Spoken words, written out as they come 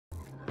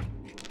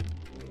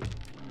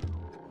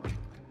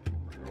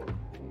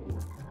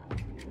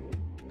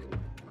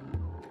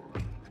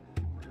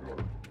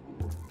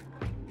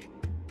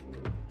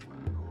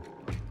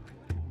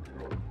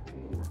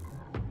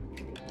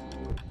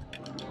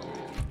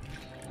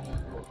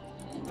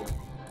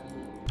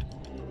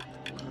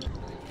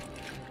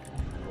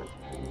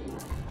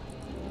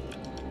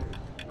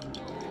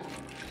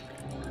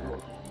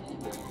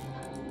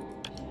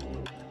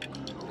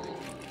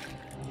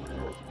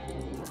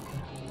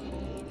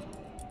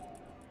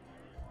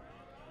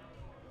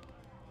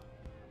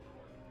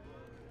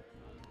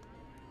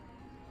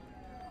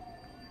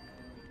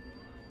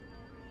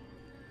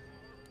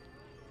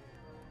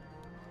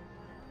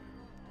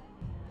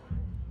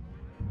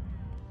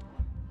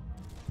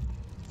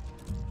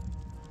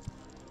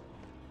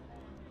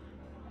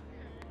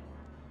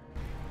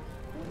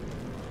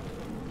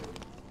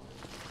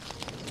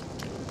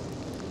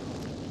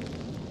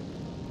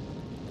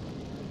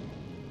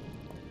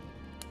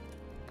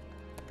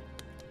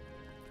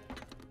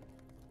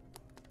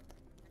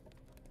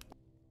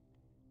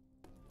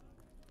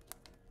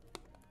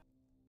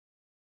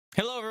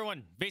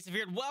going? Vaesive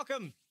here, and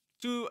welcome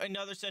to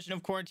another session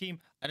of QuaranTeam.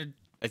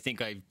 I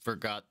think I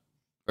forgot,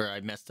 or I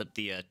messed up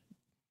the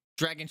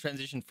dragon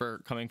transition for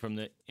coming from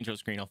the intro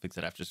screen. I'll fix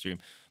it after stream.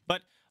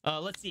 But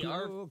let's see.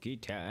 Cookie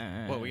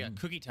time. Well, we got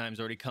cookie times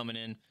already coming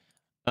in.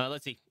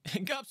 Let's see.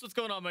 Gups, what's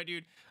going on, my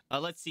dude?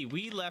 Let's see.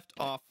 We left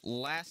off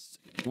last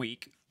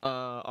week.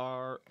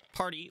 Our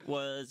party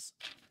was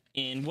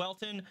in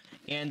Welton,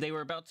 and they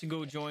were about to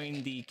go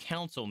join the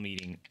council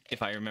meeting,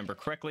 if I remember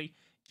correctly,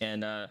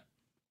 and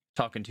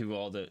talking to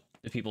all the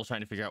people trying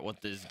to figure out what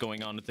is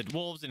going on with the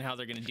wolves and how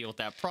they're going to deal with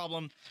that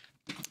problem.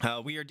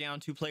 We are down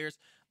 2 players.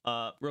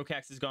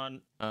 Rhokax is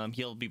gone.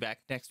 He'll be back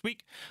next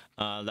week.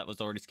 That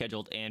was already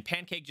scheduled. And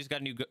Pancóg just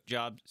got a new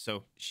job,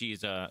 so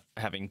she's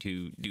having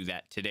to do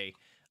that today.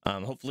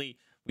 Hopefully,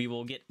 we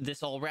will get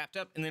this all wrapped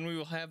up, and then we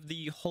will have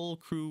the whole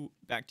crew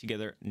back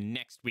together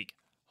next week,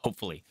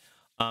 hopefully.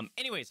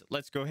 Anyways,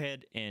 let's go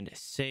ahead and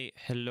say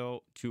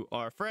hello to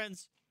our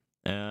friends.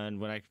 And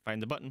when I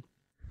find the button.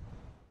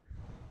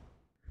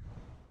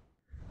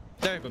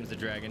 There comes the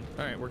dragon.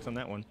 All right, works on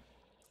that one.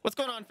 What's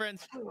going on,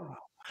 friends?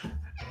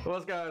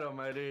 What's going on,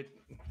 my dude?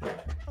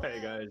 Hey,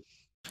 guys.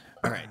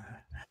 All right.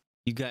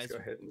 You guys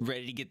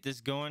ready to get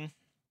this going?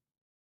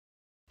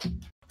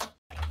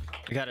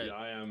 Yeah,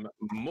 I am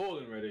more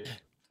than ready.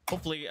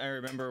 Hopefully, I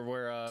remember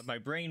where my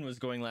brain was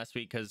going last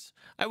week, because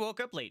I woke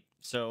up late,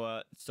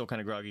 so it's still kind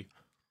of groggy.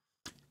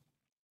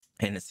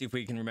 And let's see if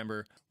we can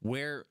remember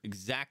where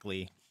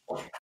exactly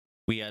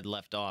we had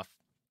left off.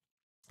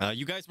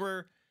 You guys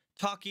were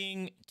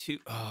talking to...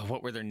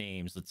 what were their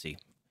names? Let's see.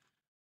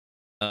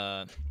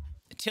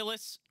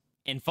 Tillis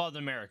and Father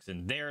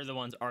Merrickson. They're the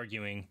ones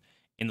arguing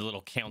in the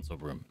little council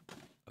room.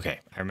 Okay,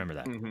 I remember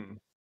that. Mm-hmm.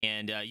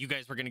 And you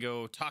guys were going to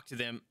go talk to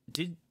them.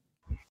 Did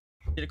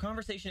a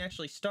conversation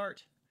actually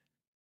start?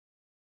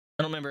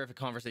 I don't remember if a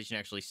conversation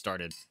actually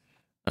started.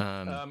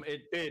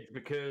 It did,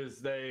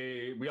 because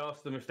we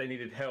asked them if they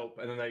needed help,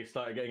 and then they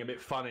started getting a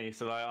bit funny,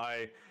 so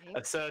I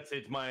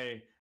asserted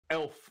my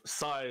elf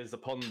size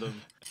upon them.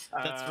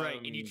 That's right,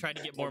 and you tried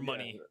to get more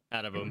money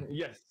out of them.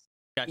 Yes.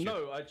 Gotcha.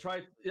 No, I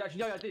tried.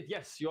 Actually, no, I did.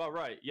 Yes, you are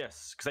right.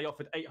 Yes, because they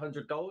offered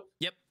 800 gold.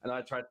 Yep. And I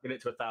tried to get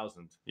it to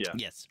 1,000. Yeah.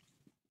 Yes.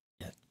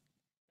 Yeah.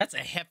 That's a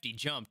hefty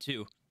jump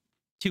too.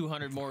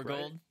 200 more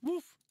gold.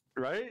 Woof.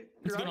 Right.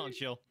 What's going on,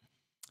 Chill?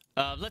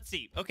 Let's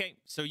see. Okay,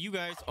 so you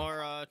guys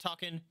are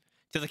talking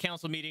to the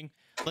council meeting.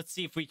 Let's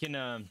see if we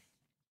can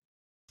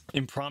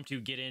impromptu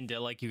get into,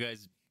 like, you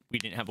guys. We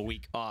didn't have a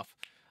week off.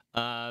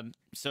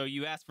 So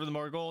you asked for the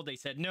more gold. They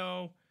said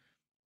no.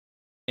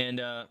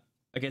 And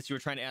I guess you were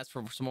trying to ask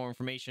for some more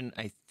information.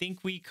 I think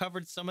we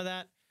covered some of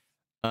that.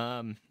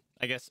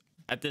 I guess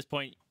at this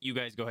point, you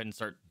guys go ahead and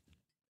start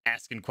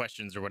asking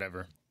questions or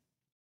whatever.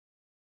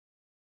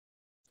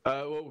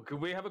 Well,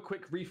 could we have a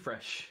quick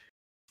refresh?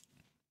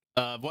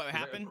 What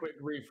happened? A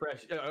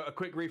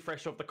quick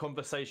refresh of the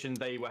conversation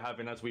they were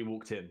having as we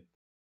walked in.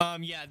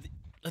 Yeah.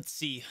 Let's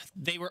see.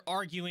 They were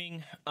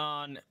arguing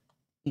on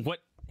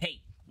what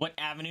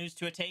avenues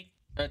to take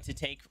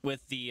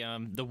with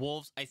the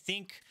wolves. I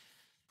think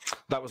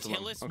that was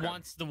Tillis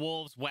wants the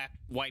wolves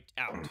wiped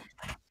out,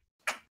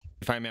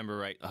 if I remember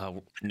right.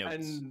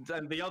 Notes.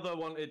 And the other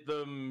wanted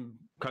them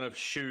kind of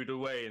shooed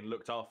away and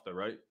looked after,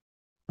 right?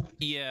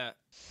 Yeah.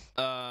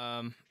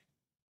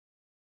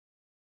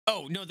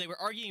 Oh, no, they were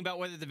arguing about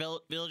whether the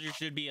villagers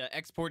should be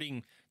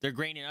exporting their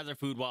grain and other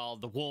food, while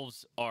the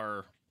wolves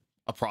are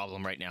a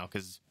problem right now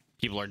because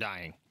people are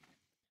dying.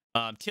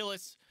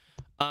 Tillis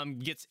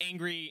gets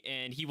angry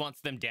and he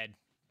wants them dead,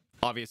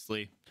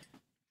 obviously.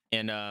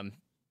 And I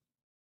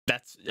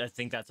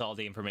think that's all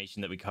the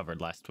information that we covered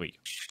last week.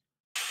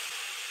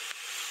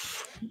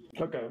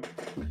 Okay.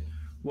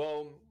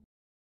 Well,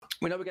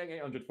 we know we're getting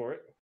 800 for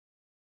it.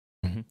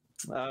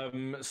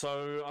 Mm-hmm.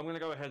 So I'm going to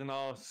go ahead and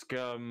ask,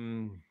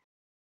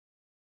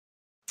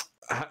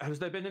 has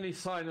there been any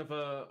sign of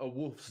a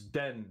wolf's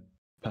den,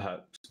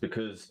 perhaps?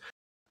 Because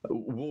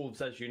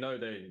wolves, as you know,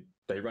 they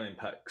run in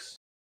packs.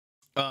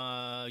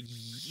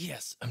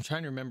 Yes. I'm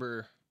trying to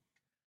remember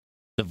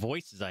the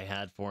voices I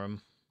had for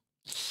him.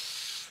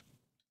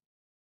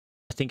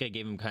 I think I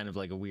gave him kind of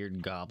like a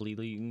weird gobbly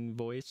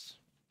voice.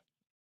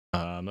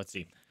 Let's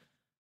see.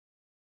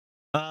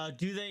 Do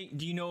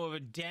you know of a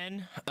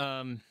den?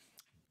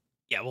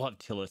 Yeah, we'll have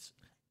Tillis.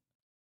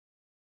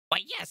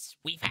 Why, yes,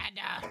 we've had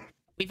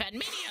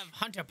many of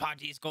hunter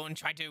parties go and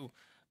try to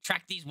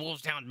track these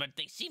wolves down, but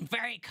they seem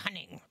very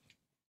cunning.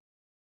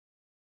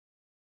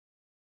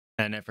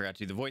 And I forgot to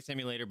do the voice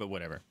emulator, but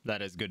whatever.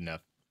 That is good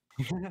enough.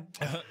 They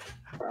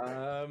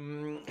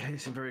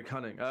seem very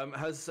cunning.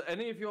 Has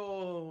any of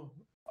your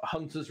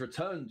hunters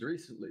returned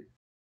recently?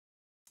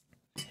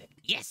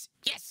 Yes.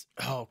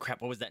 Oh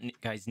crap! What was that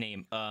guy's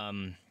name?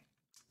 Featherrock.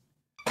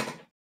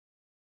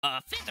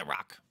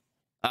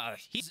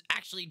 He's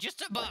actually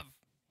just above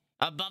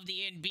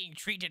the inn, being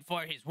treated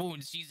for his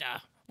wounds. He's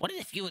one of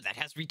the few that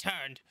has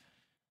returned,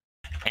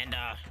 and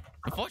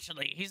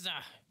unfortunately, he's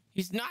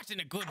not in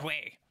a good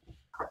way.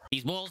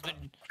 These wolves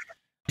been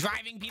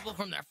driving people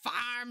from their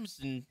farms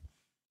and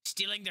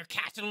stealing their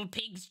cattle,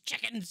 pigs,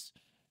 chickens.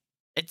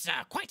 It's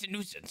quite a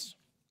nuisance.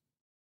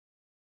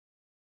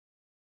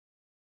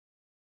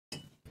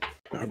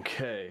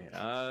 Okay.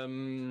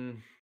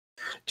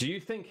 Do you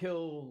think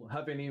he'll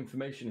have any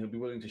information he'll be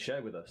willing to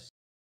share with us?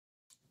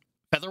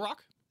 Featherrock?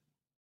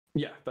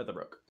 Yeah,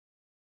 Featherrock.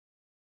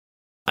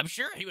 I'm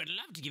sure he would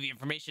love to give you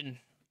information.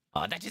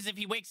 That is if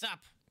he wakes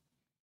up.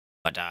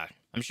 But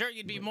I'm sure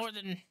you'd be more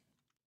than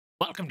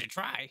welcome to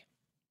try.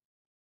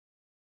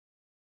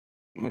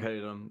 Okay,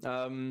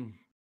 then.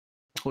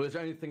 Well, is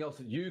there anything else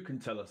that you can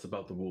tell us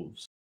about the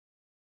wolves?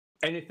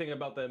 Anything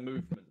about their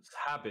movements,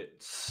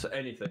 habits,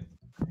 anything?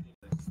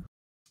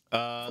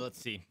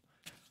 Let's see.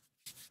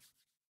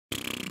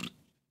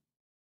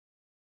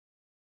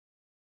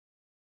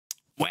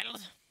 Well,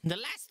 the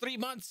last 3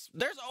 months,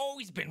 there's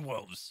always been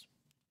wolves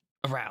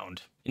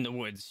around in the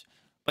woods.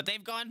 But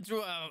they've gone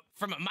through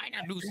from a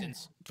minor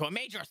nuisance to a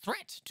major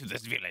threat to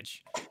this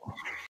village.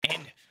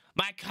 And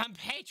my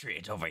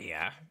compatriot over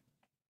here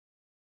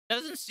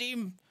doesn't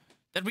seem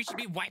that we should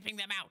be wiping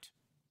them out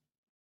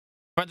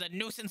for the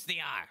nuisance they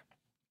are.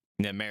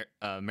 Yeah,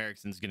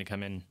 Merrickson's gonna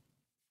come in,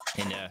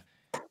 and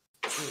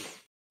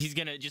he's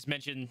gonna just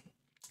mention.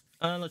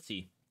 Let's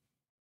see.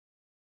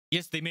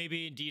 Yes, they may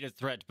be indeed a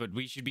threat, but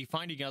we should be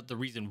finding out the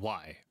reason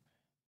why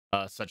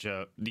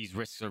these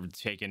risks are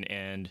taken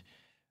and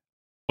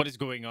what is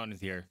going on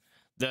here.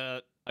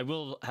 I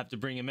will have to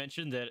bring a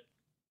mention that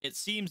it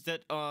seems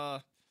that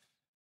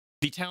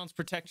the town's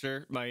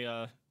protector,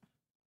 my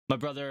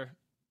brother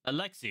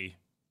Alexei,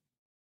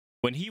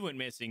 when he went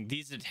missing,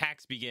 these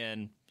attacks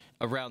began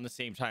around the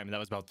same time, and that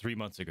was about 3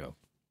 months ago.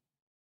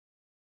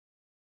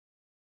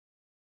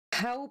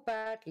 How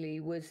badly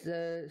was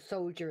the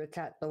soldier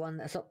attacked, the one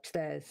that's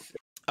upstairs?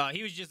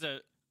 He was just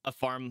a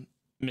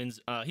farmman's.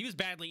 He was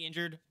badly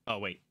injured. Oh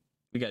wait,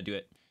 we gotta do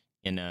it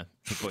in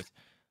his voice.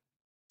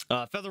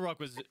 Featherrock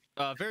was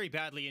very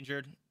badly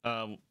injured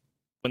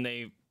when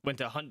they went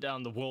to hunt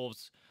down the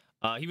wolves.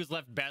 He was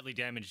left badly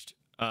damaged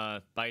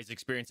by his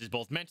experiences,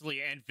 both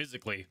mentally and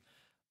physically.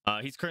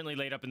 He's currently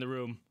laid up in the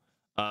room,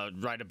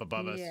 right up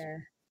above us.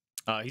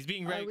 Yeah. He's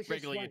being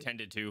regularly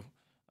attended to.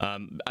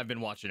 I've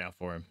been watching out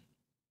for him.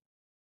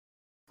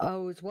 I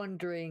was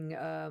wondering,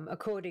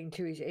 according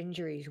to his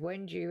injuries,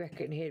 when do you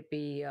reckon he'd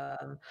be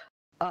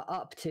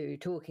up to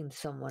talking to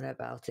someone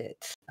about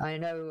it? I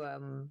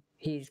know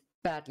he's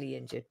badly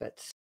injured,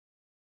 but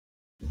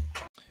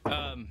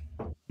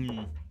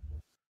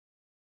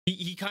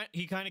he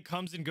kind of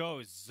comes and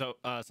goes. So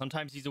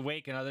sometimes he's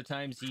awake, and other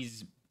times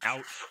he's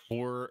out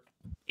for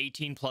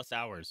 18 plus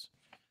hours.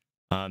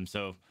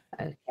 So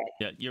okay.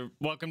 Yeah, you're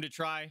welcome to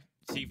try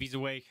see if he's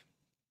awake.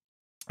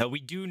 We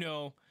do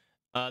know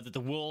that the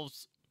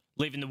wolves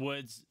live in the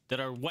woods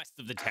that are west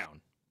of the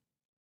town,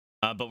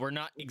 but we're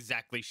not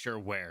exactly sure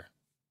where.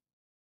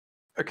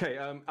 Okay,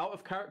 out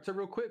of character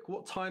real quick,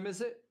 what time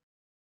is it?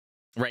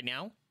 Right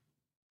now?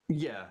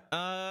 Yeah.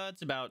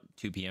 It's about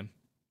 2 p.m.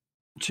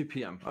 2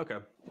 p.m. Okay.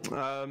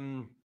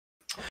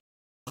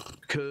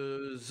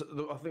 Because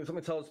I think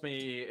something tells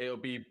me it'll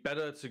be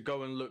better to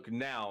go and look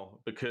now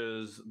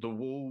because the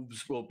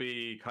wolves will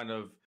be kind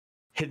of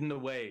hidden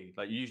away.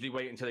 Like, you usually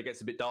wait until it gets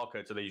a bit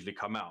darker till they usually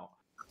come out.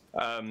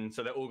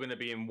 So they're all going to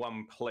be in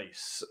one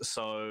place.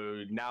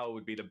 So now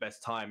would be the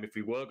best time if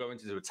we were going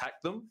to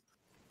attack them.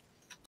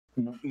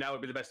 Now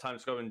would be the best time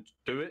to go and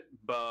do it.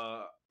 But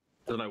I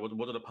don't know.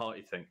 What do the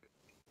party think?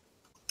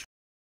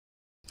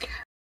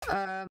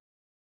 I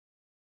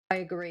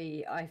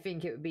agree. I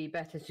think it would be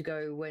better to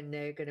go when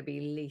they're going to be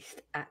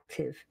least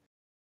active.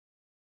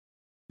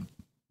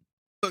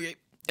 Okay.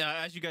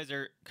 As you guys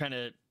are kind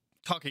of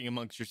talking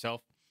amongst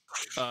yourself,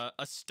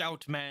 a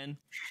stout man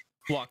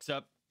walks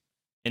up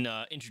and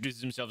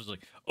introduces himself as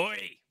like,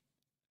 Oi,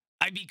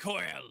 I be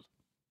Korinn.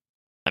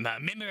 I'm a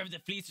member of the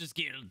Fleecers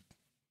Guild.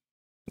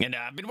 And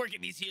I've been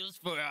working these hills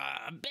for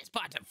a best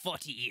part of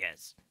 40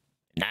 years.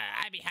 And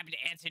I'd be happy to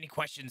answer any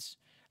questions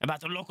about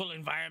the local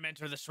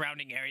environment or the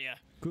surrounding area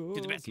to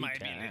the best of my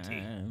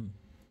ability.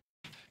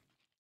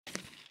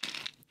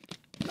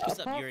 What's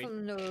up, Apart Yuri?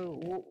 from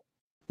the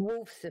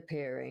wolves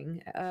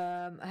appearing,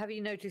 have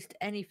you noticed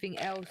anything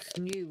else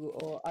new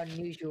or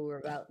unusual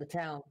about the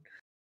town?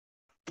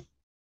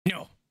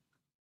 No.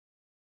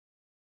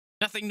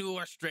 Nothing new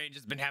or strange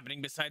has been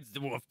happening besides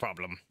the wolf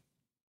problem.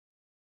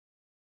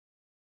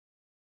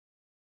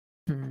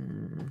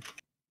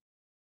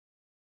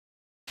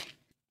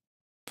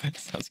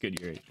 Sounds good,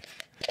 Yuri.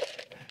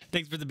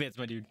 Thanks for the bits,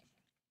 my dude.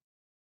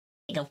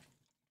 Here you go.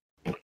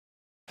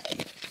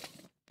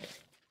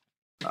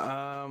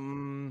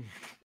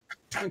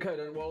 Okay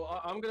then.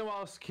 Well, I'm going to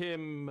ask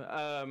him.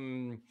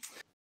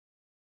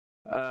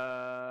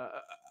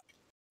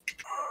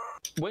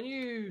 When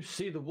you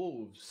see the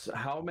wolves,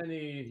 how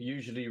many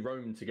usually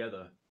roam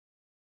together?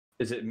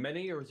 Is it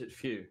many or is it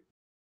few?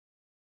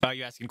 Are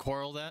you asking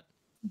Coral that?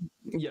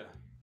 Yeah.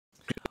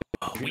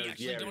 Oh, we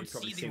actually don't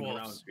see the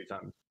wolves.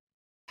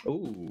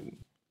 Ooh.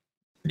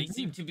 They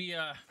seem to be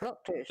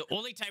Plot twist. the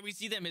only time we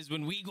see them is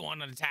when we go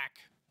on an attack.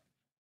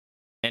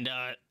 And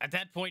at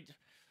that point,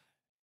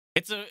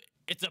 it's a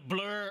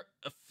blur,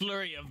 a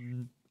flurry of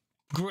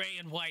gray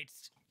and white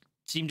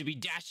seem to be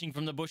dashing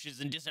from the bushes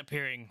and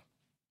disappearing.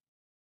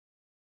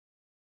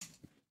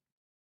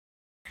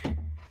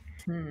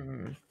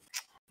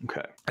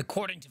 Okay.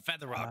 According to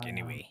Featherrock,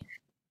 anyway.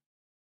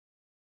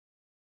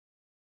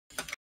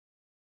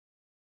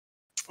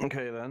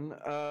 Okay then.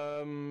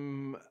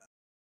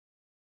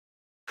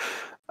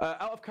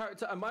 Out of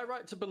character, am I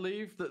right to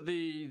believe that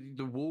the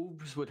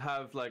wolves would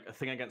have like a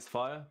thing against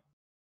fire?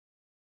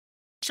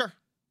 Sure.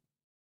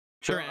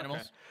 Sure, Sure,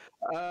 animals.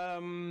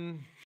 Okay.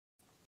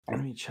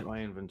 Let me check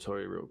my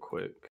inventory real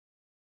quick.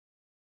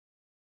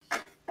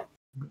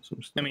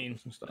 Some stuff, I mean,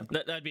 some stuff.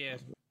 that'd be a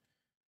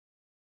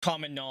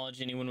common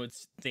knowledge anyone would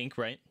think,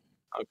 right?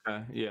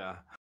 Okay, yeah.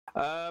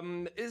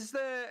 Is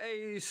there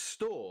a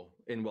store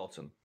in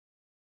Welton?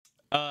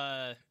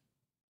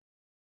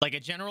 Like a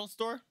general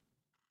store?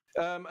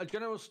 A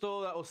general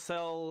store that will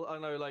sell, I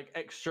don't know, like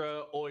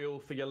extra oil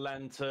for your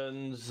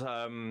lanterns.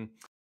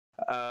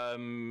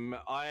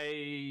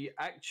 I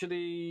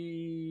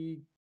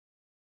actually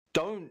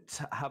don't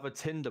have a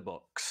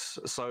tinderbox,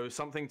 so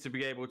something to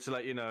be able to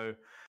let you know,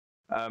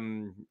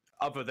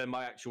 other than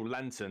my actual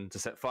lantern to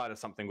set fire to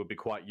something would be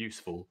quite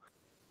useful.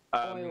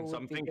 Oil So would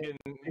I'm be thinking,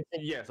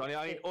 yes,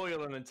 I need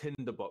oil and a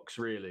tinderbox,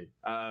 really.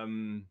 I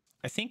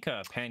think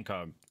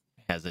Pancóg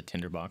has a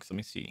tinderbox. Let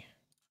me see.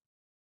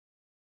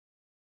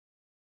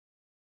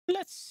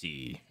 Let's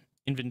see.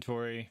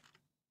 Inventory.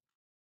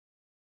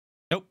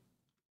 Nope.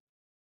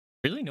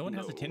 Really? No one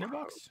has a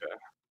tinderbox?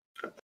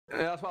 Okay.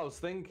 Yeah, that's what I was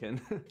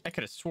thinking. I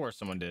could have swore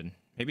someone did.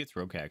 Maybe it's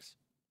Rhokax.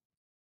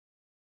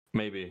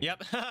 Maybe.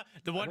 Yep. The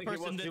I one think he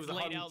person was that's a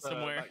laid hunter out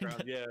somewhere.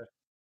 background, yeah.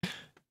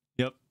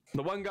 Yep.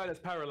 The one guy that's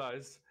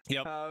paralyzed.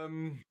 Yep.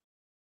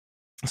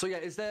 So yeah,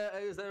 is there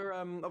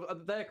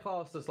they're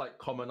classed as like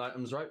common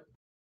items, right?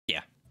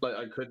 Yeah. Like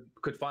I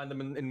could find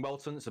them in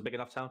Welton. It's a big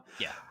enough town.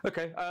 Yeah.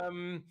 Okay.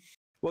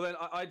 Well then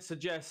I'd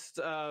suggest.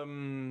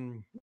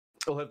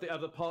 Or have the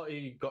other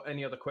party got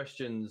any other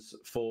questions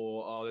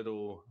for our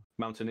little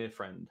mountaineer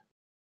friend?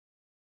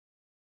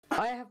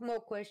 I have more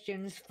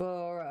questions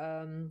for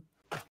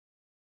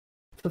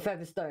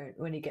Featherstone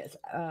when he gets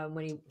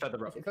when he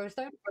Featherrock. is it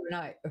Featherstone or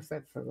night or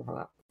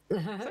Featherrock.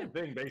 Same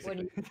thing,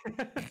 basically.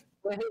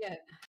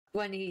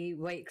 when he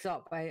wakes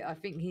up, I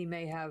think he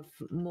may have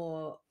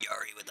more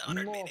Yari with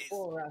 100 more minis.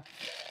 for us.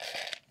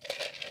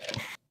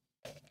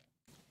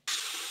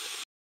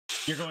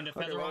 You're going to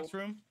Okay, Featherrock's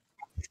room?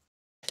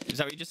 Is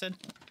that what you just said?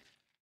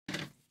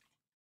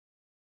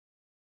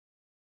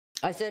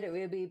 I said it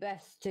would be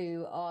best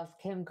to ask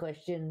him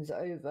questions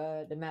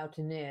over the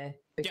mountaineer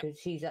because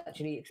he's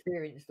actually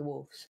experienced the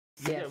wolves.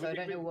 Yeah, so I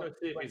don't know we what can go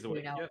see if he's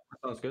awake. now. Yeah,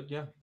 that sounds good.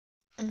 Yeah.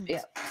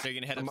 Yeah. So you're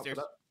gonna head I'm up for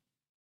upstairs?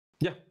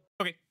 that. Yeah.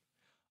 Okay.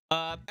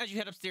 As you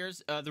head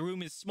upstairs, the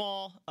room is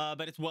small,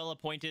 but it's well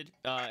appointed.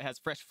 It has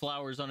fresh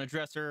flowers on a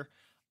dresser.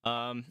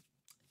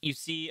 You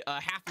see a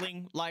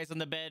halfling lies on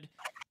the bed.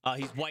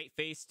 He's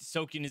white-faced,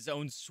 soaked in his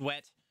own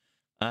sweat.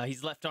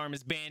 His left arm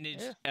is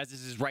bandaged, as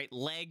is his right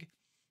leg.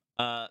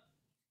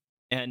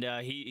 And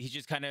he's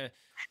just kind of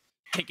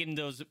taking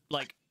those,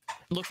 like,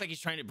 looks like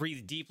he's trying to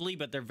breathe deeply,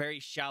 but they're very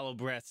shallow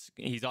breaths.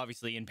 He's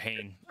obviously in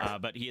pain,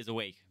 but he is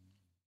awake.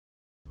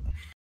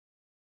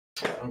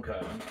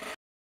 Okay.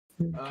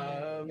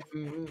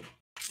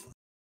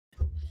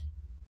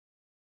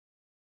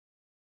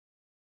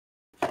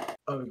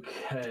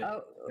 Okay.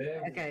 Oh,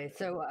 okay.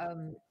 So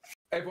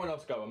Everyone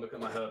else go. I'm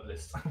looking at my herb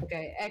list.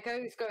 okay,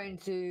 Echo's going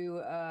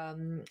to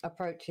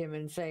approach him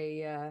and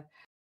say,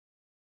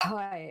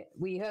 "Hi,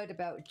 we heard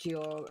about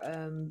your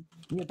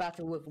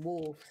battle with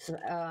wolves.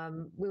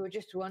 We were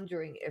just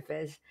wondering if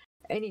there's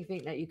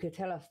anything that you could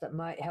tell us that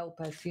might help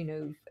us,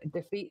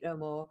 defeat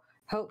them or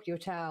help your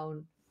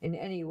town in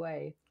any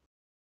way."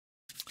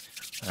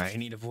 I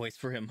need a voice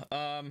for him.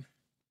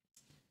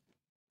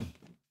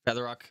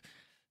 Featherrock,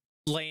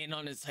 laying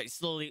on his side,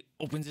 slowly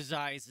opens his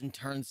eyes and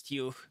turns to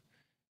you,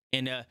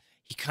 and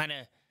he kind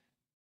of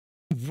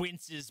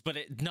winces, but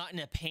not in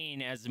a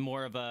pain, as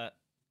more of an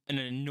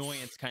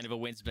annoyance kind of a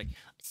wince. Like,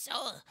 So,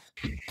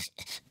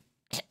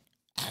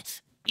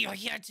 you're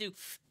here to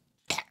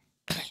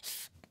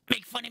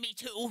make fun of me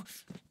too?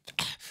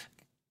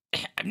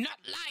 I'm not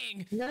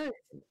lying. No.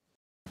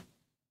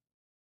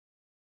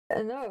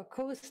 No, of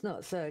course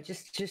not, sir.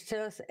 Just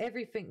tell us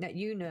everything that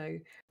you know.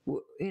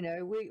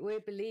 We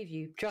believe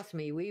you. Trust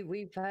me.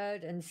 We've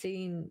heard and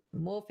seen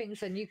more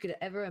things than you could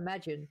ever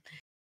imagine.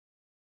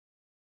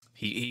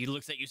 he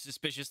looks at you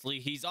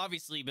suspiciously. He's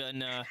obviously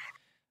been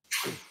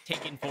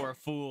taken for a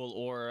fool,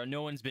 or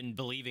no one's been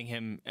believing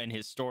him and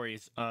his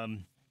stories. He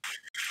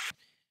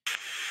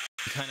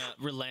kind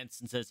of relents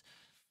and says,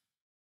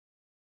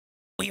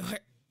 We were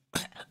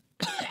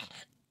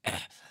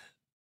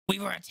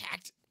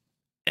attacked,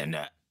 and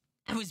I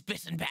was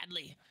bitten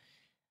badly,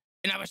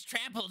 and I was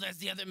trampled as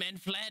the other men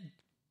fled.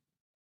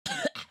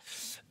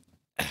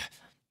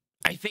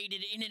 I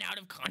faded in and out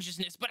of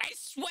consciousness, but I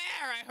swear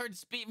I heard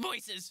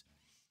voices.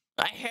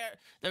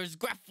 There was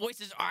gruff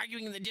voices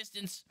arguing in the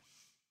distance,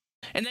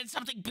 and then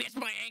something bit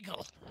my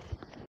ankle.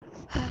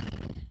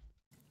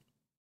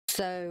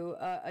 So,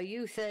 are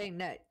you saying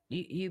that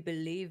you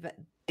believe that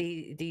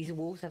these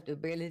wolves have the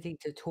ability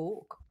to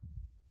talk?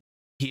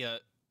 He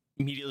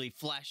immediately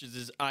flashes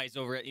his eyes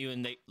over at you,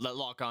 and they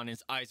lock on.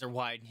 His eyes are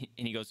wide,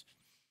 and he goes,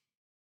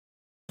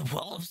 The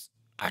wolves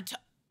are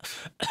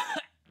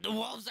the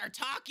wolves are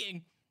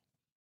talking.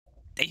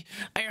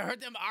 I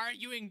heard them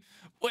arguing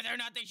whether or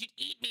not they should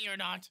eat me or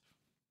not.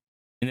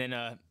 and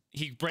then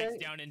he breaks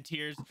down in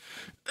tears.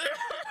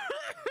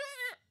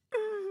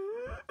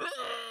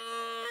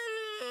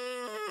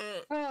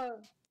 Oh,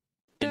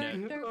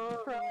 And,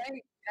 don't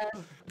cry.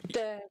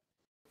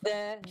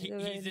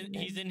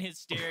 he's in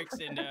hysterics,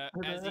 and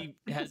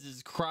as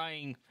his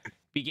crying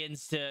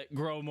begins to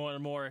grow more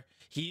and more,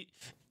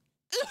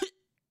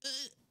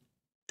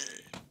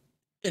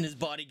 and his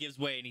body gives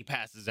way, and he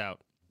passes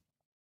out.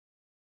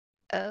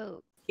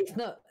 Oh, He's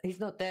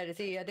not dead, is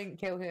he? I didn't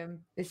kill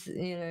him. It's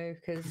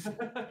because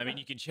I mean,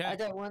 you can I check.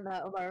 don't want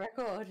that on my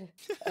record.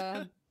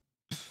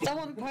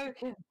 Someone poke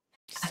him.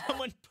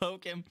 Someone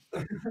poke him.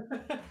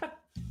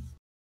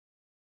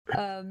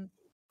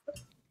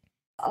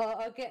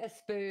 I'll get a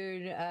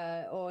spoon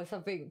or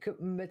something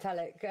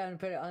metallic and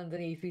put it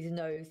underneath his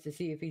nose to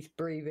see if he's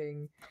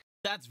breathing.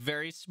 That's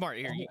very smart.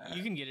 Here,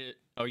 you can get it.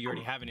 Oh, you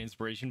already have an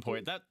inspiration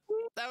point. That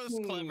was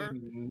clever.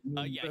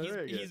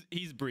 Yeah,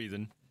 he's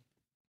breathing.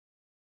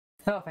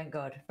 Oh, thank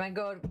God! Thank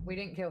God we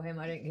didn't kill him.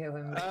 I didn't kill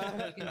him.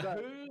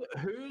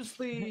 Who's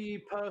the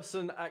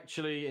person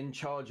actually in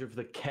charge of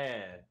the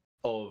care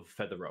of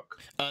Featherrock?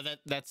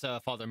 That's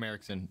Father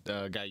Merrickson,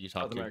 the guy you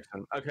talked to.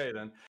 American. Okay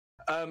then.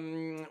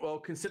 Well,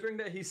 considering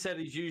that he said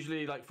he's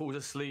usually like falls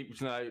asleep,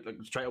 like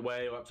straight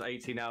away or up to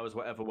 18 hours,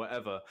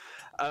 whatever.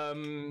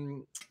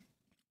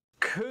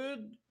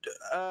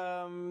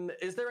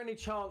 Is there any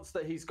chance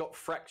that he's got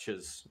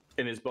fractures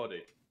in his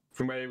body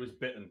from where he was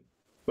bitten?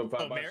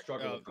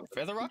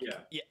 Featherrock?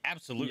 Yeah,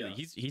 absolutely.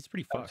 Yeah. He's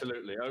pretty fucked.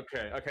 Absolutely.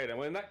 Okay then.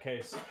 Well, in that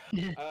case,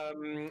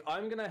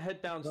 I'm gonna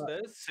head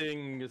downstairs,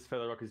 seeing as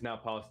Featherrock is now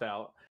passed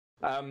out.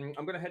 I'm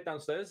gonna head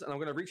downstairs and I'm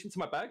gonna reach into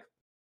my bag,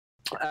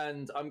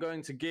 and I'm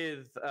going to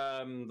give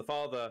the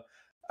father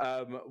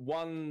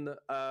one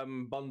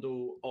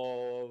bundle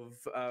of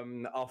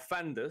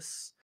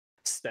Arfandus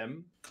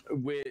stem,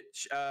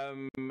 which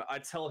I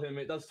tell him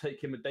it does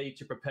take him a day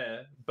to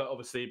prepare, but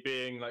obviously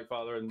being like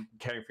father and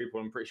caring for people,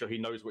 I'm pretty sure he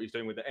knows what he's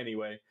doing with it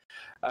anyway.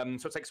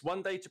 So it takes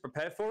 1 day to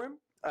prepare for him.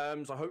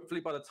 So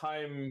hopefully by the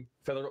time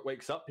Featherrock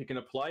wakes up, he can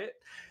apply it.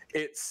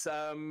 It's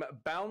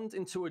bound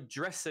into a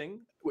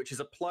dressing, which is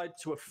applied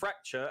to a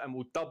fracture and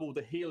will double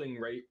the healing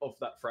rate of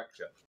that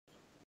fracture.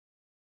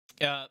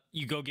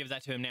 You go give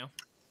that to him now?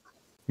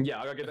 Yeah,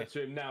 I'll go give that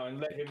to him now and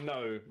let him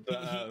know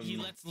that... He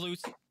lets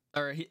loose,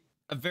 a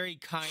very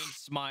kind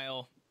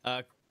smile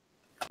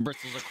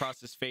bristles across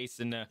his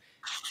face, and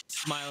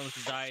smiling with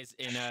his eyes,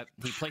 and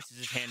he places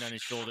his hand on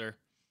his shoulder,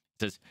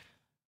 says,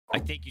 I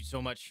thank you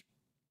so much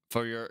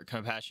for your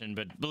compassion,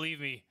 but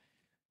believe me,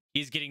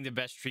 he's getting the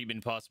best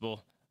treatment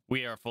possible.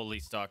 We are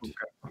fully stocked. Okay.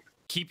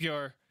 Keep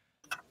your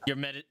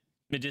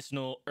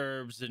medicinal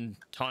herbs and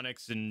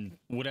tonics and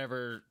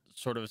whatever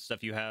sort of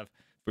stuff you have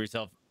for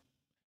yourself.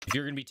 If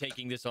you're going to be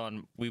taking this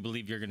on, we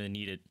believe you're going to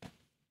need it.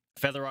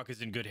 Featherrock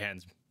is in good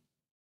hands.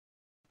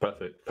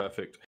 Perfect.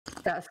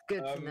 That's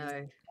good to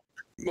know.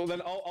 Well,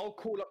 then I'll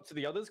call up to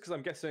the others, because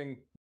I'm guessing...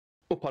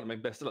 Oh, pardon me,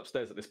 they're still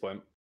upstairs at this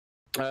point.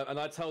 And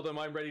I tell them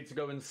I'm ready to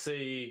go and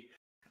see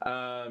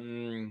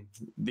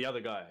the other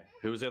guy.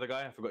 Who was the other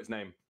guy? I forgot his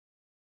name.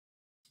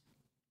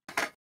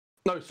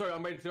 No, sorry,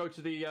 I'm ready to go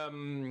to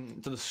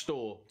the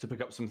store to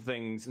pick up some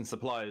things and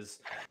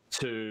supplies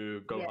to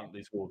go hunt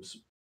these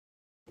wolves.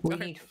 We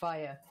need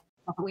fire.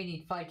 We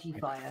need fighty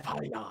fire.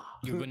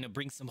 You're going to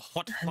bring some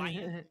hot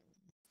fire?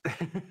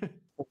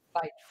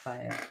 Fight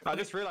fire. I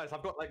just realized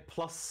I've got like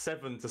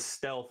 +7 to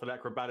stealth and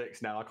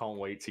acrobatics now. I can't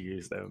wait to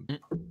use them.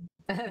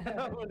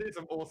 I'm gonna do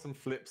some awesome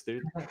flips,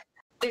 dude.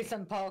 Do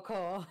some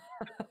parkour.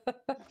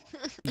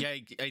 Yeah,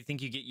 I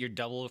think you get your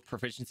double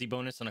proficiency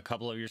bonus on a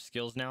couple of your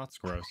skills now. It's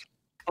gross.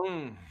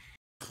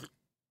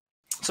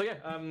 So yeah,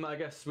 I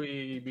guess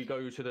we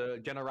go to the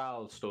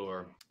General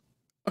store.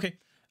 Okay,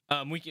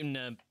 we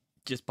can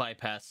just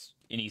bypass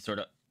any sort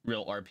of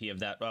real RP of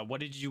that. What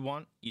did you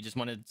want? You just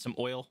wanted some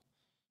oil?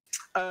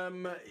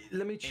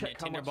 Let me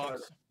check how much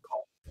box.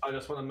 I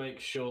just want to make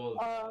sure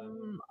that,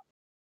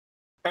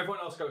 everyone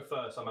else go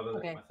first. I'm having a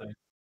look at my thing.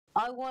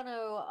 I want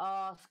to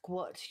ask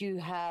what you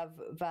have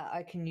that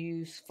I can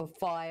use for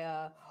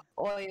fire,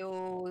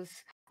 oils,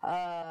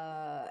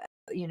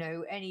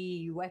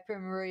 any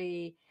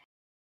weaponry,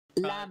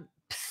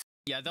 lamps,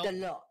 yeah, the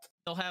lot.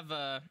 They'll have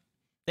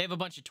they have a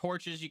bunch of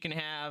torches you can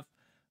have,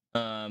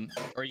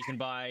 or you can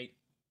buy.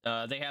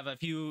 They have a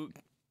few,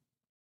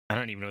 I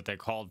don't even know what they're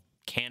called,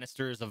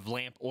 canisters of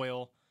lamp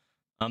oil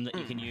that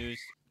you can use.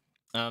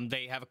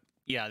 They have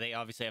they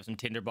obviously have some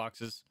tinder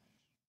boxes.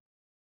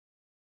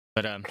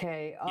 But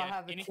okay, I'll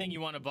have anything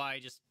you want to buy,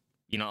 just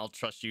I'll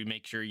trust you.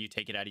 Make sure you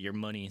take it out of your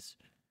monies.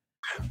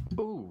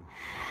 Ooh.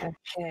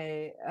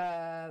 Okay,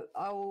 I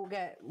will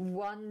get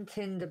 1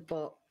 tinder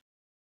box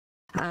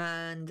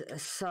and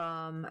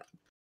some,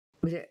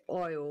 was it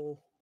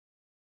oil?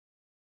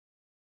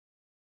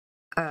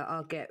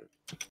 I'll get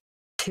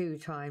 2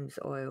 times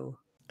oil.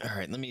 All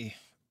right, let me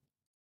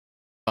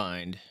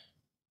find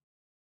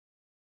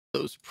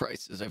those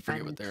prices. I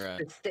forget what they're at.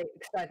 The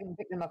sticks, I can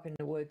pick them up in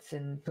the woods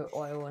and put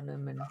oil on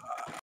them. And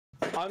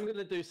I'm going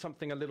to do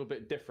something a little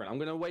bit different. I'm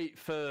going to wait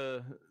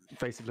for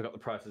Vaesive to look up the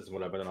prices and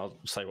whatever, then I'll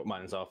say what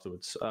mine is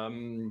afterwards.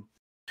 Korinn,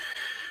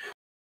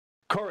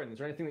 is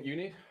there anything that you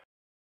need?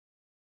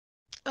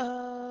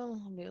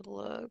 Let me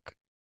look.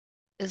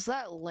 Is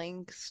that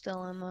link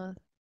still in the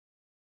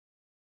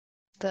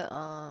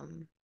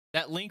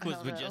That link I was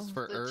don't with just know,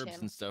 for the herbs channel.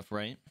 and stuff,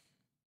 right?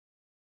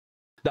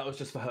 That was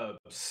just for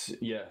herbs,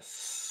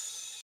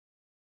 yes.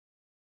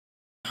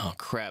 Oh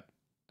crap!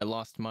 I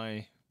lost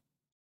my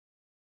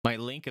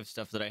link of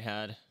stuff that I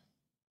had.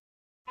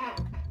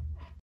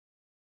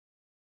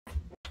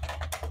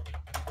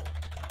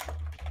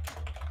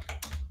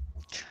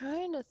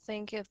 Trying to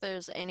think if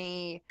there's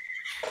any.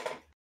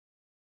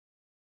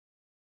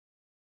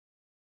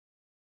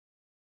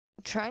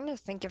 Trying to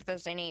think if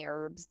there's any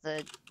herbs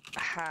that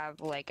have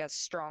like a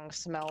strong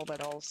smell,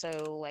 but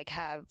also like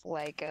have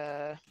like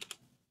a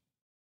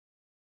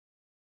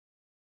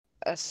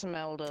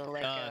smell to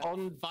like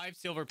On 5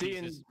 silver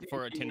pieces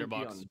for a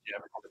tinderbox.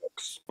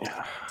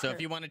 Yeah. So if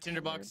you want a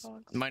tinderbox,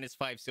 minus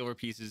 5 silver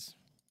pieces.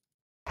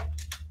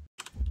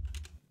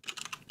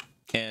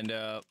 And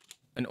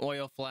an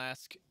oil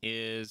flask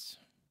is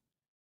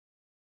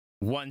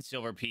 1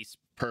 silver piece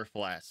per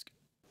flask.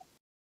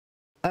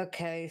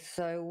 okay,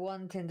 so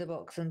 1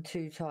 tinderbox and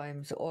 2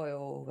 times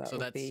oil. So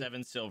would that's be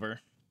 7 silver.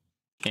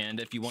 And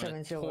if you want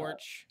 7 a silver.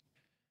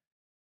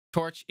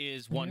 torch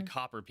is 1 Mhm.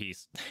 copper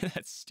piece.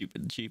 That's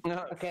stupid cheap.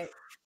 Okay,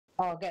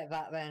 I'll get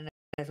that then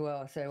as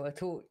well. So a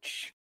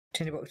torch,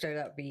 tinderbox, so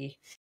that'd be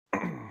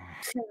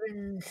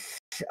 7.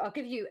 I'll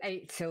give you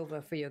 8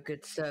 silver for your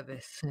good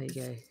service. There you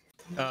go.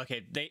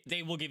 Okay,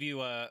 they will give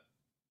you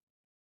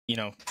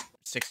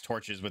 6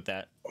 torches with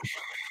that.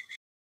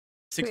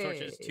 6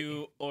 torches, Yay.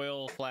 2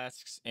 oil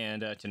flasks,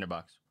 and a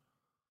tinderbox.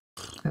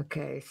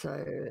 Okay, so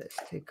let's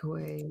take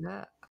away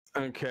that.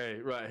 Okay,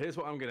 right. Here's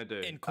what I'm gonna do.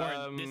 In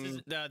Korinn, this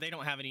is they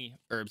don't have any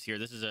herbs here.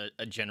 This is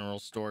a general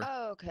store.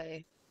 Oh,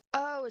 okay.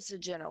 Oh, it's a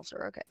general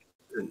store. Okay.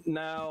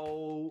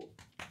 Now,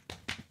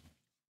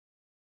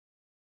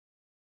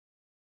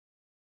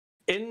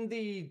 in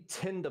the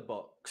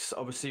tinderbox,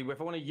 obviously, if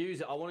I want to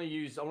use it, I want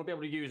to be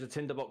able to use a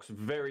tinderbox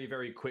very,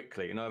 very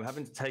quickly. You know, I'm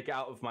having to take it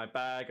out of my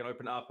bag and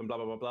open it up and blah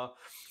blah blah blah.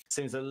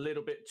 Seems a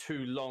little bit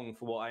too long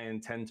for what I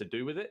intend to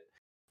do with it.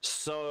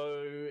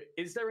 So,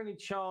 is there any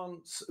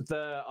chance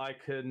that I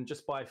can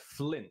just buy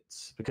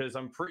flint? Because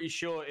I'm pretty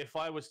sure if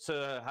I was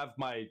to have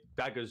my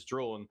daggers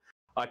drawn,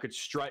 I could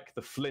strike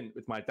the flint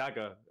with my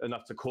dagger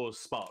enough to cause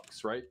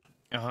sparks, right?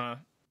 Uh-huh.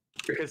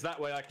 Because that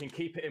way I can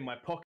keep it in my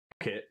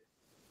pocket,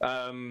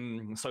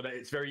 so that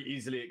it's very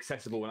easily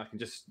accessible and I can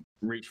just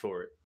reach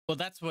for it. Well,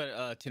 that's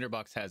what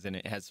tinderbox has in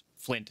it. It has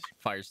flint,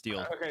 fire,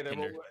 steel. Okay, then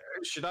tinder.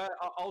 should I?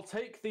 I'll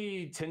take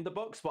the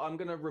tinderbox, but I'm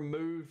going to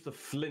remove the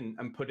flint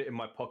and put it in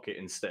my pocket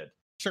instead,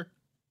 Sure.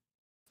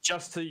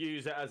 just to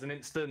use it as an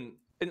instant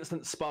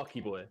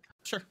sparky boy.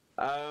 Sure.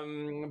 But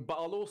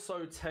I'll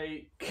also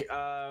take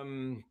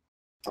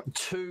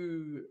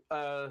 2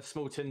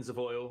 small tins of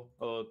oil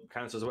or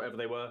canisters or whatever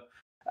they were,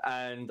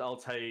 and I'll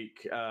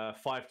take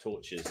 5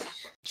 torches.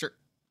 Sure.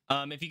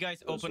 If you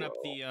guys open up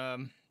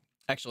the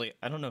actually,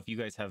 I don't know if you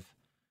guys have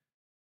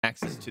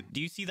access to. Do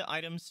you see the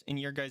items in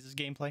your guys'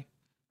 gameplay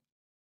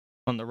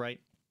on the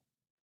right?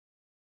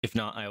 If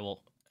not, I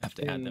will have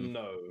to add them.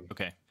 No.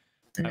 Okay.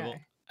 No.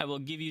 I will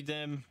give you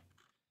them.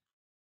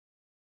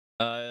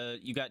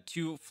 You got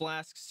 2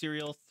 flasks,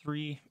 cereal,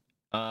 3.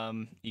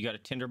 You got a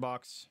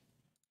tinderbox.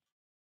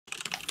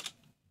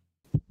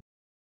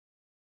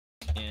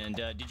 And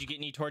did you get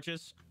any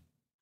torches?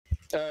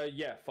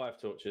 Yeah,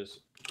 5 torches.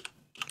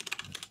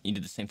 You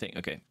did the same thing.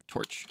 Okay,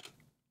 torch.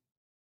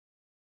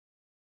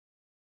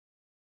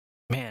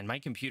 Man, my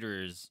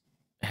computer is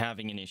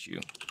having an issue.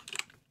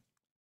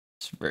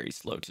 It's very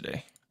slow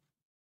today.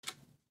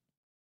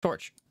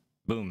 Torch.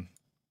 Boom.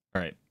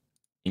 All right.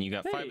 And you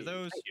got 5 of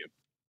those. Thank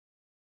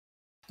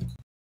you.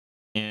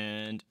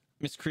 And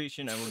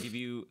Miscreation, I will give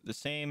you the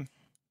same.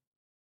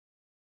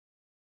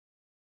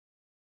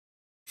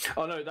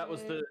 Oh no, that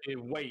was the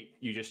weight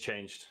you just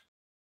changed.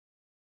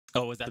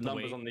 Oh, was that The the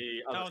numbers weight? on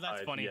the other Oh, that's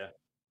side, funny. Yeah.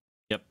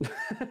 Yep.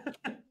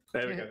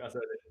 There we go. That's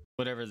it.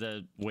 Whatever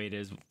the weight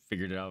is,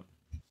 figured it out.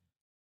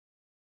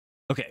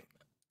 Okay.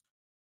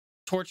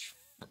 Torch.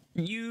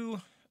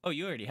 You. Oh,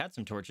 you already had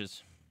some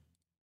torches.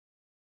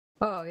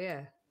 Oh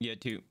yeah. You had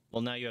 2.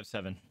 Well, now you have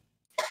 7.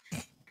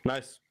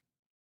 Nice.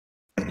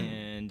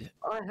 And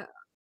I ha-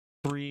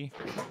 3.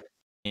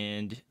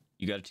 And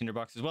you got a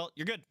tinderbox as well.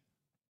 You're good.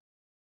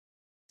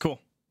 Cool.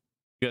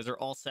 You guys are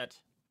all set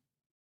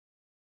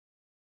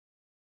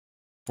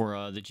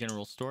for the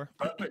general store.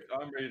 Perfect.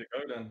 I'm ready to go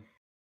then.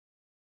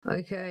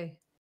 Okay.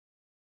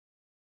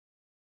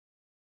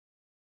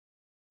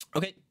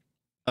 Okay.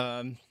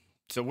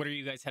 So what are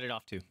you guys headed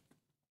off to?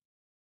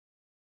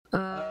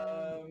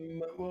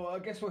 Well, I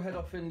guess we'll head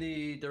off in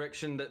the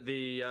direction that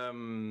the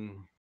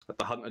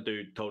hunter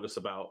dude told us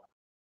about.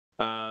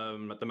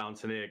 The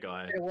mountaineer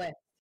guy. To the west.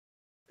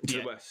 To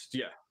Yeah. the west,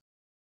 yeah.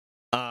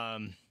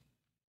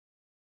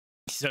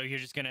 So you're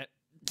just gonna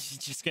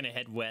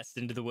head west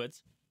into the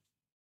woods?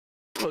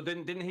 Well,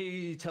 didn't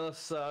he tell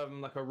us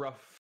like a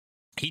rough?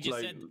 He just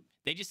like... said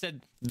they just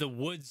said the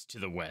woods to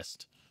the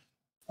west.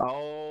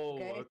 Oh,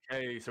 Okay.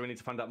 okay. So we need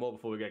to find out more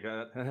before we get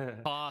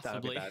that.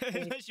 Possibly,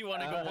 unless you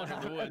want to go wander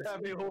the woods.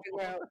 That'd be awful.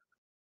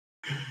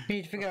 We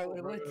need to figure out what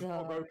the woods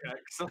are.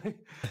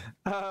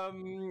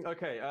 Rhokax.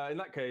 Okay. In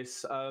that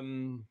case,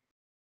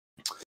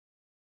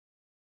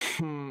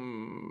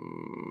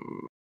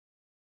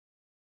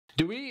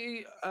 do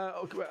we?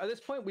 At this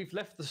point, we've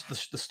left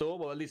the store.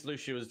 Well, at least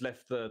Lucia has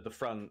left the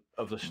front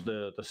of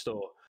the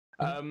store.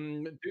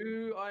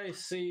 Do I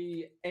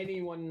see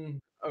anyone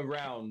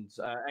around?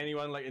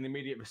 Anyone like in the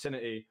immediate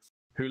vicinity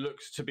who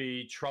looks to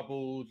be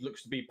troubled,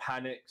 looks to be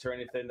panicked, or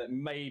anything that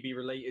may be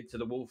related to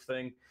the wolf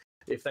thing?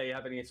 If they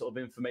have any sort of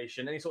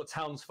information, any sort of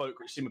townsfolk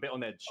which seem a bit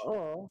on edge.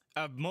 Or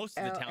Most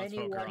of the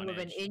townsfolk are anyone on with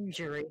edge. an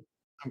injury.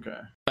 Okay.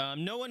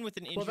 No one with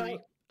an injury,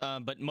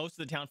 but most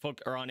of the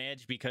townfolk are on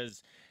edge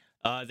because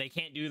they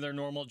can't do their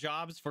normal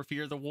jobs for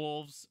fear of the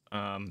wolves.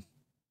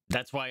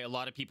 That's why a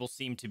lot of people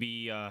seem to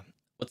be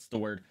what's the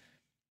word?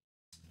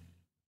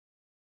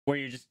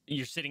 Where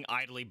you're sitting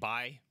idly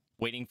by,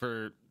 waiting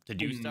to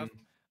do stuff.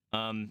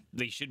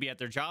 They should be at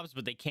their jobs,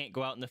 but they can't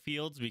go out in the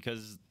fields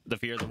because the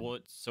fear of the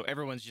woods. So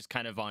everyone's just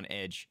kind of on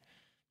edge.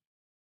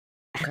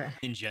 Okay.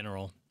 In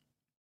general.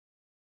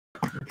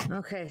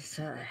 Okay,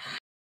 so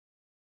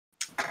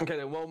Okay,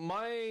 then. Well,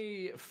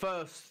 my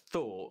first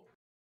thought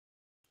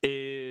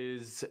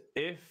is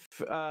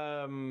if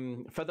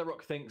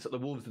Featherrock thinks that the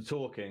wolves are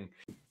talking.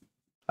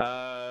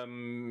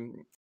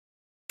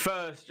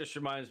 First, just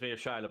reminds me of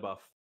Shia LaBeouf,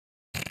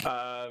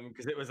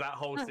 because it was that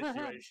whole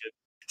situation.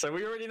 So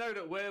we already know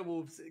that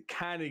werewolves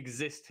can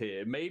exist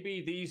here.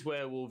 Maybe these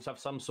werewolves have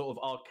some sort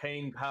of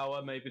arcane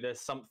power. Maybe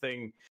there's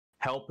something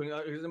helping,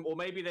 or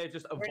maybe they're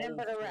just evolved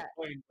Remember the to rat.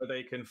 a point where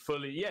they can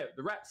fully. Yeah,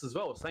 the rats as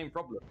well. Same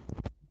problem.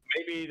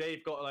 Maybe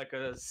they've got like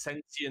a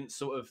sentient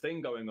sort of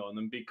thing going on,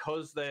 and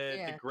because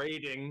they're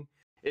degrading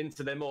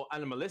into their more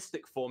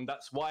animalistic form,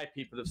 that's why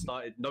people have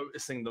started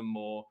noticing them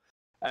more,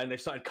 and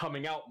they've started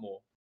coming out more.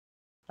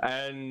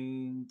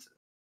 And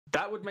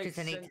that would make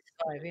sense.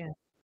 yeah.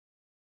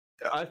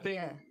 I think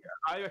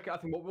I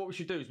think what we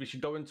should do is we should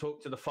go and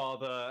talk to the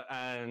father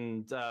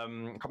and I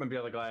can't remember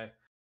the other guy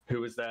who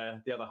was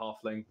there, the other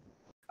halfling.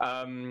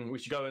 We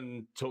should go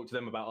and talk to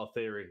them about our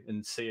theory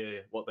and see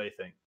what they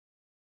think.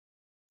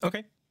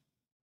 Okay.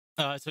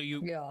 So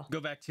you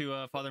go back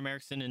to Father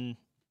Merrickson and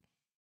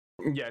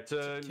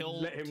to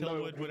let him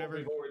know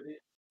whatever.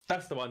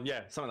 That's the one.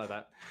 Yeah, something like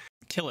that.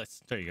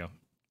 Tillis. There you go.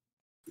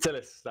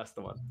 Tillis. That's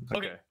the one.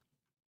 Okay.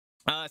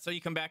 So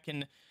you come back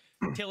and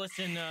Tillis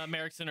and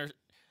Merrickson are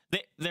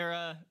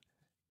their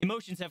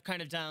emotions have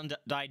kind of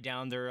died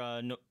down.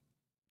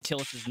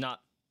 Tillis is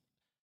not,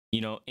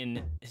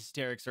 in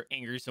hysterics or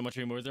angry so much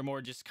anymore. They're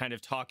more just kind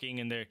of talking,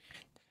 and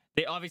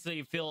they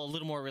obviously feel a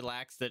little more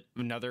relaxed that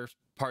another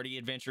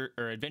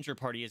adventure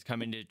party has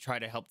come in to try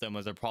to help them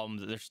with their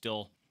problems. That they're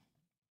still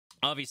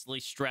obviously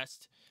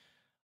stressed.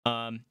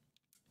 You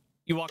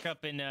walk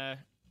up and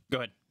go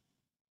ahead.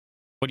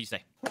 What do you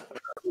say?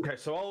 Okay,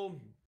 so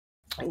I'll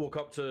walk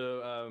up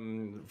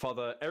to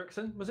Father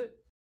Erickson. Was it?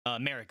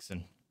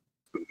 Merrickson.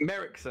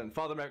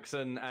 Father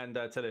Merrickson and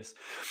Tillis.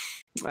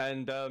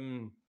 And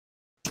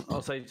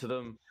I'll say to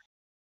them,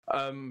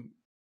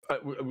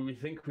 we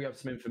think we have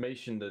some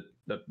information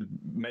that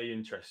may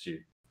interest you.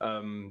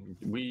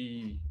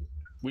 We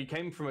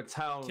came from a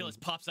town. Tillis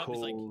pops up. He's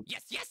like,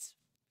 yes.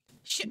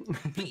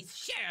 Please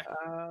share.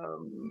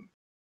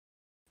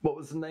 What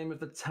was the name of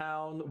the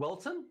town?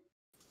 Welton?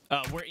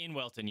 We're in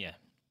Welton, yeah.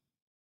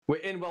 We're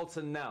in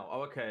Welton now.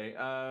 Oh, okay.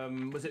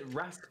 Was it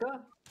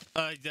Raska?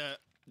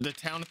 The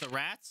town with the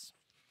rats?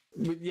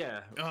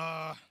 Yeah.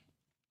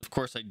 Of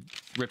course I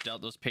ripped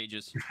out those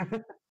pages.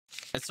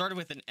 It started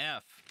with an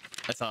F,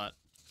 I thought.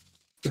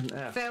 An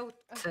F.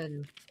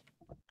 Felton.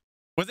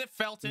 Was it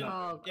Felton?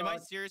 No. Am I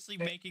seriously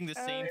making the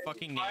same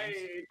fucking names?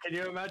 Can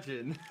you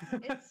imagine?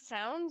 It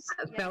sounds.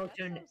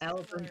 Felton,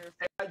 Elton. It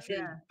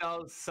actually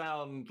does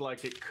sound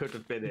like it could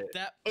have been it.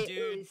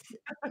 Dude,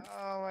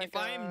 Oh my if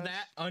I am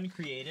that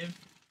uncreative...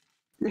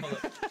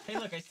 Hey,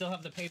 look, I still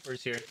have the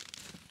papers here.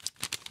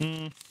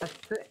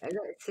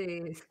 Let's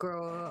see,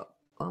 scroll up.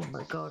 Oh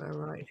my god, I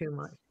write too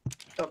much.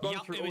 I've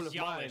gone through It all was of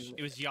Yalish. mine.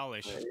 It was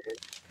Yalish.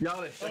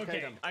 Yalish, Okay,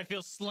 then. I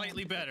feel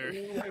slightly better.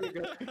 There we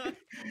go.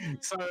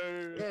 So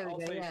I'll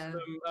say to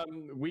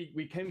them,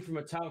 we came from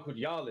a town called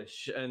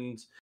Yalish, and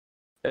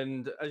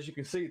as you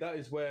can see, that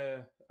is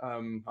where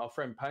our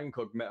friend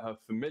Pancóg met her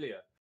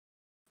familiar.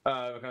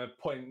 Kind of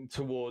pointing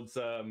towards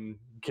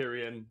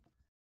Korinn,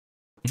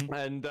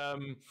 and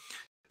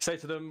say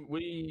to them,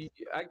 we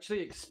actually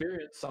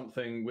experienced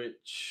something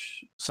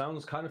which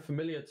sounds kind of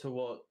familiar to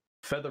what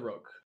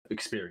Featherrock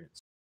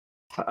experienced.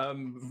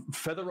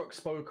 Featherrock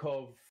spoke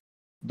of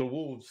the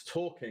wolves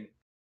talking,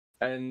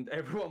 and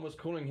everyone was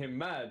calling him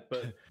mad,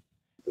 but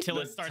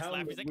Tillis the starts town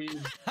laughing. He's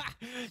that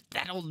like,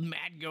 that old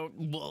mad goat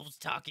wolf's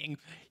talking.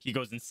 He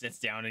goes and sits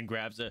down and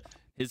grabs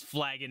his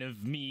flagon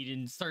of mead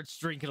and starts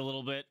drinking a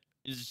little bit.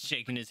 He's just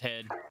shaking his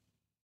head.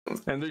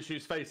 And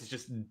Luciu's face is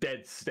just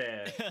dead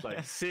stare,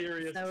 like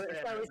serious So,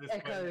 stare. so at it's this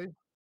Echo. point.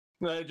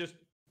 No, just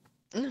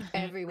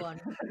Everyone.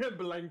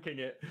 blanking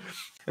it,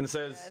 and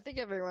says, I think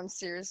everyone's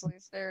seriously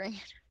staring.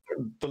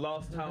 "The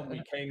last town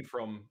we came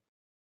from,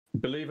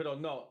 believe it or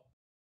not,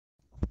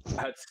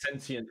 had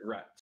sentient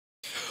rats.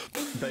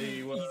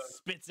 They were." He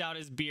spits out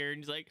his beer and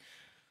he's like,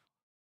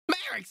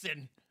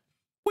 Merrickson,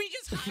 we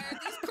just hired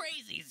these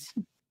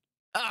crazies.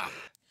 Ah,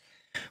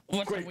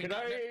 what Wait, have we can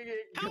done?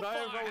 How I far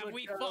roll have a,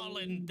 we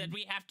fallen that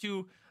we have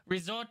to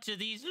resort to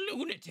these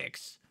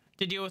lunatics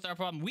to deal with our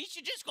problem? We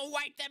should just go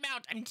wipe them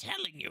out, I'm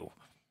telling you.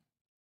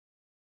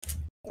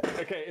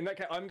 Okay, in that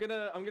case, I'm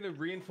gonna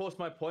reinforce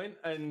my point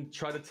and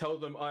try to tell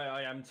them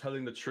I am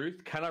telling the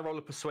truth. Can I roll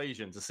a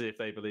persuasion to see if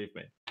they believe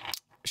me?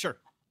 Sure.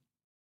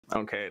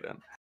 Okay then.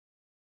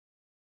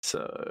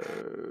 So,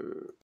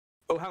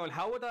 oh, hang on.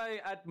 How would I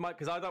add my?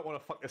 Because I don't want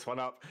to fuck this one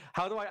up.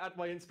 How do I add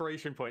my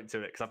inspiration point to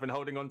it? Because I've been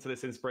holding on to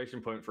this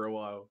inspiration point for a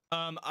while.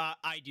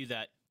 I do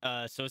that.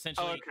 So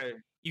essentially, Oh, okay.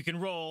 you can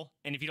roll,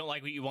 and if you don't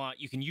like what you want,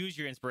 you can use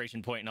your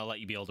inspiration point, and I'll let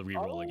you be able to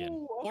re-roll again.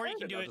 Oh, Or you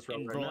okay, can do I'll it just roll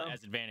and right roll now. it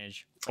as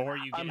advantage. Or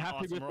you get I'm an happy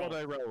awesome with roll. what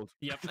I rolled.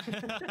 Yep.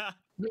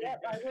 Yeah,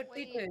 I would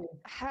be Wait, too.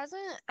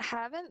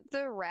 haven't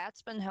the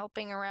rats been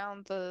helping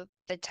around the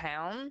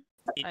town?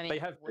 I mean, They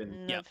have been,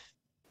 wouldn't yeah. have-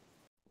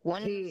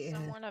 Wouldn't Yeah.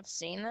 someone have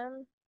seen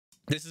them?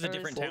 This is a Or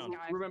different this town.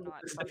 guy Remember,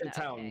 not it's a from different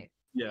that- town. okay,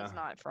 Yeah. He's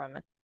not from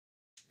it.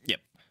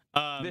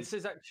 This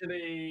is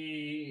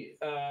actually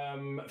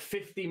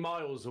 50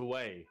 miles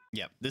away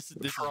Yeah, this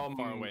is from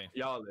far away.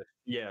 Yarlith.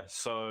 Yeah,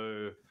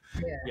 so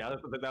Yeah. I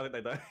think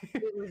they don't.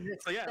 It was the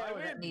So yeah, spell I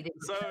that win. needed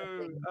to So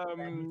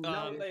happen.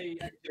 now Um, that they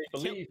actually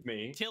believe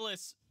me,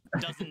 Tillis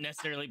doesn't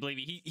necessarily believe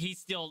you. He's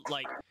still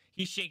like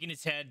he's shaking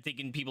his head,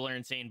 thinking people are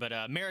insane. But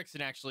Merrickson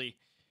actually,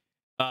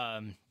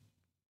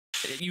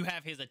 you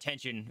have his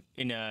attention.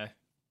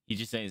 He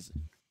just says,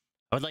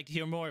 "I would like to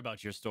hear more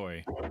about your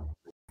story."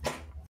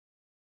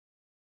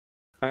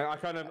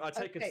 I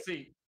take Okay. a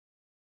seat.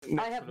 I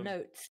next to have them.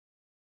 notes.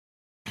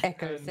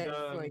 Echo And, says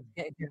before he's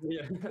getting his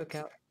Yeah, book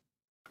out.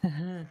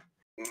 and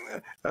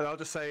I'll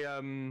just say,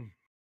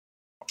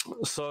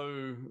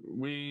 so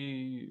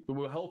we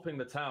were helping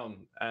the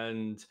town,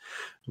 and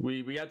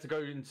we had to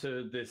go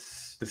into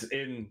this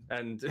inn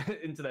and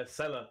into their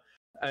cellar,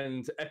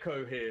 and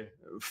Echo here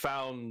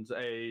found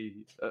a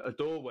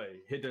doorway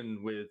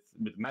hidden with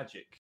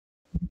magic.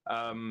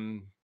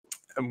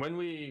 And when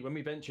we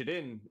ventured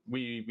in,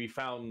 we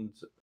found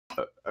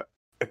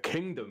a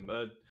kingdom,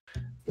 a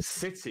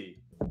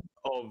city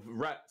of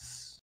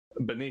rats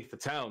beneath the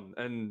town,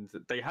 and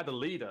they had a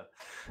leader.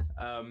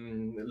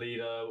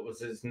 Leader, what was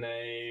his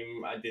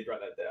name? I did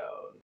write that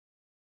down.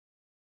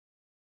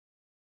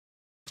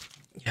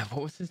 Yeah,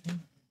 what was his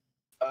name?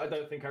 I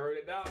don't think I wrote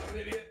it down. I'm an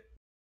idiot.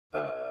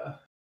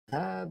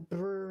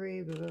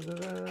 Brewery. Blah, blah,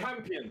 blah.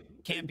 Campion.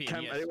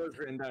 Campion, yes. It was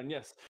written down.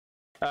 Yes.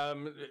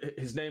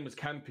 His name was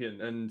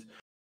Campion, and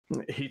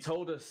he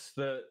told us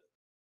that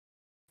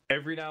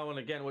every now and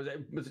again, was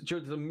it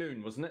during the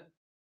moon, wasn't it?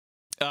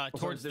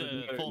 Towards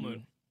the full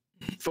moon.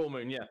 Full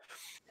moon, yeah.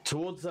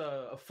 Towards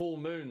a full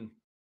moon,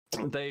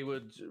 they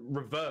would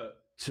revert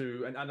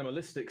to an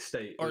animalistic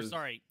state. Or of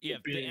sorry, yeah,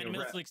 the being a rat.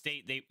 animalistic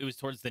state. It was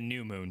towards the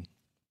new moon,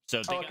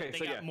 so they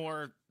got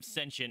more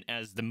sentient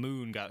as the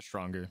moon got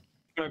stronger.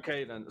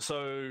 Okay, then.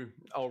 So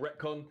I'll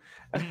retcon.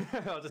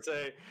 I'll just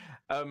say,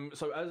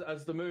 so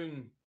as the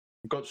moon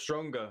got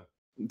stronger,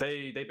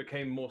 they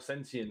became more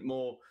sentient,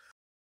 more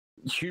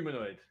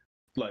humanoid.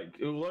 Like,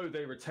 although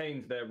they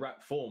retained their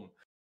rat form,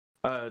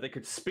 they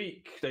could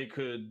speak, they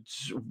could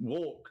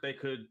walk, they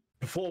could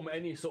perform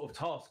any sort of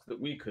task that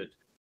we could.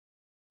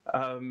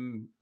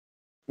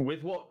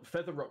 With what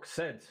Featherrock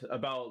said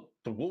about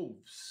the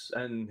wolves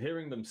and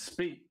hearing them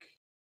speak,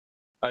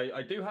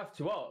 I do have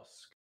to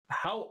ask,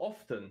 how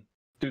often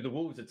do the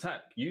wolves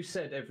attack? You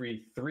said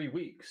every 3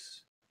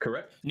 weeks,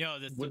 correct? No,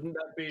 Wouldn't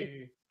that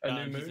be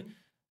a new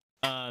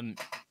moon?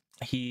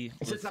 He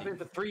It says happening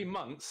for 3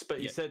 months, but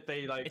he Yeah. said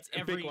they like it's the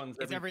every big ones.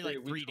 it's every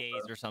like 3 weeks days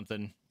so. or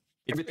something.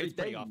 Every 3 It's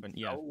pretty days? often,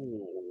 yeah.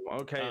 Oh,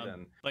 okay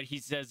then. But he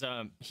says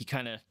he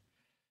kind of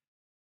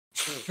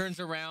turns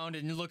around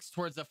and looks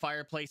towards the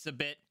fireplace a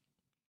bit,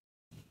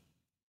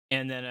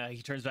 and then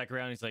he turns back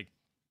around. And he's like,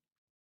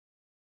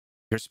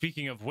 "You're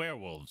speaking of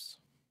werewolves."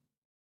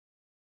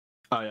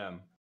 I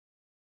am.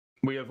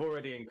 We have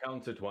already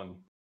encountered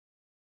one.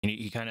 And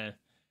he kind of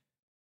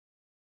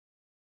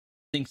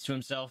thinks to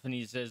himself, and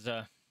he says,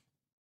 "There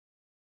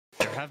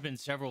have been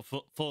several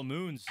full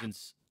moons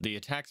since the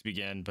attacks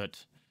began,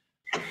 but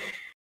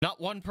not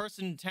one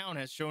person in town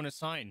has shown a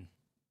sign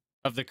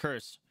of the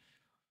curse.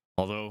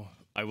 Although,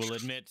 I will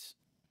admit,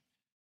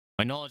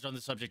 my knowledge on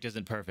the subject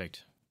isn't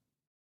perfect."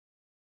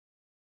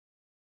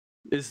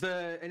 Is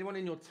there anyone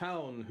in your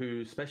town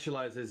who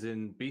specializes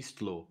in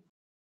beast law?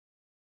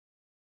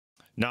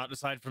 Not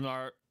aside from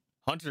our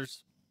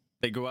hunters.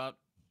 They go out,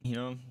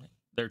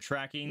 they're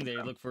tracking. They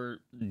look for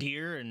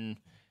deer and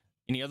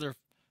any other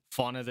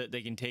fauna that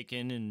they can take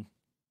in and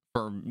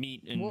for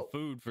meat and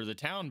food for the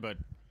town. But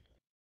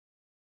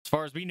as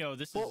far as we know,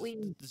 this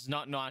is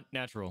not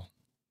natural.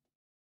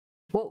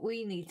 What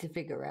we need to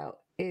figure out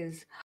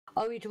is,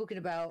 are we talking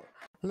about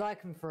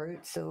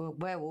lycanthropes or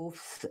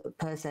werewolves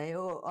per se,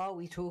 or are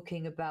we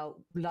talking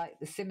about like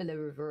the similar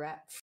river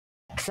rats,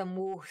 some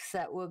wolves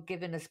that were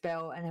given a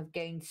spell and have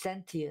gained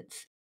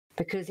sentience?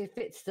 Because if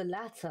it's the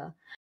latter,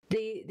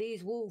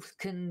 these wolves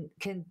can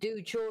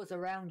do chores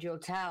around your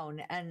town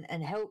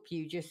and help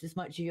you just as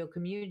much as your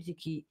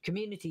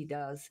community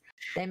does.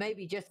 They may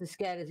be just as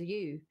scared as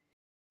you,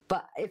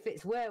 but if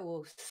it's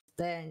werewolves,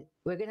 then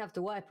we're gonna have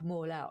to wipe them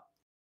all out.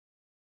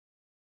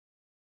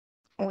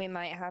 We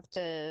might have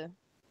to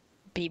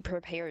be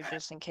prepared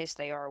just in case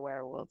they are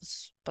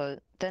werewolves. But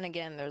then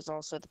again, there's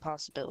also the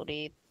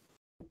possibility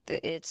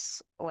that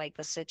it's like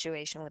the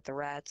situation with the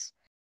rats.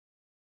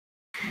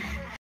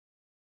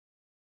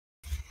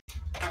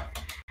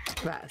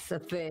 That's the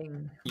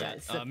thing. Yeah,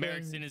 That's the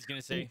Merrickson thing. is going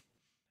to say,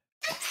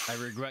 I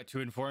regret to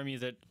inform you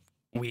that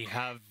we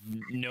have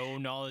no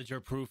knowledge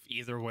or proof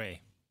either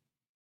way.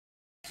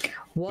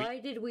 Why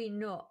did we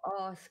not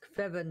ask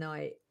Feather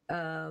Knight?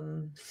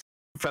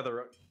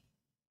 Feather.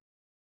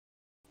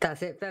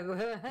 That's it, Feather.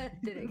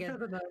 Did it again.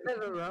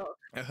 Feather Rock.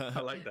 I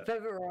like that.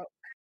 Feather Rock.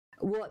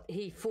 What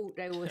he thought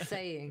they were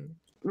saying.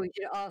 We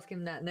should ask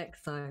him that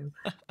next time.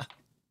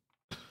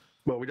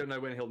 Well, we don't know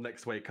when he'll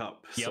next wake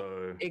up,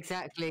 so...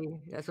 Exactly.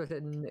 That's what I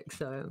said next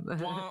time.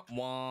 Wah,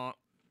 wah.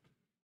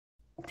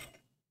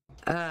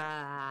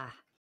 Ah.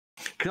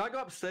 Can I go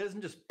upstairs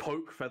and just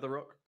poke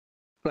Featherrock?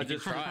 You can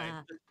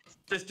try.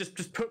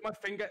 Just put my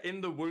finger in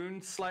the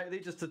wound slightly,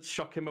 just to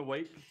shock him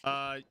awake.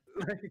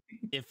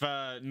 If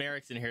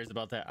Merrickson hears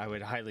about that, I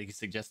would highly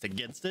suggest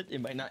against it.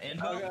 It might not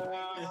end well.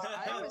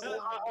 I was wanting to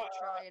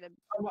try to.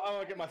 I'm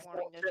gonna get my spot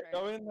check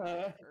going.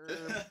 Herb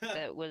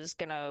that was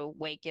gonna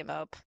wake him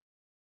up.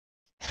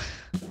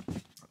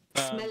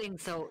 Smelling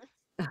salt.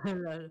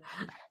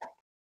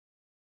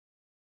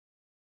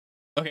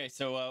 Okay,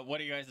 so what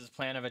are you guys'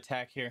 plan of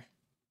attack here?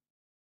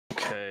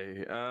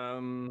 Okay.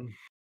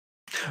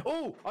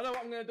 Oh, I know what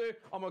I'm gonna do.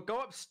 I'm gonna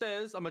go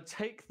upstairs. I'm gonna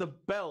take the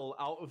bell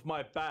out of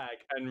my bag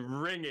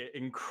and ring it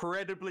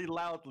incredibly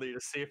loudly to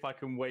see if I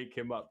can wake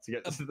him up to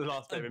get to the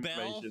last bit of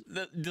information.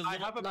 I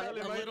have a bell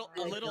in my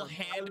a little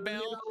hand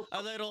bell,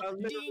 a little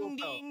ding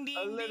ding ding,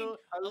 a little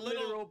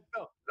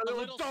bell, a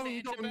little dong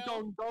Santa dong bell,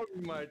 dong dong,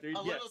 my dude.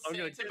 a Yes, little I'm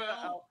gonna Santa get that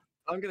out. bell.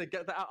 I'm gonna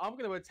get that out. I'm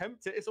gonna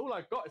attempt it. It's all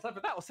I've got. It's either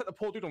that or set the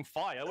poor dude on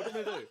fire. What am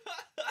I gonna do?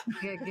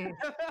 Get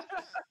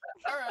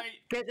All right.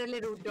 Get the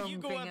little dong You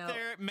go thing up out.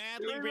 there,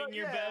 madly ring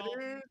your bell,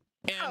 Dude.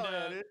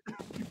 and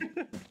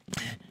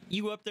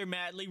you go up there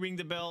madly ring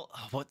the bell.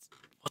 Oh, what's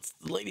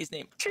the lady's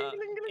name?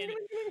 And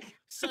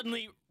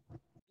suddenly,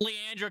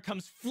 Leandra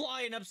comes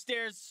flying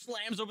upstairs,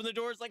 slams open the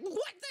doors, like,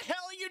 "What the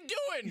hell are you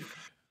doing?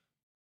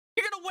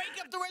 You're gonna wake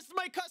up the rest of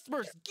my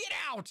customers. Get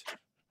out!"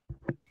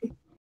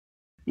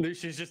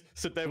 Lucius just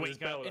sit there with his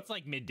Wake up. bell. It's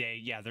like midday.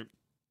 Yeah, they're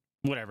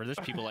whatever. There's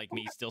people like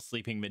me still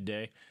sleeping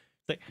midday.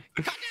 It's like,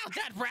 cut out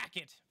that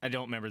racket. I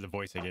don't remember the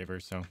voice I gave her,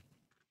 so.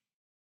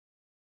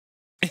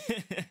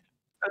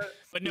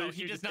 But no,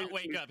 he does not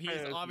wake up. He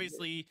is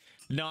obviously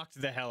knocked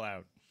the hell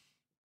out.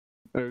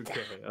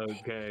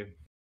 Okay.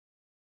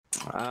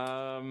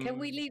 Can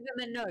we leave him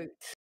a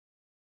note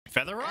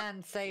Featherrock?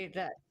 and say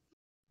that?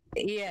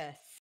 Yes.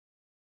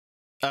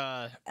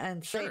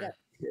 And say sure. that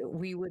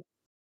we would.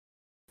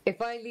 If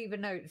I leave a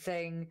note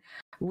saying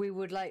we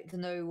would like to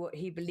know what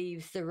he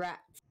believes the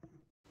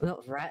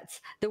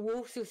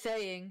wolves are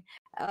saying,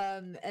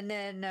 and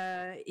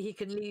then he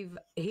can leave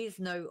his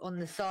note on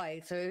the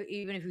side. So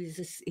even if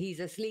he's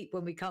asleep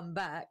when we come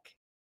back,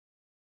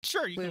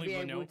 Sure, you can we'll be leave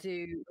a able note.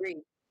 to read.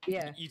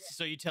 Yeah.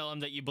 So you tell him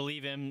that you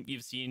believe him.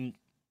 You've seen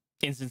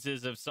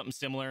instances of something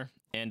similar,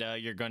 and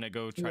you're gonna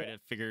go try to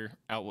figure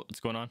out what's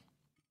going on.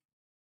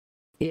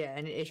 Yeah,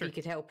 and if Sure. he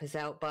could help us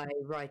out by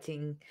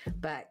writing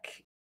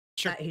back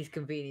Sure. at his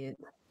convenience.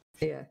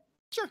 Yeah.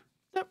 Sure,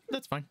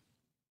 that's fine.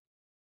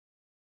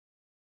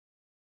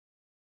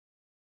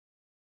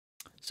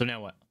 So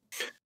now what?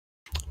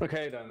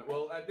 Okay then.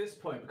 Well, at this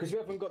point, because we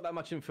haven't got that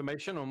much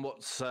information on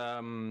what's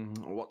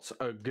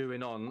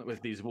going on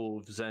with these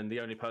wolves, and the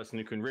only person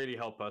who can really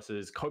help us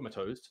is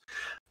Comatose.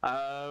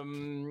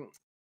 There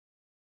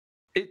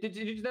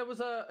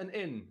was an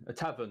inn, a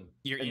tavern.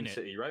 You're in the it.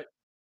 city, right?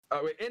 Oh,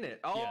 we're in it.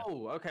 Oh, Yeah.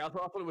 okay. I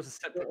thought it was a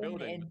separate We're in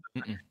building.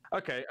 Mm-mm.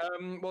 Okay.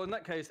 Well, in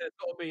that case, there's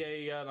got to be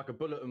a like a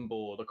bulletin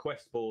board, a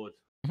quest board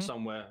Mhm.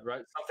 somewhere,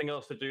 right? Something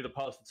else to do to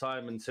pass the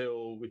time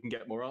until we can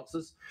get more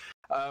answers.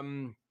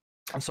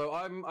 So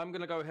I'm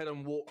gonna go ahead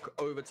and walk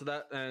over to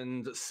that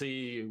and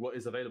see what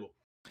is available.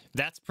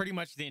 That's pretty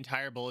much the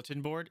entire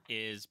bulletin board.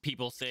 Is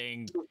people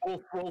saying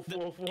Wolf.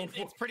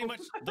 it's pretty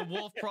much the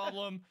wolf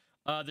problem.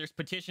 There's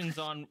petitions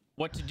on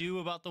what to do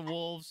about the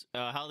wolves,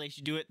 how they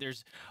should do it.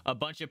 There's a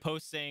bunch of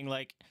posts saying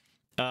like,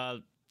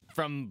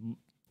 from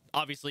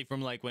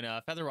like when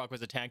Featherrock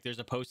was attacked. There's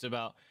a post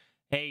about,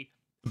 hey,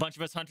 a bunch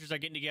of us hunters are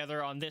getting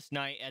together on this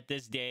night at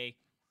this day.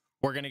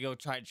 we're gonna go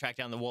try to track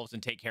down the wolves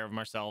and take care of them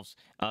ourselves.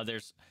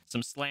 There's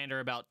some slander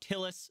about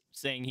Tillis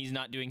saying he's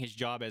not doing his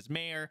job as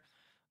mayor,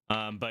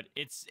 but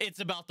it's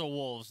about the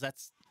wolves.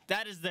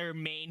 That is their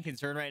main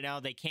concern right now.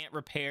 They can't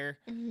repair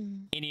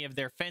any of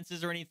their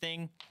fences or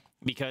anything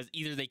because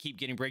either they keep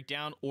getting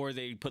breakdown or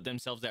they put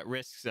themselves at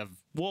risks of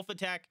wolf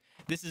attack.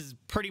 This is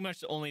pretty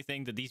much the only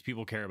thing that these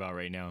people care about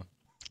right now.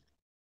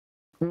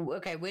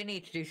 Okay, we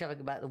need to do something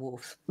about the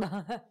wolves.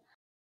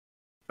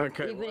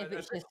 Okay, Even well, if at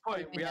it's this just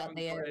point, we scoping out haven't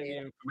the got any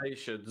area.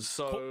 information,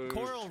 so...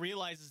 Coral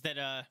realizes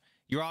that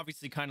you're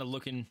obviously kind of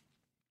looking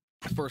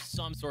for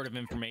some sort of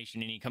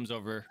information, and he comes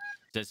over,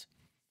 says,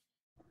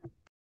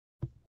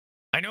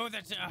 I know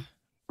that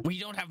we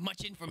don't have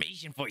much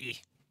information for you,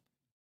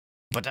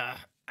 but I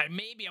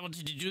may be able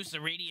to deduce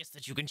a radius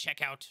that you can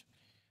check out.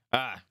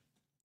 Let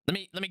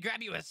me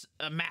grab you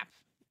a map.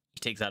 he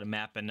takes out a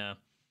map and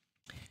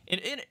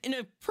in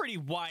a pretty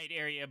wide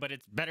area, but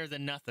it's better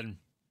than nothing.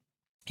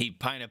 He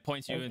kind of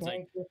points to you and is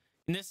like,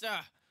 In this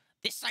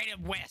side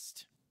of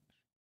west,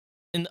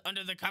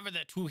 under the cover of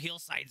the two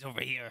hillsides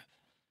over here.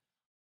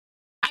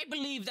 I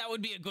believe that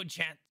would be a good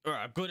chance, or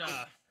a good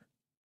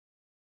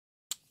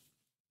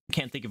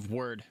can't think of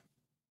word.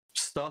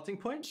 Starting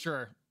point?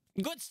 Sure.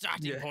 good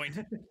starting point.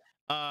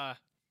 And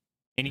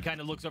he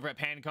kind of looks over at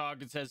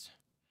Pancóg and says,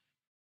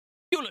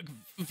 You look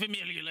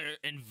familiar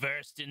and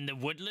versed in the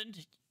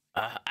woodland.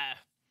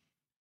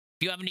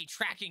 If you have any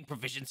tracking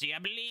proficiency, I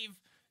believe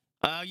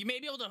you may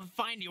be able to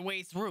find your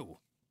way through.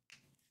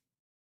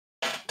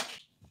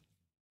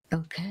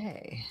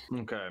 Okay,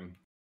 Okay.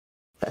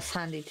 that's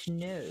handy to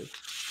know.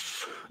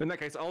 In that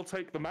case, I'll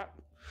take the map,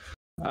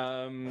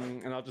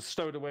 and I'll just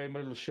stow it away in my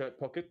little shirt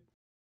pocket.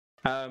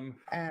 And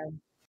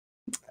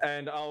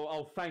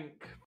I'll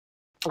thank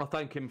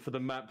him for the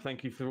map.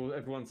 Thank you for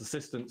everyone's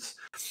assistance.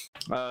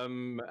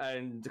 And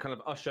kind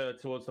of usher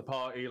towards the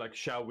party. Like,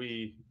 shall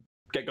we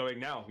get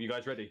going now? You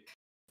guys ready?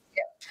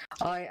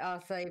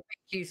 I'll say thank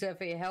you, sir,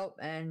 for your help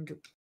and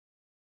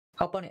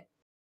hop on it.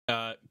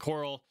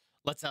 Coral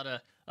lets out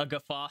a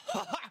guffaw.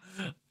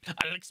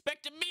 I'll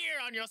expect a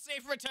mirror on your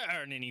safe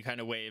return. And he kind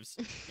of waves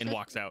and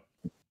walks out.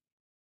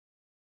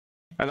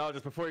 And I'll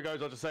just, before he goes,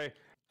 I'll just say,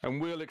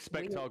 and we'll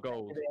expect our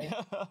gold.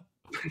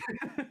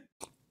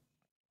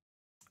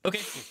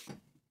 Okay.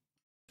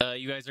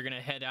 You guys are going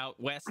to head out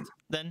west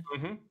then?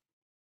 Mm-hmm.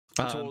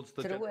 Towards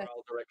the to the general west.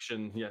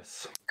 direction,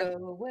 yes.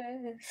 Go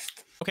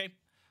west. Okay.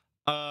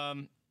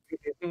 I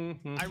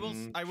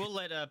will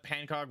let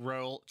Pancóg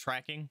roll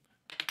tracking.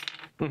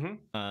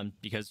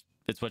 Because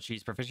it's what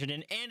she's proficient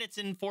in, and it's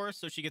in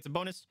forest, so she gets a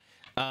bonus.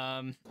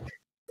 After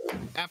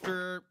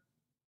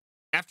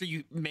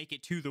you make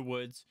it to the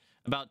woods,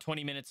 about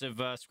 20 minutes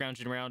of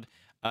scrounging around,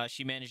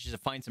 she manages to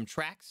find some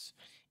tracks,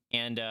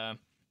 and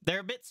they're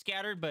a bit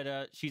scattered,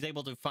 but she's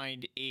able to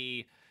find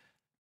a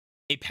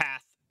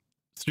path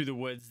through the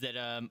woods that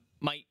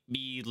might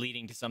be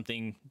leading to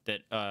something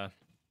that I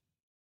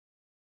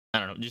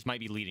don't know, just might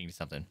be leading to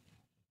something.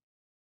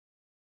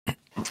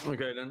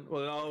 Okay, then.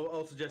 Well, then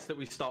I'll suggest that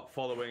we start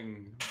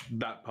following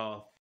that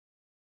path.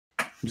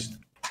 Just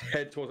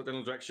head towards that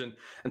general direction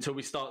until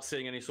we start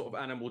seeing any sort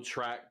of animal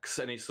tracks,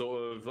 any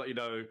sort of, like,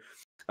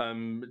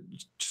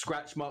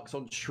 scratch marks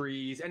on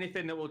trees,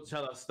 anything that will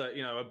tell us that,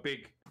 a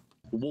big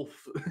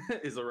wolf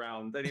is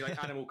around, any,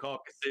 like, animal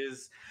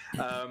carcasses,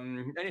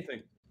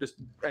 anything. Just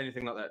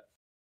anything like that.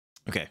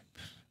 Okay.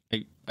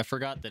 I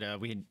forgot that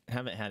we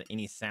haven't had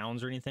any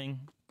sounds or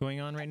anything going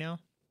on right now.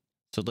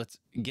 So let's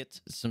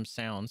get some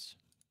sounds.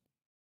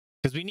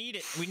 Because we need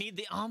it. We need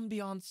the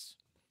ambiance.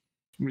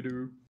 We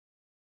do.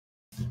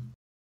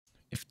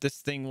 If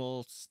this thing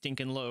will stink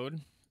and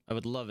load, I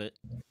would love it.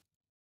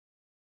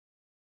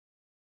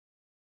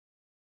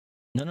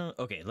 No.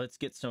 Okay, let's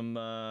get some,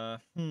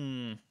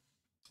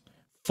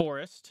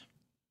 forest.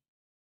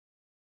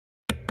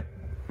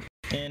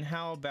 And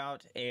how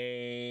about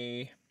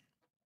a...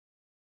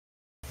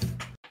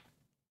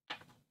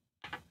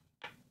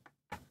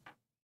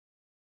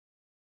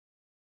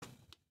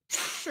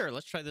 Sure,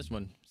 let's try this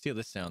one. See how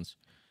this sounds.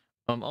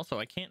 Also,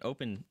 I can't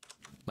open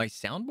my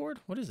soundboard.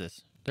 What is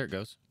this? There it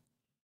goes.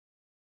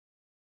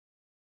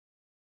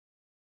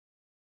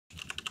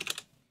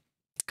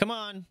 Come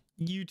on,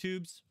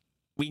 YouTubes.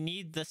 We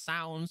need the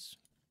sounds.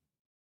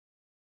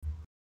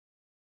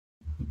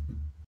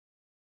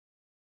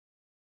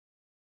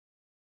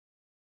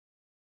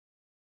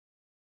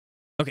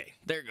 Okay,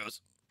 there it goes.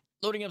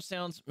 Loading up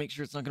sounds. Make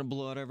sure it's not going to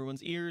blow out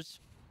everyone's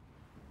ears.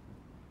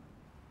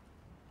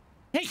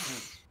 Hey!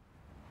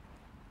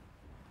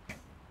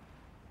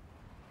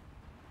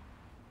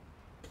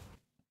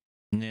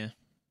 Nah,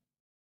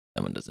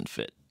 that one doesn't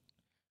fit.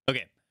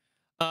 Okay,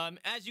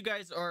 as you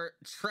guys are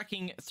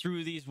trekking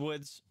through these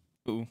woods,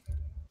 ooh,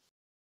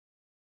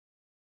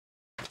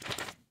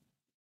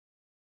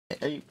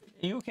 are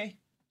you okay?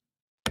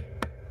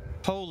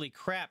 Holy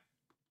crap!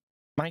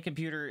 My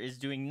computer is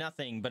doing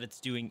nothing, but it's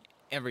doing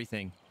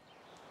everything.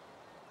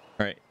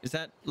 All right, is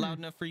that loud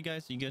enough for you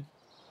guys? Are you good?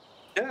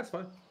 Yeah, that's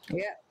fine.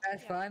 Yeah,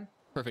 that's fine.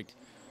 Perfect.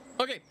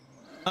 Okay,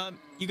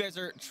 you guys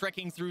are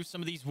trekking through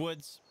some of these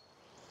woods.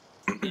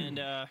 And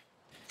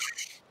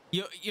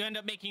you end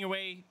up making your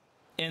way,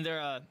 and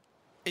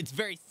it's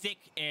very thick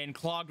and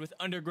clogged with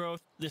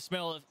undergrowth. The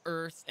smell of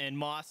earth and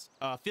moss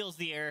fills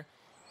the air.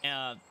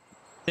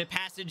 The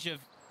passage of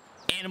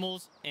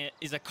animals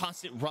is a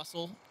constant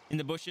rustle in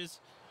the bushes.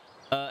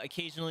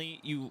 Occasionally,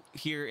 you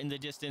hear in the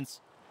distance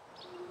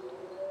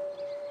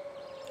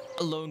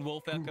a lone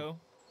wolf echo.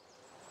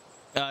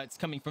 It's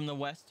coming from the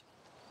west.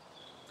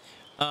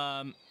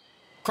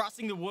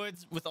 Crossing the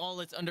woods with all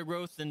its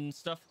undergrowth and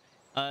stuff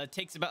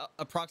takes about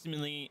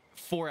approximately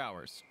 4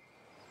 hours.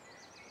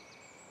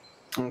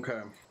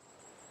 Okay.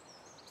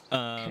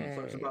 Okay.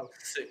 So it's about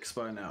 6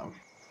 by now.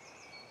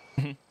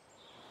 Mhm.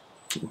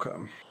 Okay.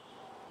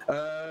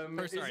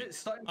 Or, Is sorry, it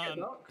starting to get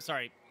dark?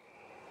 Sorry.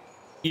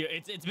 Yeah,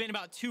 it's been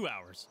about 2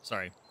 hours.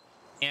 Sorry.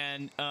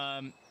 And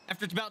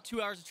after about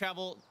 2 hours of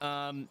travel,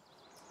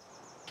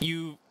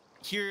 you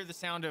hear the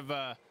sound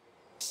of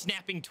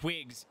snapping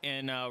twigs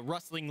and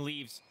rustling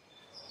leaves.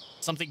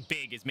 Something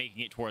big is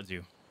making it towards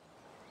you.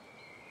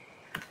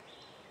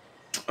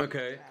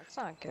 Okay. That's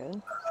not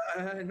good.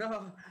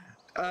 No.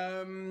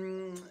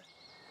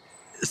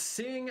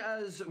 Seeing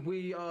as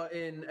we are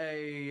in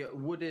a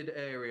wooded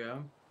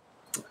area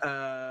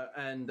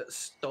and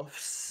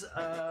stuffs,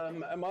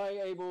 am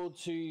I able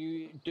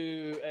to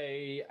do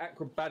a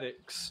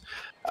acrobatics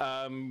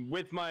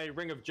with my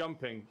ring of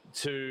jumping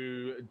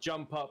to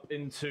jump up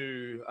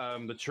into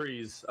the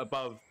trees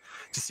above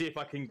to see if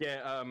I can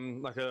get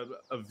like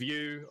a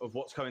view of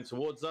what's coming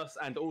towards us,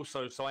 and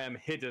also so I am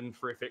hidden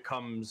for if it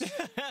comes.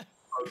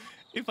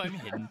 If I'm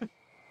hidden.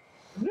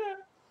 Yeah.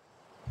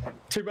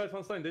 2 birds,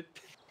 1 stone, dude.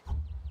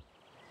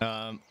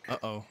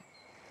 Uh-oh.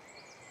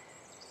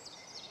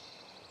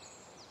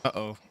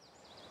 Uh-oh.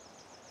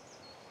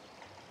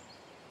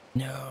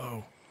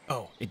 No.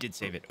 Oh, it did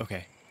save it.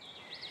 Okay.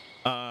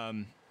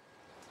 Hold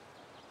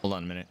on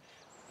a minute.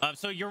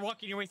 So you're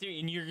walking your way through,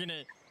 and you're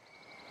gonna...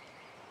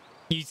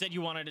 You said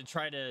you wanted to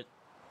try to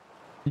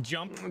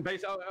jump?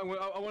 Basically,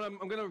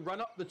 I'm gonna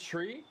run up the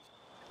tree,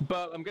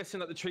 but I'm guessing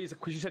that the trees,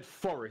 because you said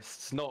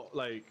forests, not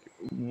like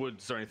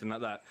woods or anything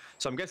like that.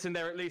 So I'm guessing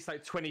they're at least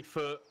like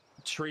 20-foot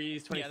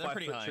trees,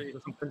 25-foot trees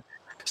or something.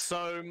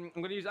 So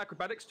I'm gonna use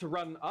acrobatics to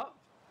run up,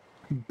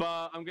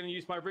 but I'm gonna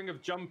use my ring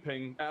of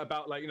jumping at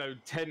about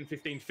 10,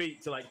 15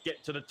 feet to like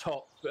get to the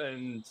top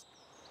and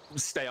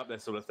stay up there,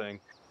 sort of thing.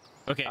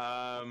 Okay.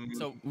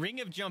 So ring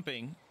of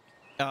jumping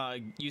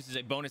uses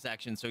a bonus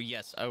action, so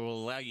yes, I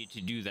will allow you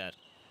to do that.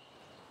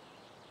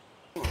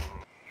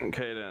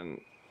 Okay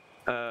then.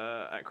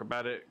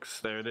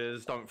 Acrobatics, there it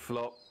is. Don't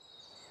flop.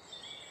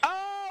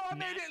 Oh, I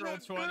made it Natural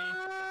look 20.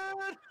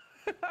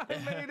 good. I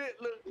made it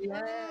look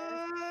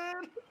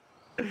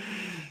good.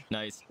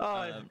 Nice.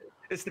 Oh,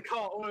 it's the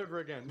car all over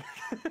again.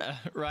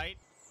 Right?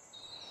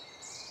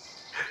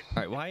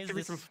 All right, why is Give me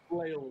this some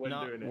flail when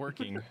not doing it.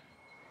 working?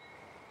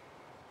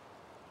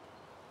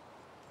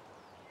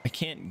 I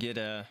can't get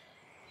the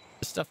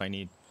stuff I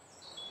need.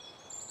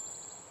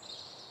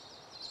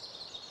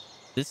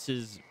 This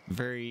is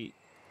very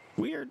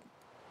weird.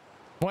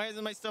 Why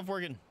isn't my stuff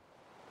working?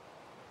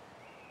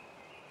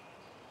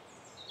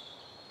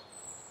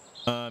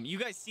 You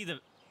guys see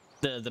the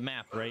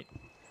map, right?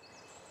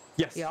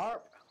 Yes. Yeah.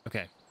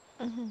 Okay.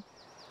 Mm-hmm. I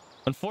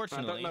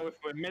Unfortunately. don't know if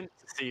we're meant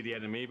to see the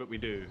enemy, but we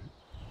do.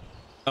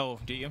 Oh,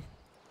 do you?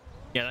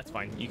 Yeah, that's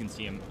fine. You can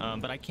see him.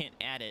 But I can't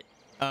add it.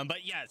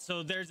 But yeah,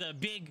 so there's a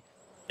big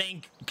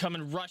thing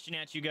coming rushing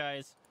at you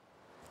guys,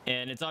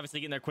 and it's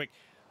obviously getting there quick.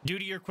 Due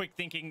to your quick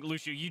thinking,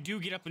 Lucio, you do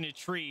get up in a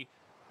tree,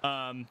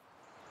 but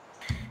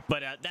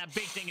that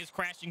big thing is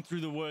crashing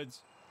through the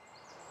woods.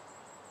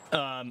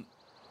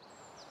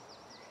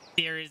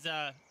 There is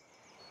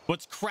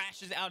what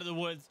crashes out of the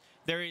woods.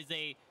 There is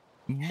a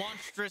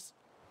monstrous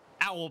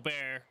owl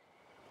bear,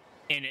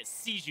 and it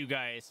sees you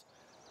guys.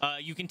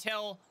 You can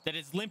tell that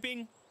it's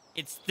limping,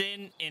 it's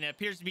thin, and it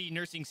appears to be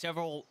nursing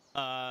several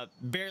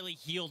barely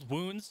healed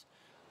wounds.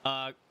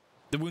 The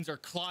wounds are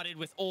clotted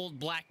with old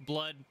black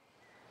blood,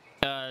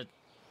 but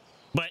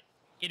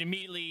it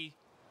immediately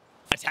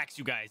attacks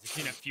you guys. It's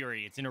in a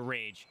fury. It's in a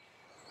rage.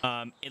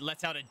 It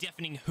lets out a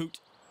deafening hoot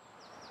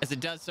as it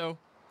does so.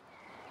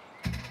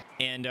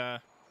 And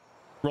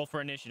roll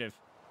for initiative.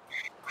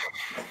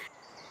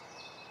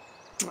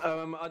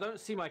 I don't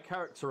see my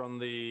character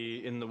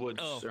in the woods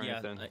Oh, or yeah.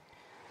 anything.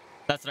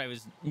 That's what I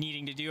was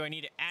needing to do. I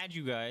need to add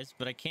you guys,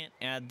 but I can't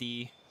add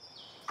the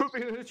Put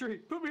me in a tree.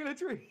 Put me in a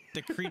tree.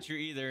 creature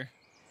either.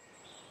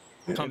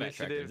 Combat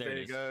tracker. Initiative, There there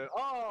it you is. go.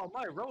 Oh,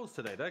 my rolls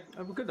today.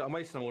 I'm good. I'm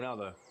wasting them all now,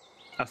 though.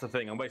 That's the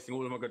thing. I'm wasting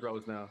all of my good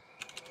rolls now.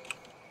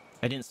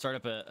 I didn't start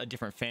up a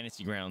different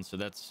fantasy ground, so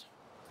that's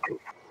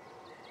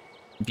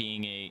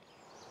being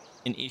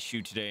an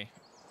issue today.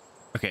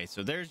 Okay,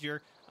 so there's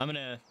your... I'm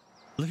gonna...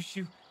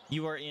 Luciu,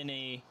 you are in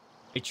a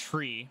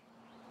tree.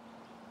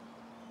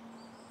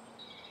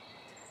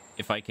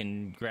 If I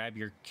can grab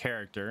your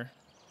character.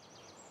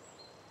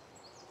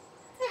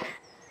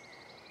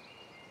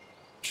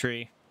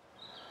 Tree.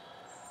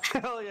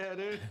 Hell yeah,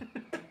 dude.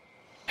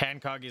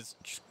 Pancóg is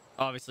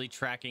obviously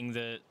tracking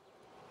the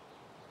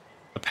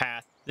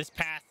path. This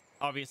path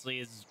obviously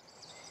is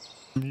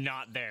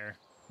not there.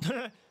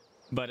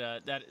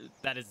 but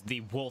that is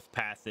the wolf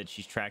path that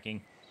she's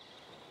tracking.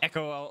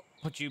 Echo, I'll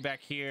put you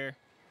back here,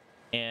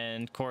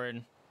 and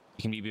Korinn,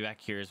 you can be back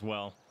here as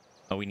well.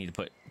 Oh, we need to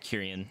put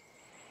Kyrian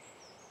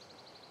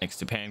next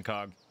to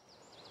Pancóg.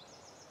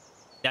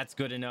 That's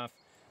good enough.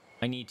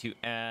 I need to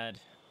add.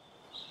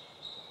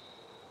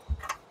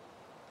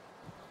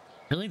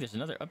 Really? There's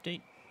another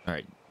update? All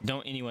right.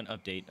 Don't anyone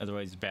update,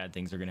 otherwise bad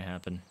things are going to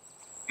happen.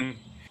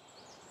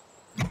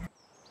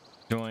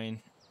 Join.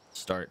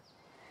 Start.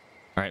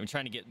 All right. I'm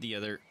trying to get the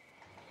other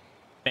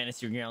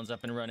fantasy grounds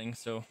up and running,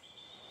 so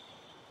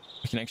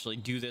we can actually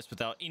do this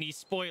without any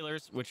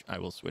spoilers, which I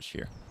will switch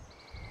here.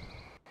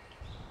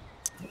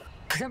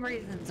 For some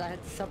reasons, I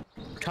had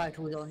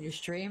subtitles on your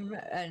stream,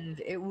 and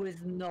it was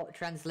not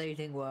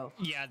translating well.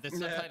 Yeah, the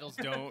subtitles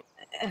don't.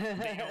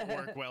 They don't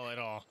work well at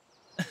all.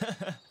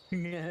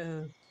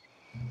 No.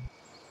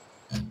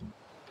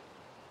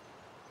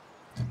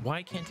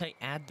 Why can't I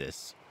add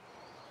this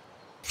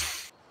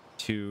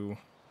to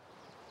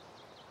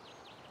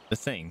the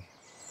thing?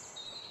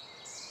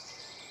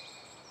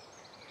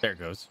 There it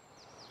goes.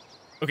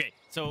 Okay,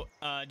 so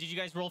did you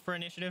guys roll for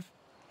initiative?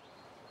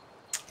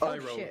 I Oh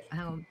rolled. shit,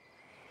 hang on.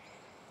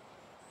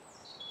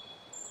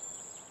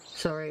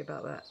 Sorry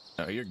about that.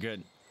 Oh, you're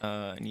good.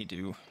 I need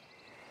to.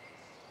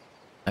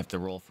 I have to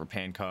roll for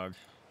Pancóg.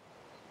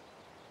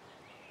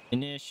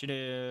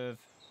 Initiative.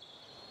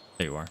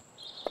 There you are.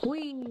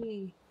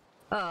 Whee!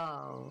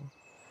 Oh.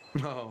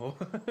 No.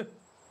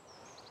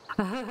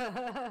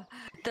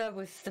 That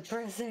was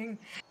depressing.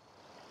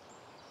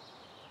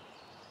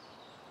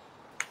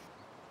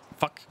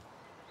 Fuck.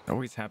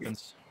 Always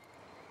happens.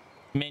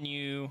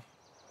 Menu.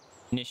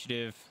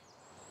 Initiative.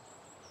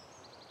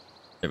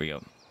 There we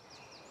go.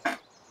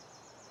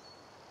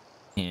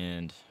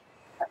 And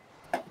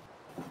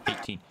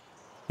 18.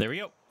 There we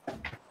go. All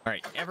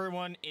right,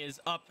 everyone is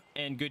up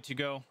and good to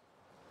go.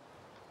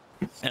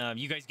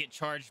 You guys get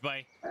charged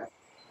by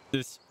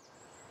this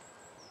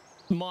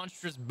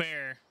monstrous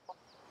bear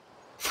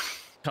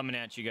coming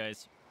at you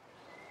guys.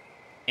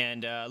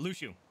 And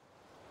Lushu,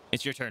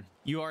 it's your turn.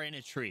 You are in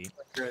a tree.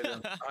 Okay,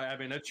 then. I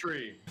am in a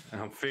tree,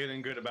 and I'm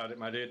feeling good about it,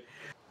 my dude.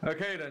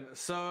 Okay then,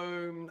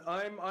 so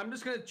I'm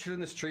just gonna chill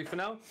in this tree for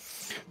now,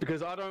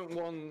 because I don't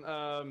want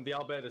the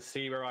owlbear to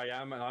see where I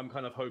am, and I'm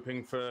kind of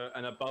hoping for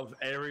an above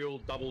aerial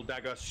double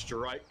dagger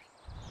strike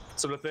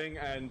sort of thing.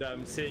 And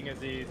seeing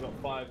as he's what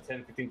 5,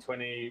 10, 15,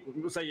 20,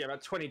 we'll say yeah,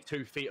 about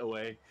 22 feet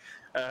away.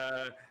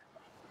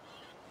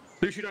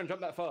 Lucy don't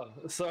jump that far,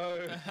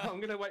 so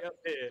I'm gonna wait up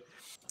here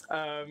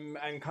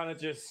and kind of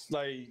just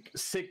like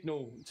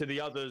signal to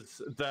the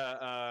others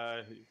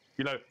that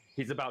you know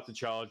he's about to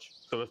charge,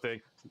 sort of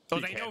thing. Oh,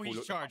 Be they know careful, he's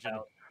look charging.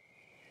 out.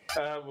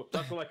 Well,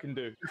 that's all I can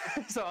do.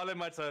 So I'll end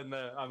my turn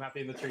there. I'm happy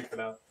in the tree for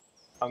now.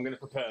 I'm gonna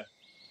prepare.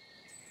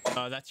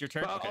 That's your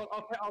turn. But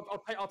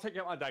Okay. I'll take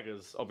out my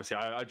daggers. Obviously,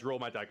 I draw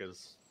my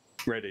daggers.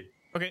 Ready.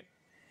 Okay.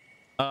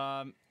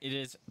 It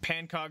is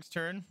Pancóg's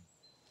turn.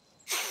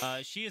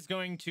 She is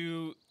going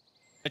to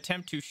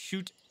attempt to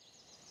shoot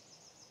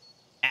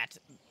at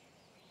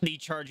the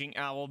charging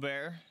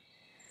owlbear.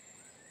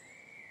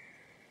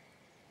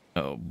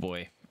 Oh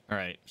boy. All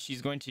right.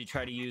 She's going to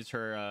try to use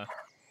her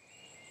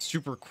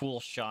super cool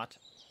shot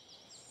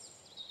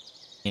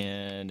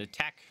and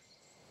attack.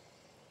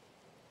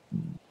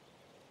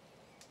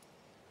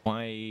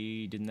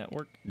 Why didn't that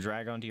work?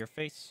 Drag onto your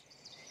face.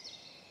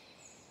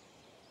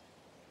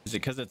 Is it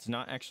because it's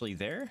not actually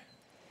there?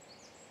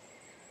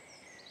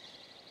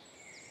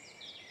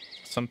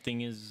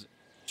 Something is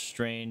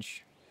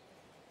strange.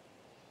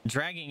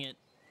 Dragging it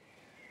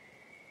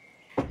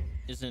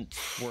isn't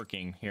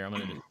working. Here, I'm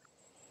going to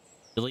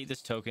delete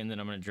this token, then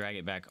I'm going to drag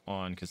it back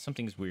on because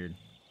something's weird.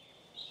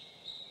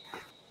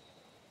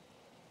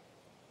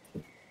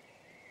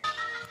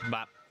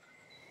 Bop.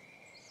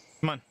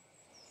 Come on.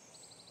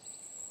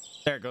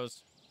 There it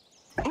goes.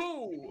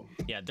 Ooh!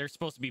 Yeah, they're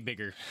supposed to be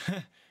bigger.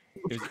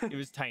 it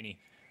was tiny.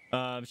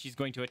 She's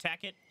going to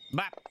attack it.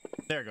 Bop.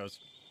 There it goes.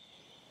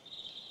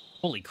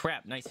 Holy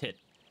crap, nice hit.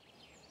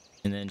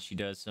 And then she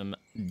does some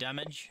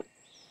damage.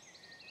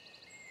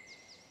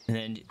 And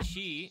then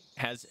she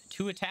has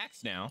 2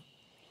 attacks now,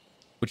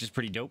 which is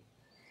pretty dope.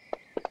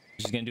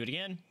 She's gonna do it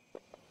again.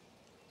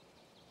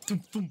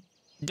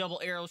 Double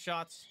arrow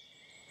shots.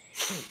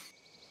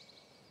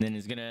 Then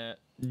is gonna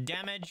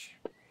damage.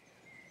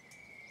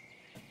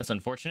 That's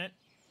unfortunate.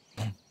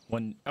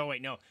 One. Oh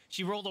wait, no.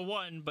 She rolled a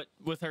 1, but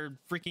with her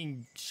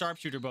freaking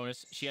sharpshooter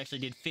bonus, she actually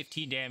did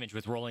 15 damage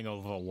with rolling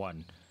over a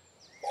 1.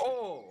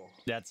 Oh!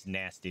 That's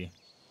nasty.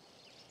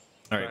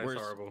 All right, That's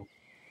horrible.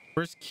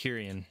 where's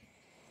Kyrian?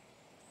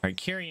 All right,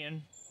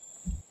 Kyrian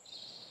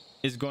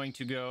is going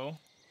to go,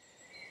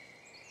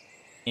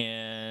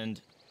 and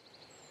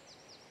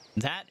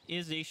that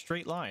is a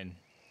straight line.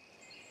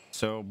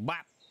 So,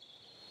 bop.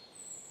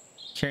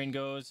 Kyrian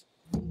goes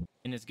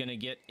and is gonna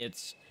get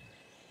its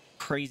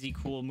crazy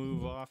cool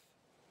move off.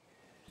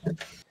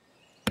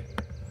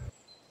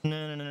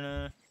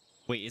 No.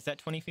 Wait, is that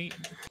 20 feet?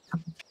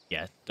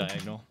 Yeah,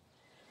 diagonal.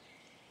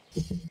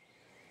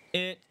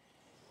 It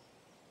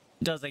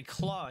does a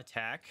claw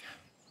attack.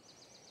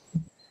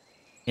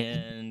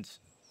 And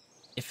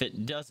if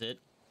it does it,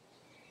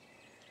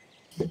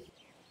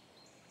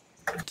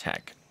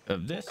 attack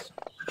of this,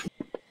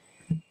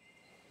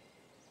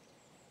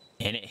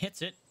 and it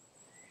hits it.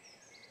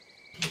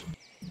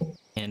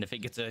 And if it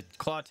gets a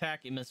claw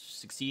attack, it must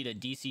succeed a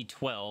DC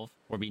 12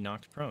 or be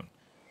knocked prone.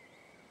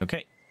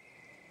 Okay.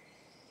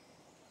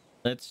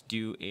 Let's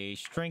do a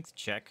strength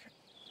check.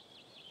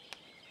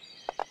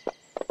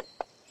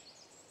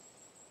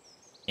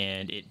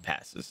 And it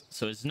passes.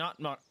 So it's not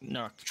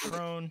knocked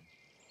prone.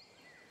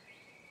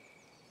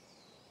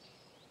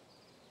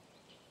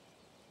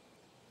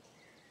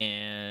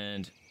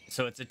 And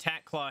so it's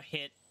attack, claw,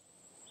 hit.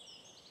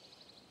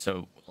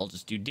 So I'll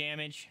just do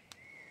damage.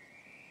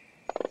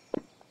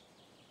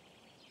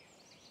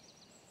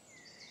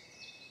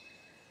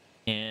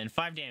 And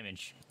 5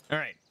 damage. All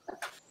right.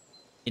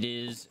 It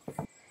is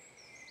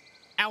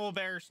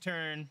Owlbear's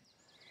turn.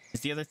 Is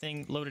the other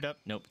thing loaded up?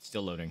 Nope, it's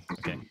still loading.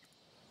 Okay.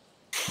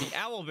 The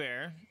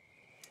Owlbear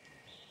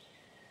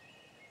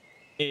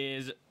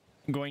is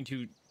going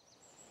to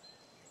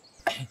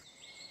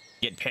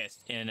get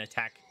pissed and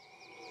attack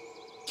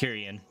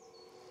Tyrion.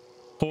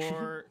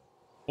 Poor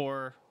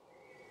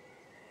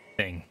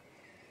thing.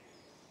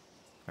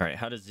 All right,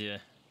 how does the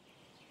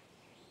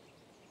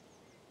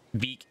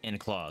beak and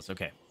claws?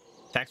 Okay.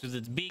 Attacks with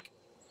its beak.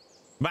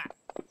 Bah!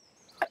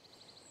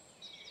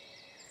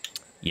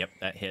 Yep,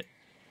 that hit.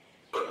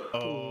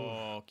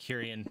 Oh,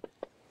 Kyrian.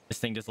 This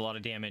thing does a lot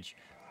of damage.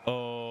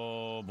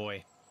 Oh,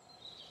 boy.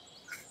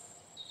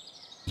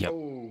 Yep.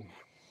 Oh,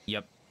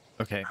 Yep.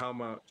 Okay. how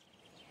much?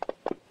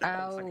 Looks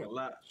like a Ow.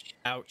 lot.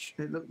 Ouch.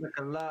 It looked like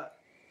a lot.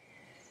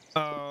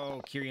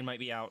 Oh, Kyrian might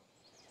be out.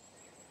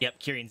 Yep,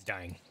 Kyrian's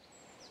dying.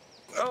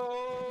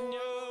 Oh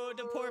No,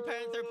 the poor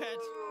panther pet.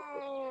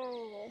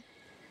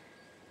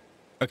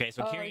 Okay,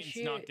 so Oh, Kyrian's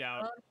shit. knocked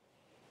out.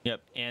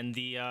 Yep, and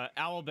the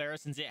Owlbear,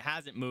 since it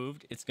hasn't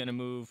moved, it's going to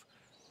move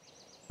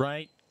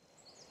right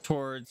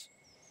towards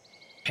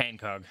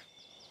Pancóg.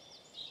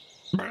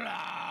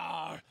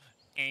 Blah!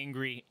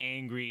 Angry,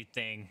 angry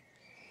thing.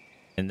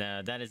 And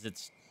that is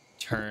its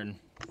turn.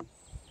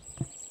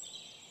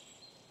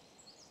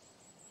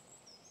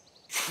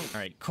 All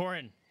right,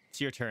 Korinn,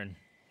 it's your turn.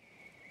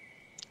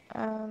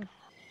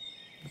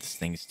 This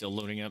thing is still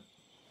loading up.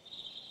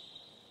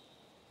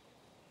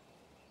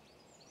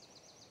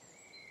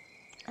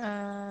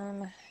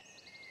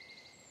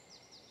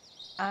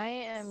 I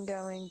am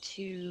going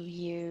to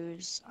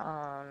use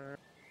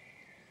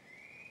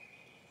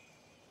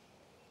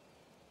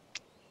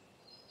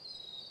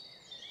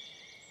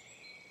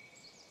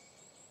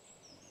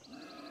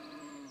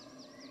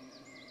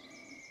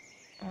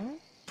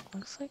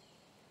looks like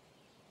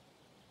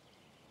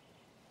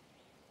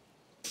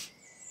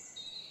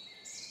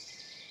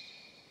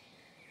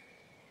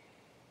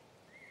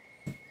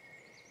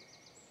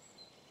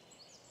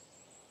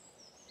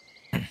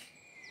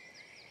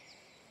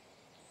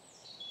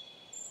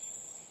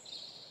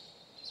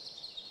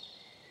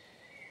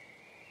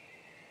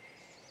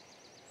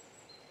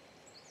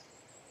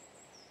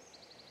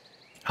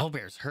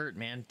Owlbear's hurt,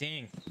 man.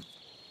 Dang.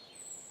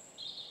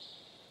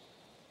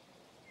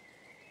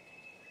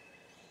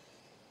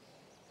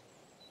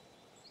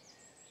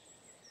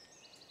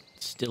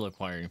 Still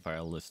acquiring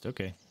file list.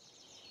 Okay.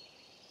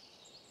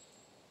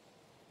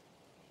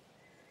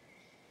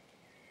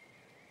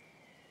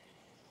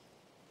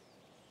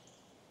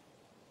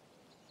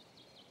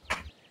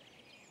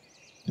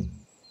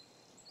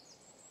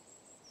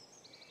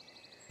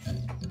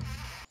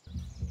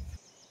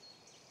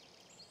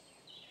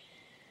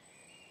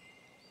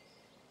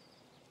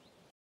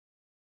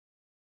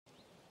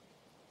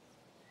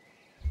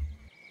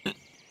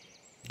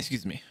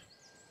 Excuse me.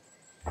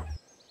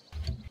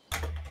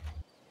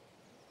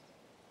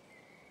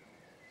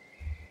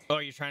 Oh,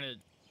 you're trying to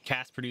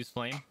cast Produce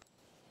Flame?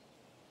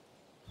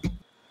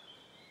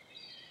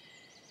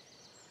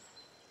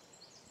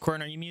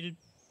 Korinn, are you muted?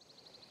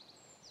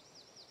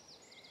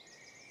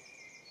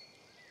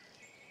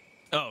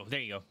 Oh,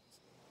 there you go.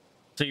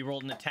 So you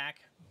rolled an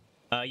attack?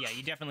 Yeah,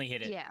 you definitely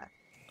hit it. yeah.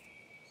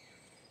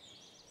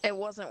 It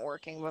wasn't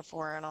working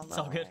before, and I'm It's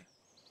all good.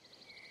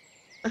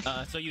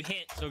 So you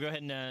hit, so go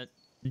ahead and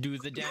do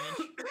the damage.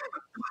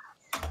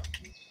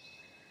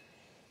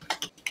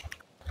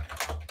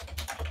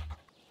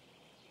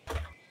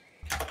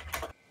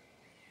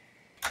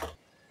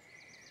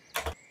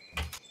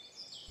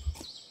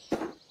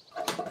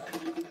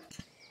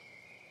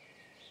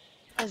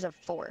 As a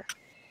 4.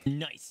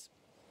 Nice.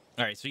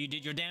 All right, so you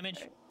did your damage.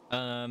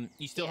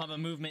 You still have a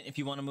movement if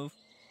you want to move.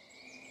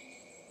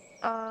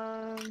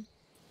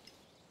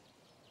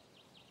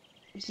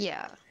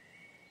 Yeah.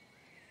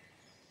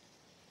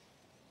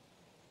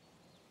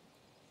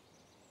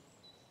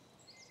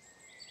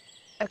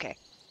 Okay.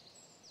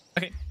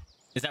 Okay.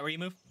 Is that where you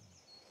move?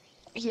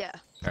 Yeah.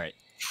 All right.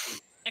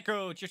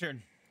 Echo, it's your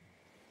turn.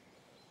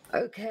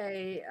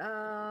 Okay,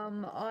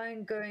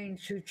 I'm going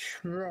to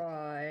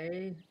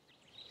try.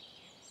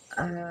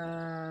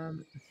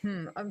 I'm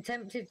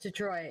tempted to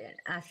try an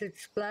acid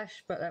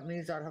splash, but that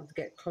means I'd have to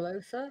get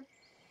closer.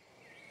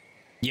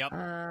 Yep.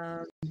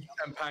 Um,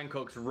 And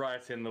Pancóg's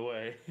right in the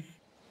way.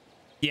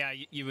 Yeah,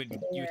 you'd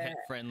hit Yeah.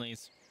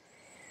 friendlies.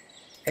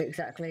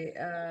 exactly.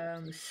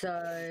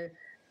 So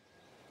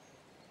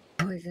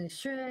poison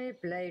stray,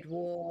 blade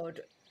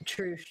ward,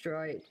 true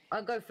strike.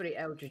 I'll go for the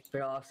Eldritch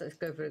Blast. Let's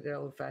go for the good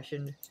old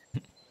fashioned.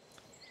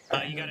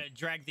 You gotta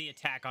drag the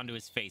attack onto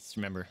his face,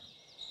 remember.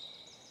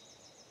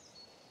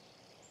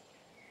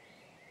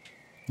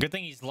 Good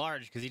thing he's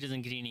large, because he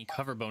doesn't get any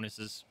cover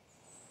bonuses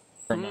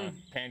from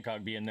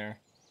Pancóg being there.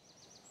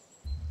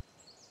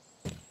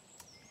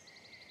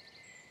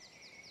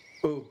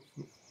 Ooh.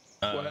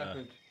 What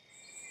happened?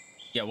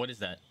 Yeah, what is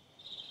that?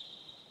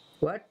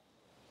 What?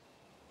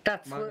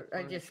 That's My what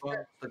I just.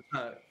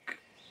 attack.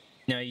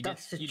 No, you did.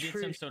 That's the You did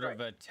true some sort of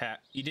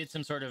attack. You did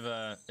some sort of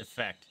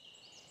effect.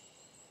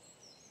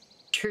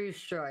 True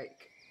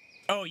strike.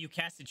 Oh, you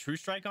casted True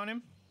Strike on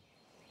him?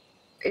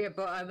 Yeah,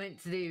 but I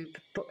meant to do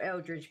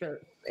Eldritch,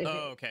 but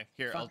Oh, okay.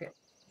 Here, I'll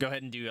go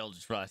ahead and do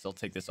Eldritch Blast. I'll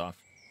take this off.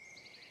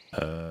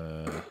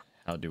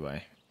 How do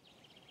I?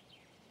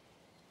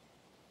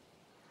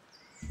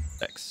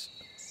 X.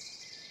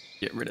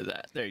 Get rid of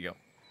that. There you go.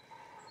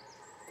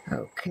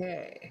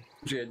 Okay.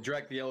 So yeah,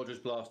 drag the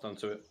Eldritch Blast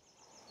onto it.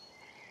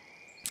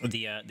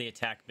 The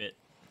attack bit.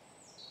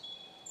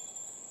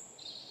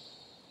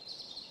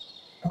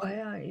 Why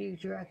aren't you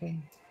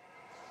dragging?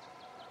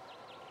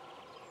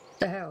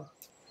 The hell?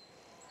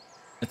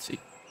 Let's see.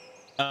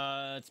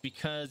 It's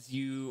because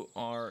you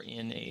are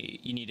in a.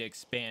 You need to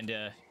expand.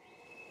 There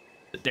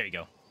you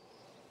go.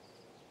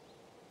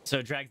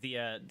 So drag the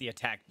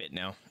attack bit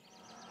now.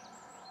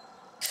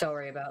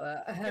 Sorry about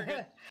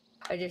that.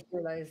 I just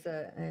realized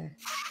that.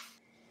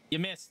 You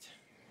missed.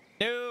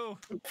 No.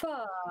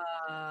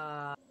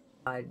 Fudge.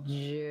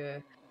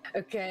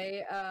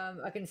 Okay.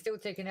 I can still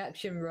take an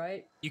action,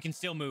 right? You can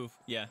still move.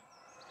 Yeah.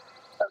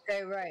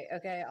 Okay. Right.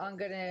 Okay. I'm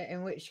gonna.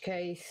 In which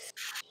case,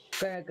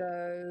 gonna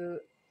go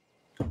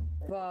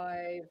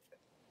 5,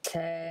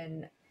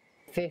 10,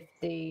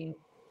 15,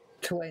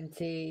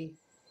 20,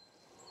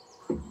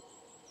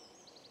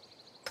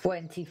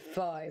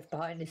 25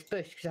 behind this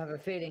bush because I have a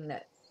feeling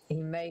that he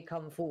may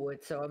come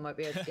forward, so I might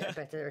be able to get a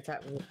better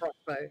attack with the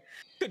crossbow.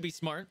 Could be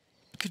smart.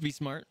 Could be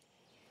smart.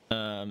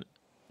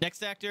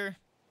 Next actor,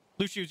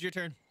 Blue Shoes, your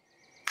turn.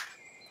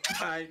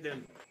 I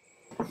then.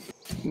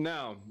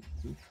 Now,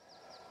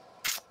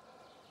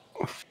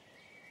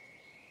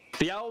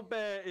 the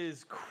owlbear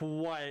is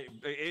quite.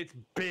 It's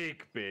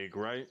big,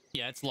 right?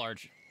 Yeah, it's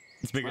large.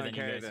 It's bigger than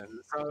you guys. Then.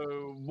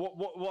 So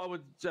what I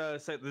would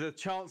say, the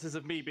chances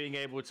of me being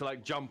able to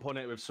like jump on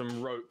it with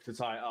some rope to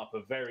tie it up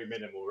are very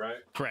minimal, right?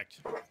 Correct.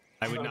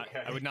 I would not.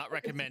 Okay. I would not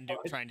recommend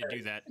trying to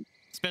do that,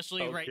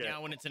 especially right Okay.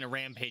 now when it's in a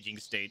rampaging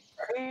state.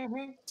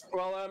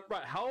 Well,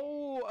 right.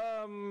 How?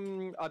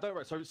 I don't.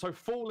 Right. So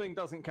falling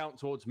doesn't count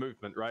towards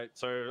movement, right?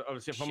 So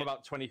obviously, if I'm Shit.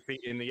 about 20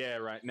 feet in the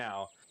air right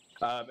now,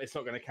 it's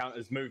not going to count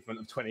as movement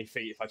of 20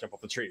 feet if I jump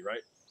off the tree,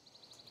 right?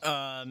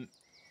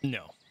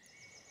 No.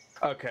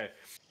 Okay.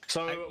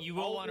 So You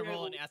will I'll want to be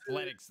roll in able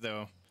athletics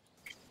though,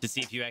 to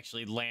see if you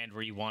actually land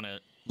where you want to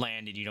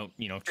land and you don't,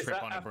 Is trip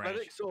that on a branch.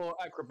 athletics or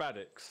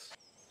acrobatics?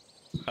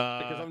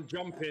 Because I'm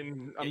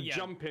jumping. I'm yeah.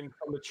 jumping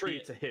from the tree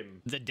Yeah. to him.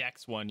 The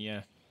dex one,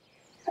 yeah.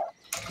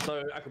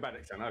 So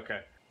acrobatics then. Okay.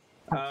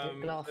 Let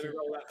me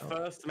roll that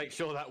first to make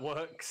sure that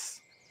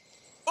works.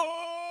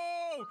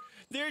 Oh,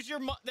 there was your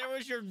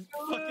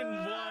fucking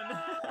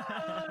one.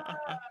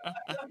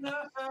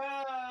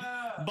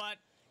 But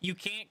you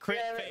can't crit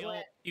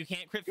fail. You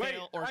can't crit Wait,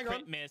 fail or hang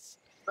crit on. miss.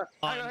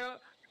 Hang on.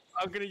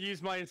 I'm going to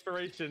use my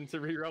inspiration to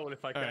re-roll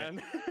if I right.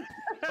 can.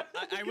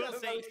 I will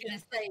say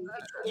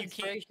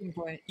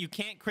you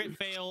can't crit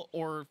fail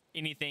or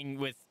anything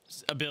with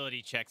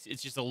ability checks.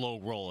 It's just a low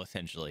roll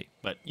essentially.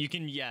 But you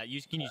can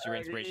use your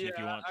inspiration if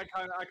you want. I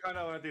kind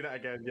of want to do that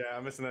again. Yeah,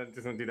 I'm just going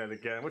to do that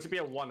again. Which would be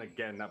a 1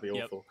 again. That'd be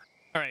awful.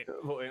 All right.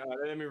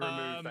 Let me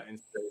remove that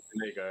inspiration.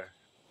 There you go.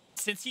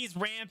 Since he's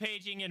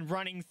rampaging and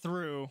running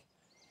through,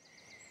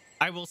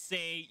 I will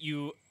say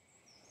you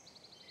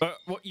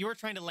were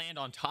trying to land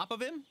on top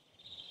of him?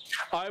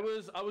 I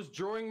was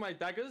drawing my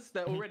daggers.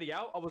 They're already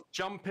out. I was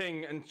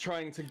jumping and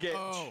trying to get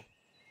Okay.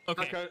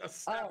 like a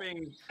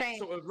stabbing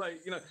sort of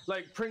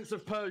like Prince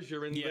of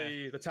Persia in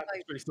the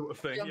tapestry sort of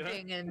thing.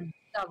 Jumping and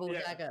double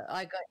dagger.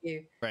 I got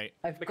you. Right.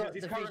 Because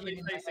he's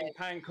currently facing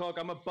Pancóg.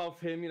 I'm above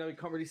him. He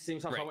can't really see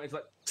him. So I wanted to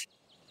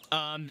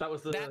like. That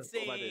was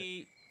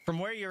the. From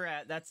where you're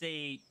at. That's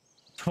a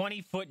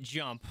 20-foot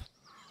jump,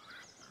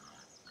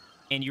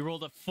 and you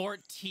rolled a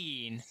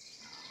 14.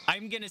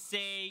 I'm gonna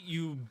say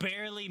you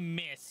barely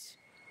miss,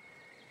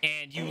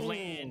 and you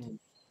land.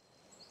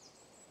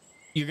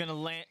 You're gonna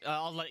land.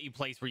 I'll let you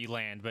place where you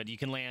land, but you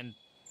can land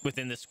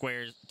within the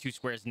squares, 2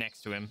 squares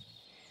next to him.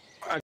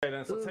 Okay,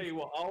 then. So I'll tell you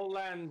what. I'll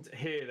land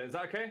here. Then is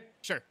that okay?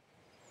 Sure.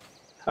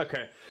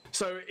 Okay.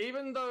 So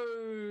even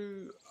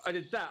though I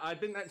did that, I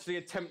didn't actually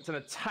attempt an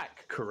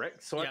attack.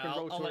 Correct. So I can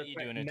roll I'll to let you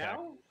do an attack.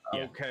 now.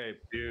 Yeah. Okay.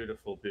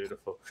 Beautiful.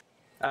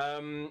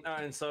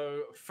 And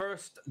so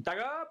first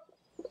dagger.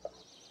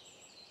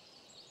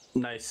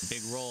 Nice.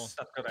 Big roll.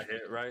 That's gotta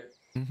hit, right?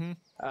 Mm-hmm.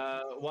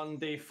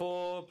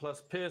 1d4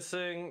 plus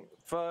piercing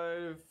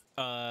 5.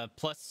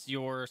 Plus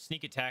your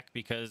sneak attack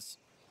because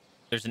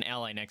there's an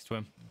ally next to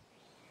him.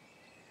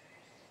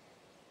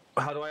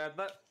 How do I add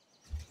that?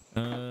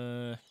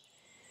 I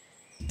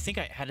think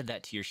I added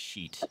that to your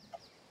sheet.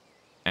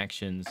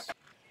 Actions.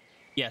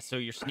 Yeah, so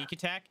your sneak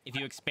attack, if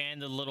you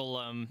expand the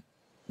little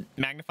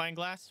magnifying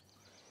glass,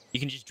 you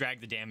can just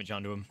drag the damage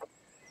onto him.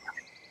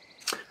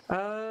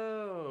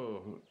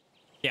 Oh.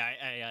 Yeah,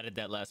 I added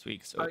that last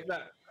week. So Like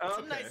that. it's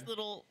Okay. a nice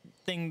little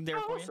thing there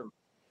for you. Awesome.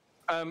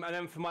 And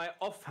then for my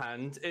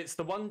offhand, it's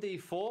the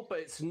 1d4, but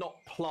it's not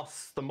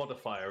plus the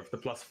modifier of the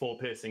 +4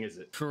 piercing, is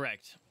it?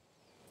 Correct.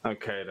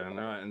 Okay then.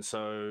 All right. And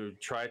so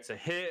try to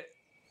hit.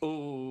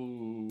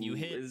 Ooh. You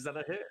hit. Is that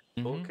a hit?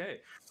 Mhm.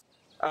 Okay.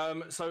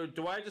 So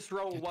do I just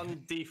roll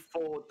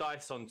 1d4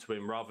 dice onto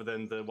him rather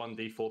than the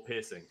 1d4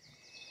 piercing?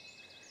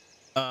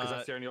 Because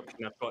that's the only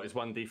option I've got is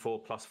 1d4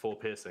 plus 4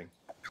 piercing.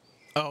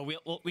 Oh,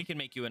 we can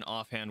make you an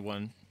offhand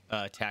one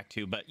attack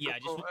too, but yeah,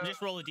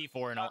 just roll a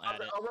d4 and I'll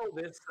add it. I'll roll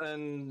this,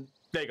 and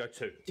there you go,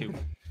 2. 2.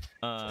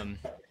 I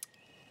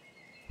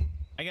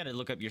gotta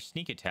look up your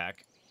sneak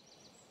attack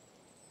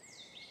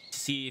to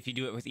see if you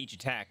do it with each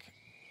attack.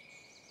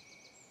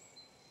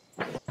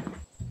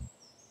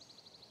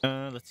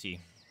 Let's see.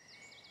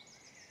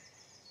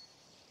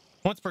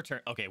 Once per turn.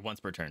 Okay, once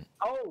per turn.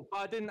 Oh, but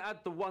I didn't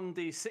add the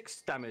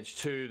 1d6 damage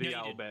to the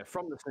owlbear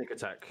from the sneak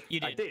attack. You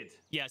did. I did.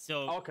 Yeah,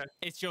 so okay.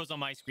 It shows on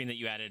my screen that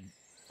you added.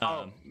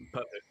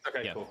 Perfect.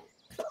 Okay, yeah. cool.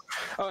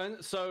 Oh,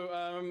 and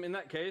so in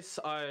that case,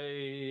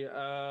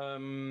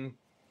 I'm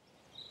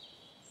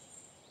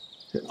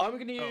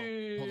going to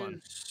use... Hold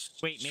on.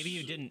 Wait, maybe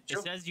you didn't. It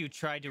says you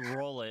tried to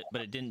roll it,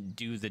 but it didn't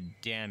do the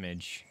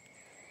damage.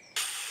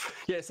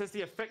 Yeah, it says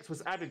the effect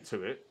was added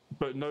to it,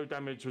 but no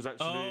damage was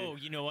actually... Oh,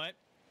 you know what?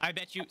 I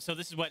bet you. So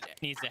this is what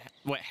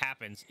what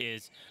happens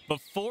is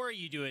before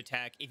you do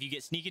attack, if you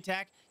get sneak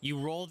attack, you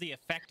roll the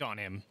effect on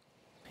him,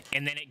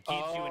 and then it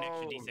gives you an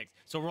extra d6.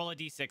 So roll a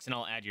d6, and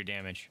I'll add your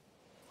damage.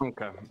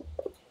 Okay.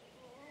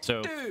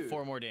 So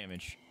 4 more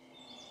damage.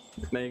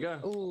 There you go.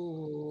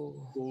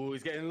 Ooh.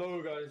 He's getting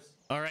low, guys.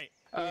 All right.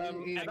 At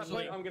that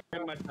point, I'm going to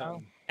get my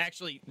turn.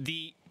 Actually,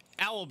 the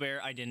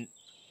owlbear, I didn't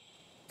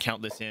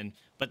count this in,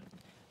 but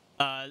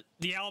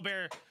the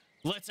owlbear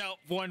lets out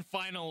one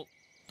final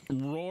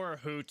roar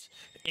hoot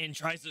and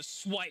tries to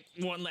swipe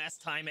one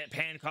last time at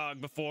Pancóg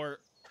before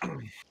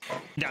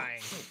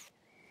dying,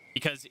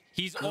 because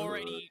he's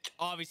already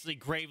obviously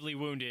gravely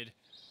wounded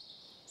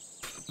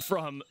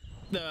from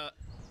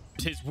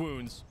his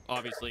wounds,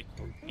 obviously,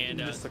 and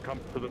Just succumb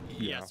to the...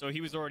 yeah, so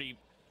he was already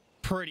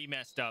pretty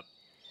messed up.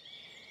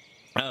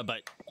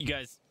 But you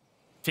guys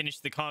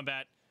finished the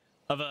combat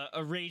of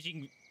a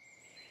raging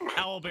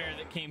owlbear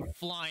that came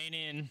flying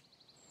in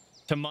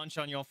to munch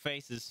on your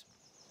faces.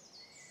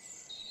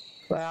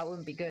 Well, that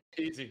wouldn't be good.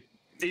 Easy.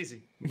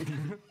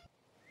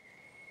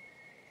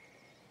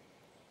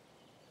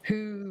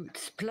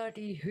 Hoots,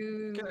 bloody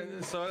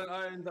hoots. So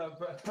I end up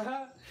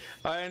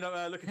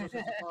looking towards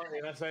the party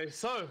and I say,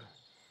 so,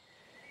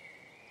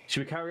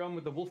 should we carry on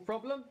with the wolf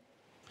problem?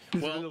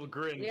 Well, a little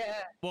grin. Yeah.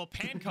 Well,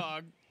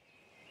 Pancóg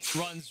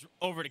runs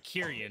over to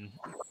Kyrian.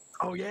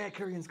 Oh yeah,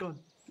 Kyrian's gone.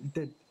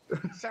 Dead.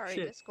 Sorry,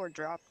 Shit. Discord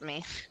dropped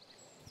me.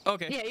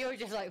 Okay. Yeah, you're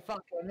just like,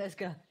 fuck him, let's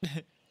go.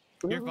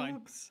 You're fine.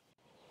 Oops.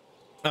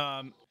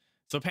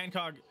 So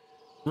Pancóg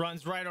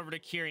runs right over to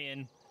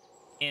Kyrian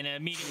and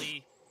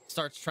immediately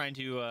starts trying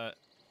to,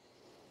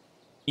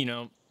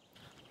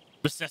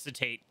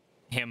 resuscitate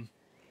him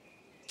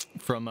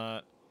from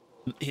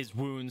his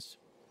wounds.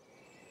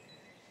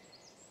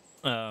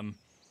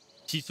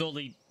 She's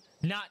totally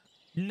not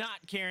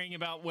caring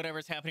about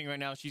whatever's happening right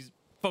now. She's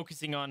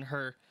focusing on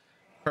her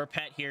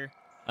pet here.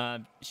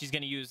 She's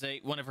gonna use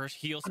one of her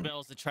heal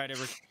spells to try to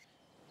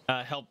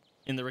help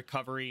in the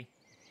recovery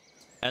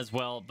as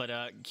well. But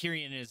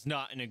Kyrian is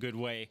not in a good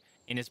way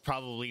and is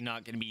probably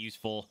not going to be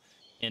useful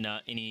in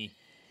any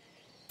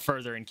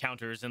further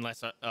encounters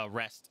unless a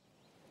rest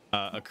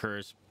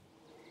occurs.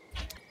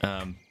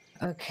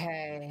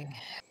 Okay.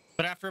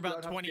 But after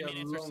about That'd have 20 to be a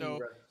minutes or so, long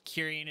rest.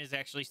 Kyrian is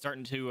actually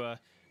starting to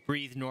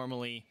breathe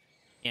normally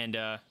and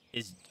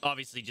is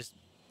obviously just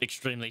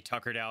extremely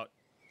tuckered out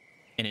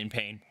and in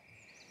pain.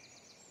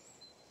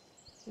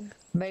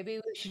 Maybe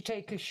we should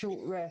take a short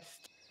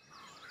rest.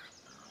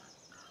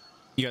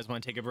 You guys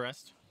want to take a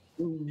rest?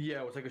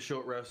 Yeah, we'll take a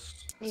short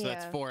rest. So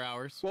that's 4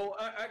 hours. Well,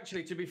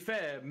 actually, to be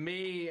fair,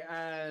 me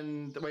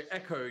and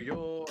Echo,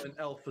 you're an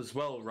elf as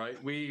well,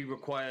 right? We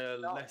require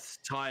less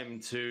time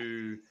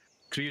to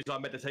use our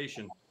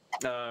meditation.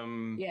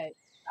 Yeah.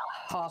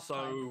 Half So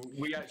time.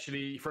 we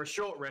actually, for a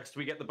short rest,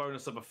 we get the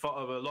bonus of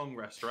a long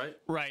rest, right?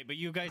 Right, but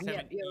you guys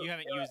haven't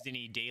used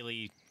any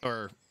daily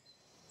or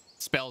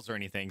spells or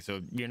anything, so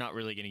you're not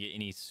really going to get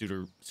any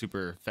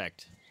super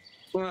effect.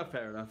 Well,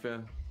 fair enough. Yeah.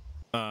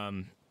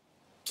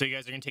 So you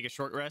guys are going to take a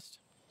short rest?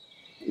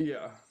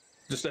 Yeah.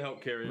 Just to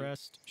help carry.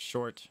 Rest,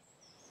 short.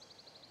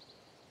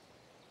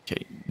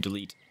 Okay,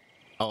 delete.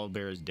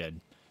 Owlbear is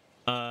dead.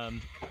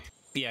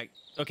 Yeah,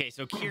 okay,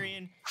 so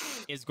Kyrian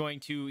is going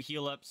to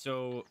heal up,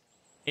 so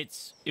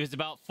it was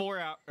about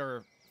 4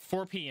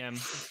 p.m.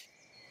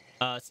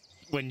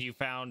 When you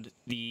found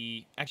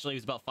the. Actually, it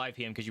was about 5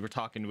 p.m. because you were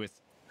talking with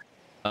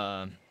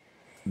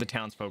the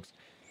townsfolk.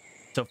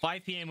 So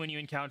 5 p.m. when you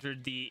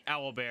encountered the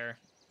owlbear.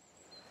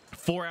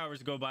 4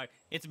 hours go by.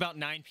 It's about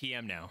 9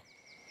 p.m. now,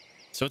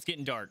 so it's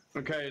getting dark.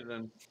 Okay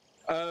then.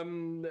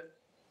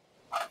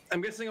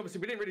 I'm guessing obviously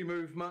we didn't really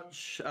move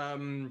much.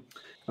 I'm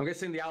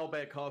guessing the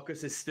owlbear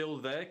carcass is still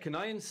there. Can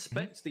I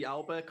inspect the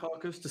owlbear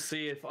carcass to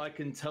see if I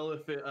can tell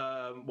if it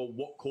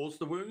what caused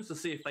the wounds, to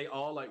see if they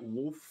are like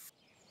wolf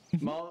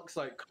marks,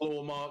 like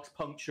claw marks,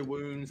 puncture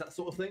wounds, that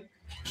sort of thing?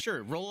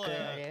 Sure. Roll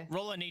idea.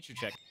 a nature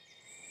check.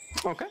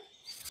 Okay.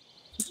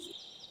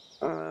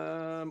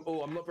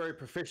 I'm not very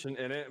proficient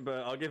in it,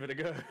 but I'll give it a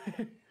go.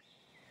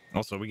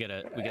 Also, we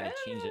gotta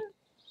change it.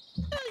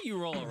 You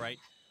roll all right.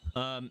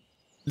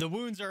 The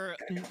wounds are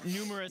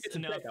numerous It's a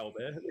enough. dead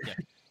owlbear. Yeah.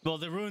 Well,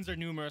 the wounds are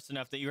numerous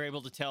enough that you're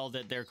able to tell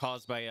that they're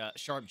caused by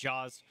sharp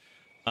jaws.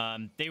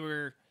 They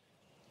were.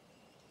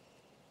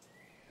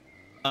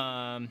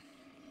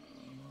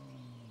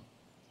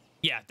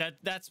 Yeah,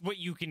 that's what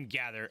you can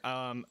gather.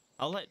 I'll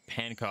let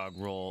Pancóg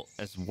roll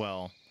as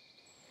well.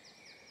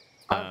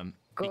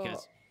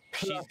 Because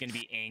she's gonna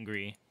be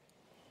angry,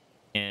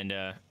 and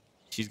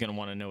she's gonna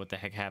want to know what the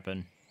heck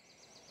happened.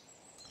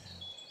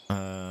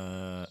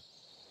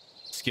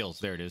 Skills,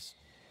 there it is.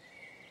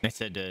 I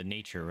said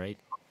nature, right?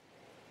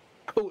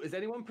 Oh, is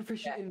anyone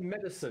proficient in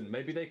medicine?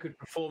 Maybe they could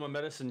perform a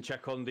medicine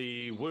check on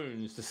the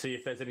wounds to see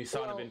if there's any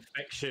sign of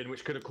infection,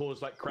 which could have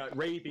caused like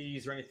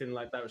rabies or anything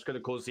like that, which could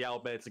have caused the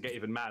owlbear to get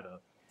even madder.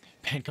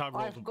 Pancóg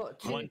rolled I've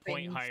got 1 point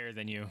things. higher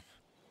than you.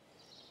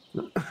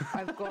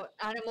 I've got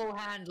animal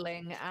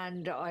handling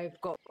and I've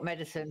got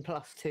medicine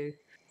 +2.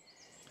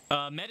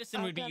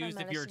 Medicine would be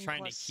used if you're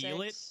trying to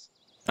heal it,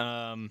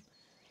 or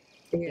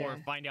Yeah.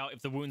 find out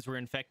if the wounds were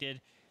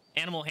infected.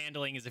 Animal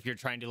handling is if you're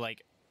trying to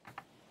like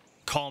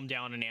calm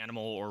down an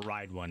animal or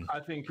ride one. I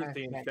think it's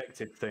the Okay.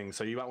 infected thing,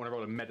 so you might want to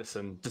roll a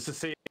medicine just to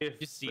see if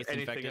Just see it's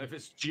anything, infected. if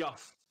it's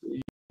just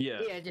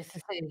Yeah, just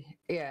to see.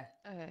 Yeah.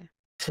 Okay.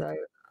 So,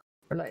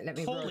 like, let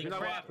me roll. Holy You know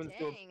what crap. happens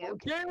to Dang,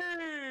 okay.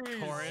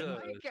 Korinn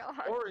Oh my God.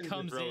 Korinn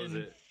comes just rolls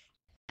in. it.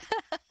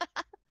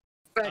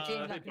 13,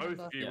 I lucky think both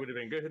number. of you Yeah. would have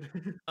been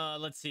good.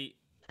 Let's see.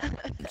 I'm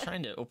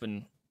trying to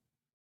open.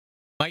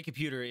 My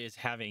computer is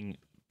having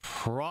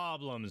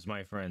problems,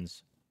 my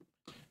friends.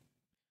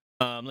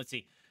 Let's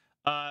see.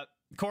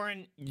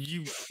 Korinn,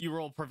 you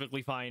roll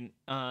perfectly fine.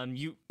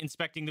 You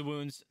inspecting the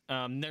wounds.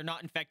 They're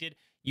not infected.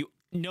 You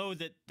know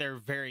that they're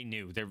very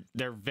new.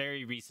 They're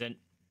very recent.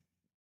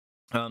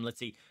 Let's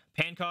see.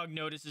 Pancóg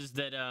notices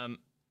that.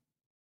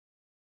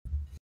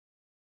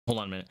 Hold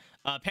on a minute.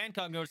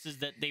 Pancóg notices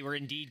that they were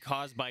indeed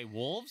caused by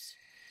wolves,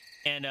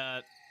 and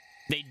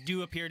they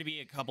do appear to be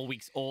a couple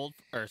weeks old.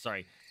 Or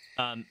sorry,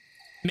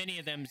 many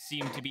of them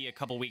seem to be a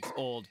couple weeks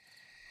old.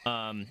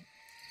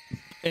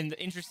 And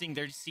interesting,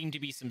 there seem to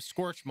be some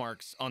scorch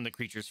marks on the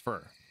creature's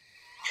fur.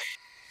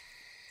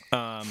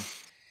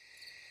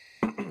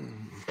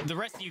 The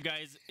rest of you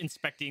guys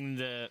inspecting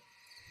the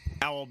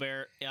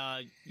owlbear,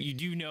 you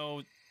do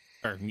know,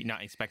 or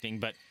not inspecting,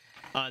 but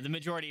the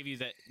majority of you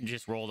that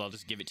just rolled, I'll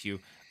just give it to you.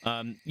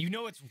 You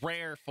know it's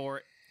rare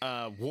for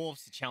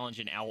wolves to challenge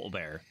an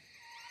owlbear.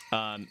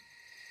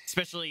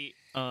 Especially,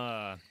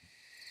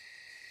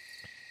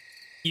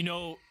 you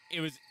know, it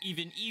was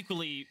even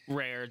equally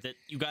rare that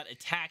you got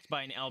attacked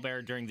by an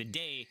owlbear during the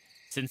day,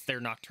 since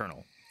they're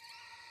nocturnal.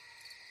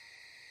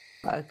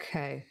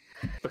 Okay.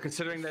 But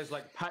considering there's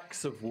like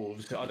packs of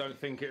wolves, I don't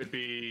think it would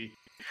be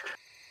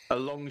a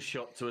long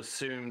shot to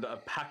assume that a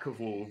pack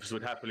of wolves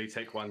would happily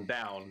take one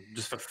down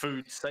just for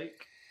food's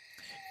sake.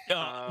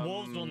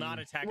 Wolves will not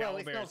attack well,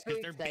 it's not owlbears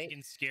because they're food big sake.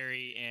 and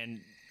scary, and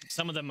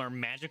some of them are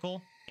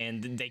magical,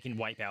 and they can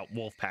wipe out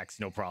wolf packs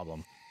no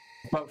problem.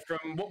 But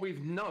from what we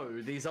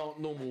know, these aren't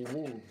normal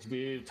wolves.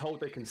 We're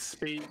told they can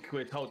speak.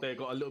 We're told they've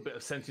got a little bit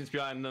of sentience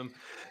behind them.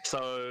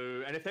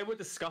 So, and if they were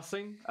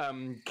discussing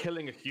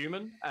killing a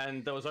human,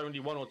 and there was only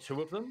one or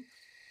two of them,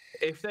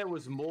 if there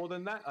was more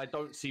than that, I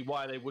don't see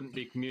why they wouldn't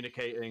be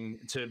communicating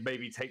to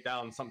maybe take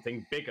down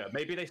something bigger.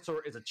 Maybe they saw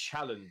it as a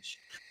challenge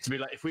to be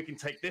like, if we can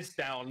take this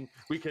down,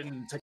 we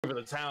can take over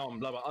the town.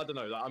 Blah blah. I don't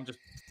know. Like, I'm just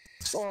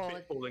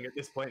spitballing at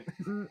this point.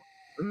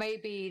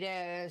 Maybe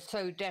they're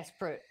so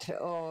desperate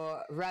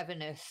or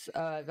ravenous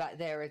that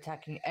they're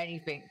attacking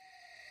anything.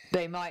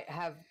 They might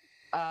have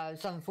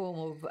some form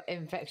of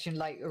infection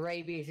like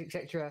rabies,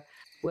 etc.,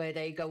 where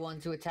they go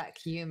on to attack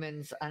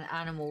humans and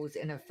animals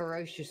in a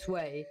ferocious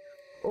way,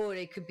 or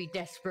they could be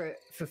desperate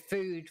for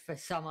food for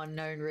some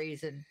unknown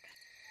reason.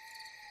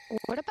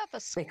 What about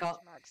the They can't-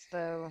 scorch marks,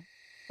 though?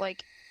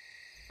 Like,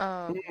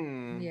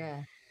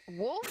 Yeah.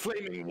 wolves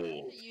Flaming have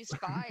wolves. to use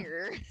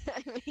fire.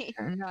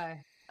 No.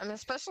 I mean,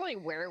 especially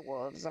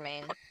werewolves. I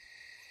mean,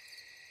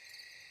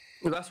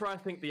 Well, that's where I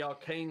think the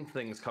arcane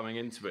thing's coming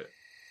into it.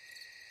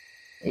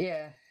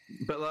 Yeah.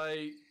 But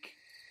like,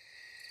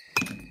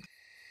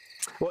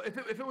 Well, if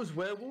it was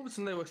werewolves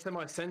and they were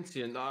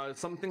semi-sentient,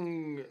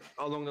 something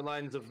along the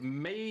lines of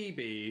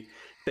maybe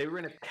they were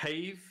in a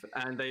cave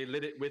and they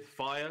lit it with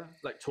fire,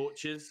 like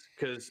torches,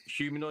 because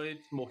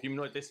more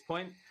humanoid at this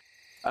point.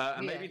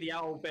 And maybe the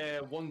owl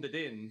bear wandered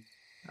in,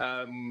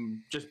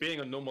 just being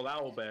a normal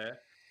owl bear.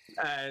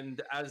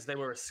 And as they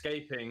were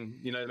escaping,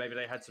 maybe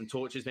they had some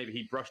torches. Maybe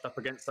he brushed up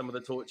against some of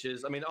the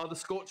torches. I mean, are the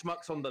scorch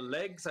marks on the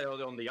legs? Are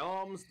they on the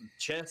arms, the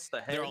chest,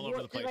 the head? They're all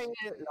over the place. What do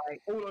they look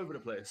like? All over the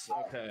place.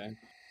 Okay.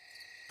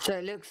 So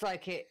it looks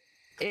like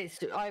it's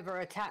either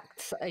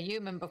attacked a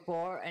human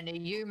before and a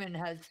human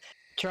has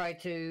tried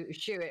to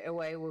shoo it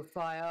away with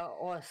fire,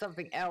 or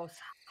something else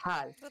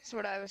has. That's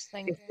what I was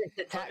thinking. It's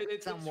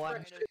attacked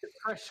someone. It's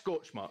fresh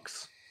scorch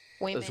marks.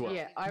 We as well.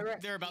 Yeah, I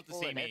reckon They're about the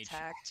people same it age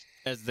attacked.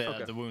 as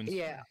the wounds.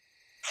 Yeah,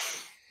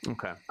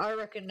 Okay. I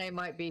reckon they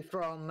might be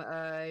from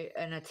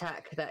an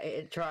attack that it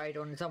had tried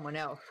on someone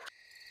else.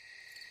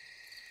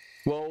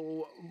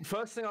 Well,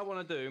 first thing I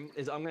want to do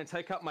is I'm going to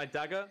take out my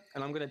dagger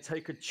and I'm going to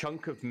take a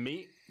chunk of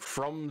meat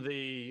from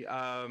the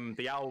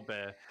owl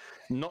bear,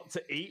 not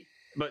to eat,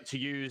 but to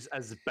use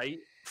as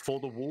bait for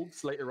the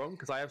wolves later on,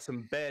 because I have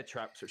some bear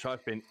traps which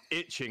I've been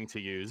itching to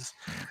use.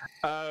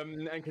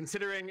 And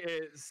considering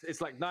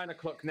it's like 9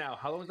 o'clock now,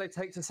 how long do they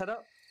take to set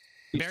up?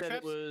 You Bear said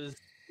traps? it was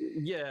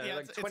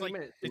like 20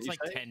 minutes. It's didn't like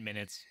you say? 10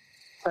 minutes.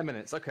 10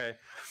 minutes, okay.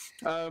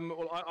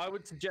 Well, I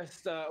would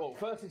suggest,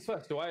 first things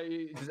first,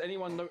 does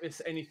anyone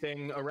notice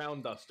anything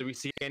around us? Do we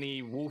see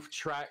any wolf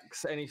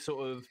tracks, any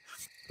sort of,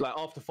 like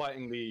after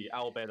fighting the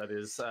owlbear that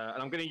is,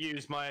 and I'm going to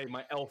use my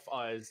elf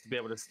eyes to be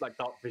able to, like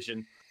dark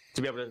vision,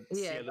 to be able to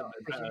see a little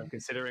bit better,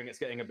 considering it's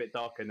getting a bit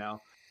darker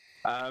now.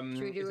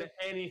 Is there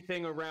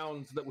anything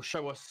around that will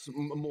show us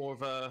more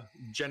of a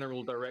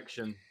general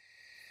direction?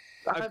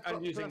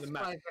 I'm using the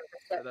map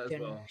for that as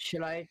well.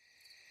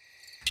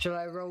 Shall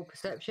I roll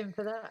perception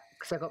for that?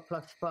 Because I got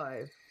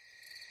 +5.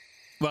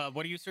 Well,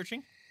 what are you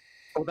searching?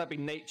 Or would that be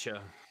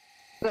nature?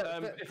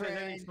 But If there's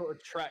any sort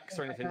of tracks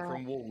or anything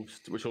from wolves,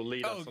 which will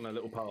lead us on a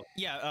little path.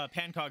 Yeah,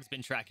 Pancóg's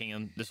been tracking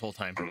him this whole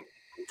time.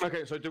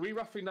 Okay, so do we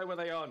roughly know where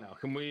they are now?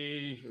 Can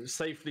we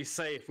safely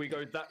say if we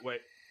go that way?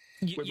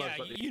 Yeah,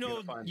 you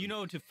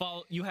know to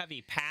follow. You have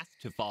a path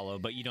to follow,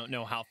 but you don't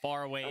know how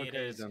far away it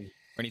is or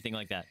anything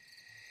like that.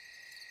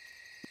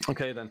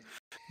 Okay then.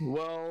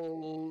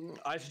 Well,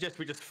 I suggest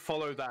we just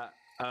follow that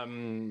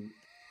and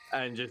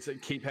just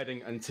keep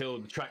heading until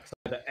the tracks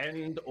either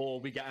end or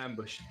we get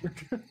ambushed.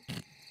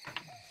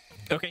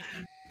 Okay.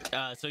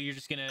 So you're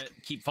just gonna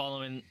keep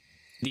following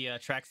the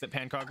tracks that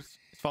Pancóg's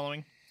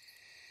following?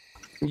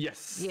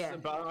 Yes. Yeah.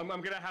 But I'm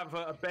gonna have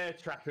a bear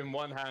trap in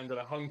one hand and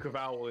a hunk of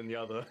owl in the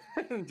other,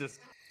 and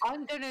just.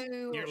 I'm gonna.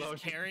 You're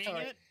just carrying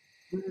it?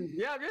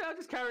 Yeah,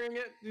 just carrying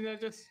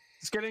it. Just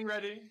getting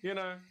ready.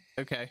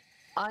 Okay.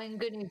 I'm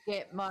gonna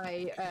get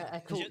my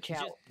a torch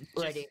out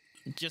ready.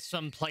 Just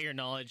some player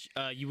knowledge.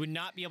 You would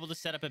not be able to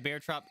set up a bear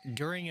trap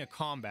during a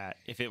combat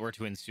if it were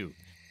to ensue.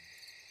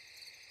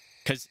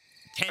 Because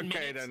 10 minutes.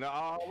 Okay, then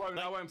I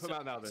won't put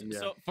that now. Then. Yeah.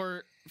 So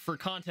for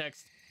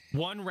context,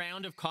 one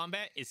round of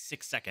combat is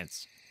 6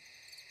 seconds.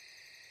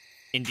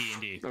 In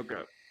D&D.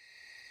 Okay.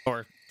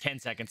 Or 10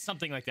 seconds,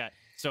 something like that.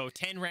 So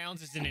 10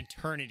 rounds is an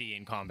eternity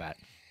in combat.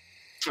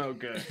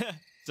 Okay.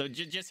 So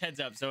just heads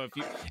up. So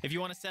if you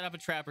want to set up a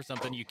trap or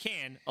something, you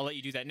can. I'll let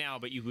you do that now,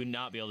 but you would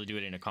not be able to do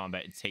it in a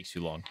combat. It takes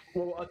too long.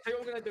 Well, I'll tell you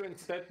what I'm going to do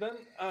instead then.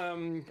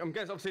 I'm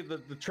guessing obviously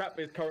the trap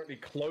is currently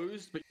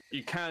closed, but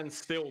you can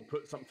still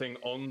put something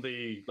on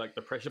the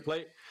pressure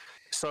plate.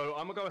 So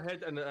I'm going to go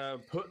ahead and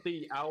put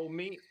the owl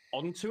meat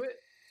onto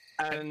it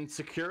and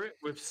secure it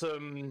with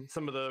some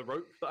of the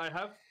rope that I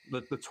have,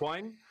 the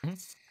twine,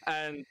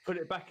 and put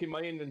it back in my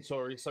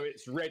inventory so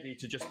it's ready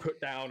to just put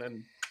down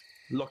and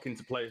lock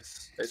into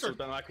place. So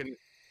then I can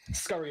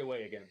scurry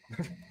away again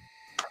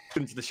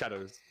into the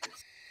shadows.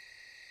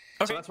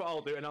 Okay. So that's what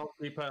I'll do, and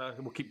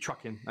we'll keep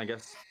trucking, I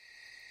guess.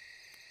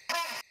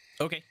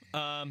 Okay.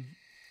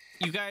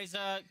 You guys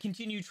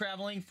continue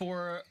traveling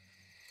for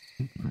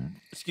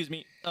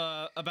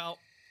about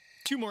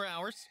 2 more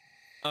hours,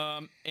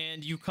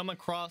 and you come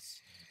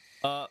across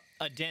a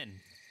den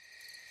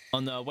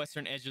on the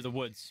western edge of the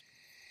woods.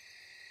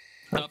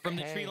 From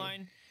the tree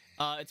line,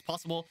 it's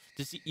possible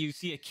to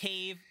see a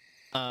cave.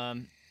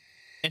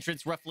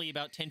 Entrance roughly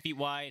about 10 feet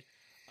wide,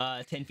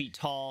 10 feet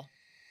tall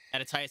at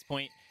its highest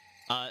point.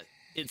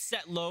 It's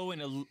set low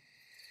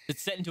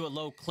it's set into a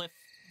low cliff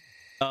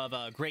of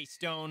gray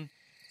stone.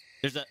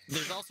 There's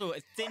also a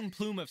thin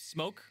plume of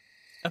smoke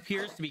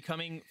appears to be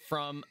coming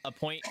from a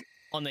point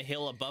on the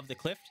hill above the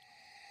cliff,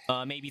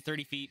 maybe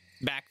 30 feet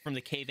back from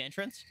the cave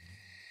entrance.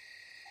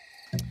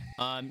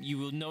 You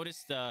will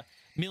notice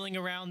milling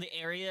around the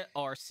area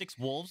are 6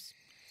 wolves.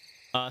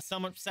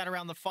 Some are sat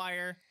around the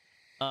fire.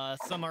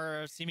 Some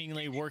are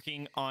seemingly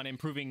working on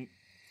improving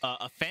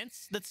a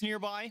fence that's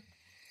nearby.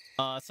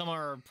 Some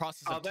are in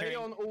process of tearing... Are they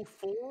on all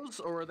fours,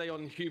 or are they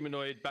on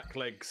humanoid back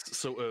legs,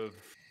 sort of?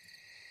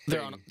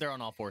 They're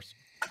on all fours.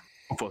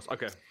 All fours,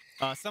 okay.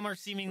 Some are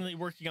seemingly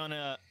working on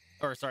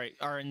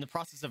are in the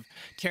process of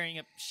tearing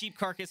a sheep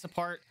carcass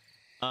apart.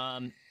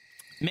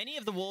 Many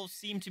of the wolves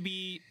seem to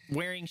be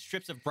wearing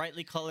strips of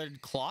brightly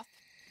colored cloth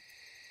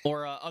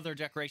or other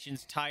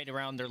decorations tied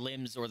around their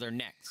limbs or their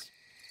necks.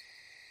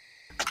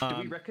 Do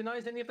we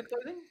recognize any of the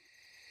clothing?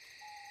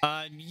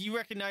 You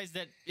recognize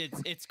that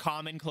it's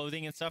common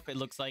clothing and stuff. It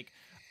looks like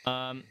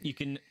you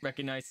can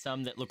recognize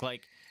some that look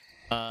like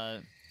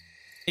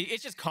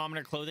it's just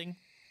commoner clothing.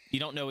 You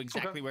don't know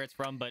exactly where it's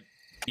from, but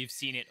you've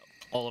seen it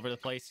all over the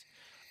place.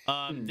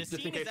 The Just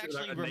in scene case is it's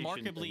like actually a nation thing,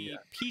 remarkably yeah.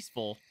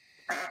 peaceful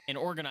and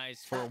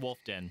organized for a wolf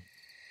den.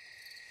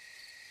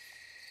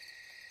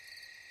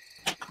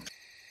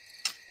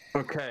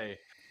 Okay.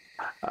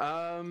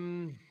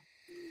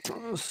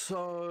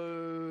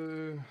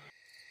 So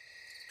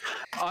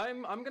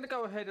I'm gonna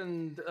go ahead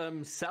and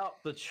set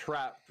up the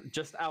trap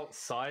just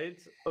outside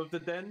of the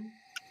den.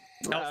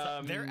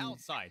 They're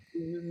outside.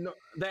 No,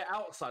 they're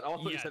outside. Oh, I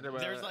thought you Yeah, said they were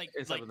there's like-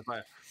 inside like- of the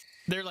fire.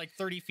 They're like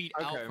 30 feet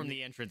out Okay. from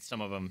the entrance.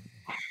 Some of them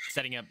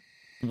setting up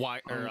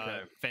wire or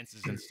Okay.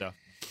 fences and stuff.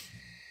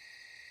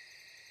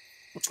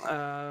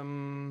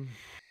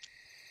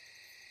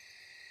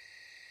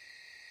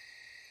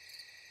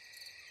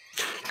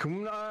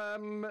 Can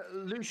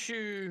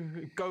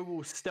Luciu go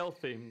all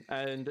stealthy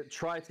and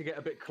try to get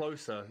a bit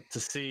closer to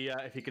see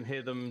if he can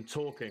hear them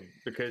talking?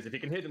 Because if he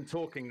can hear them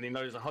talking, then he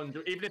knows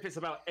 100. Even if it's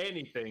about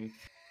anything,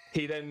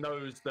 he then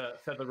knows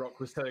that Featherrock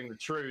was telling the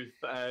truth,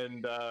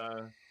 and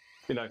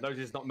knows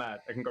he's not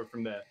mad. I can go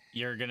from there.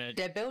 You're gonna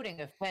They're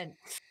building a fence.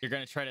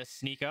 try to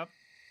sneak up.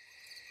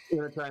 I'm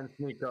gonna try and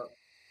sneak up.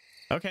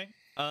 Okay.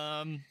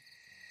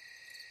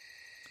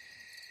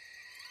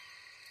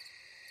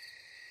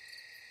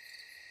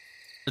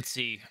 Let's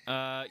see.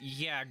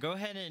 Yeah, go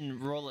ahead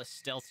and roll a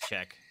stealth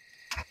check.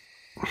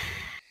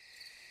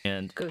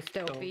 And Go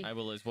stealthy. I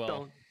will as well.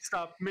 Don't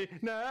stop me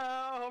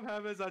now. I'm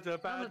having such a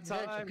bad Oh, that's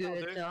a time.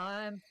 good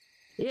time.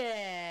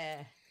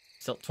 Yeah.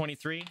 Stealth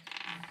 23.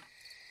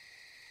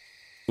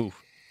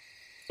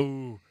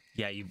 Ooh.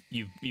 Yeah, you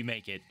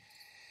make it.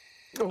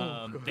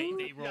 Oh, They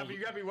you rolled.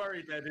 got me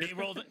worried there, dude.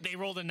 They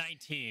rolled a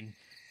 19.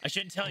 I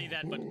shouldn't tell you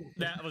that, but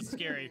that was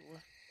scary.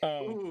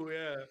 Ooh,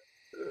 yeah.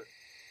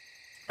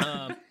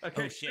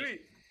 Okay, Oh shit.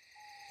 sweet.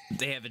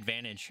 They have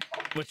advantage,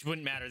 which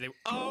wouldn't matter. They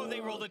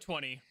rolled a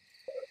 20.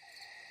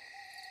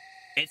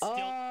 It's still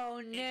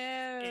Oh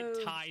no.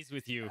 it ties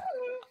with you.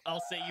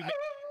 I'll say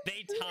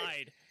they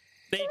tied.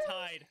 They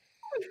tied.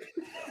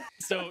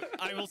 So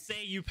I will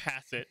say you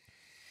pass it.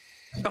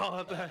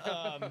 Oh,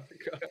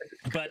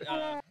 But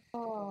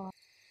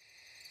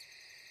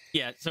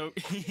yeah, so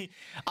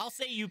I'll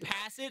say you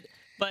pass it,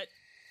 but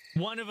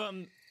one of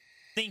them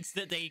thinks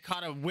that they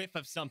caught a whiff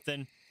of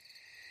something,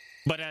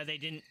 but they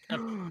didn't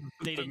do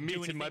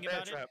anything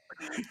about it.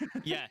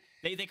 Yeah,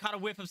 they caught a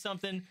whiff of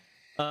something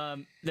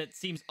that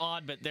seems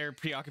odd, but they're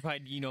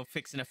preoccupied,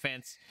 fixing a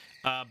fence.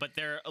 But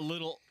they're a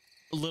little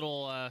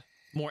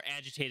more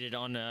agitated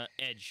on the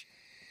edge,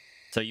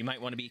 so you might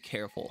want to be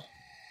careful.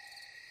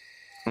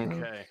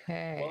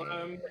 Okay.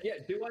 Well, yeah.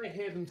 Do I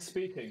hear them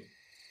speaking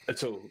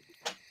at all?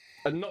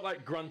 And not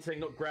like grunting,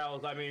 not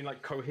growls. I mean,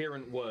 like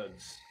coherent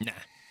words. Nah.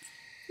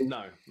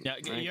 No. Yeah,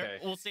 Okay.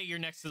 we'll say you're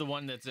next to the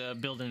one that's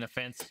building a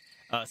fence,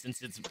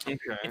 since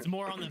it's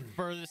more on the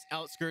furthest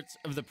outskirts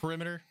of the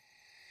perimeter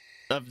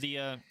of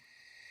the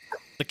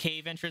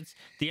cave entrance.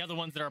 The other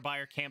ones that are by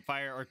our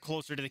campfire are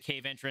closer to the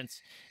cave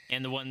entrance,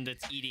 and the one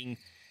that's eating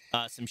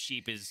some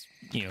sheep is,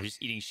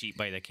 just eating sheep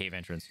by the cave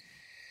entrance.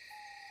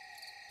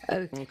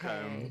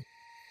 Okay.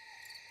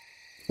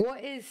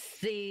 What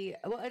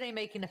are they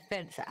making a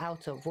fence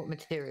out of? What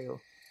material?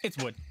 It's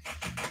wood.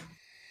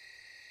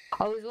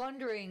 I was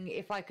wondering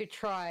if I could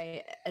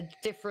try a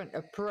different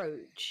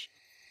approach.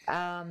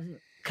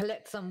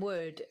 Collect some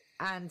wood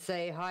and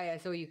say, "Hi, I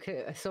saw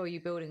you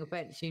building a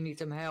fence. You need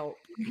some help."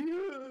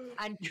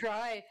 And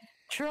try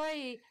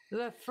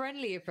the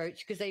friendly approach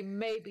because they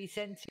may be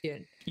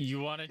sentient.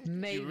 You really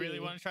Maybe.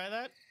 want to try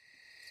that?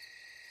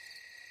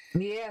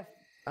 Yeah,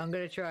 I'm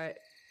gonna try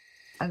it.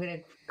 I'm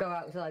gonna go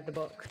outside the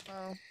box.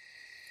 Oh.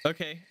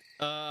 Okay.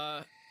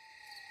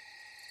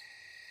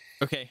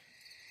 Okay.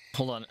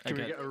 Hold on. Can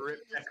we get a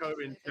rip echo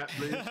in chat,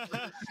 please?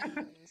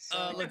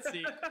 Let's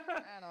see.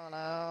 I don't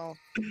know.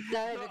 So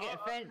either get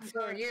a fence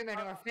or a human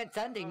or a fence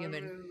and a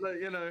human.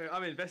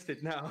 I'm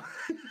invested now.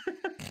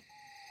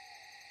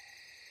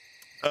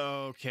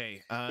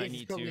 Okay. I This is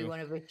need probably to. one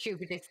of the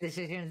stupidest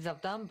decisions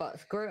I've done, but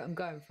screw it, I'm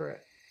going for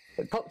it.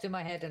 It popped in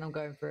my head and I'm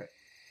going for it.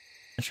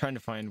 I'm trying to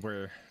find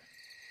where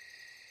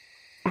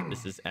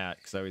this is at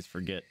because I always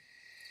forget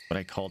what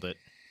I called it.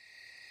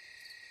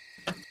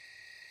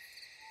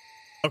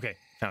 Okay,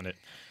 found it.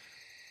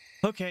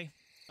 Okay.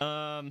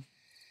 Uh-oh.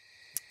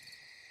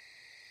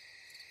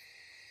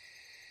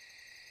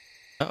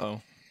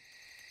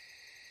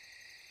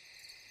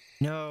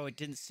 No, it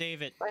didn't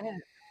save it.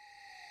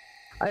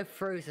 I've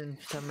frozen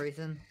for some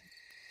reason.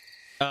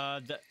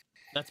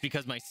 That's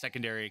because my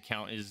secondary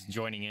account is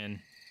joining in.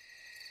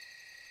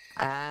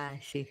 Ah, I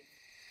see.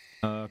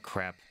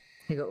 Crap.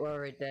 You got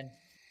worried then.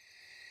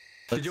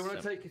 Did you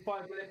want to take a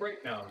 5-minute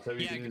break now? So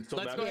we Yeah, can let's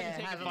sort go that ahead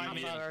and Yeah, take have a a 5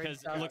 minute half-hour because it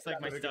start. looks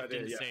like my That's a good stuff idea,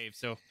 didn't yeah. save.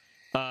 So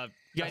You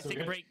guys take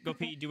a break, go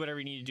pee, do whatever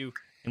you need to do,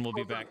 and we'll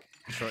be back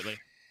shortly.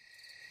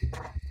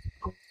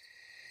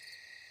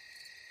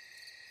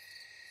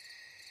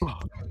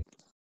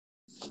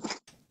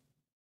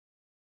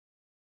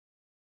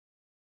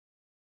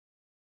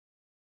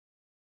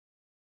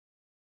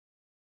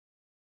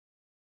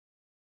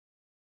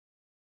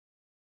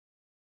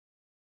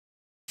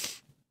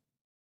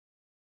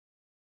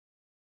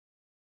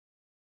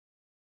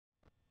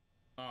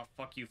 Oh,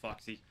 fuck you,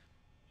 Foxy.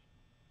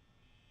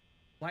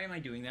 Why am I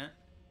doing that?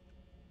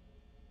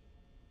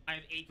 I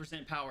have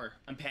 8% power.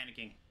 I'm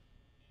panicking.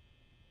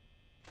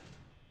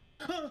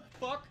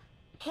 Fuck.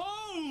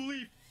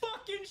 Holy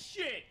fucking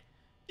shit!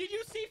 Did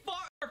you see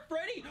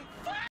Freddy?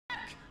 Fuck!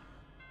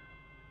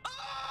 Oh!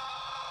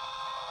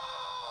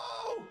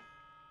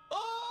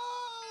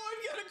 Oh! I'm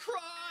gonna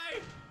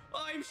cry!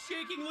 I'm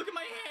shaking. Look at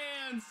my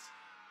hands.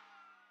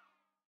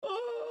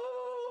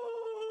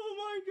 Oh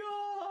my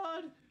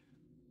god!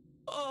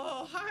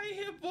 Oh, hi,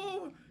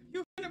 Hippo.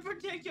 You're gonna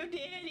protect your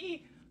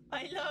daddy.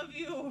 I love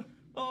you.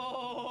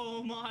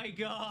 Oh my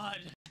god.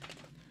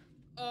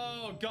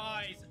 Oh,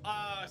 guys,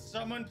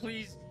 someone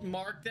please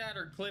mark that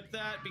or clip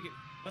that because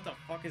what the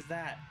fuck is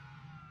that?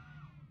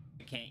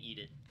 I can't eat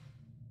it.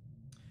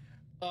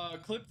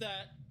 Clip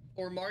that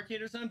or mark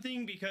it or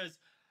something because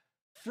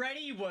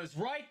Freddy was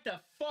right the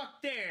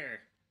fuck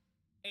there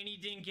and he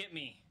didn't get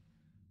me.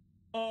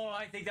 Oh,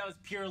 I think that was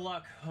pure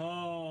luck.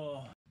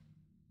 Oh.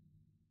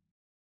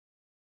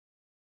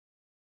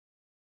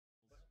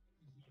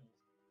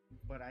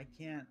 But I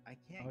can't.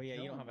 Oh yeah,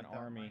 kill you don't him have an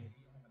without army. my-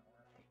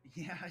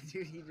 Yeah,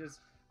 dude, he just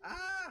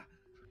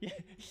Yeah.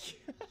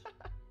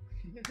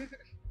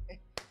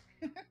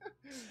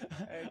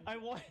 I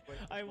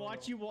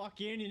watch you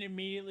walk in and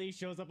immediately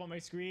shows up on my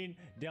screen.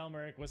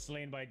 Delmerick was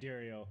slain by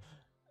Dario.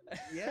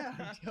 Yeah,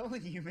 I'm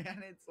telling you,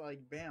 man. It's like,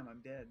 bam, I'm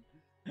dead.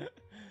 All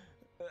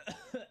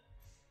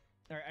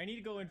right, I need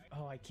to go in.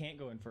 Oh, I can't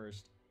go in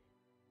first.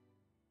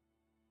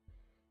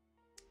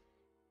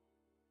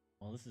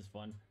 Well, this is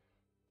fun.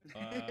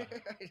 I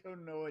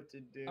don't know what to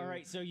do. All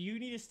right, so you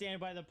need to stand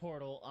by the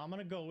portal. I'm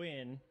gonna go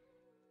in,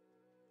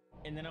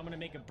 and then I'm gonna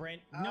make a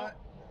brand. No.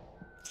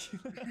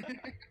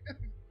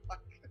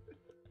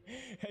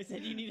 I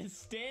said you need to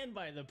stand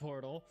by the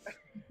portal,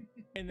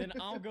 and then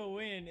I'll go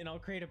in and I'll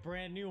create a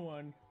brand new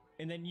one,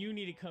 and then you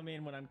need to come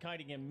in when I'm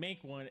kiting and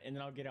make one, and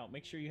then I'll get out.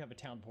 Make sure you have a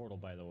town portal,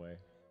 by the way.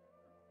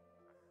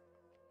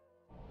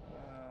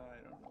 I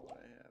don't know what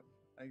I have.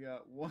 I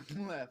got one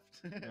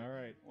left. All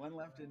right. One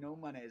left and no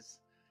monies.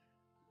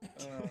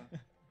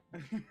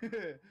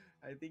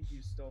 I think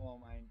you stole all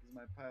mine because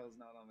my pile's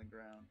not on the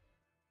ground.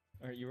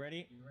 All right, you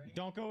ready?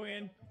 Don't go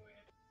in.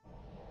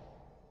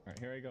 All right,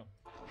 here I go.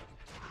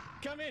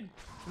 Come in,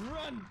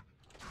 run.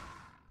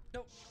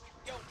 No,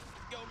 go,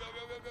 go, go,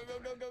 go, go, go,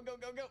 go, go, go,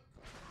 go, go.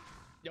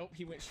 Nope,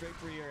 he went straight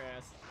for your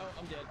ass. Oh,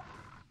 I'm dead.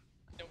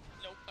 Nope,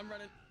 nope, I'm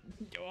running.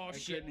 Oh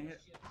shit!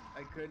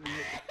 I couldn't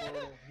hit the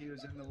portal. He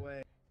was in the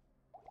way.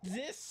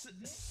 This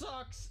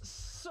sucks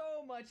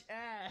so much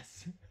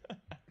ass.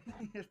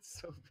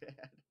 It's so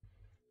bad.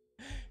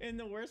 And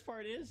the worst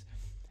part is,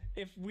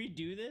 if we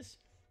do this,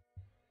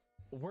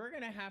 we're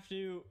gonna have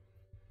to.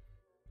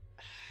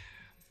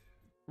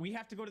 We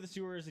have to go to the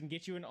sewers and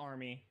get you an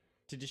army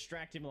to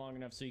distract him long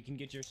enough so you can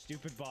get your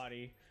stupid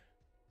body,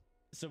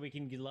 so we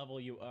can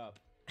level you up.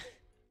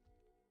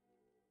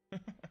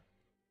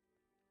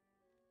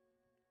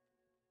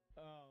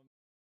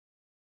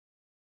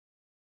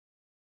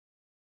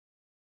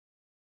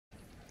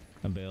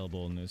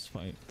 Available in this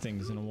fight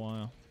things in a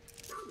while.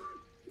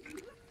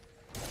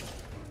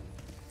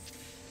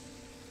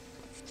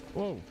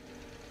 Whoa.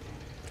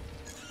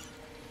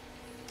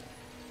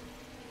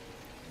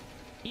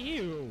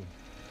 Ew.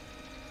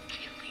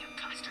 Kill the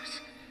imposters.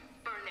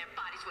 Burn their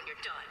bodies when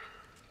you're done.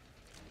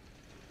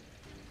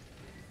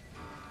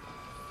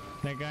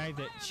 That guy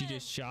that she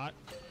just shot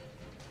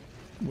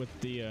with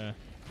the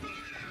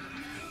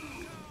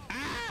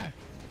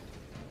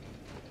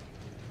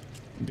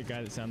the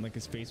guy that sounded like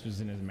his face was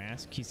in his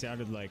mask, he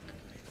sounded like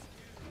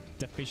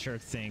the Fisher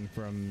thing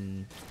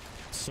from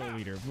Soul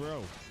Eater.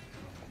 Bro.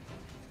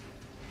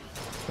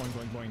 Boing,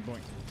 boing, boing,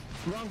 boing.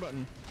 Wrong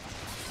button.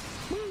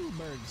 Woo,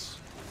 birds.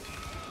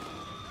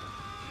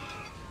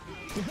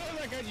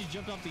 That guy just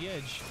jumped off the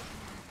edge.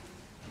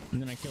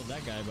 And then I killed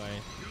that guy by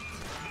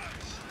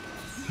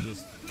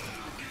just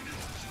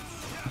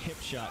hip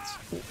shots.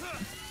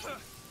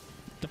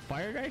 The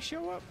fire guy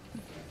show up?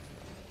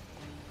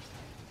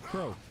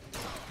 Bro.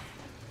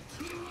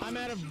 I'm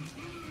out of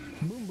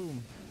boom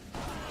boom.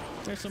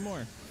 There's some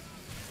more.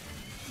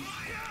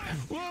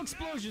 Whoa,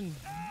 explosion!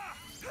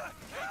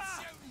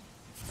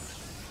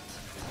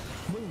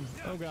 Boom.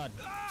 Oh god.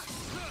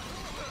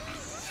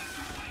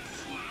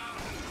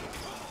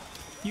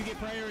 You get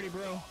priority,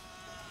 bro.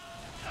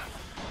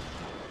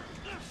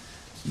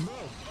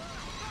 Bro.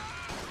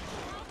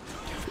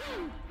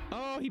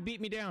 Oh, he beat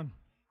me down.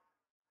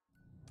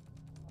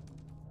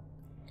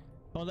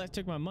 Oh, that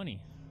took my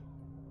money.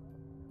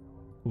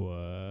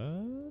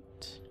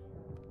 What?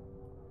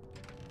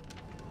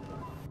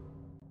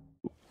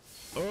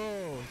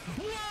 Oh.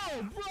 Whoa!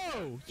 Whoa,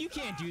 bro! You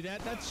can't do that.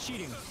 That's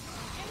cheating.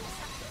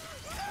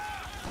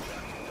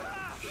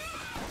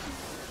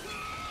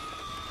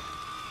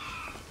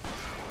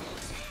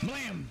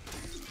 Blam!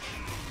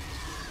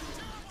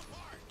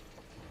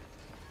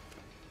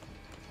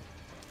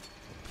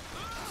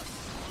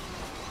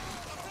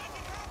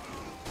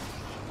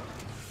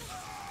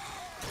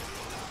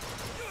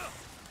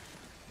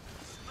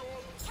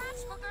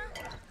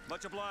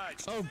 Much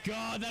obliged. Oh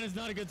god, that is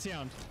not a good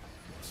sound.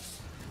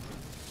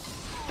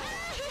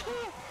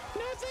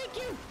 No, thank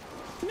you.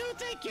 No,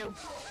 thank you.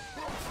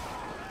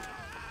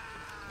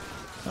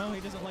 Oh,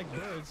 he doesn't like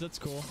birds. That's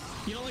cool.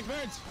 You don't like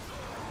birds?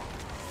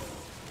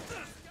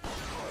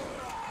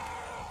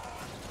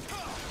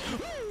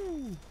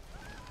 Woo!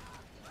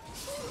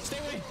 Stay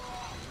away.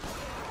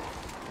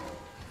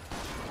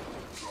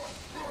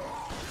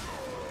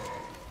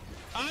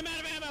 I'm out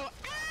of ammo.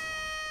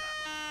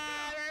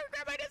 I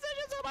regret my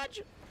decision so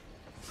much.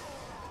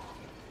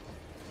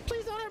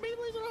 Please don't hurt me.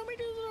 Please don't hurt me.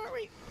 Please don't hurt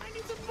me. I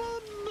need some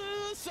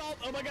salt.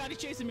 Oh my god, he's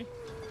chasing me.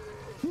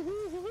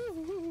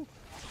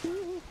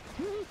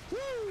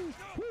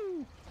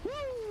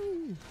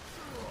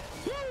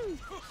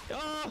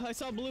 Oh, I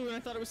saw blue and I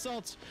thought it was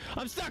salt.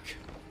 I'm stuck.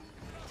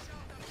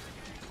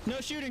 No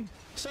shooting.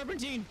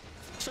 Serpentine.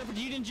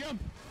 Serpentine and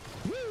jump.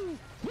 Woo!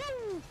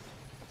 Woo!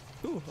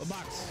 Ooh, a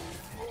box.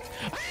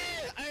 Ah,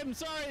 I am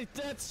sorry.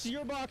 That's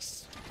your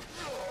box.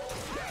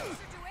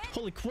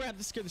 Holy crap,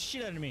 this scared the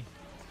shit out of me.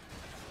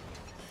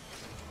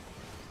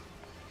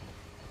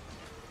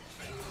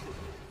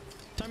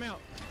 Time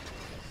out.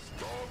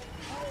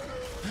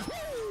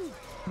 Woo!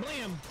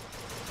 Blam.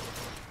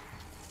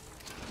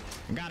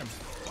 I got him.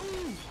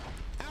 Ooh.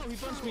 Ow, he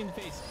punched me in the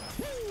face.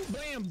 Woo!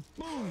 Blam.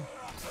 Boom.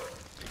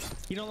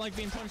 You don't like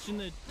being punched in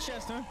the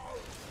chest, huh?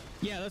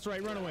 Yeah, that's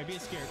right. Run away. Be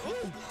scared.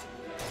 Ooh.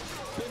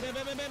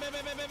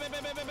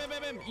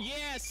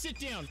 Yeah, sit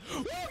down.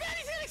 Oh god,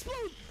 he's gonna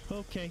explode.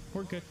 Okay,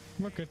 we're good.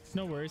 We're good.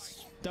 No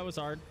worries. That was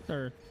hard.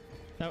 Or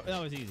that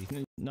was easy.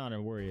 Not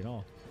a worry at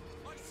all.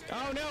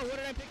 Oh no, what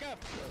did I pick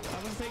up? I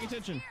wasn't paying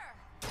attention.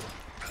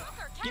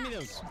 Give me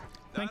those.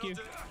 Thank you.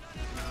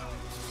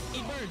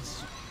 Eat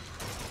birds.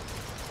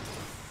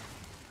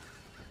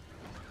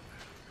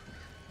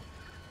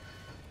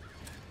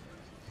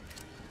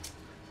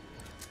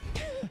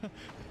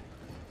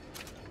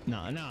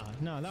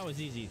 No, that was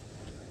easy.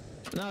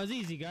 That was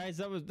easy, guys.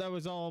 That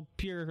was all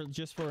pure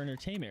just for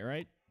entertainment,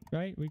 right?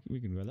 Right? We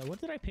can go that. What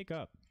did I pick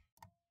up?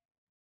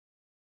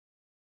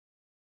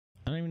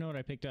 I don't even know what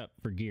I picked up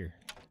for gear.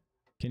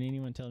 Can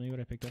anyone tell me what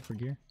I picked up for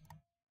gear?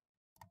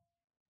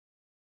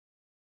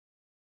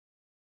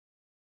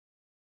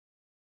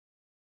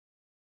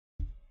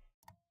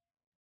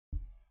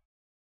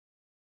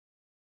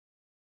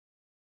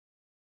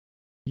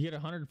 You get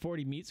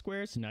 140 meat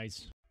squares?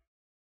 Nice.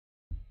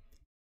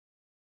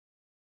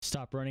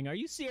 Stop running. Are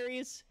you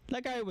serious?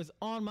 That guy was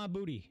on my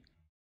booty.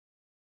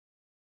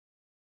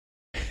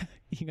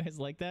 You guys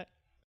like that?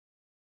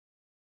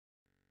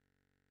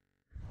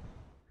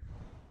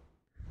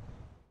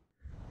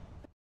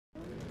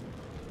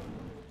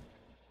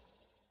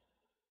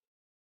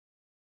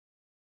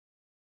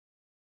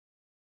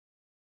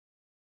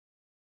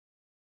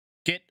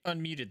 Get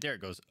unmuted. There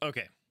it goes.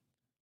 Okay.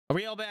 Are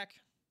we all back?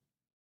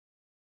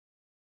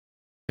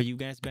 Are you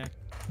guys back?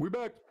 We're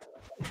back.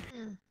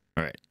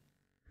 All right.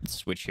 Let's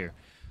switch here.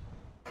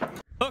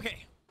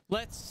 Okay.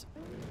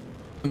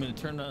 I'm going to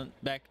turn on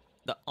back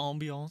the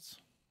ambiance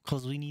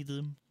because we need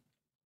them.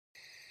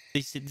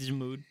 They set the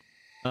mood.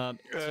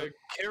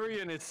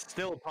 Korinn is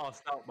still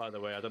passed out, by the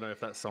way. I don't know if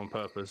that's on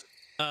purpose.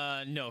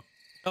 No.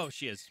 Oh,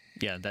 she is.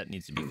 Yeah, that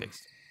needs to be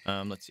fixed.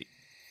 Let's see.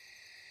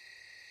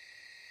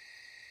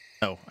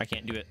 Oh, I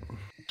can't do it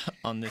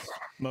on this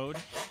mode.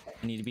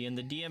 I need to be in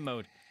the DM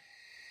mode.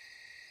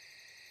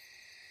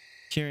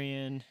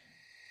 Korinn,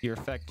 your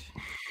effect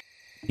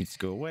needs to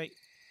go away.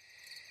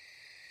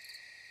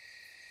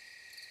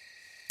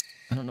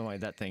 I don't know why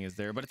that thing is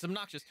there, but it's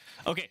obnoxious.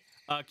 Okay,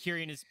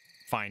 Korinn is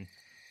fine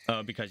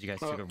because you guys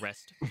took a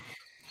rest,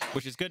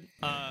 which is good.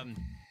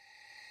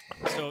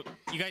 So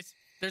you guys,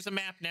 there's a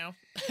map now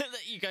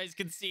that you guys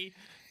can see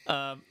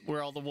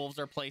where all the wolves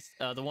are placed.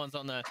 The ones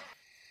on the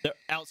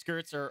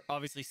outskirts are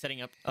obviously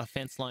setting up a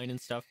fence line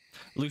and stuff.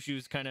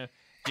 Lushu's kind of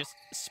just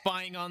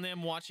spying on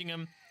them, watching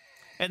them.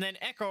 And then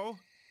Echo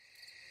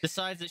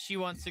decides that she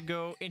wants to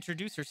go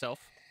introduce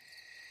herself.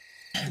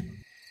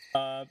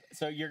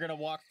 So you're going to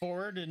walk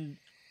forward and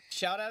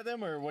shout at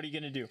them, or what are you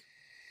going to do?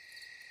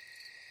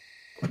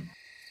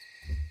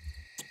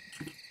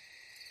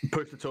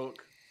 Push to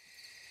talk.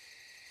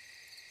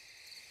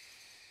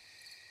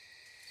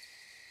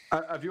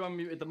 Have you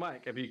unmuted the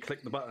mic? Have you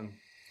clicked the button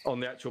on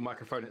the actual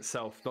microphone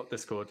itself, not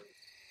Discord?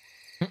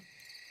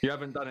 You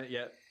haven't done it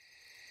yet.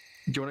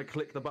 Do you want to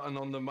click the button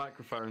on the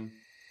microphone?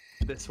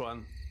 This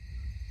one.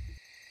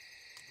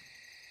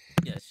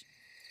 Yes.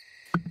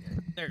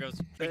 There it goes.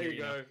 There you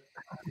go.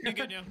 You're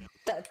good now.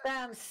 That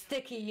damn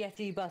sticky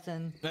Yeti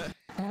button.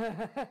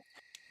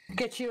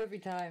 Gets you every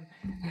time.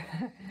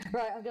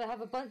 Right, I'm going to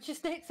have a bunch of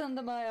sticks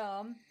under my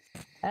arm.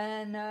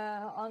 And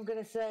I'm going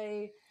to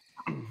say,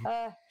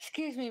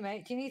 Excuse me,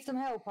 mate. Do you need some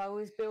help? I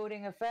was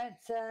building a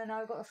fence and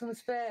I got some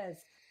spares.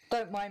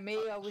 Don't mind me.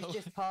 I was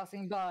just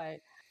passing by.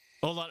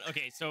 Hold on.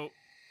 Okay, so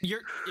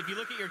if you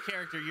look at your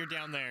character, you're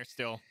down there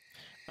still.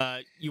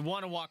 You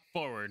want to walk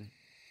forward,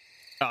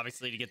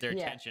 obviously, to get their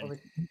attention.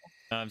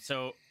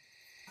 So,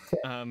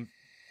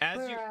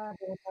 as you.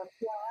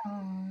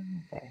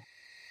 Okay.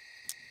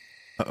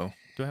 Uh-oh.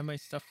 Do I have my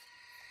stuff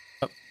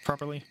up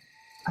properly?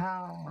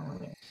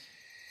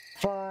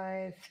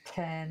 5,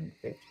 10,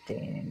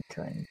 15,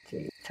 20,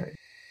 30.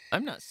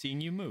 I'm not seeing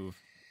you move.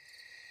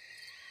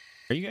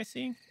 Are you guys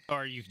seeing? Or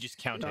are you just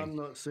counting? I'm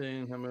not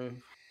seeing him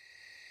move.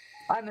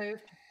 I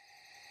moved.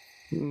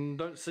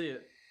 Don't see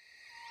it.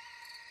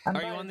 I'm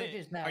Are by you on the?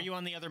 bridges now. Are you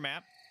on the other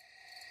map?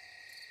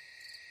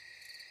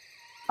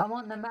 I'm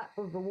on the map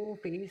with the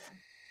wolfies.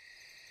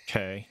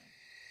 Okay.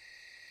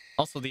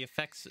 Also, the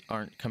effects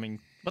aren't coming.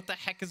 What the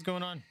heck is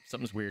going on?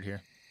 Something's weird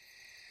here.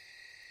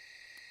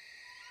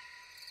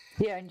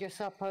 Yeah, and just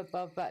up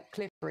above that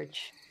cliff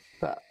ridge.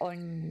 But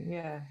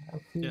on,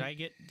 Did I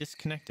get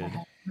disconnected?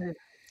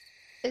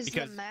 Is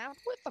Because- the map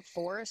with the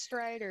forest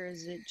right, or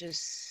is it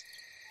just?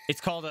 It's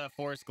called a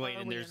forest glade,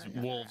 Oh, and we there's haven't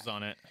done wolves that.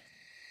 on it.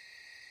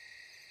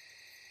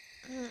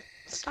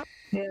 Stop.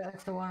 Yeah,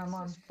 that's the one I'm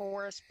on. This is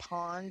Forest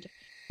Pond.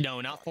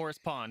 No, not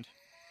forest pond.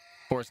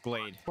 Forest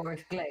glade.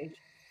 Forest Glade.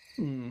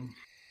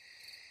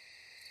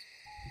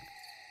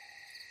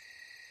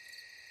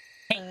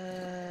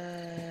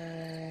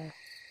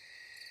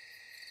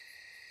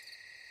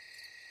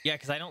 Yeah,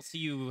 because I don't see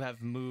you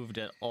have moved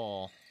at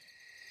all.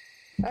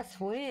 That's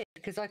weird,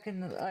 because I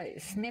can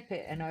snip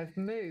it and I've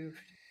moved.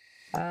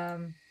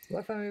 What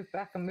if I move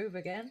back and move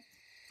again?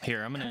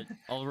 Here,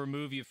 I'll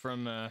remove you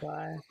from.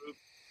 5,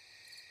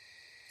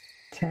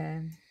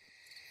 10,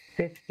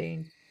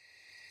 15,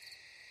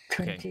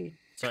 20, Okay,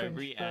 so I 25.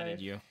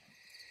 re-added you.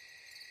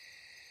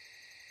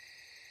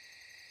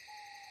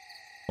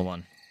 Hold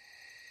on.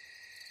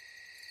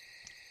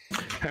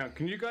 Hang on,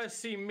 can you guys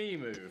see me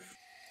move?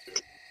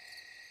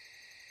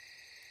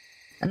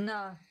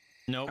 No,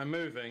 Nope. I'm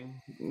moving.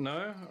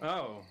 No?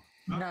 Oh.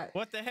 no.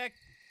 What the heck?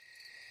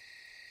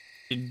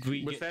 Did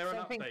we Was get, there an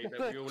Something's update that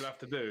afoot. we all have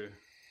to do?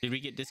 did we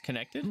get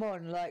disconnected? More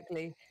than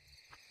likely.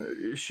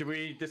 Should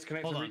we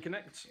disconnect Hold and on.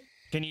 reconnect?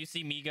 Can you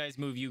see me guys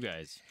move you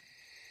guys?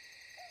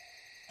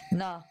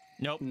 No.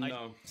 Nope.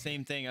 No.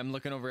 Same thing. I'm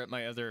looking over at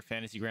my other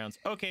fantasy grounds.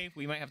 Okay,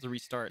 we might have to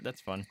restart.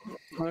 That's fun.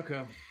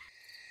 Okay.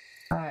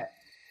 Alright.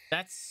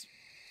 That's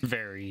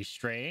very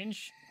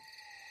strange.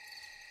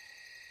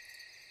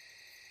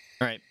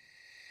 All right.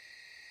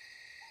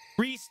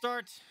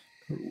 Restart.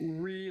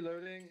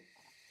 Reloading.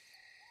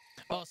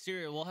 Oh,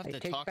 Serial, we'll have I to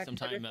take talk back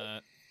sometime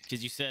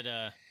because you said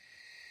I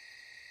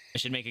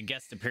should make a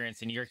guest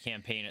appearance in your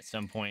campaign at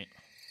some point.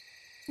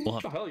 Oh,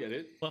 hell yeah,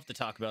 dude. We'll have to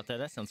talk about that.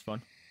 That sounds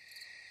fun.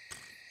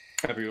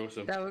 That'd be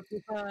awesome. That would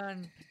be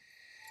fun.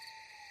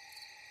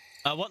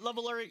 What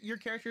level are your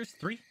characters?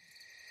 3?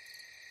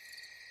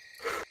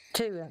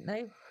 2, aren't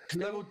they?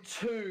 Level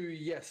 2,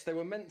 yes, they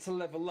were meant to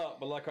level up,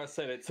 but like I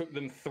said, it took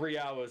them 3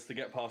 hours to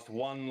get past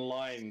one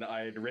line that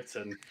I had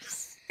written.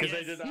 Because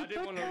Yes. I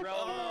didn't want to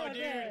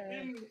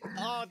railroad.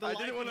 Oh, I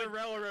didn't want to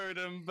railroad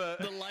them, but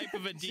the life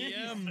of a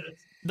DM. Jesus.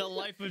 The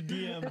life of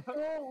DM.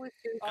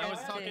 I was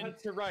I talking- had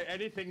to write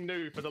anything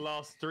new for the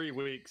last 3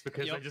 weeks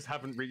because I Yep. just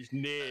haven't reached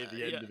near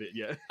the end yeah. of it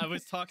yet. I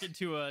was talking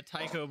to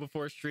Tycho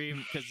before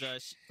stream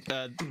because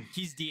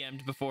he's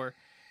DM'd before,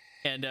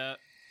 and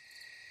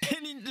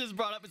he just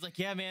brought up, it's like,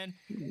 yeah, man,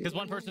 because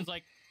one person's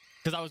like,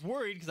 because I was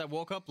worried because I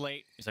woke up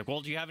late. He's like, well,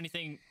 do you have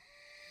anything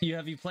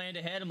you planned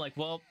ahead? I'm like,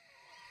 well,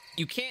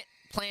 you can't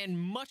plan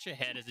much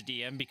ahead as a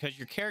DM because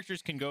your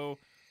characters can go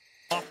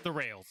off the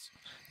rails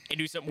and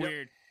do something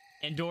weird.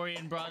 And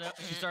Dorian brought up,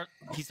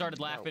 he started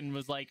laughing and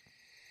was like,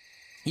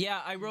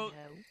 yeah, I wrote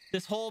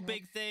this whole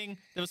big thing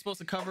that was supposed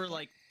to cover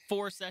like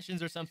 4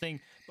 sessions or something,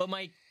 but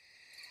my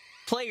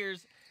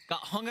players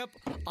got hung up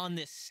on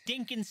this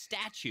stinking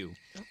statue.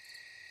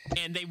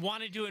 And they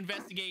wanted to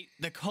investigate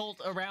the cult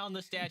around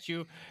the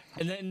statue.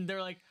 And then they're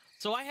like,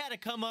 so I had to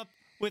come up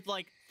with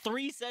like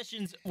 3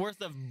 sessions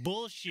worth of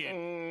bullshit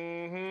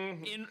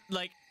in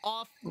like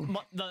off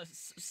the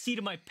seat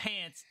of my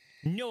pants.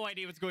 No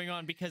idea what's going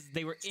on because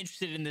they were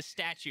interested in this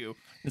statue.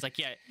 It's like,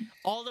 yeah,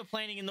 all the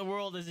planning in the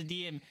world as a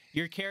DM,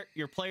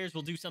 your players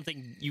will do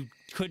something you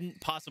couldn't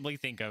possibly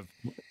think of.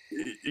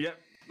 Yep,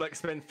 like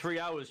spend 3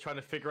 hours trying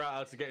to figure out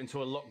how to get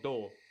into a locked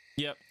door.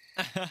 Yep.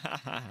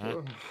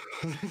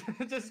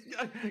 Just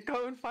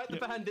go and fight the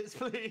bandits,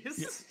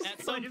 please.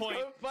 At some Please point-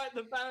 go and fight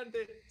the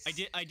bandits.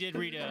 I did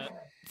read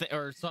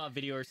or saw a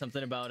video or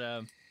something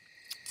about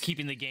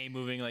keeping the game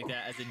moving like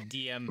that as a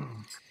DM,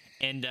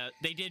 and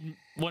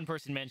one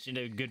person mentioned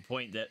a good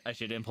point that I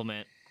should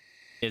implement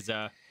is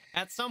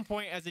at some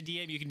point as a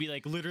DM you can be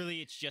like,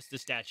 literally it's just a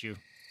statue.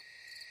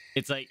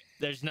 It's like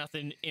there's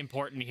nothing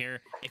important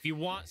here. If you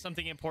want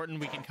something important,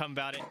 we can come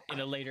about it in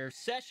a later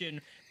session.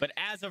 But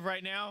as of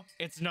right now,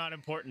 it's not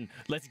important.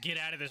 Let's get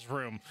out of this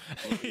room.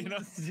 You know?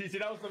 See,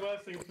 that was the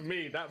worst thing for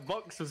me. That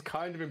box was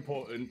kind of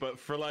important, but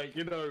for like,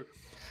 you know,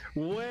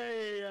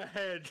 way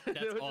ahead. That's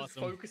They were just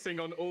awesome. focusing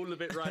on all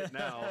of it right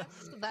now.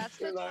 That's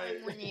the Like-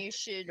 time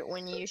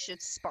when you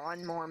should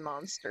spawn more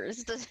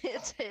monsters to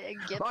get.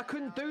 But I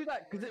couldn't do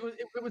that because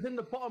it was in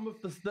the bottom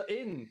of the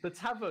inn, the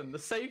tavern, the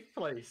safe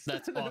place.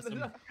 That's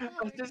awesome.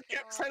 I just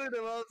kept telling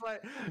them, I was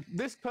like,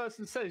 this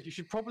person says you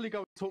should probably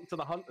go talk to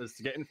the hunters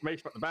to get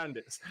information about the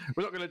bandits.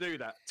 We're not going to do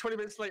that. 20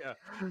 minutes later,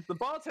 the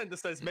bartender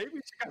says maybe we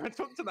should go and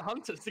talk to the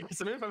hunters to get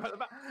some info about the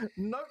bandits.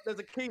 Nope, there's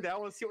a key there. I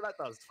want to see what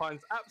that does.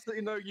 Finds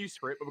absolutely no use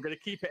for it, but we're going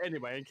to keep it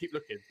anyway and keep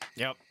looking.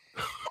 Yep.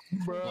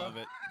 Love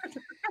it.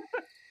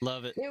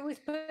 Love it. It was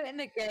put in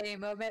the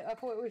game. I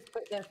thought it was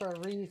put there for a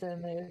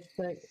reason. It's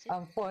like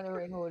I'm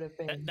following all the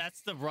things.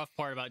 That's the rough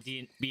part about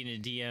being a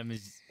DM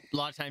is a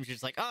lot of times you're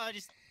just like, oh,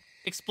 just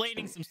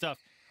explaining some stuff.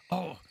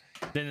 Oh,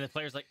 then the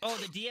player's like, oh,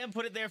 the DM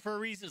put it there for a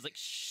reason. It's like,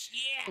 shit,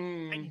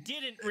 I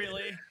didn't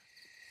really.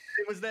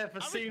 It was there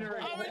for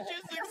scenery. I was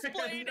just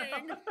explaining.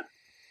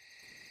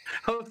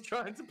 I was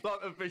trying to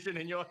plant a vision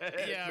in your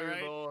head. Yeah, Move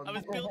right. on. I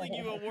was building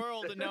you a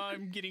world, and now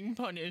I'm getting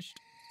punished.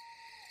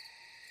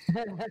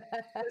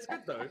 It's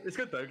good though. It's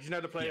good though because you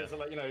know the players are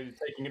like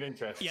taking an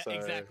interest. Yeah, so-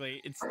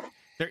 exactly.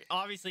 They're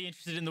obviously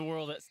interested in the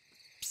world at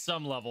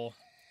some level.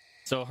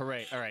 So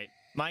hooray! All right,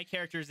 my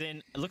character's in.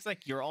 It looks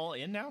like you're all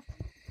in now.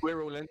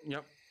 We're all in.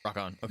 Yep. Rock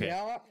on. Okay.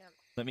 Yeah.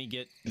 Let me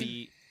get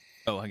the.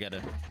 Oh, I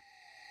gotta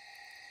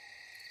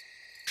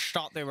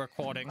stop the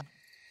recording.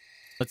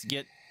 Let's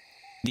get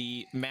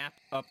the map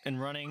up and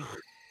running,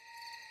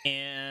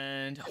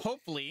 and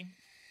hopefully,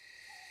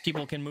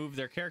 people can move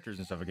their characters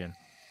and stuff again.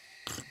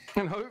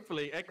 And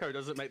hopefully Echo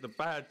doesn't make the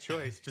bad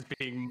choice just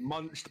being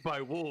munched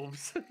by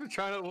wolves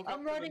trying to walk I'm up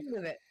to them. running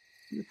with it.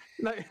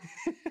 No.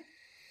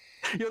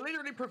 You're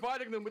literally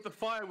providing them with the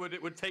firewood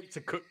it would take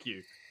to cook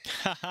you.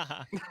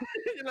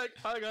 You're like,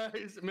 hi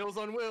guys, Meals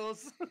on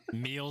Wheels.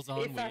 Meals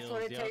on If that's what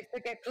wheels. it Yep. takes to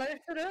get close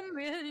to them,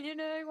 you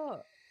know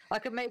what? I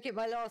can make it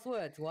my last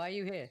words. Why are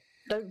you here?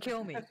 Don't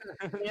kill me.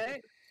 You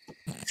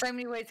know? So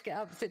many ways to get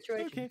out of the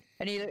situation.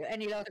 Okay.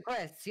 Any last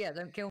requests? Yeah,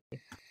 don't kill me.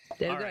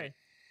 There All we go. right,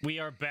 we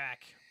are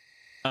back.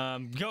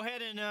 Go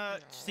ahead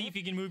and see if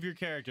you can move your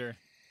character.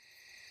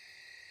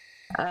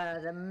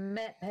 The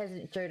map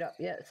hasn't showed up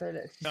yet, so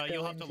let's just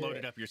You'll go have to into load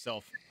it up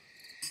yourself.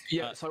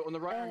 Yeah, so on the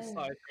right hand Oh.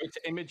 side, go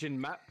to image and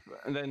map,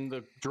 and then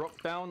the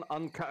drop down,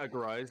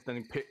 uncategorized,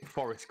 then pick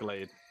Forest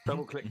Glade.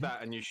 Double click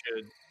that, and you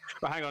should.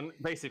 But hang on,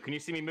 Vaesive, can you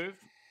see me move?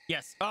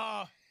 Yes.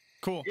 Oh,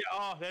 cool. Yeah,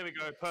 oh, there we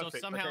go. Perfect. So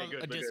somehow okay, good, a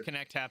we're good.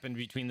 disconnect happened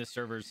between the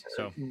servers.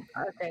 So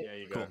Okay. There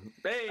you go. Cool.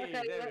 Hey, Okay,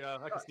 there yeah. we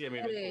are. I can see you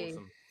moving. Hey.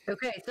 Awesome.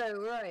 Okay,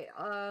 so right,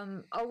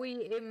 are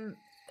we in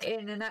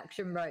an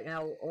action right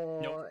now,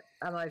 or Nope.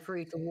 am I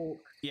free to walk?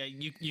 yeah,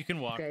 you can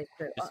walk. Okay,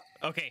 so Just-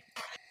 okay.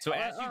 So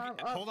as you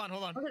get, uh, hold on.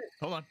 gonna-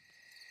 Hold on.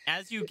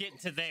 As you get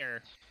to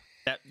there,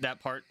 that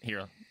part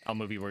here, I'll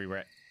move you where you were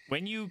at.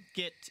 When you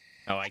get,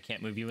 oh, I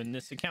can't move you in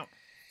this account.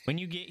 When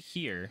you get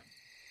here,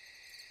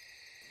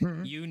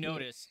 Mhm. you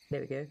notice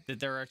There we go. that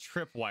there are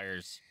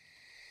tripwires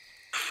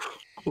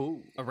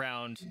Ooh.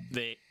 around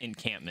the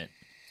encampment.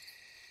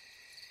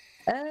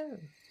 Oh,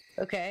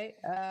 okay.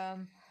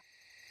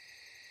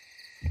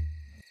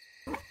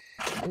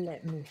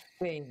 Let me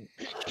think.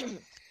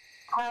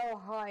 How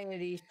high are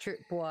these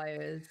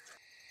tripwires?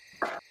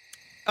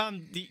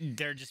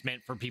 They're just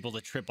meant for people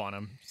to trip on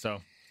them.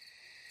 So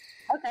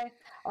Okay,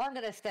 I'm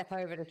gonna step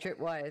over the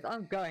tripwires.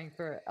 I'm going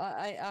for it.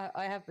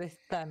 I have this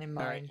plan in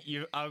all right,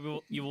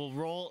 mind. you will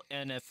roll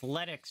an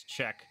athletics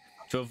check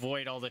to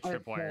avoid all the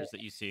tripwires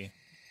that you see.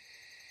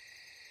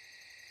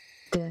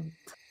 Dun,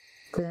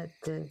 dun,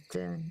 dun,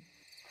 dun.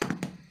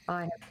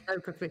 I have no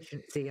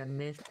proficiency on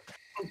this.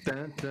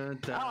 Dun, dun,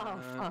 dun. Oh,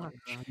 fuck.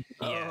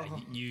 Yeah,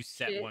 Oh. you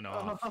set Shit. one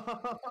off.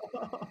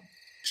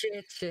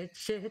 Shit.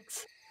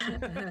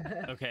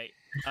 Okay.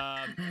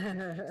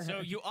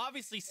 So you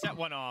obviously set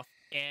one off,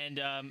 and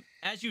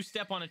as you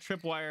step on a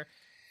tripwire,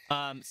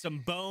 some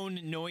bone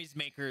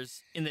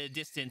noisemakers in the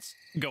distance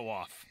go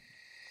off,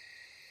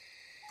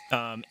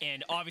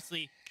 and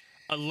obviously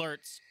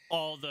alerts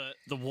all the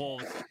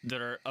wolves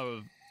that are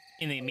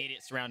in the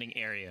immediate surrounding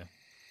area.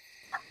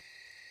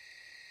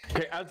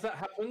 Okay, as that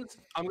happens,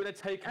 I'm going to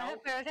take I have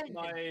out no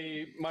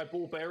attention. my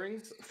ball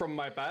bearings from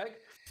my bag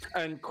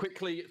and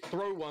quickly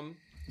throw one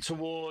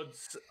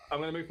towards. I'm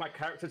going to move my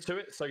character to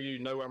it so you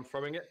know where I'm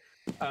throwing it.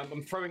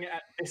 I'm throwing it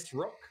at this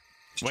rock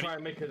to What try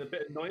and make it a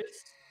bit of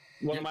noise.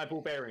 One of my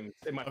ball bearings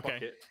in my Okay.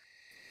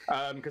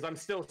 pocket. Because I'm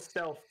still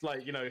stealthed,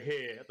 like,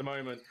 here at the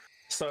moment.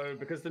 So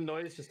because the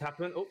noise just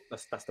happened. Oh,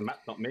 that's the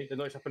map, not me. The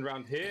noise happened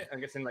around here.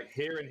 I'm guessing like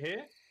here and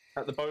here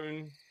at the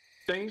bone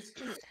things.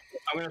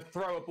 I'm going to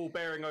throw a ball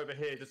bearing over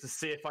here just to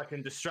see if I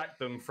can distract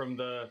them from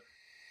the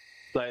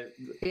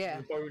Yeah.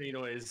 the bony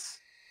noise.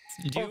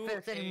 Or if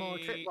there's any more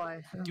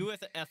tripwires. Do an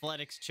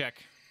athletics check.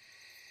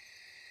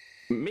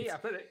 Me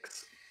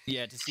athletics.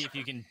 Yeah, to see if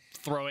you can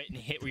throw it and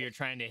hit where you're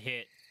trying to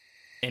hit.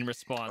 in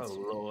response.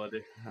 Oh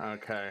lord.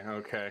 Okay,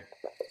 okay.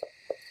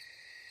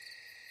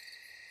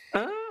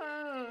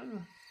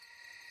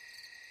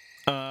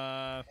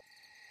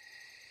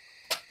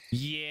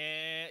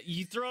 Yeah,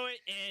 you throw it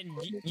and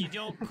you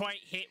don't quite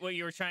hit what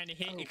you were trying to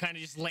hit. It kind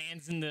of just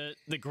lands in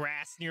the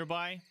grass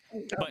nearby.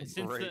 But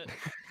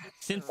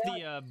since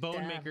the bone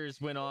Damn. makers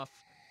went off,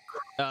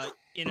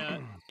 in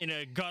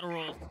a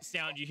guttural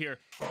sound you hear,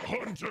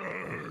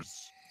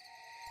 hunters.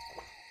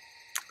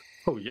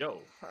 Oh yo.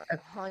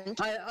 Hunt.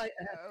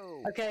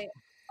 Okay,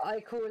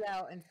 I call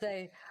out and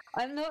say,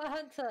 I'm not a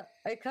hunter.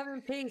 I come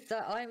in peace.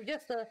 I'm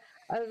just a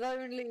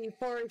lonely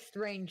forest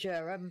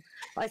ranger.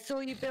 I saw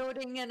you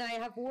building and I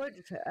have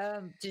wood.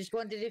 Just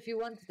wondered if you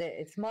wanted it.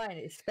 It's mine.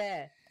 It's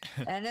spare.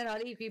 And then I'll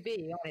leave you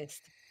be,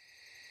 honest.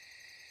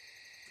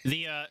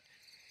 They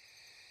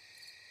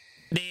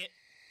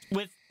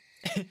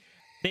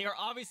are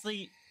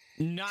obviously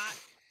not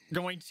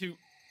going to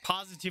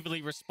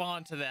positively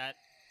respond to that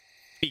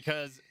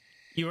because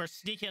you are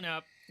sneaking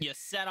up, you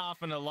set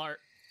off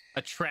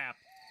a trap,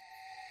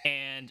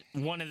 and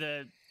one of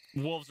the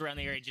wolves around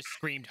the area just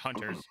screamed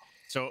hunters.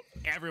 So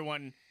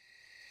everyone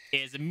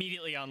is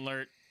immediately on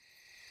alert,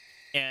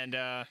 and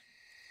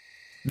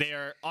they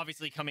are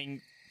obviously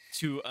coming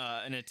to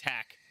an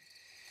attack.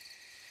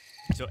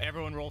 So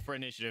everyone roll for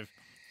initiative.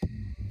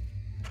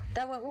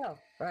 That went well.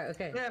 Right,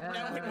 okay. Yeah,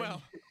 that went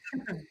well.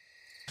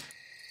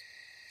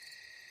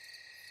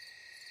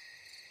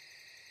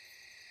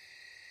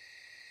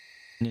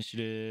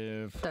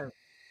 Initiative. So,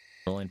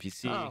 Roll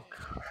NPC. oh,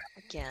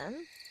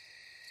 Again?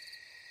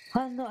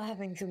 I'm not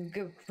having some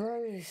good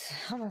throws.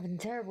 I'm having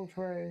terrible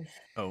throws.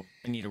 Oh,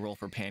 I need a roll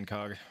for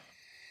Pancóg.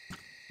 I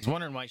was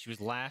wondering why she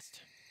was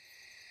last.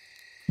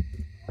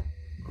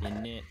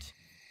 Init.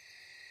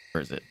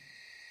 Where is it?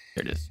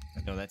 There it is.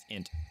 No, that's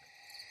int.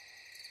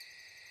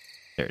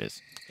 There it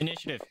is.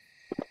 Initiative.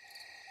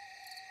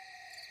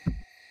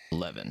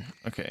 11.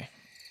 Okay.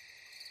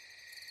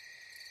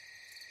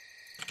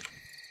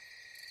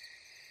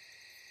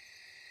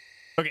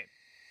 Okay.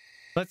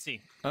 Let's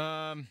see.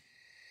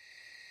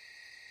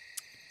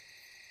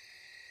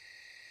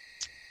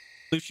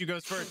 Lucio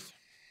goes first.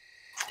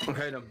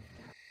 Okay then.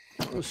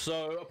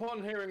 So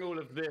upon hearing all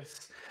of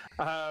this,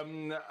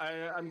 I'm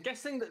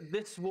guessing that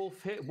this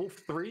wolf here,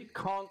 Wolf 3,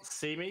 can't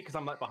see me because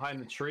I'm like behind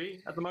the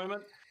tree at the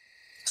moment.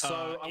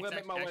 So I'm gonna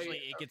make my actually, way.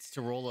 it gets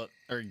to roll up,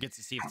 or it gets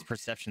to see if its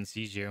perception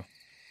sees you.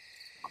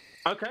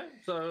 Okay,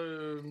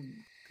 so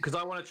because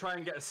I want to try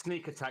and get a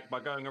sneak attack by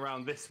going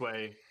around this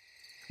way,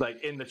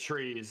 like in the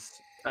trees,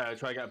 try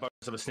to get a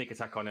bonus of a sneak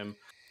attack on him.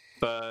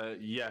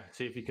 But yeah,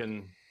 see if he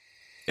can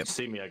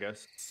see me, I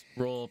guess.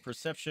 Roll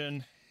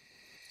perception.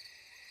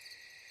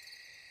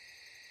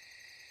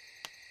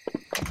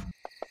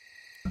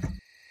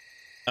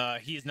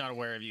 He is not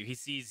aware of you. He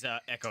sees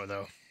Echo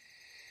though.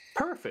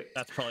 Perfect.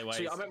 That's probably why.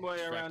 See, he's I make my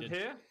way around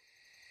distracted.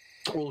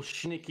 here, all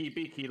sneaky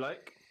beaky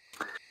like.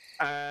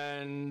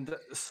 And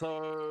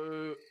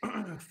so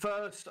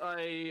first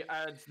I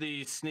add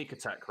the sneak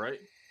attack,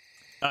 right?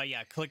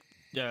 Yeah. Click.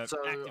 So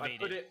I activate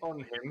put it on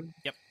him.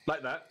 Yep.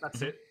 Like that.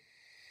 That's it.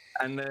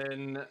 And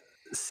then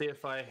see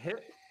if I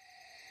hit.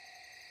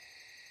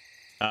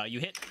 You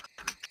hit.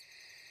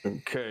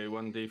 Okay,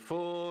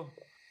 1d4.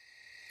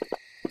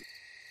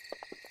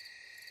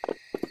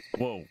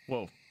 Whoa.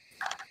 Whoa.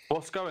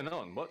 What's going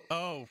on? What?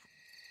 Oh.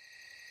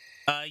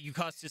 You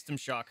caused system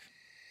shock.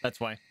 That's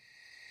why.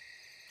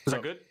 Is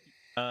that good?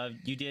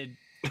 You did.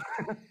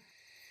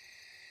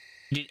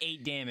 You did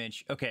 8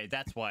 damage. Okay,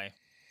 that's why.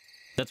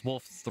 That's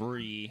Wolf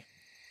 3.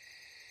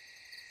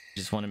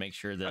 Just want to make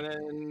sure that. And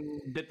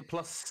then did the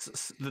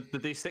plus the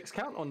d6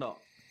 count or not?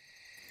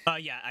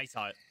 Yeah, I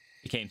saw it.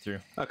 It came through.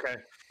 Okay.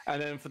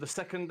 And then for the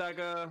second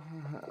dagger,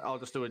 I'll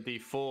just do a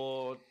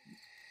d4.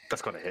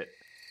 That's got to hit.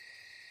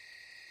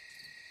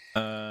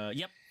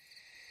 Yep.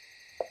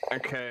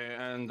 Okay,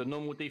 and the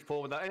normal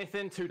d4 without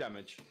anything, 2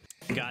 damage.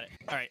 Got it.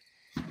 All right.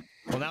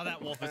 Well, now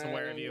that wolf is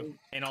aware of you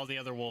and all the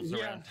other wolves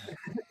around.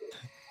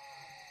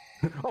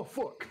 Oh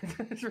fuck!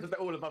 They're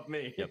all above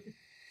me. Yep.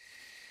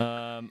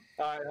 All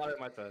right,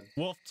 my turn.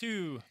 Wolf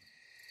 2.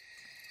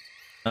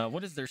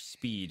 What is their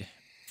speed?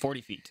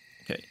 40 feet.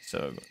 Okay,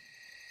 so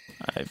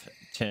 5,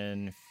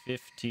 10,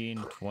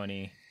 15,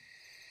 20,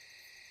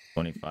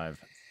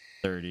 25,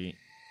 30,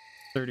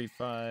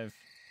 35,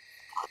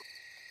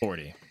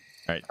 40.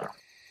 All right.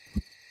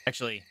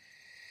 Actually,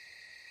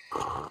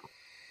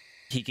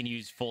 he can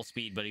use full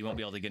speed, but he won't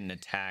be able to get an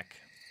attack.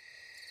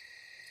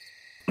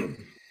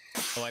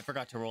 Oh, I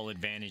forgot to roll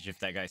advantage if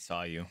that guy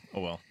saw you.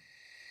 Oh, well.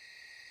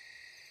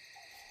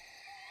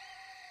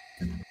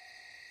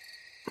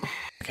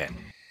 Okay.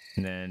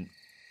 And then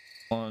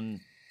 1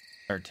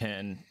 or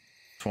 10,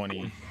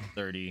 20,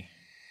 30.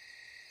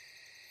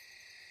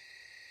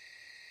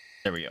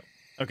 There we go.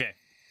 Okay.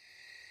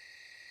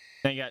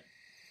 Now you got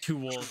 2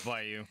 wolves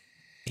by you.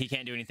 He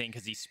can't do anything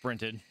because he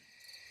sprinted.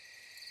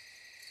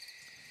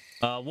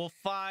 Wolf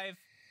 5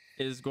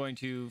 is going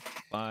to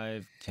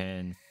 5,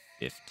 10,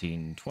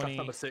 15, 20. That's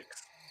number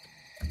 6.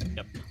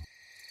 Yep.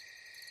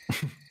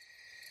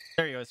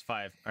 Stereo is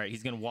 5. All right,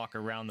 he's going to walk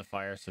around the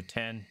fire. So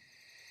 10,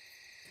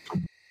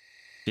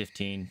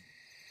 15,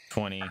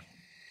 20,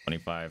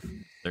 25,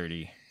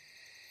 30,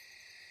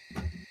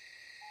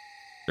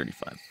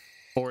 35,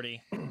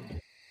 40.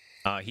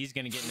 He's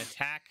going to get an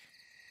attack,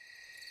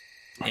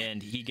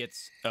 and he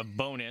gets a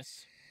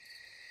bonus.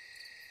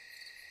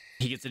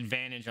 He gets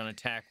advantage on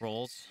attack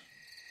rolls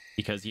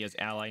because he has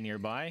ally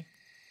nearby.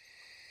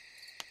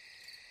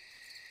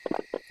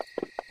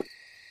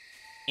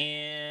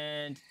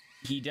 And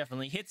he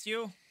definitely hits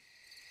you.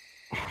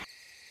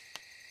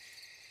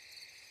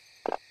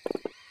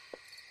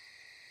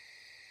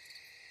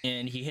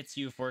 And he hits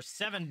you for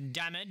 7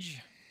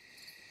 damage.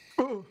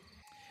 Ooh.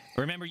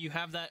 Remember, you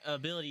have that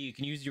ability. You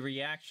can use your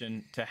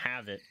reaction to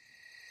have it.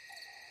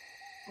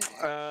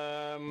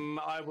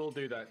 I will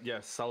do that.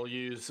 Yes, I'll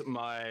use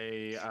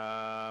my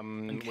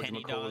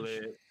Uncanny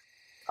dodge.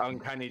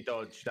 Uncanny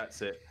dodge.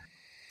 That's it.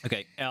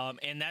 Okay.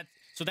 And that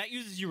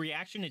uses your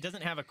reaction. It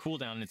doesn't have a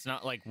cooldown. It's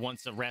not like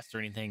once a rest or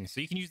anything.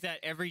 So you can use that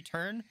every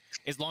turn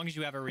as long as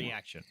you have a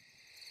reaction.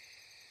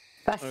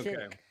 That's Okay.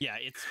 sick. Yeah,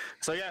 it's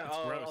So yeah, It's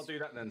I'll gross. do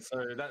that then.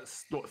 So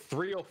that's what,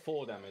 3 or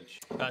 4 damage.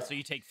 so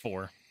you take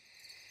 4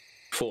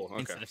 4. Okay.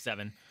 instead of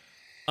 7.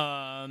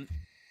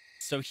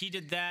 So he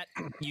did that.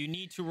 You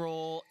need to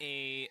roll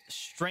a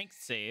strength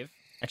save.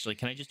 Actually,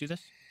 can I just do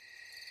this?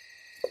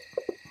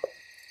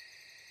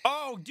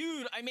 Oh,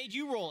 dude, I made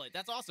you roll it.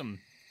 That's awesome.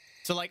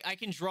 So like I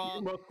can draw.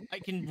 Well, I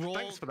can roll.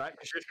 Thanks for that,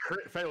 because you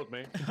crit failed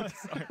me.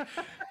 Sorry.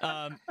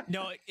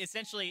 No,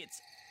 essentially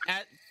it's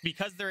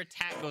because their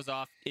attack goes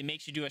off, it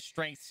makes you do a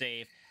strength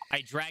save. I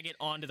drag it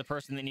onto the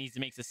person that needs to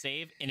make the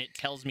save, and it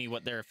tells me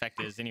what their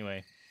effect is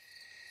anyway.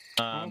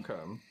 Okay.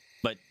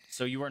 But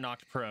so you are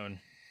knocked prone.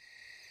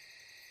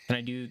 Can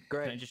I do?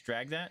 Great. Can I just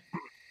drag that?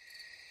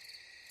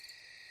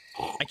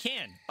 I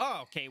can. Oh,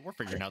 okay. We're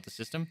figuring out the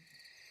system.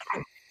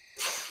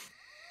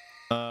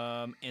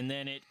 And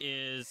then it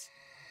is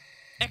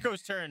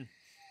Echo's turn.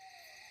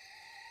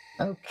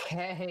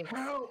 Okay.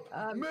 Help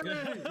me!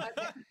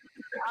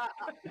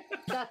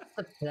 That's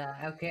the plan.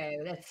 Okay,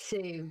 let's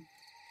see.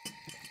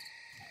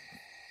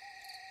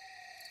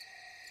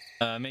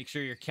 Make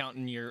sure you're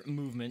counting your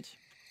movement.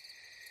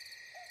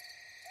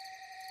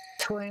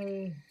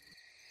 20,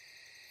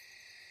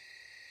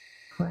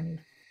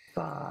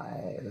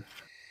 25.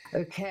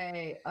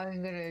 Okay,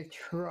 I'm gonna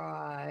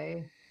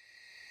try.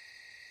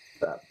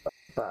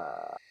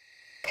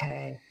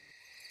 Okay.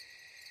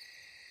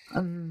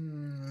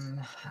 I'm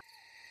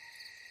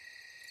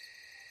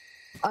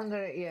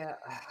gonna, yeah.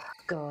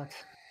 God.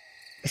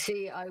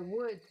 See, I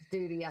would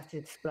do the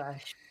acid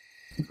splash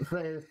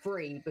for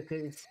free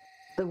because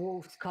the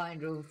wolves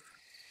kind of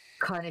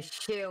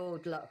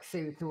shield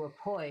Luxu to a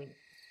point,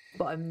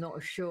 but I'm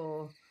not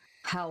sure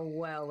how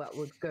well that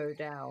would go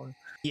down.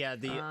 Yeah,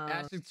 the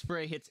acid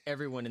spray hits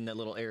everyone in that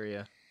little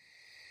area.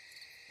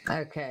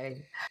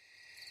 Okay.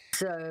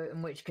 So,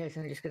 in which case,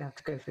 I'm just gonna have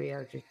to go for the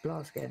Eldritch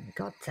Blast again.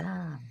 God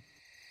damn.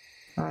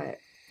 Alright,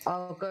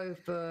 I'll go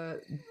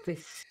for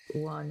this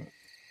one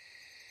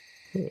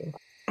here.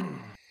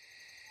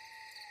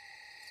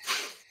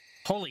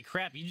 Holy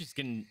crap, you just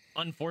getting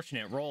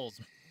unfortunate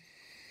rolls.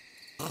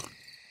 Yeah,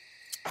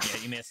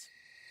 you miss.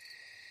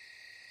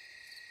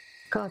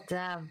 God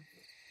damn.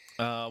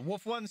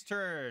 Wolf 1's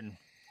turn.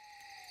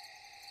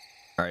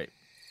 Alright,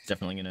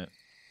 definitely gonna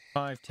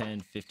 5,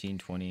 10, 15,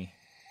 20,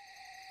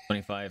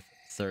 25,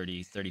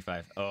 30,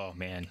 35. Oh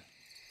man.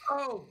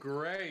 Oh,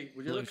 great!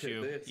 Would you look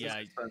Luxu, at this? yeah,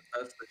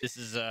 This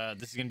is fantastic.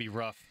 This is gonna be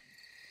rough.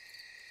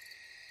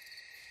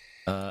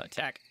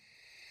 Attack.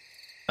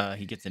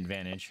 He gets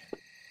advantage.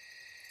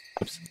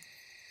 Oops.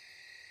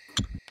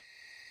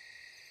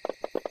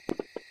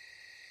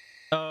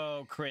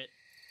 Oh, crit.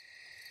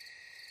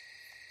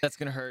 That's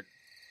gonna hurt.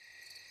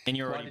 And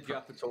you're Why already. did you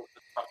have to talk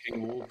to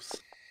fucking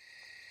wolves?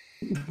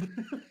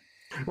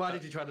 Why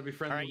did you try to be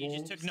friendly All right, with you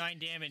wolves? just took 9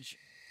 damage.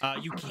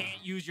 You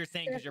can't use your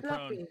thing because you're They're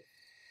prone.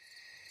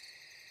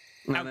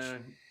 No, Ouch.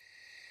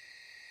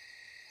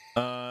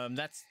 no.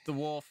 That's the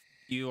wolf.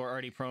 You are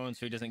already prone,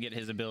 so he doesn't get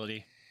his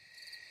ability.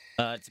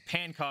 It's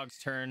Pancóg's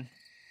turn.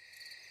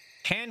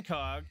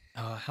 Pancóg.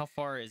 How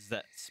far is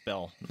that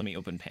spell? Let me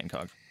open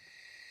Pancóg.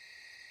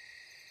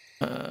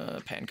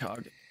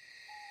 Pancóg.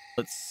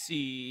 Let's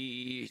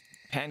see.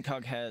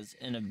 Pancóg has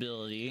an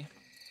ability.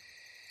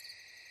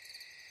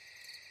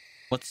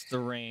 What's the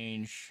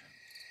range?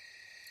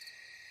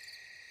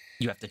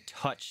 You have to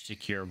touch to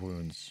cure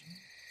wounds.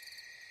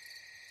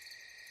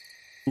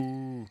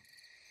 Ooh.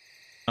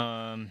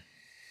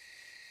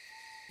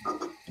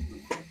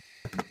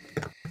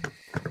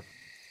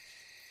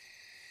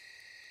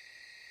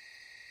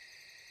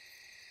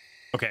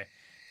 Okay.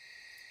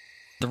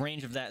 The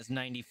range of that is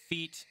 90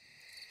 feet.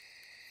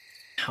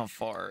 How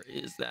far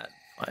is that?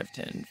 5,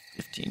 10,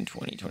 15,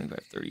 20, 25,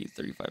 30,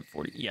 35,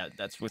 40. Yeah,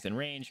 that's within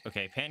range.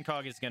 Okay,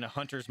 Pancóg is going to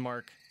Hunter's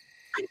Mark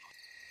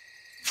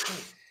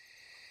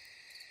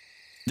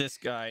this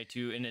guy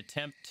to an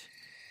attempt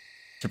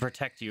to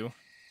protect you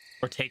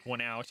or take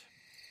one out.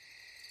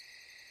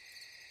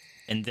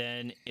 And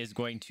then is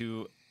going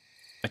to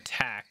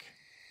attack.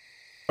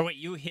 Oh, wait,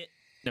 you hit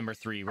number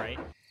 3, right?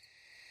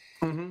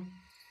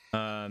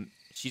 Mm-hmm.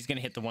 She's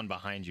gonna hit the one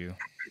behind you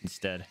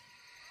instead.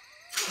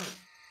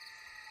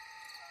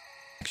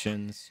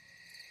 Actions.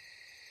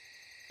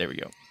 There we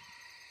go.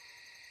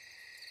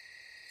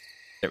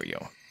 There we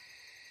go.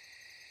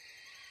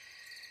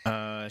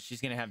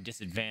 She's gonna have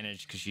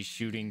disadvantage because she's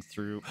shooting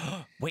through.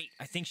 Wait,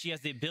 I think she has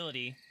the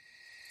ability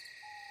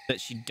that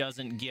she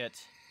doesn't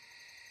get.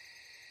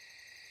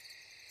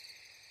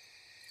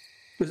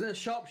 Isn't it a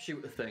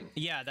sharpshooter thing?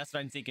 Yeah, that's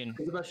what I'm thinking.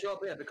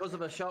 Because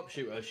of a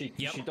sharpshooter, she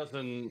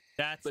doesn't.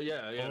 That's But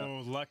yeah.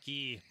 Oh,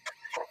 lucky.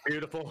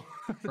 Beautiful.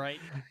 Right?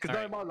 Because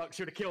no, my luck,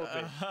 she would have killed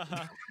me.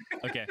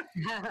 Okay.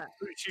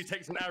 She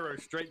takes an arrow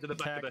straight to the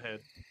back of the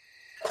head.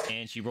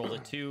 And she rolled a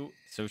 2,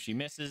 so she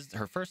misses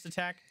her first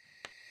attack.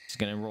 She's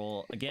gonna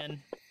roll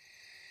again.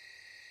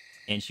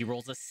 And she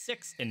rolls a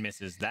 6 and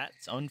misses.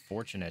 That's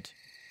unfortunate.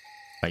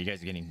 Oh, you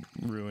guys are getting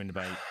ruined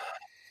by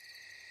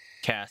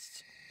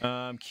casts.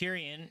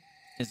 Kyrian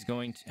is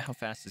going to... How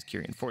fast is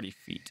Kyrian? 40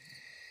 feet.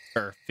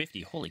 Or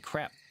 50. Holy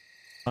crap.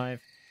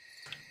 5,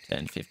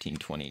 10, 15,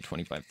 20,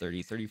 25,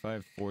 30,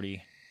 35,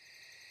 40...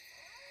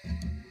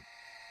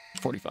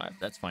 45.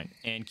 That's fine.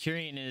 And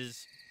Kyrian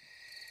is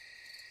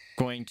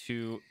going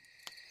to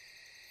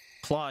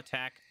claw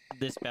attack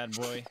this bad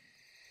boy.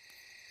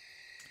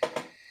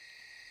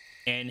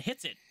 And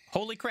hits it.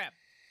 Holy crap.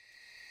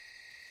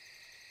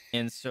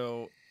 And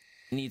so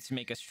needs to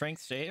make a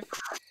strength save.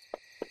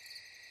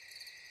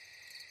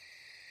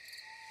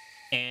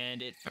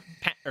 And it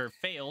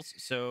fails,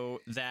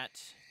 so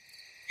that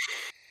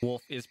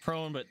wolf is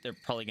prone, but they're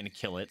probably going to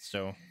kill it,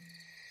 so...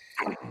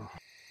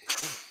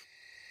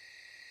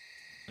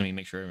 Let me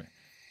make sure.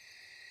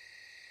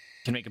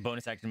 Can make a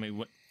bonus action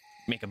and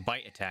make a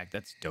bite attack.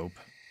 That's dope.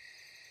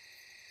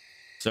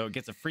 So it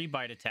gets a free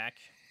bite attack.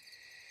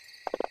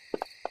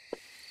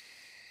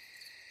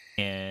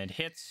 And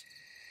hits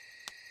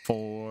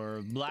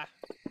for blah.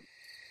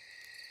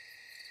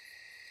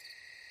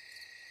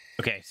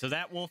 Okay, so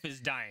that wolf is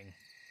dying.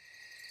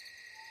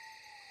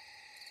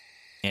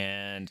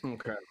 And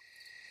okay.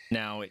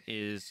 Now it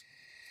is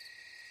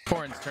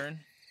Korinn's turn.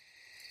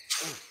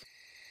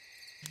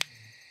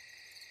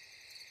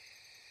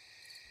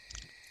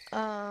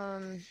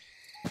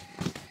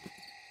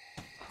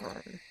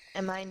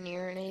 Am I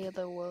near any of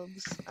the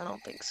wolves? I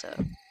don't think so.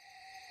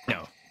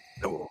 No.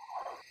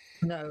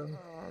 No.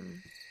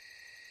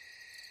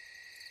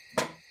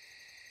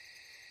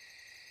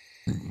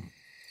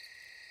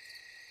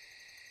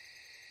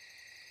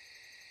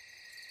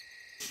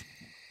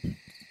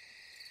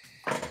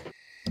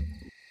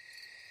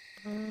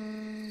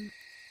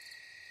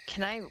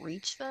 Can I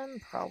reach them?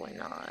 Probably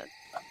not.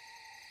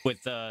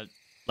 With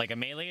like a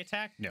melee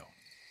attack? No.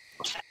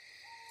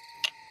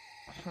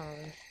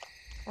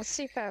 Let's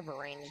see if I have a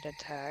ranged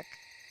attack.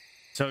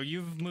 So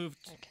you've moved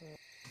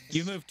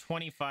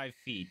 25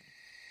 feet.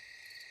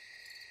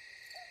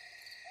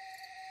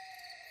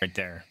 Right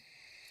there.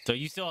 So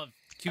you still have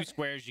 2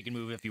 squares you can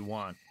move if you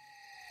want.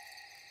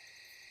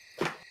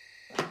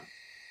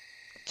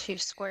 2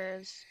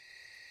 squares.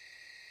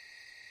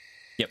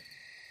 Yep.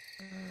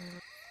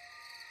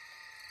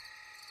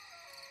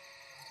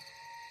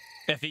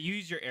 If you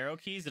use your arrow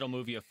keys, it'll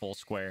move you a full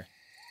square.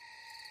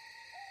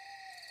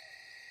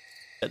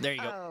 There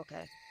you go. Oh,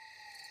 okay.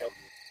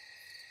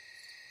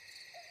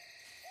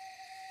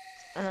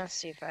 I'm gonna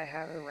see if I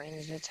have a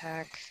ranged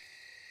attack.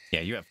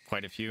 Yeah, you have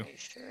quite a few. Pretty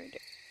sure I do.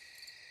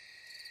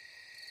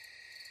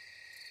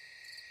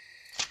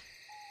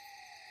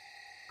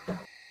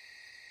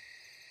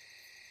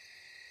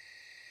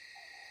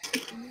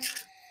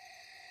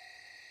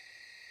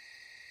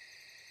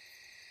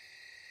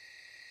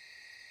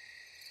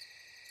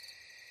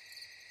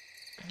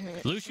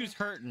 Lushu's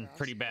hurting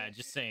pretty bad,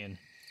 just saying.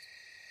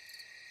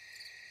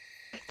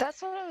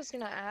 That's what I was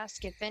gonna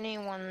ask. If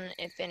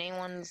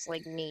anyone's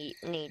like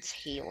needs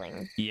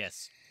healing.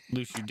 Yes,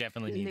 Lushu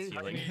definitely needs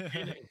healing.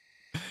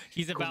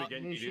 He's about. I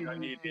need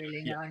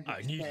healing. Yeah,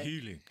 I need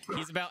healing.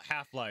 He's about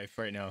half life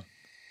right now.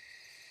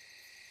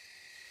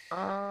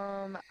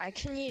 I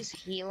can use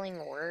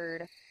healing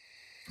word.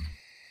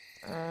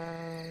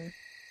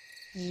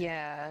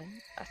 Yeah,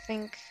 I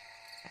think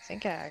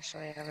I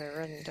actually have it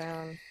written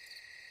down.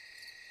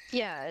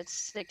 Yeah, it's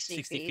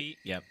 60 feet.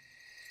 Yep.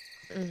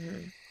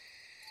 Mm-hmm.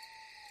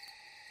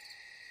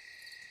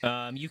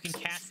 You can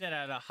cast it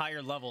at a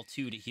higher level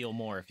too to heal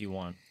more if you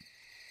want.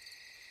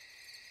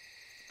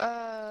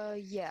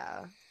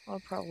 Yeah,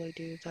 I'll probably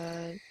do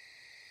that.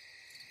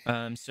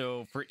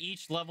 So for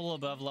each level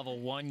above level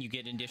 1, you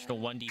get an additional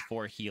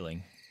 1d4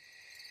 healing.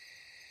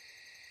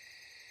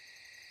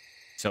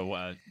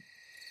 So,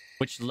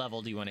 which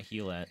level do you want to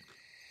heal at?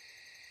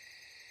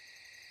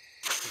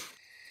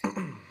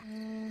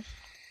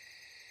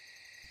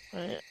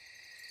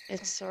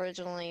 It's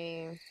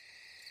originally...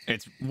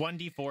 It's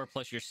 1d4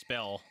 plus your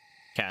spell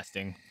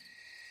casting.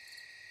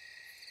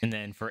 And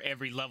then for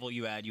every level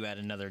you add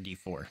another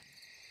d4.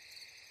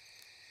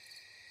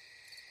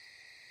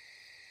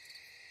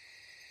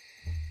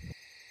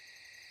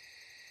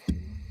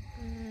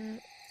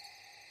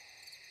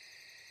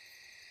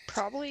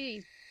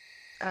 Probably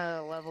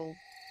Level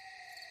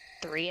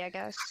 3, I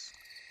guess.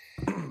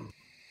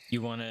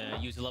 You want to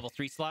use a level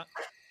 3 slot?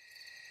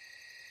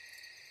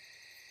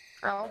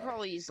 I'll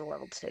probably use the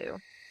level 2,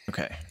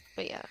 Okay.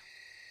 but yeah.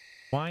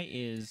 Why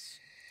is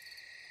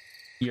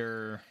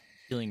your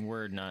healing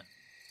word not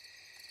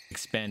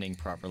expanding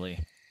properly?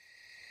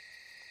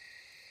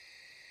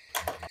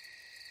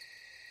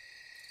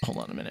 Hold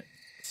on a minute.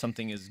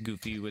 Something is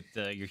goofy with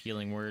your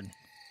healing word.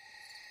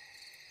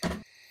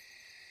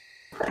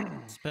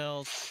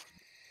 Spells.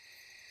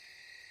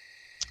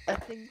 I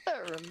think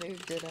that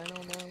removed it, I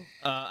don't know.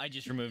 I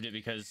just removed it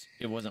because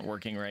it wasn't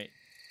working right.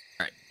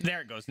 All right, there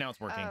it goes. Now it's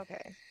working.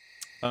 Okay.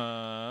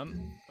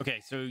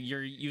 Okay, so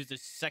you're used a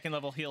second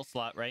level heal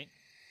slot, right?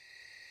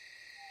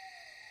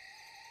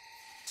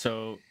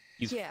 So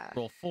you Yeah.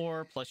 roll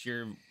 4 plus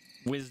your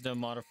wisdom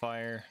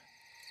modifier.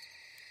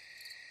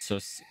 So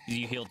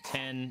you healed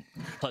 10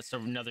 plus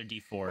another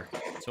d4.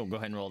 So go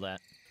ahead and roll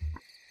that.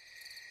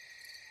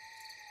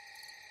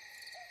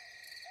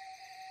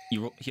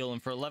 You heal him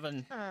for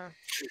 11,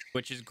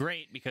 which is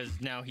great because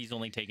now he's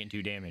only taken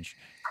 2 damage.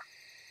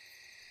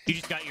 You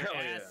just got your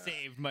ass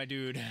saved, my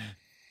dude.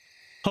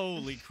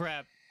 Holy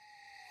crap.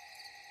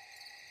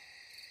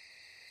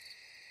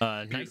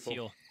 Nice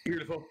heal.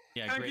 Beautiful.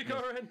 Yeah, Thank great you,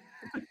 heal.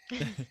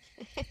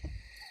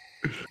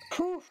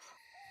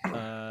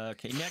 Korinn.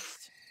 Okay,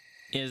 next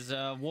is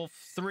Wolf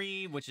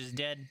 3, which is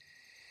dead.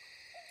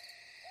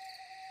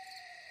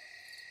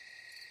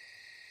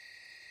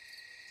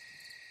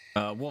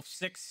 Wolf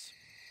 6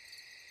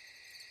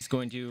 is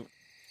going to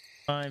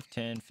 5,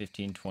 10,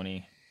 15,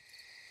 20,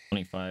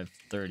 25,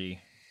 30,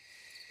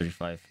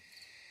 35,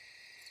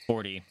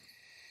 40.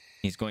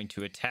 He's going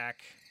to attack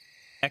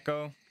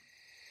Echo.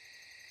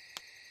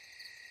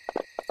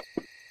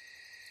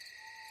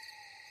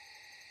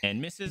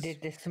 And misses. I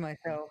did this to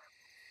myself.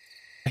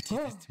 I did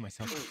this to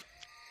myself.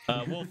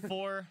 Wolf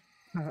 4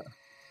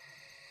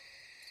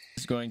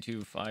 is going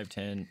to 5,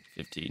 10,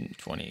 15,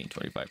 20,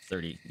 25,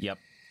 30. Yep.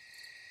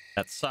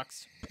 That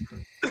sucks.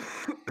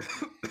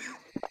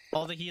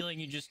 All the healing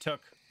you just took.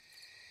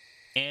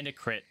 And a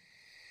crit.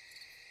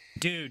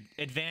 Dude,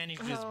 advantage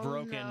is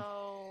broken.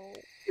 No.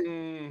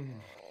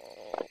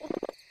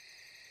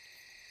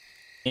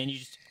 And you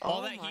just... all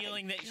Oh that my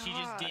healing that she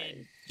just God.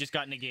 did just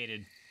got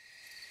negated.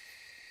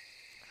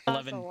 That's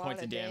 11 a lot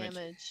points of damage.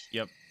 damage.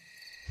 Yep.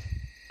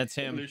 That's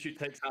him. Lucy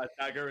takes out a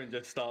dagger and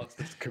just starts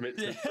to commit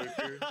to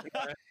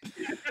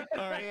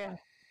All right. Yeah.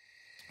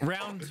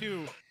 Round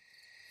 2.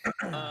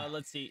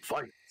 Let's see.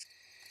 Fight.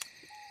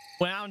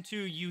 Round 2,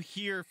 you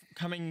hear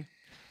coming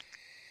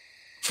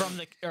from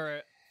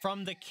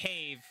the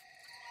cave.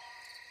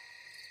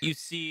 You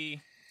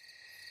see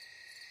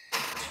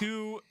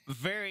 2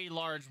 very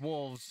large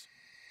wolves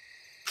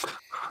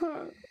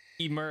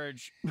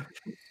emerge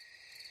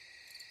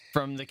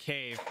from the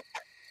cave.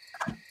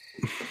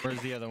 Where's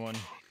the other one?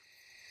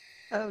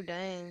 Oh,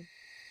 dang.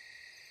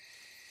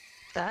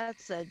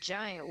 That's a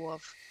giant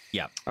wolf.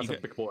 Yeah, That's a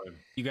big boy.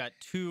 you got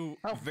 2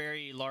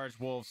 very large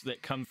wolves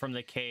that come from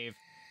the cave.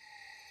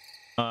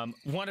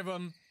 One of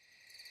them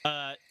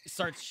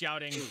starts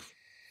shouting.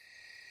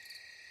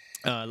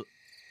 I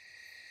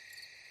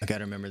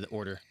gotta remember the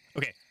order.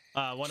 Okay,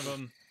 one of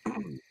them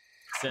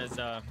says,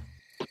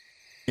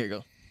 "Here you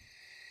go.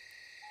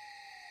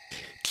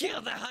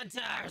 Kill the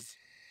hunters."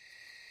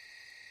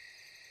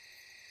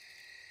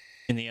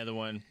 And the other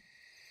one,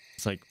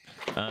 it's like,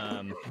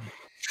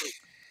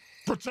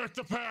 Protect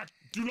the pack!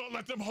 Do not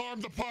let them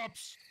harm the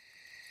pups!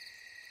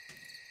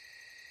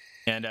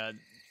 and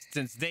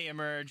since they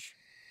emerge,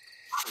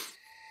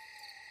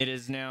 it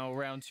is now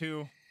round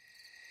 2.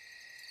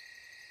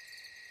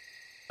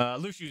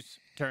 Luciu's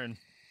turn.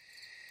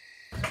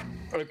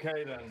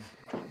 Okay then.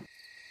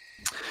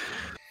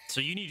 So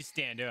you need to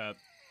stand up.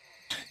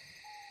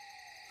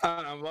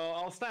 Well,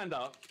 I'll stand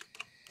up.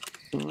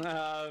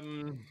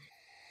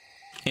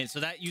 And so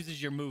that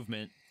uses your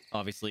movement,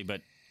 obviously,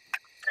 but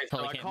Okay, so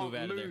Probably I can't can't move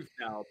out of there. move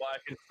now, but I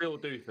can still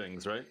do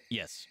things, right?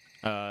 yes.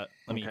 Let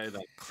me Okay,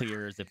 then.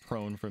 clear the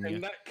prone from you.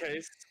 In that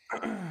case,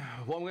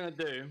 what I'm going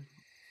to do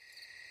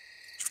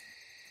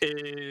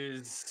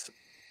is...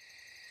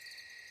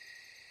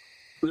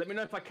 Let me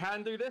know if I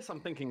can do this. I'm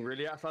thinking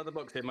really outside the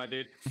box here, my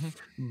dude.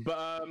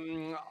 But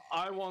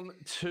I want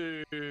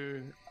to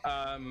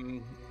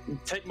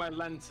take my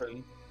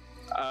lantern.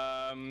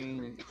 Bear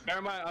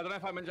in mind, I don't know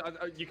if I mentioned.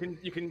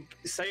 You can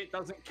say it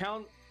doesn't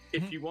count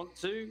if you want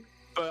to,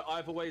 but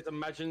I've always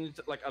imagined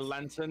like a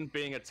lantern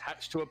being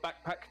attached to a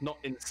backpack, not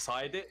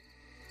inside it.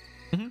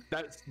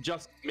 That's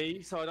just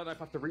me, so I don't know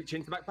if I have to reach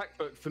into the backpack,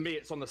 but for me,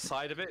 it's on the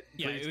side of it.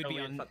 Yeah, Please it would tell be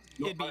me if on. that's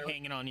not It'd be right.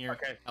 hanging on your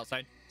Okay.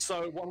 outside.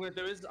 So what I'm going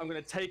to do is I'm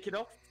going to take it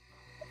off,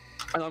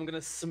 and I'm going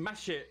to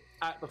smash it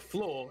at the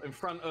floor in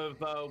front of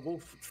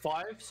Wolf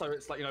 5. So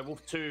it's like, you know,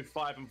 Wolf 2,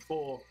 5, and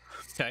 4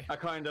 Okay. are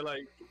kind of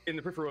like in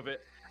the peripheral of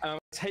it. And I'm going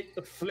to take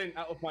the flint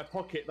out of my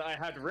pocket that I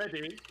had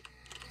ready,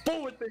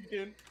 forward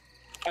thinking,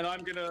 and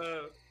I'm going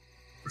to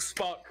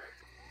spark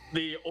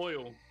the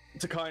oil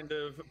to kind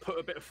of put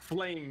a bit of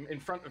flame in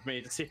front of me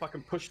to see if I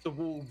can push the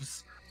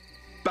wolves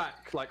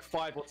back like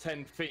 5 or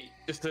 10 feet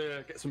just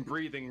to get some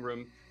breathing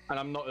room, and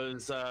I'm not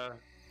as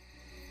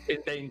in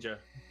danger,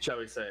 shall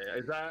we say?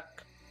 Is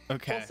that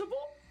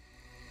possible?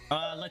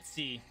 Let's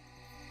see.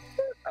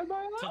 Am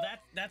I So allowed?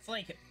 that's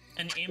like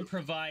an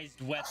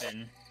improvised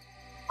weapon.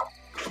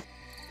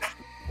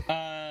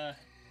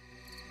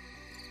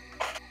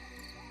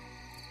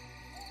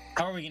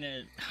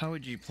 How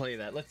would you play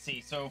that? Let's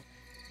see. So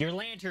your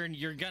lantern,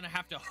 you're gonna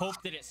have to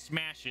hope that it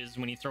smashes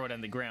when you throw it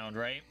on the ground,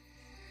 right?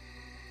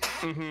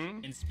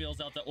 Mm-hmm. And spills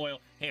out the oil.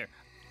 Here.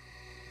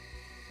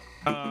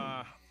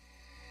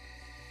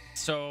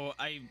 So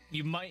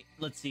you might,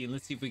 let's see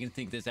if we can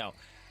think this out.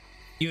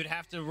 You would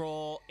have to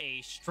roll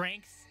a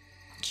strength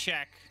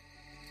check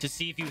to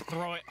see if you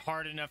throw it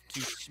hard enough to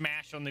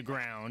smash on the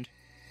ground,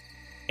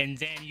 and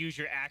then use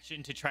your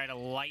action to try to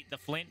light the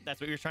flint.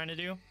 That's what you're trying to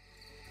do?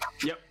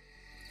 Yep.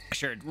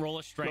 Sure, roll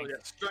a strength. Oh, yeah.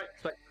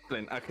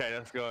 Strength. Okay,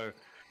 let's go.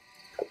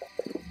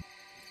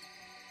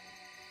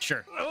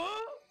 Sure.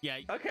 Oh, Yeah,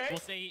 okay. we'll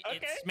say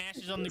it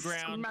smashes on the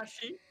ground.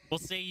 Smashy. We'll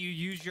say you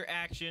use your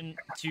action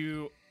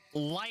to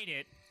light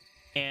it,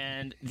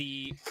 and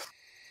the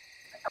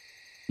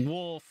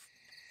wolf...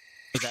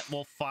 Is that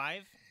wolf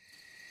 5?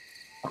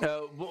 I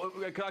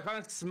kind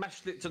of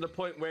smashed it to the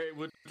point where it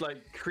would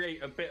like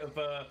create a bit of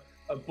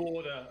a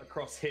border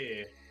across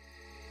here,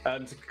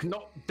 to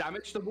not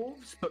damage the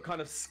wolves, but kind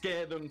of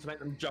scare them to make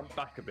them jump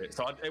back a bit.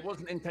 So it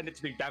wasn't intended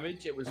to do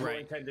damage. It was more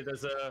intended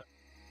as a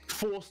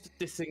forced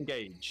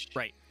disengage.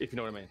 Right. If you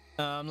know what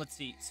I mean. Let's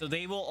see. So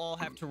they will all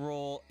have to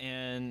roll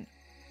an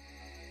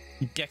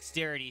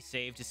dexterity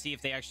save to see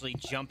if they actually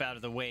jump out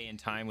of the way in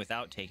time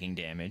without taking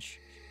damage.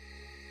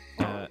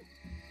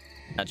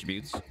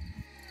 Attributes.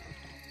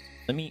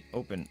 Let me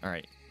open. All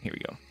right, here we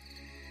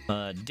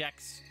go.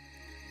 Dex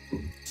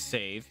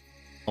save.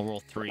 I'll roll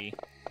 3.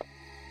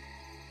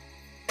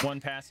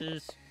 1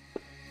 passes.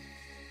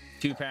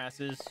 2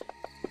 passes.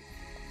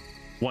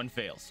 1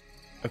 fails.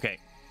 Okay,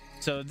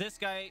 so this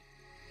guy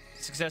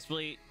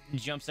successfully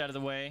jumps out of the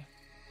way.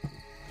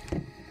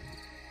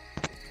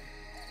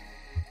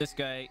 This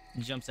guy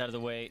jumps out of the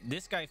way.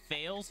 This guy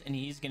fails, and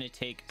he's gonna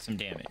take some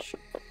damage.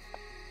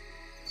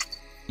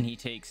 And he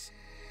takes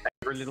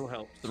Every little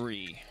helps.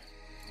 3.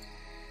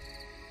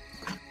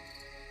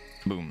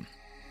 Boom.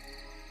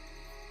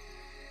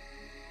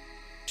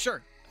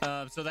 Sure.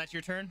 So that's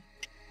your turn?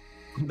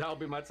 That'll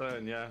be my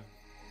turn. Yeah.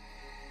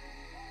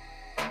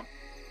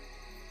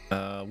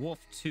 Wolf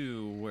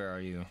 2, where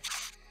are you?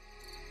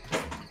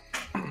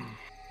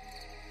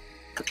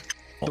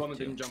 The one that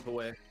didn't jump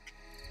away.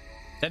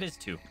 That is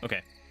 2.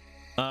 Okay.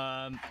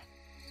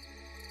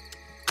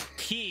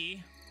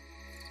 He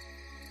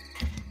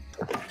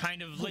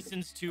kind of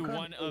listens to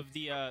one of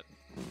the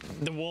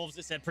wolves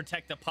that said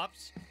protect the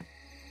pups,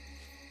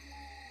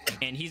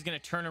 and he's gonna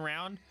turn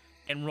around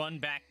and run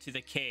back to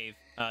the cave.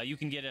 You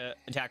can get an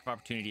attack of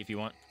opportunity if you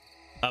want,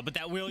 but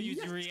that will use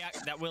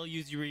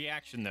your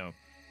reaction though.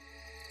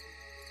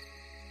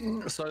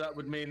 So that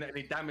would mean that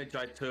any damage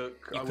I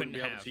took, You I wouldn't be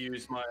couldn't able to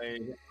use my.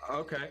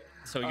 Okay.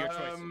 So your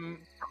choice.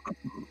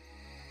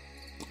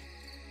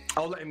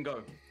 I'll let him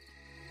go.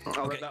 I'll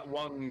Okay. let that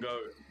one go.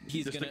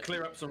 He's just gonna to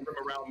clear up some room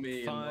around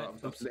me.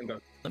 Five- Oops, let him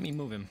go. Let me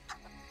move him.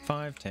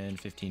 5, 10,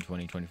 15,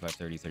 20, 25,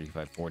 30,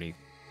 35, 40.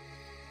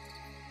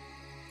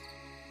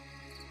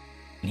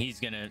 And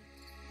he's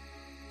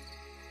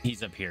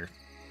up here.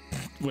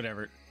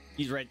 Whatever.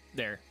 He's right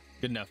there.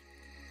 Good enough.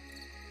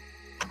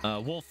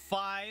 Wolf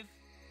 5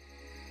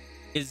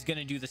 is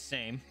gonna do the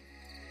same.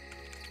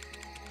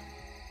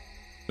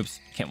 Oops,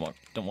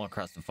 don't walk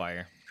across the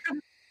fire.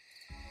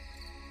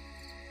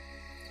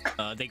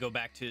 They go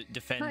back to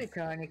defend Hi,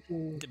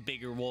 Carnegie. the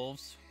bigger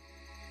wolves.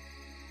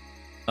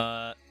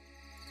 Oh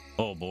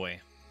boy.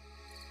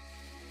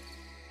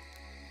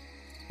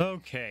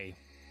 Okay.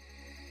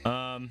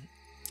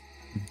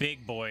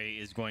 Big boy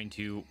is going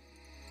to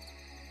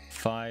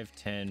 5,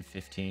 10,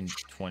 15,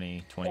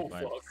 20,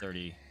 25,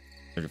 30,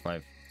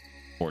 35,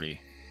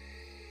 40.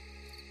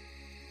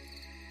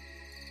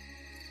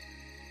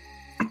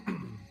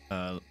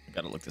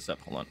 Gotta look this up.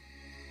 Hold on.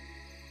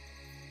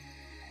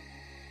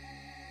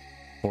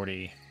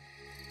 40.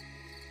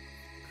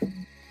 Off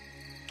the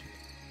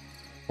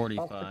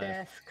 45.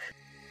 desk.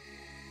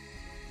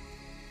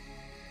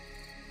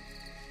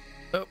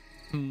 Oh,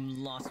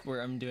 lost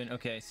where I'm doing.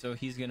 Okay, so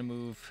he's gonna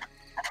move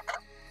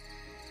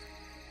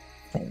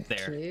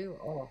there. 2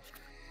 off.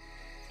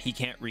 He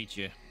can't reach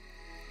you.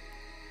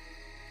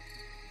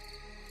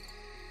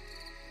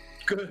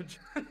 Good.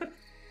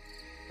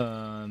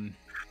 Um,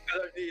 I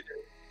don't need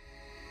it.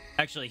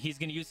 actually, he's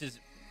gonna use his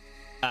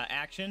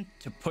action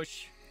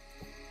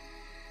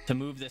to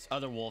move this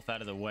other wolf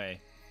out of the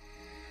way.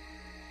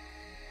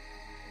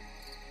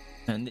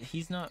 And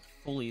he's not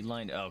fully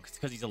lined. Oh, it's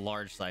because he's a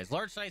large size.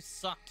 Large size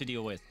suck to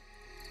deal with.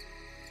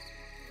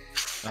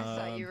 I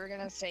thought you were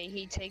gonna say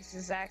he takes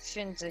his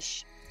action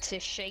to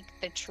shake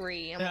the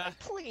tree. I'm like,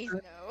 please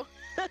no.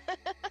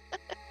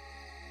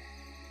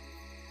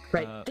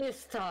 Right,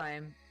 this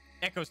time.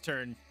 Echo's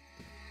turn.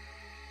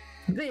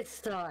 This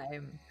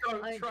time.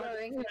 Don't I'm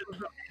try going.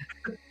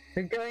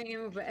 We're going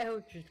in with an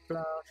Eldritch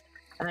Blast,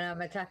 and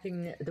I'm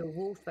attacking the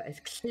wolf that is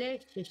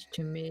closest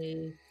to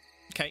me.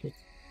 Okay.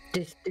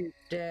 This dude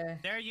there.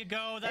 There you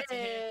go. That's a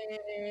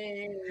hit.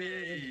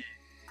 Hey.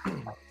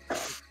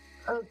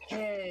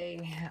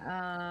 Okay.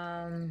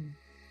 And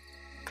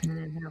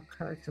then how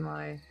close am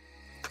I?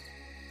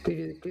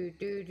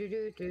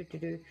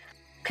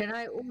 Can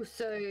I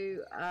also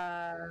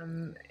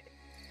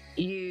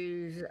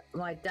use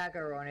my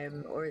dagger on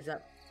him, or is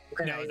that?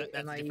 No, that's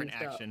a different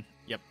action.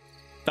 Yep.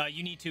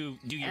 You need to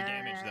do your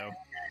damage though.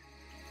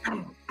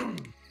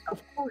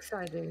 Of course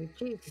I do.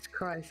 Jesus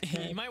Christ.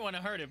 You might want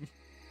to hurt him.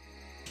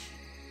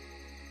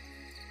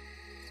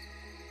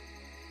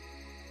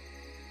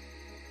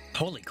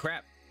 Holy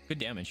crap! Good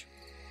damage.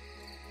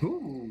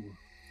 Ooh.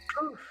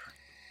 Oof.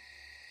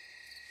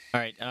 All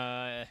right.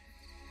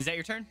 Is that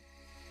your turn?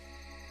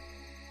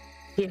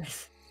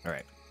 Yes. All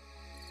right.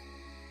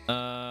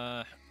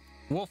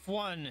 Wolf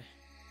 1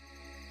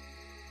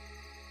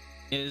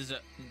 is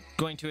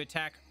going to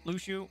attack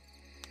Luciu.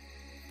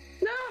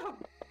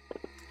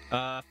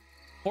 No.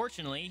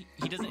 Fortunately,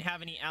 he doesn't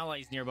have any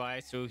allies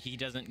nearby, so he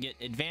doesn't get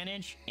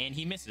advantage, and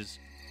he misses.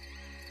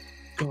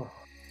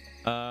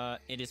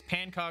 It is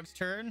Pancóg's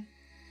turn.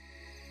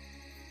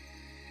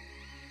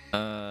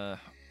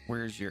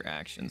 Where's your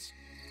actions?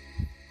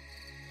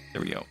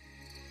 There we go.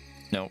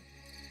 No.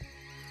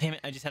 Damn it,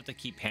 I just have to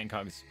keep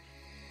Pancóg's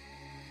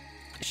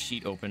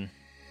sheet open.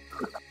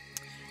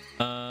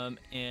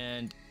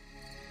 And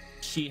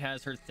she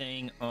has her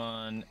thing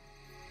on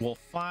Wolf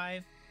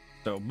 5.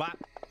 So, bop.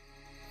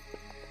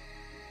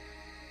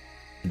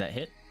 Did that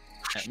hit?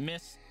 That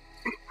miss.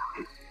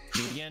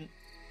 Do it again.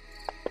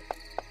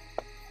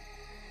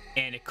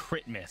 And a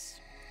crit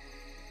miss.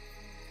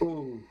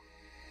 Ooh.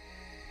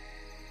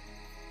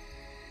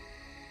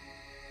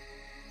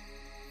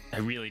 I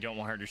really don't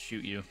want her to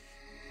shoot you.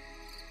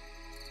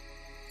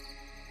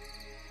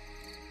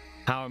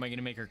 How am I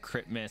gonna make her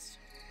crit miss?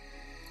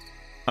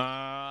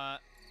 I'm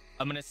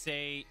gonna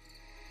say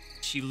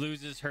she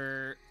loses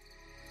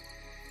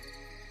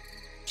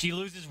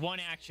one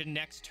action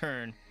next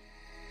turn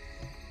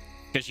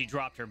because she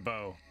dropped her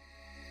bow.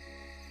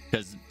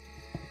 Because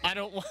I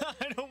don't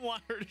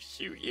want her to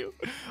shoot you.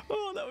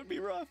 Oh, that would be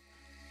rough.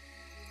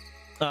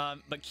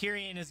 But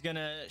Kyrian is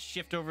gonna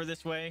shift over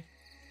this way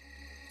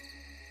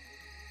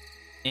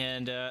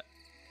and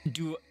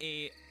do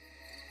a.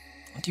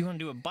 Do you want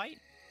to do a bite?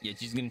 Yeah,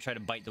 she's gonna try to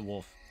bite the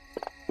wolf.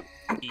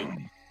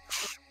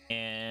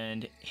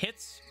 And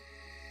hits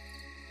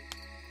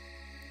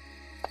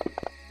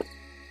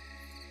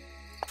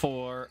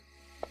for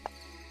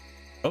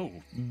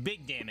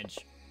big damage.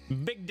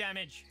 Big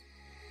damage.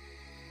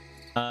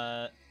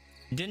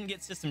 Didn't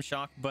get system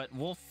shock, but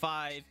Wolf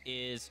 5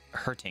 is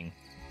hurting.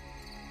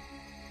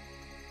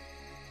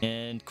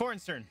 And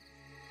Korinn's turn.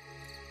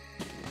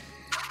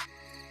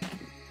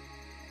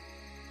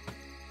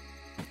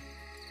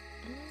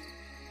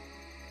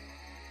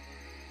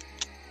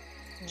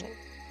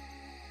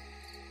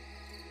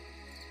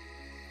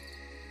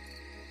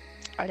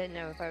 I didn't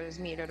know if I was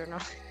muted or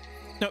not.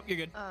 Nope, you're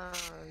good.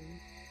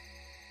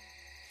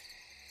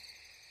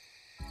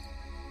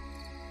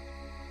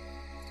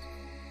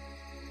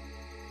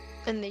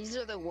 And these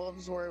are the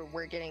wolves where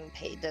we're getting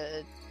paid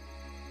to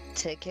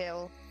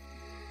kill.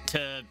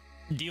 To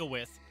deal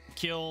with.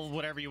 Kill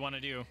whatever you want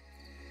to do.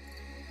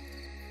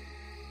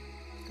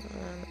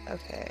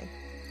 Okay.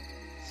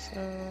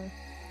 So...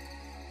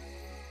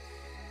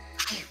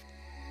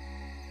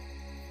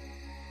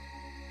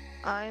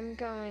 I'm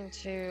going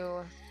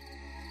to...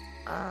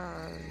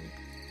 Oh,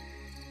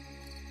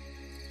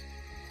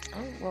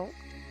 well...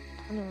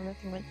 I don't know,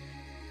 nothing went...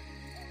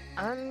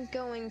 I'm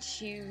going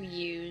to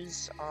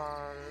use,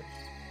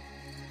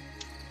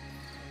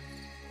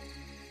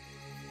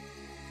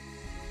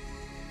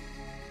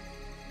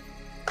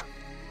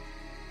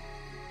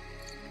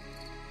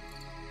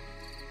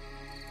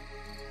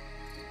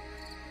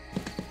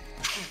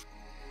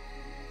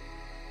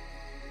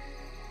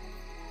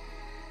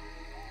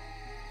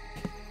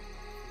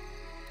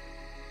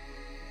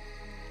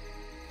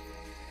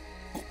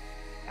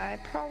 I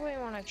probably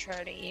want to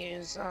try to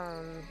use,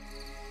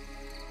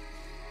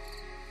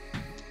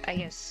 I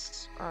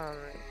guess,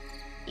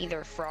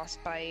 either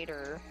Frostbite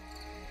or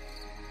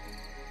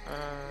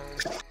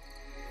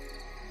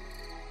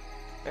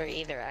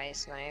either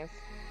Ice Knife.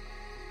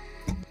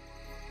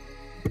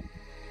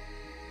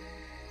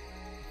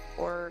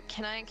 Or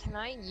can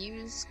I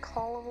use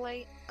Call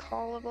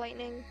of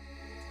Lightning?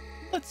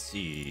 Let's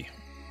see.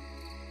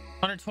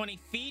 120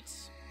 feet.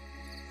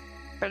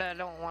 But I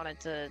don't want it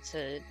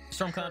to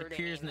Storm cloud hurt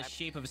appears in any the of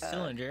shape of a my,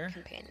 cylinder.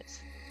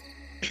 companions.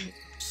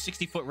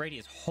 60-foot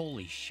radius.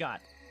 Holy shot.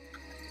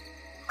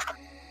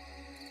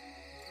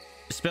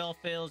 The spell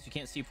fails. You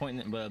can't see a point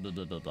in blah, blah,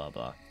 blah, blah, blah,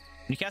 blah. When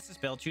you cast the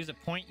spell, choose a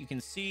point you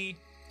can see.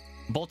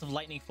 A bolt of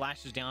lightning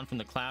flashes down from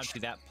the cloud to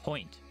that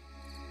point.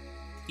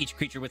 Each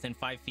creature within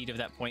 5 feet of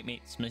that point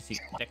makes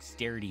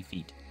dexterity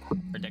feat.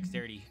 Or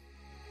dexterity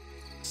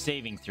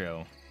saving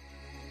throw.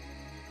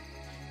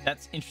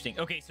 That's interesting.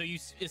 Okay, so you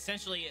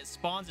essentially, it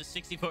spawns a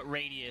 60-foot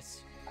radius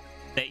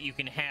that you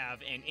can have,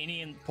 and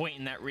any point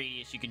in that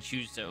radius you can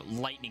choose a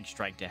lightning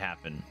strike to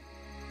happen.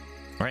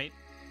 Right?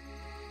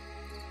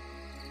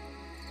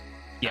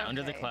 Yeah,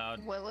 under the Okay.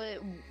 cloud. Will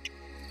it?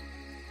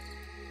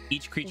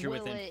 Each creature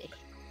will within. it?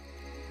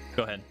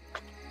 Go ahead.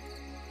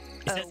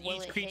 It Oh, says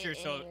will each it creature, hit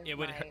so any of it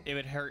would my- it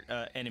would hurt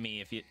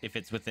enemy if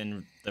it's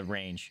within the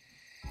range.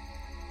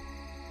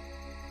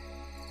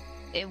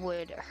 It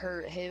would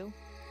hurt who?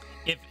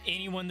 If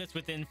anyone that's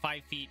within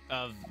 5 feet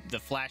of the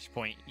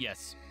flashpoint,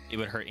 yes, it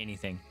would hurt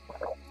anything.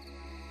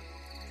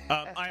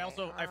 I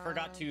also I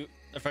forgot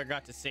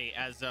to say,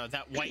 as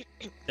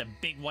the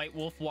big white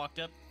wolf walked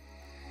up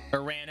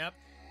or ran up,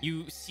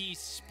 you see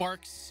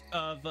sparks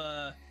of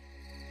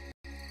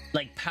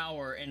like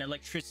power and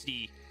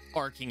electricity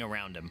arcing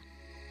around him.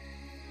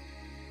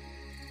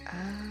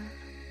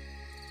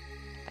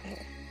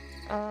 Okay.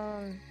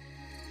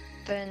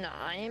 Then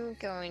I'm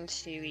going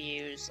to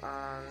use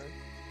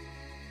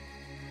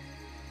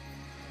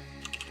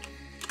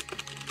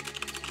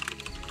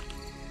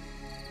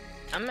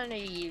I'm gonna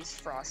use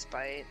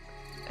frostbite.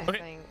 I Okay.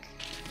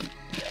 think.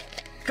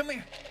 Come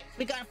here.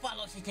 We gotta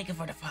follow, so take it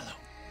for the follow.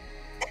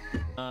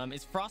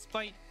 Is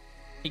frostbite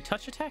a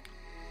touch attack?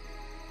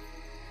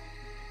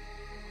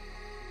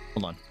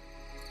 Hold on.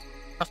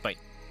 Frostbite.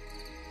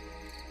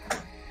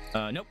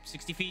 Nope.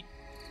 60 feet.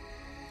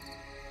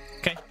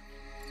 Okay.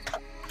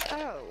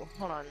 Oh,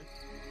 hold on.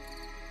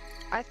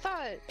 I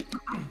thought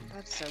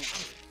that's so.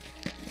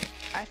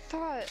 I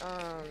thought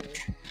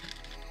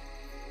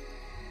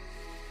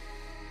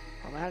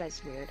Oh, that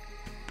is weird.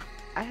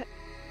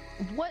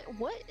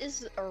 What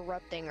is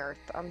erupting earth?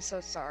 I'm so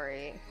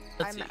sorry.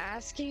 Let's I'm see.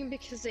 asking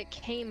because it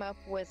came up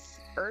with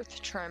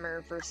earth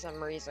tremor for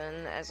some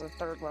reason as a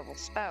 3rd level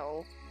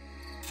spell.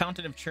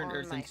 Fountain of churned On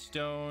earth my- and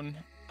stone.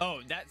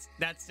 Oh,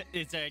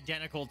 it's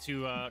identical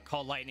to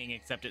call lightning,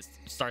 except it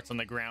starts on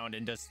the ground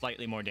and does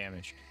slightly more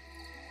damage.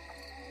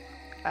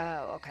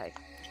 Oh, okay.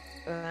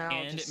 Then I'll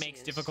And just it makes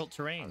use- difficult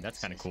terrain. I'll That's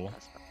just kind of use cool.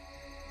 frostbite.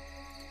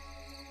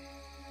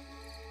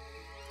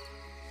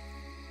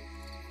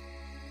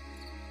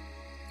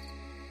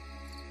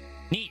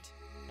 Neat.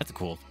 That's a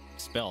cool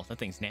spell. That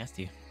thing's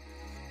nasty.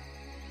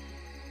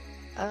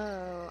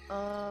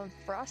 Oh,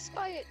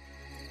 frostbite.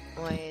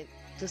 Wait,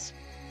 this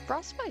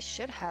frostbite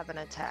should have an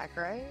attack,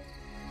 right?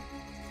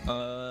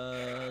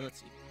 Let's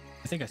see.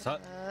 I think I saw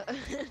it.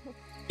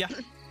 Yeah.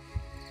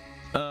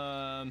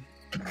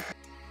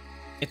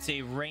 It's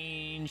a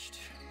ranged.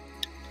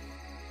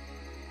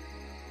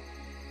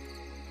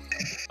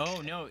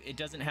 Oh no, it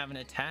doesn't have an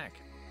attack.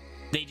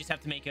 They just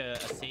have to make a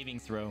saving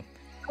throw.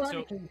 Come on,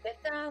 So- can you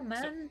get down,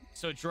 man.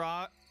 So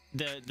draw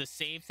the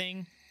save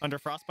thing under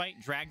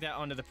frostbite. Drag that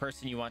onto the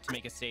person you want to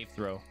make a save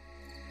throw.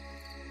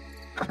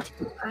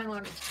 Hang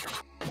on.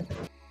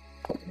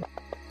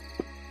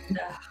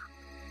 Nah,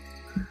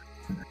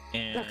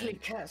 luckily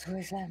And cats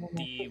were slamming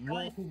the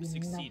wolf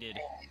succeeded,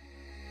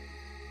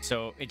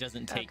 so it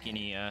doesn't take Okay.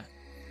 any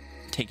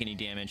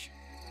damage.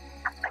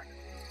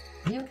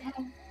 You okay?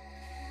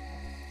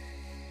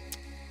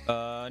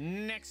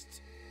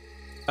 Next,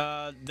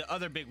 the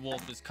other big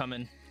wolf is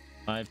coming.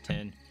 5,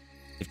 10,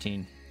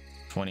 15,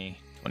 20,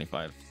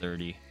 25,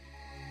 30,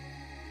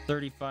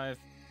 35,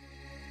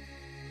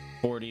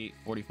 40,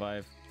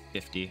 45,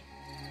 50.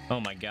 Oh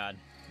my god,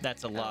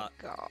 that's a lot.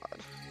 Oh God.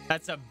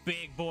 That's a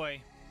big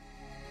boy.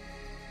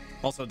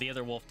 Also, the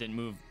other wolf didn't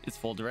move its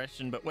full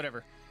direction, but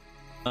whatever.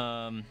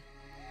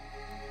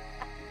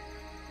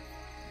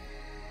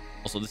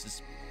 Also, this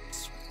is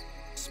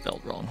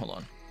spelled wrong. Hold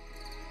on.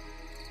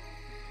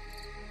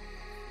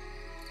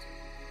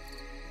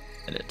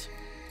 Edit.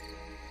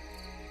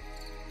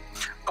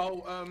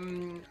 Oh,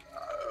 I'm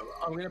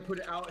gonna put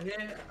it out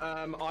here.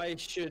 I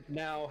should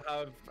now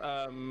have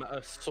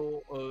a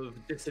sort of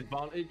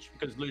disadvantage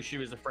because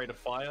Lucio is afraid of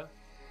fire,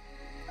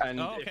 and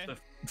Oh, okay. if the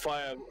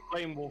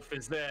flame wolf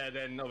is there,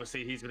 then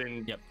obviously he's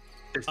within Yep.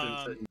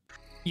 distance.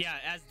 Yeah,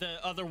 as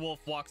the other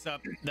wolf walks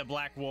up, the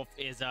black wolf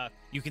is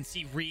you can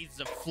see wreaths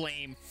of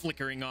flame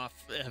flickering off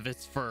of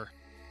its fur.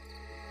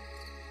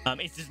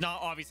 It's just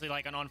not obviously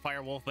like an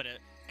on-fire wolf, but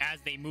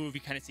as they move,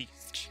 you kind of see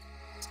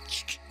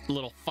a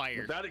little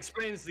fire. That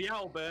explains the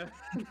owl bear.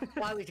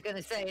 I was going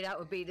to say that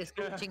would be the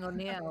scorching on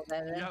the owl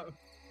there. Then.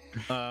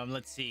 Yeah.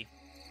 Let's see.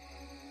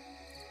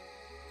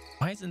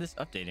 Why isn't this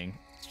updating?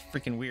 It's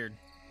freaking weird.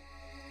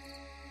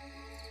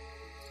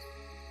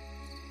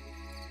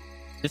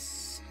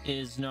 This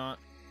is not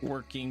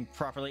working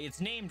properly.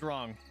 It's named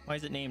wrong. Why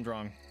is it named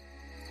wrong?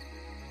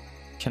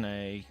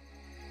 Will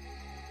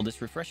this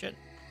refresh it?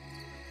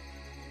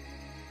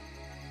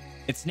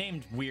 It's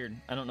named weird.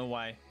 I don't know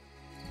why.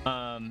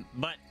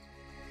 But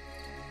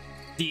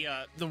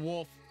the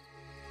wolf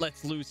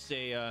lets loose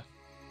a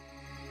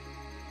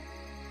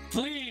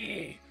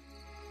flee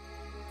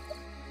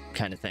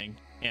kind of thing,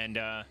 and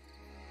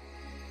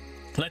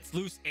lets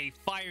loose a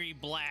fiery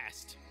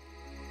blast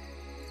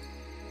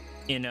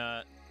in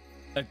a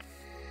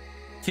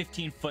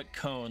 15-foot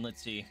cone.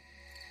 Let's see.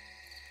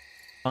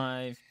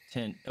 5,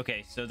 10.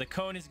 Okay, so the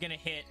cone is gonna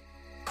hit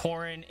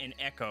Korinn and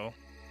Echo.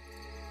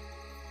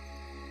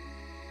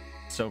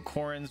 So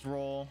Korinn's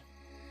roll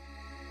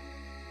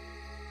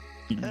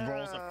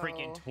rolls a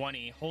freaking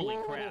 20. Holy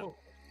crap.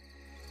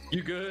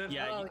 You good?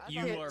 Yeah, Oh,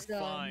 you are it's,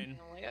 fine.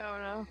 Oh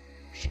no.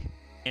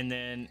 And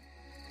then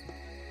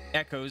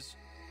Echo's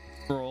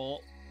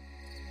roll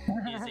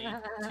is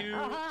a 2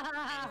 and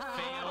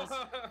fails.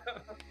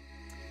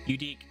 You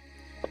take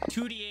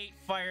 2d8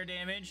 fire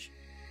damage.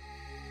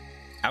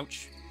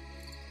 Ouch.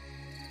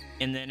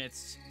 And then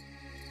it's...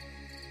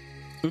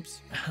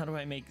 Oops, how do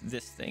I make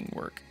this thing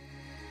work?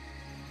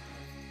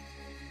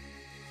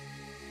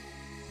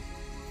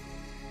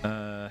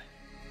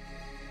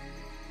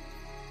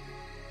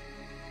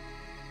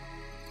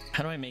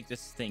 How do I make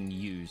this thing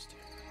used?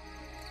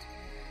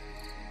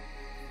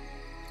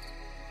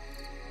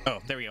 Oh,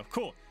 there we go.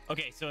 Cool.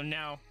 Okay, so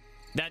now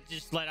that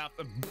just let off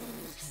a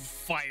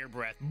fire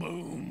breath.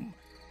 Boom.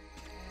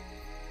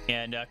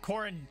 And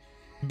Korinn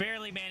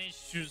barely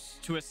managed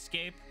to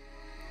escape.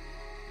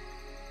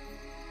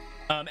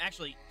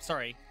 Actually,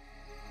 sorry.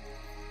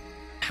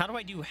 How do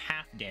I do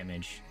half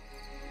damage?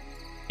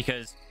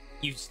 Because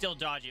you still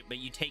dodge it, but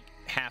you take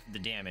half the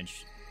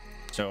damage.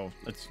 So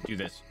let's do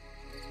this.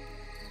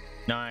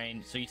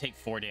 9, so you take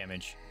 4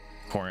 damage,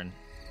 Korinn.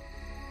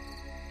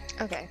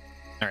 Okay.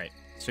 All right,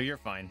 so you're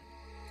fine.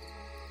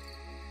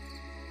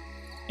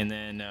 And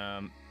then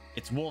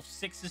it's Wolf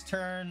 6's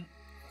turn.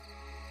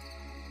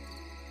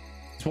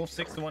 Is Wolf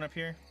 6 the one up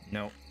here?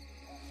 No.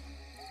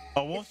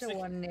 Oh, Wolf It's the 6.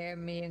 one near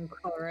me and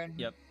Korinn.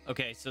 Yep.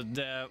 Okay, so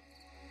I'm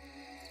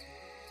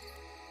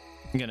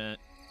gonna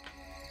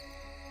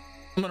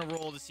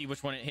roll to see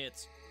which one it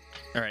hits.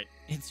 All right,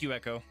 hits you,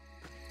 Echo.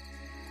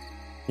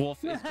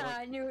 Wolf is going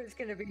I knew it was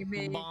gonna be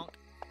me. bonk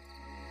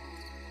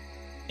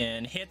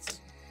and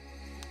hits.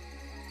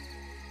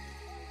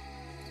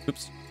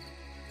 Oops.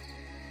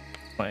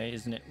 Why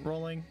isn't it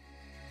rolling?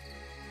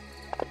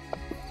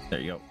 There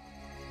you go.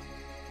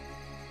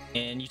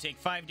 And you take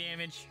 5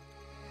 damage.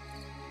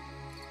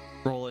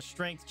 Roll a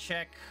strength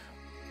check.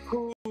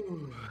 Ooh.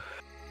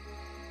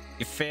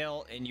 You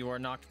fail and you are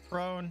knocked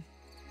prone.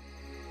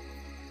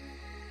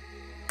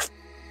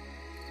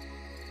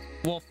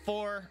 Wolf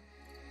 4.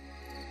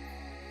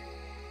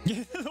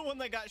 The one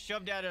that got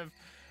shoved out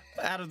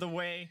of the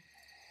way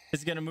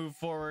is gonna move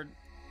forward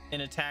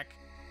and attack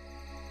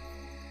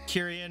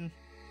Kyrian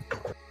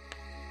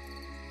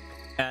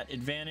at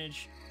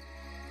advantage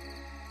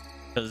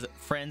because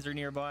friends are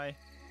nearby.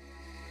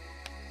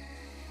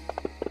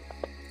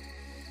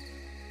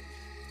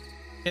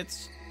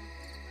 Hits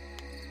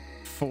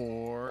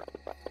for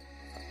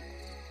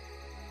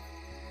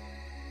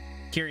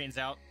Kyrian's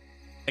out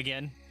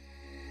again.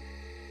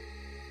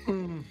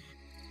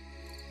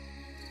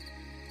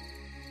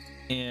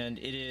 And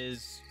it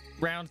is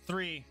round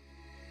 3.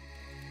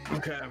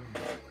 Okay.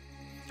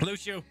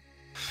 Lucio,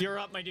 you're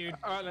up, my dude.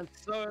 All right, then.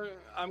 So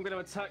I'm going to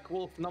attack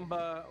wolf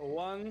number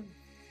 1.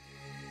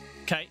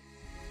 Okay.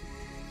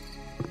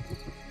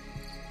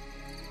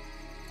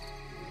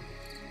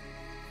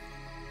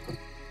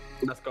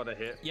 That's got to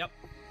hit. Yep.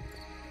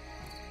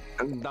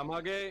 And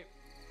Damage.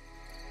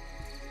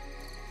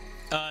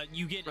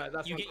 You get Right,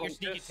 that's your sneak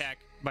unconscious. attack,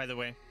 by the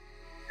way.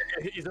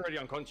 He's already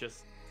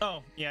unconscious.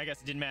 Oh, yeah, I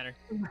guess it didn't matter.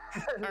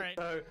 All right.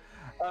 So,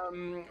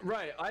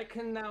 right, I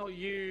can now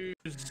use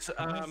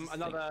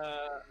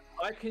another.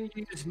 I can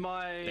use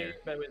my. There.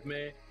 Bear with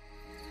me.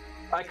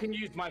 I can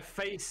use my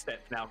phase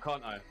step now,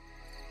 can't I?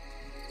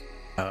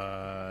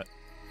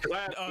 'Cause I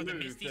have Oh, the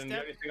moved, Misty and Step?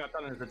 the only thing I've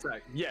done is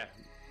attack. Yeah.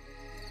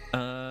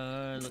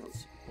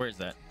 Where's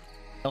that?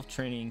 Elf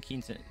training,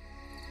 Keenson.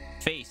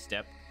 Phase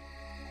step.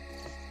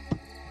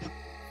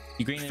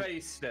 You green it?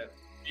 Phase step.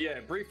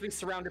 Yeah, briefly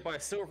surrounded by a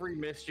silvery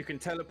mist, you can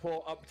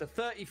teleport up to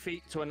 30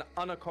 feet to an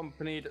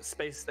unaccompanied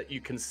space that you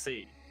can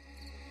see.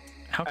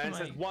 How And can it I?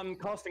 says 1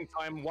 casting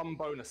time, 1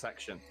 bonus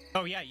action.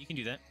 Oh yeah, you can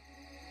do that.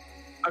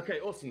 Okay,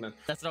 awesome then.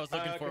 That's what I was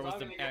looking for. 'cause Was I'm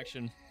the gonna get-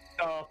 action?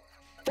 Oh,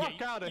 Yeah,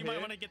 fuck out of you here. might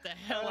want to get the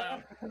hell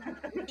out.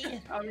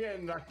 I'm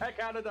getting the heck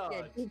out of Yeah,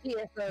 Dodge.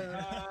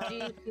 GTFO.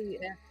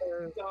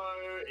 GTFO.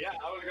 So, yeah,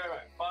 I want to go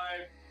back.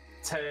 5,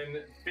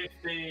 10,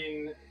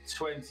 15,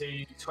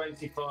 20,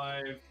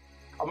 25.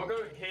 I'm going to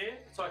go here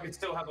so I can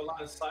still have a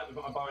line of sight with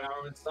my bow and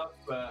arrow and stuff,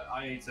 but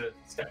I need to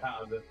step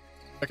out of the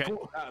Okay.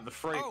 out of the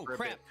frame Oh for a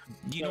crap!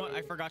 bit. Do you know what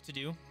I forgot to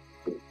do?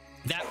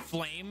 That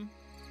flame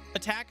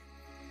attack,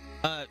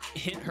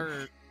 hit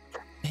her,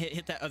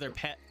 hit that other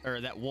pet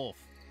or that wolf.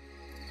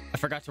 I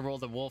forgot to roll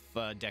the wolf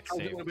dex Oh,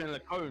 it save. would have been in the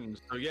cones,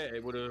 so yeah,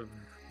 it would have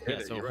hit Yeah,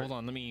 it, so you're hold right.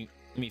 on, let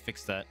me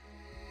fix that.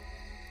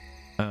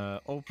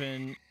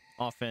 Open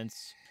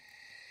offense.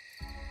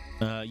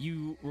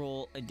 You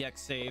roll a dex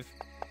save,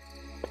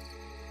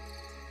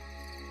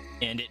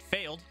 and it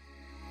failed.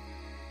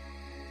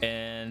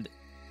 And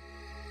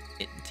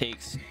it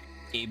takes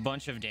a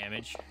bunch of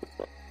damage,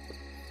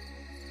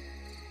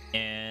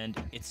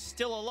 and it's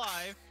still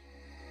alive.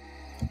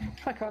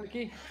 Hi,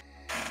 Kaneki.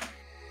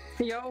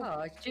 Yo.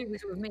 Oh, she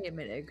was with me a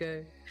minute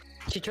ago.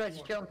 She tried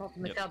to jump off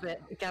the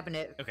Yep.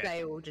 cabinet, Okay.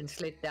 failed, and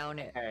slid down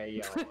it.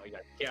 Hey, yo,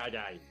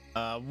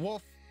 yeah,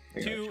 Wolf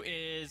 2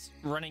 is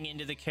running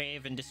into the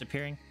cave and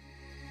disappearing.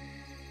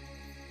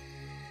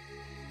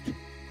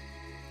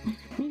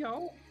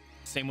 yo.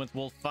 Same with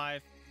Wolf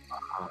 5.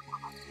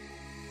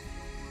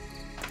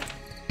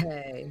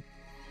 Hey.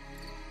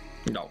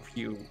 No,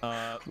 you.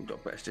 Uh, You're the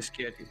bestest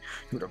kitty.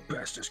 You're the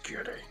bestest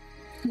kitty.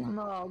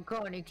 Oh,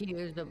 Karniki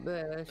is the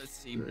best. let's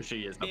see.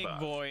 She is the Big best.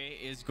 boy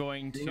is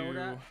going You know to.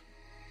 that?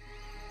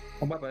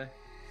 Oh, bye bye.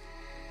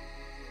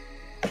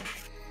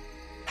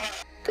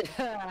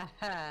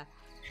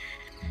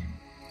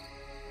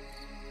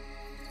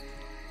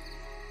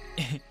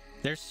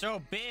 They're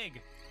so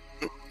big.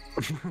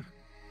 All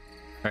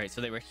right,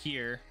 so they were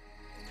here.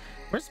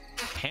 Where's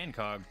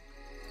Pancóg?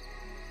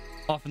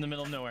 Off in the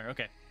middle of nowhere.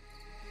 Okay.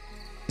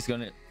 He's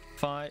going to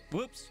 5.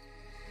 Whoops.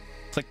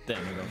 Click. There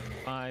we go.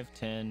 5,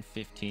 10,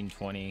 15,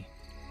 20,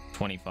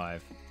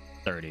 25,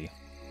 30.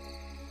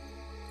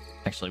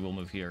 Actually, we'll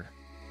move here.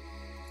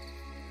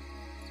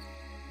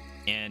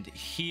 And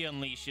he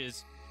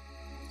unleashes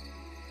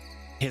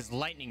his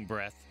lightning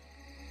breath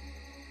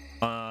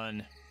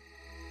on...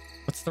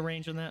 What's the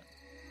range on that?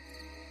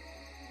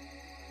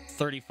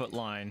 30-foot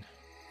line.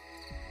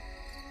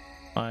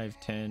 5,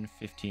 10,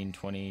 15,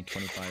 20,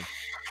 25,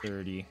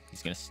 30.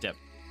 He's going to step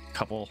a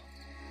couple.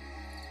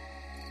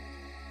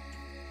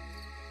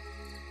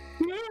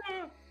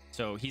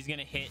 So he's going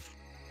to hit.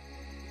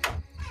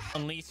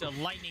 Unleash a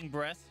lightning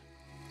breath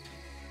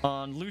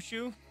on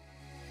Luciu,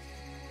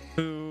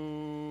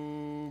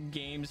 who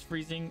games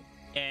freezing,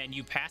 and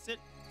you pass it.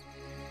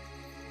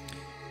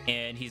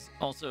 And he's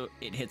also,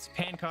 it hits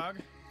Pancóg,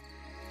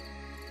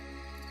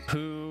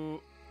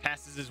 who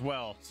passes as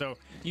well. So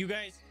you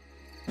guys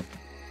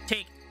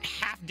take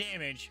half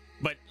damage,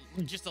 but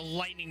just a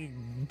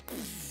lightning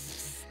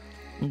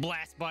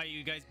blast by you.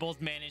 You guys both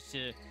manage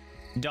to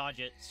dodge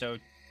it. So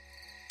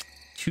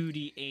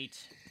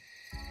 2d8.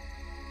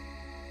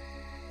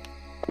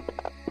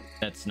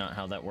 That's not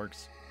how that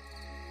works.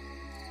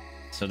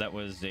 So that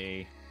was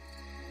a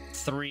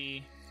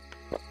 3.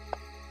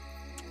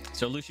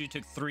 So Luciu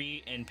took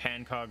 3 and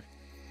Pancóg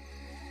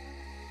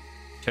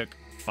took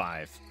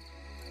 5.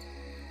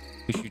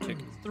 Luciu took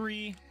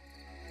 3.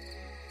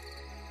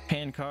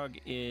 Pancóg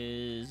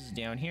is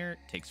down here,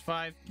 takes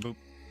 5. Boop.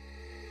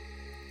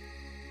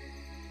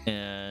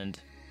 And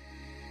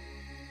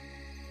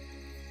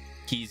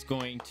he's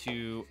going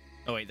to...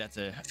 Oh, wait, that's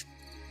a...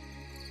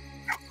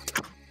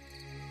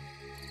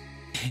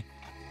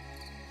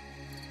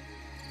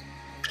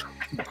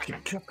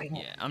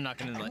 Yeah, I'm not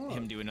going to let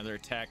him do another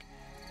attack.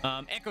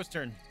 Echo's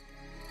turn.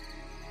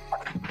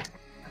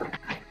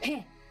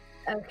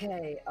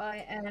 Okay,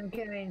 I am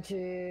going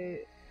to...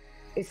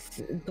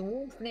 Is the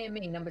wolf near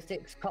me, number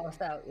 6,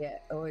 passed out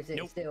yet? Or is it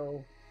Nope.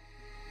 still...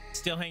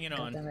 Still hanging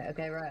on. Damn it.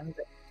 Okay, right. I'm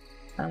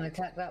going to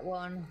attack that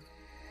one.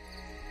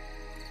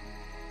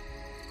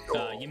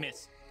 You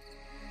miss.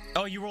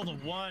 Oh, you rolled a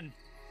 1.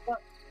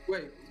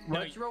 Wait, No,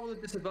 why'd you roll with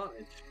a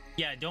disadvantage?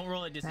 Yeah, don't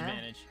roll at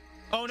disadvantage.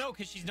 Oh, no,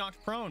 because she's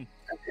knocked prone.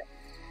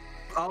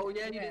 Oh,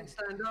 yeah, you didn't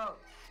stand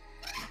up.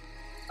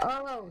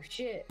 Oh,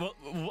 shit. Well,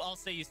 I'll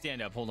say you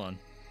stand up. Hold on.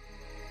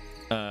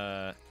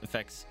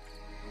 Effects.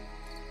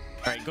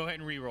 All right, go ahead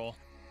and re-roll.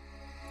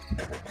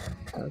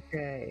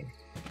 Okay.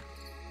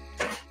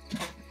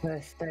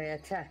 First day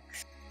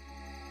attacks.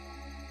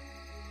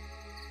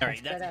 All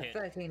right, that's a hit.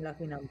 13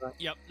 lucky number.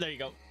 Yep, there you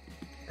go.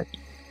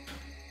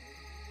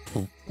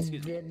 Excuse me.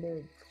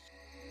 Damage.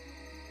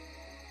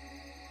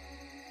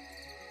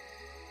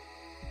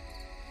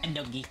 And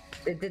doggy.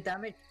 Did the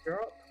damage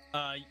drop?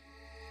 Yeah,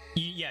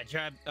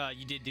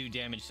 you did do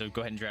damage, so go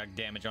ahead and drag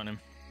damage on him.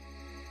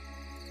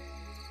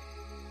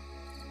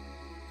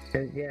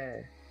 Yeah.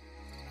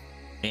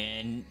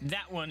 And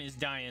that one is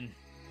dying.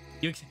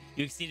 You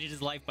exceeded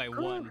his life by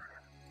 1.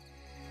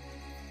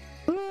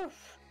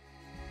 Oof.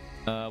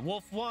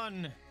 Wolf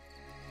 1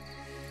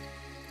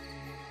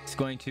 is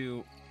going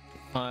to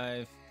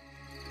 5,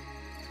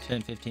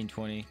 10, 15,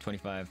 20,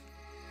 25,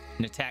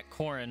 and attack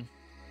Korinn.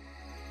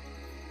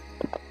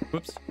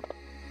 Whoops.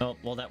 Oh,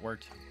 well, that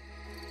worked.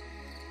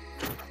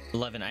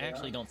 11. I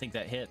actually don't think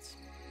that hits.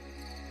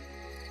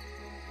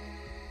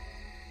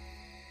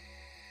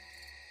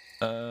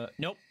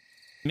 Nope.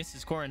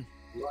 Misses Korinn.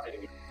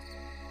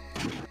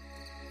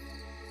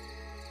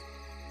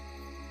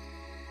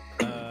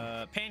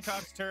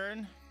 Pancóg's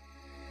turn.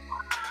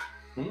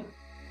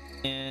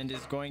 And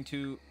is going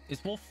to...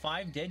 Is Wolf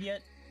 5 dead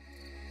yet?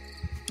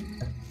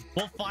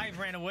 Wolf 5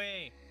 ran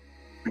away.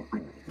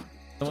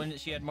 The one that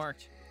she had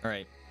marked.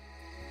 Alright.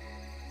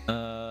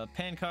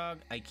 Pancóg,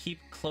 I keep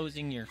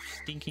closing your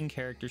stinking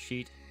character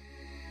sheet.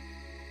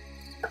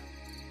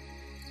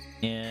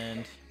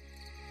 And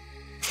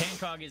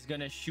Pancóg is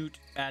gonna shoot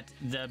at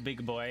the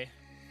big boy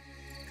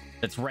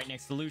that's right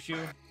next to Luciu.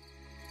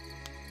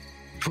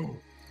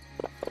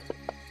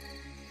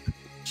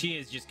 She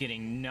is just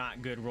getting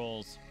not good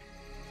rolls.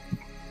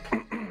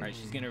 Alright,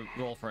 she's gonna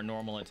roll for a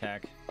normal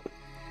attack.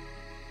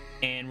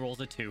 And rolls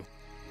a 2.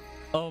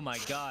 Oh my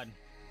god.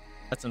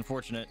 That's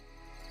unfortunate.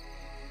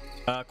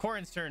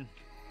 Korinn's turn.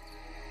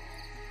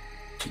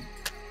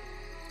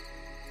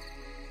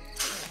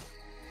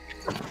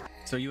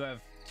 So you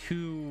have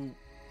 2...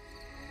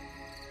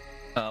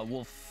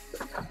 Wolf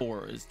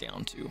 4 is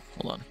down to.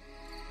 Hold on.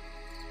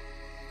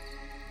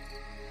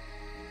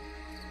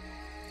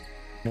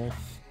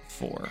 Wolf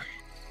 4.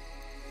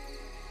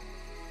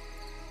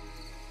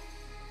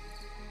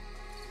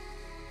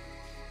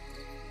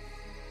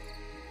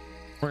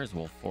 Where's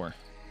Wolf 4?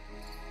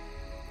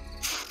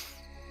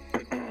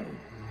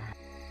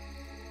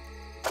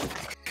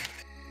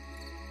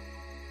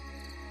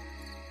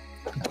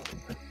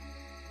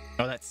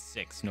 Oh, that's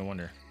 6. No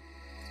wonder.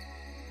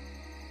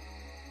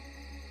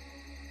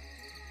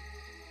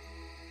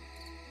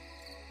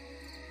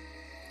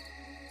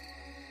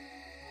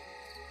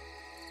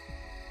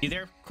 You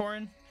there,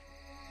 Korinn?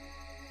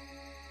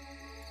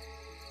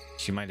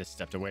 She might have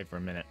stepped away for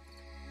a minute.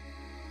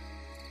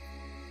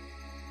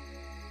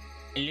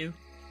 Hello?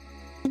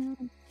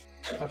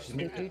 Oh, she's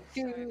muted.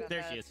 Sorry about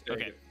There that. she is. There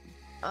you Okay.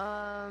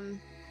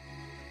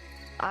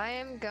 I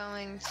am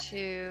going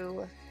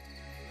to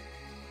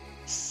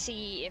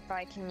see if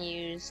I can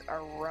use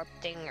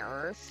Erupting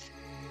Earth.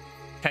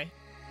 Okay.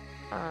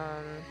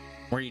 Um,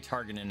 Where are you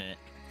targeting it?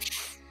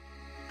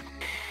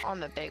 on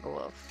the big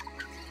wolf.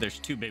 There's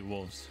 2 big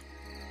wolves.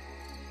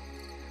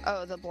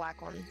 Oh, the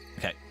black one.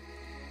 Okay.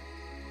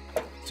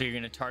 So you're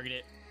gonna target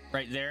it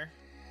right there.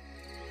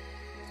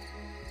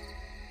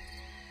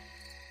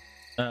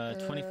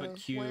 20-foot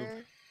cube.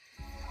 Where?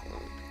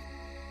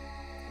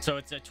 So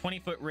it's a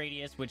 20-foot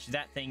radius, which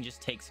that thing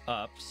just takes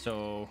up.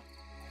 So.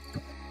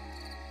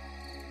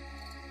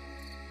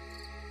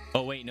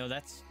 Oh wait, no,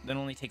 that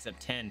only takes up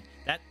 10.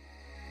 All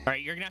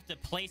right, you're gonna have to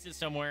place it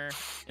somewhere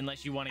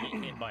unless you want to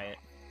get hit by it.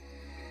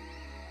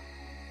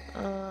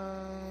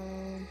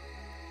 I'm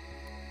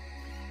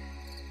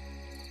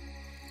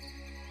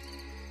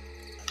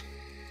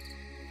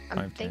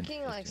 5, 10,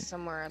 thinking like 15.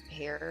 somewhere up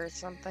here or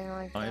something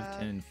like 5, that.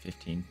 10,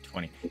 15,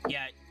 20.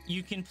 Yeah,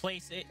 you can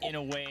place it in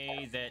a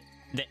way that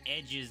the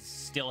edges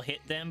still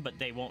hit them, but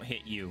they won't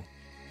hit you.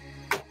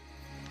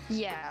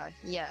 Yeah.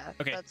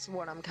 Okay. That's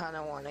what I'm kind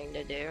of wanting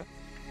to do.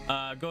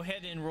 Go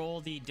ahead and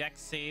roll the dex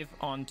save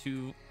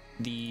onto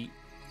the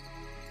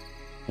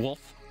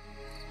wolf.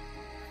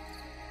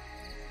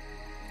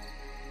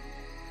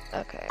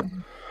 Okay.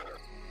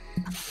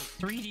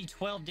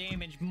 3d12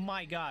 damage,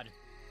 my god.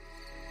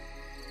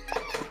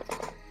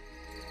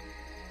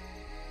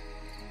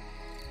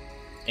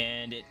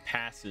 And it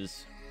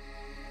passes.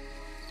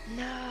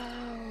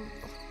 No.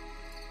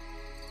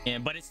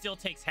 But it still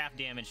takes half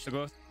damage, so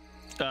go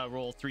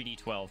roll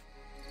 3d12.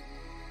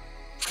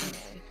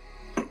 Okay.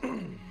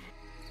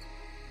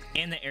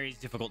 And the area's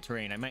difficult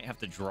terrain. I might have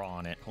to draw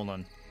on it. Hold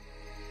on.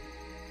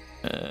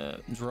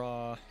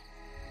 Draw.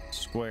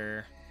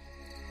 Square.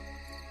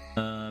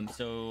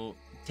 So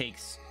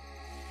takes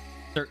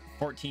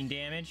 14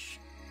 damage.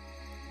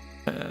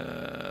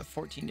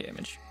 14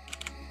 damage.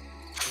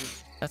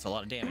 That's a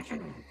lot of damage.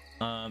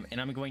 And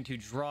I'm going to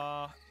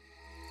draw.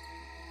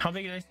 How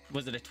big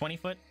was it? A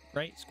 20-foot,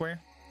 right? Square?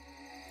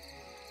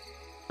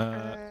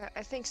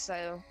 I think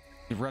so.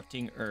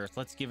 Erupting Earth.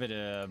 Let's give it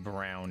a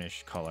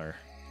brownish color.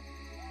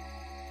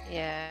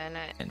 Yeah, and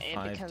And it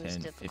 5, becomes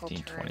 10, difficult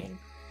 15, terrain. 20.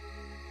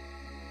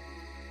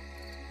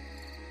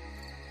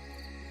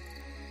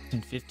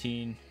 And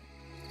 15,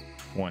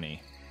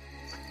 20.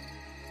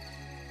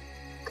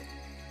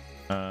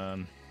 How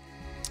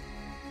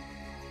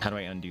do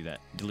I undo that?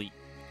 Delete.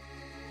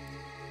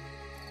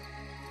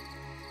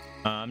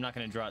 I'm not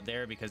going to draw it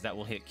there because that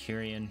will hit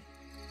Kyrian.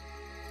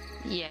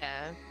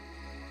 Yeah. All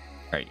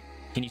right.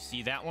 Can you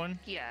see that one?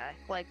 Yeah,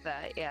 like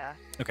that. Yeah.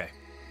 Okay.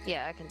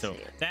 Yeah, I can So see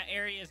it. that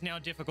area is now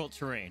difficult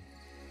terrain.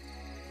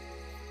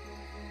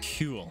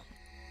 Cool.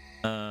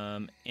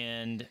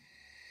 And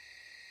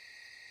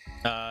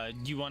do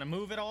you want to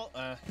move at all?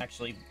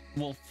 Actually,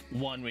 Wolf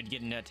 1 would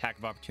get an attack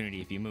of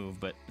opportunity if you move,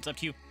 but it's up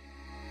to you.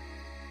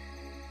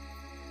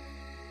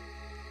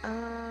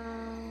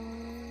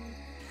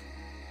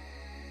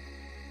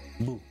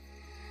 Boo.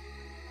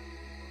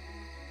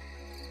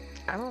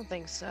 I don't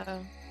think so.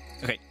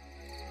 Okay.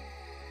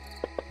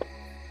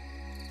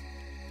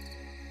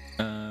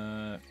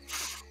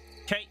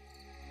 Okay.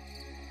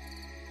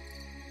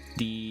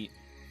 The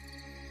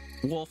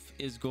wolf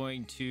is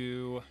going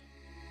to.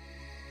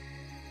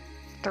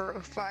 Throw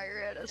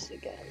fire at us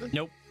again.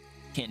 Nope.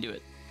 Can't do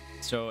it.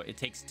 So it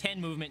takes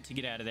 10 movement to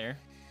get out of there.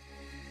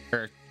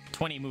 Or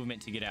 20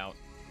 movement to get out.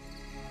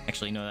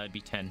 Actually, no, that'd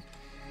be 10.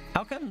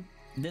 How come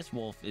this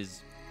wolf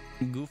is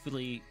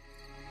goofily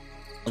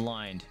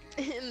aligned?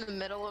 In the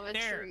middle of a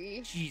There.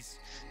 tree. Jeez.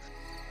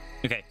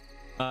 Okay.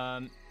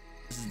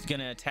 This is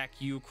gonna attack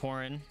you,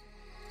 Korinn.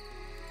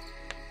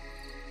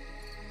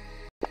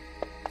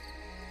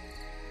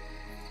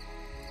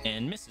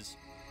 And misses.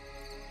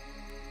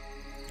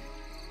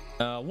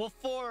 Wolf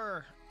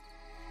 4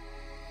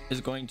 is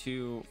going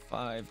to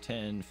 5,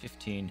 10,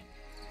 15,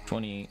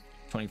 20,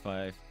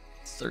 25,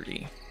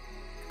 30.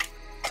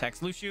 Attacks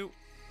Luciu.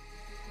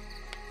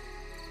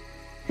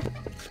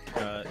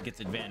 Gets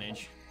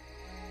advantage.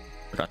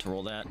 Forgot to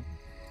roll that.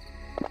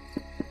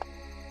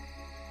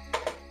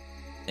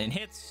 And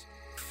hits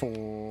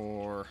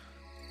for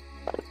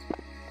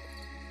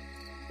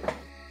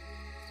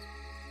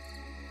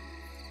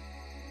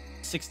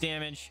 6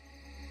 damage.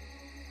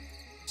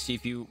 See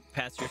if you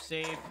pass your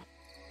save.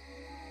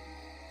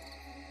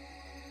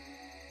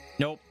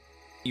 Nope.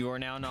 You are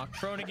now knocked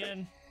prone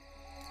again.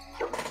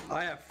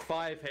 I have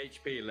 5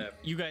 HP left.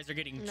 You guys are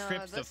getting No,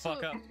 tripped the this fuck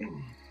would- up.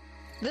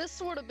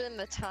 This would have been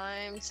the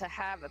time to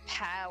have a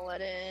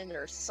paladin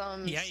or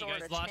some Yeah, you sort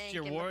guys of lost tank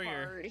your in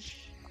warrior.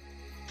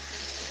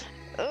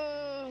 The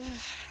party.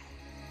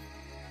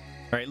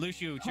 All right,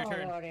 Lucio, it's your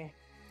turn. Alrighty.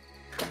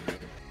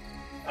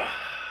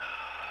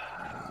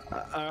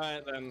 All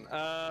right then.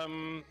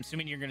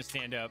 Assuming you're gonna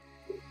stand up.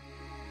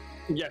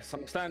 Yes,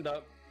 I'm stand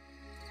up.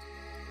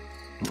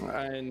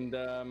 And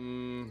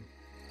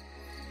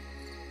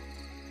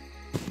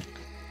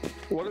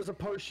what does a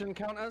potion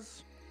count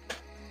as?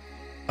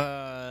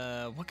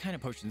 What kind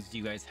of potions do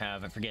you guys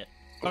have? I forget.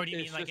 Oh, do you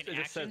mean like It an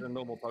just says a action?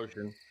 normal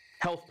potion.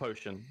 Health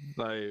potion.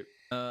 Like,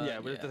 yeah,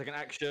 but it's like an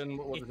action.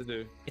 What does it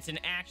do? It's an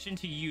action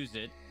to use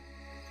it,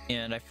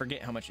 and I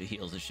forget how much it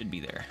heals. It should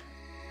be there.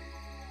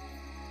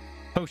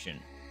 Potion.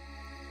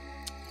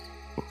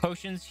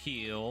 Potions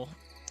heal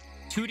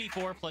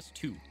 2d4 plus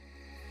 2.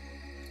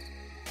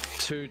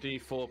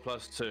 2d4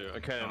 plus 2.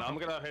 Okay, then I'm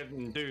gonna go ahead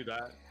and do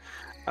that.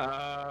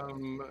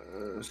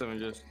 So let me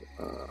just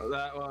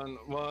that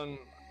one,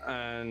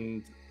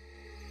 and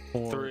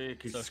 3.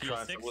 Jesus so heal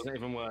Christ, it 6? wasn't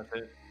even worth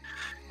it.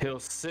 Heal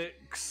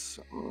 6.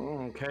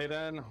 Okay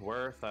then,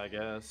 worth I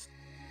guess.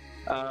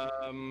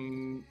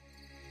 So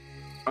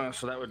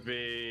that would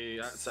be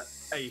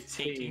that's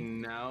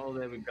 18 now.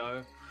 There we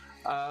go.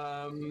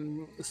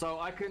 So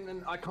I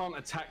can't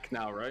attack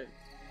now, right?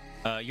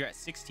 You're at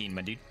 16,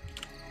 my dude.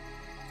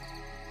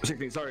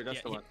 16. Sorry,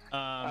 that's the one.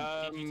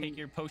 Did you take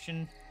your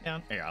potion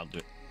down? Here, I'll do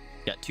it.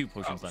 Yeah, 2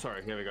 potions left.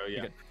 Sorry. Here we go.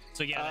 Yeah. good.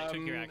 So yeah, that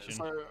took your action.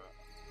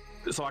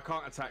 So I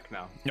can't attack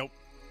now. Nope.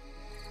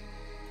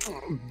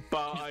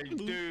 But I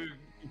do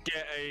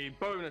get a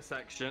bonus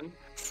action,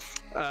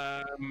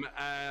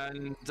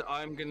 and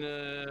I'm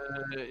gonna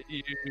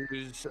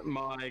use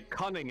my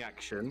cunning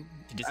action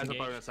To as a disengage?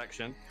 bonus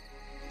action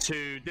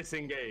to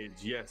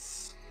disengage.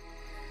 Yes.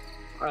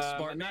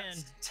 Smart and man.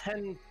 that's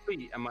 10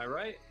 feet. Am I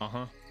right?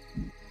 Uh-huh.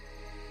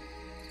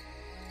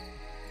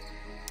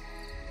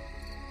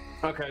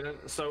 Okay. Then,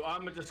 so I'm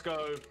gonna just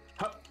go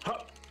hup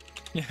hup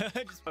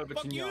Just over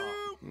fuck to you!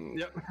 Nyar.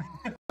 Yep.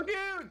 Fuck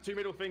you! 2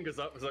 middle fingers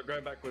up as I'm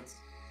going backwards.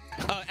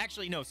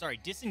 Actually, no, sorry.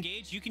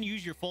 Disengage, you can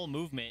use your full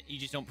movement. You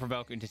just don't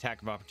provoke an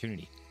attack of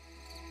opportunity.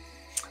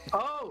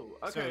 Oh,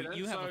 okay. So then.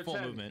 you have So a full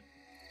 10. movement.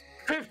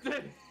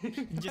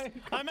 15. Just,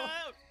 I'm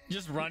out!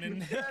 Just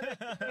running.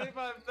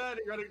 25,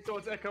 30, running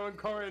towards Echo and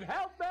Korinn.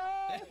 Help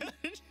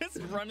me! Just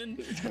running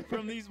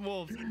from these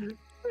wolves.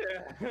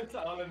 Yeah,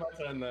 I'm in my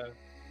turn there.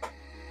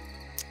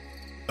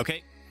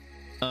 Okay.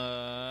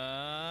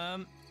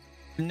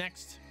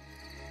 Next.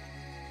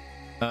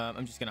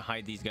 I'm just gonna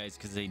hide these guys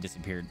because they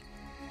disappeared.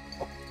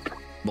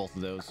 Both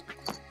of those.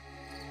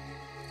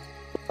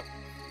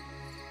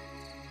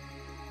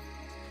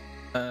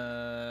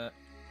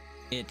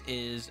 It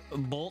is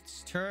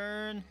Bolt's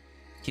turn.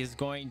 He's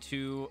going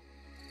to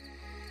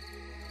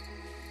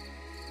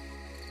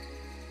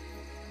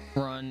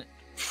run.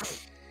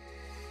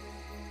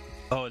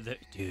 Oh,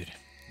 dude,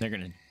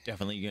 they're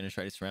definitely gonna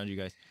try to surround you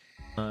guys.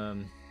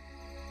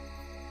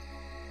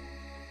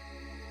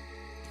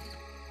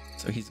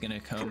 So he's gonna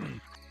come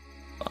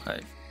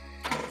 5,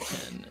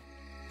 10,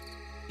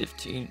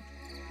 15,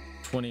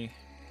 20.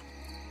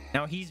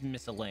 Now he's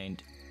misaligned.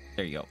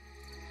 There you go.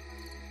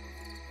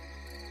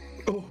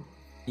 Oh.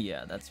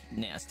 Yeah, that's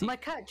nasty. My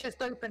cat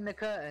just opened the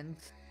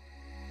curtains.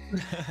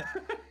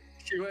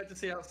 She went to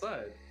see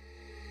outside.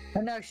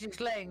 And now she's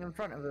laying in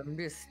front of him,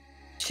 just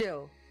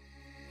chill.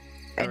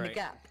 In the Alright.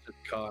 gap.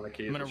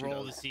 I'm gonna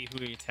roll to see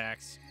who he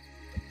attacks.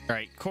 All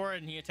right,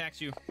 Korinn, he attacks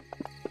you.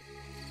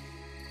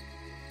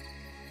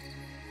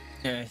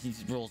 Yeah, he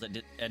rolls at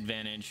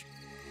advantage.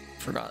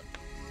 Forgot.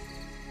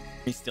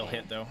 He's still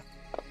hit though.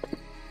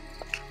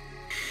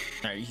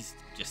 All right, he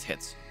just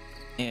hits.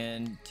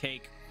 And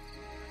take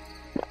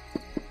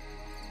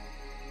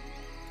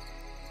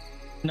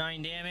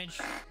 9 damage.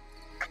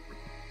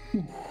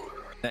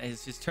 That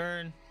is his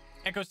turn.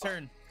 Echo's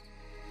turn.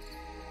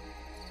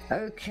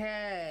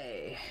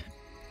 Okay.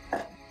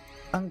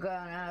 I'm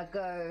gonna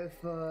go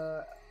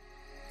for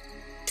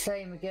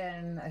same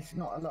again. It's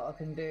not a lot I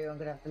can do. I'm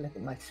gonna have to look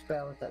at my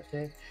spells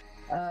actually.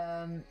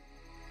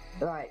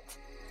 Right.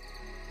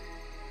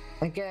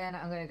 Again,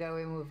 I'm gonna go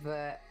in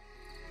with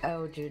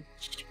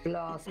Eldritch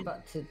Blast,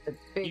 but to the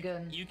big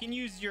one. You can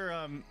use your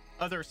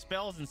other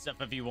spells and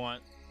stuff if you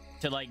want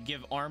to like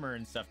give armor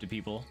and stuff to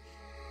people.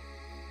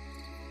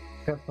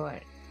 Good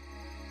point.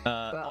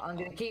 But Oh, I'm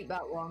gonna keep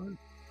that one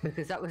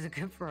because that was a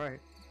good throw.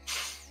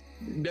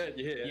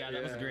 yeah,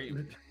 that was great.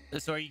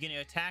 So are you gonna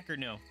attack or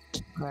no?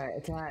 Right,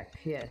 attack,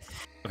 yes.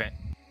 Okay.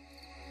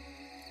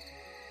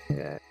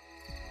 Yeah.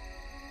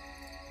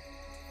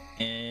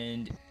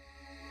 And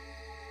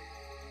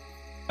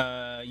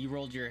you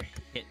rolled your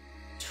hit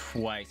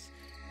twice.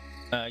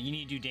 You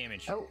need to do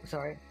damage. Oh,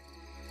 sorry.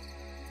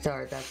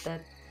 Sorry about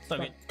that. It's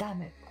okay.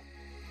 Damn it.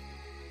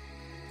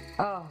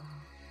 Oh.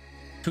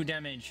 2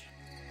 damage.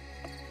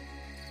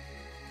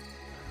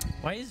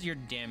 Why does your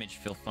damage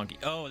feel funky?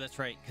 Oh, that's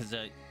right, because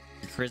your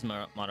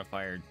charisma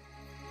modifier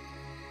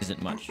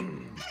isn't much.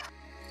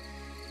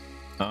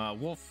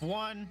 Wolf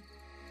 1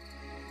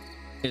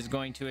 is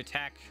going to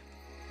attack.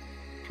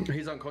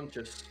 He's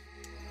unconscious.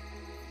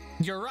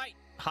 You're right.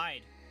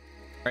 Hide.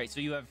 All right,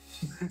 so you have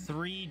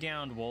 3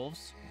 downed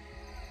wolves.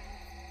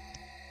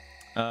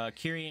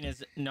 Kyrian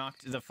is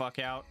knocked the fuck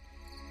out.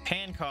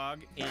 Pancóg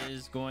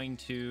is going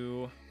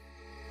to...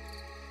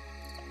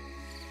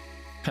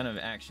 What kind of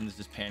actions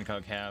does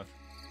Pancóg have?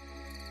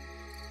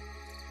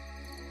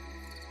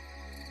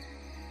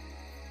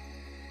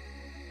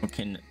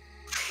 Can...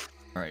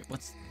 Alright,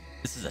 what's...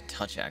 This is a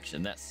touch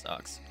action. That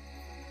sucks.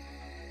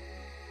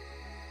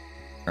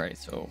 Alright,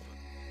 so...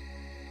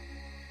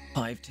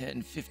 5,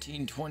 10,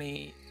 15,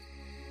 20...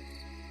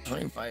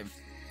 25...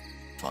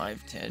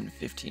 5, 10,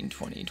 15,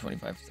 20,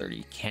 25,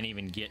 30. Can't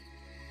even get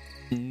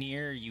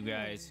near you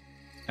guys.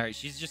 Alright,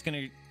 she's just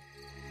gonna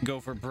go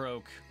for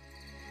broke.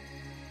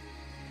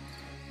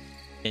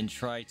 And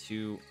try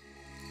to...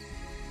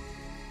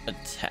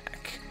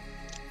 attack.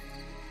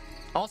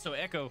 Also,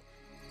 Echo...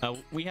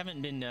 we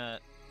haven't been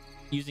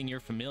using your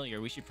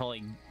familiar. We should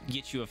probably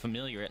get you a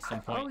familiar at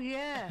some point. Oh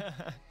yeah,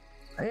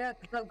 yeah.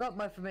 'Cause I've got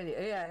my familiar.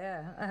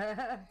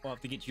 Yeah. We'll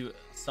have to get you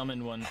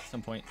summon one at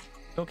some point.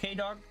 Okay,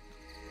 dog.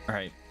 All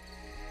right.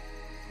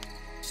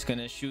 Just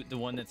gonna shoot the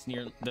one that's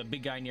near the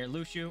big guy near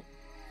Luciu.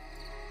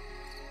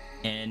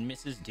 And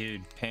misses,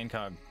 dude.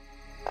 Pancóg,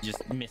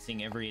 just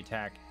missing every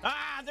attack.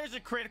 Ah, there's a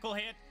critical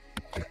hit.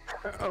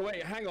 Oh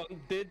wait, hang on.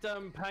 Did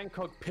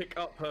Pancóg pick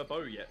up her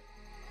bow yet?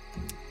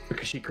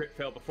 Because she crit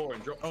failed before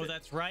and dropped it. Oh,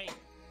 that's right.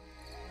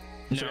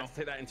 So No. we have to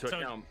take that into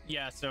account.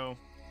 Yeah, so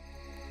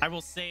I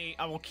will say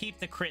I will keep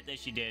the crit that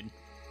she did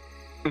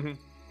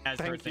as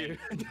her Thank thing.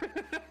 you.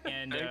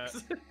 And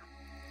Thanks.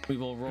 we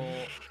will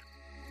roll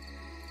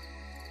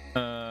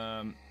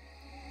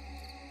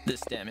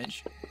this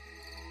damage.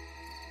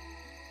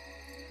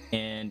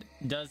 And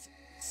does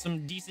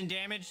some decent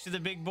damage to the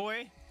big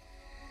boy.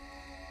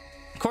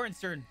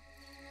 Korinn's turn.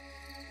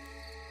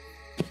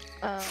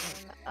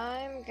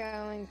 I'm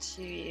going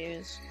to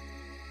use...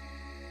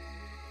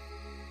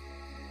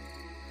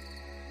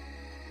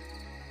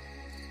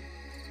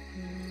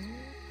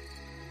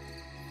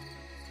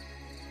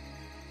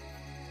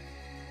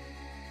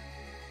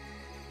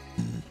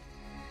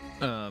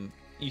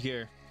 You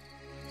hear...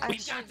 We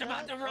got them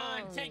on the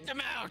run! Take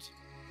them out!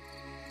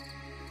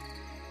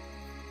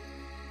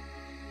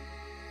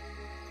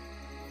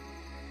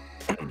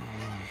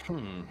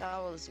 That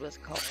was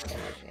with color.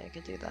 I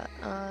could do that.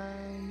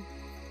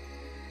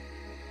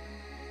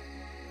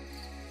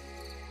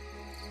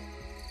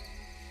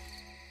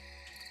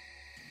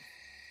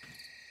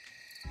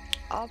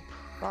 I'll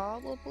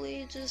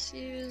probably just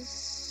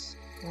use...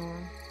 no.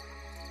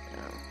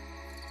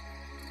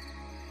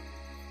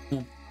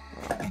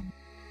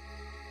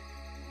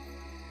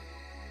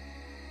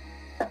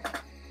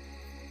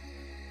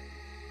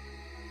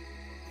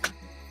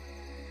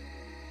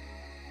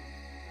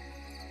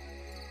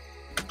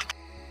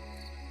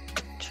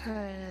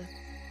 Try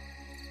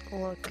to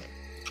look.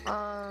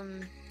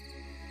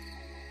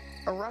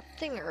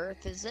 Erupting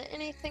Earth, is it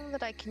anything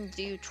that I can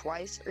do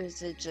twice, or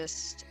is it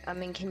just, I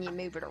mean, can you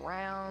move it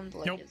around?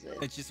 Like, Nope, is it...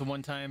 it's just a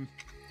one-time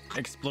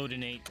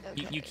explodinate.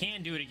 You Okay.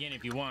 can do it again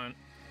if you want,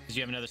 because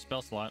you have another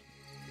spell slot.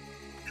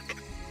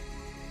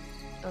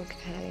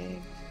 Okay.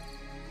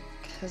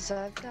 Because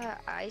I've got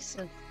ice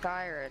and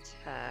fire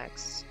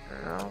attacks.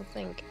 I don't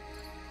think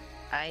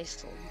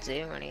ice will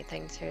do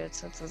anything to it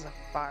since it's a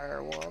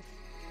fire wolf.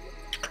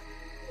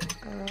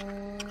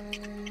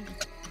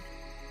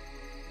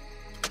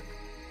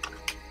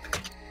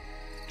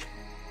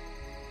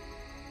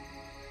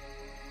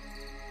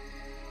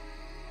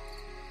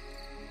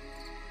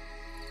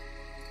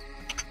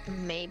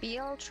 Maybe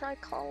I'll try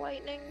Call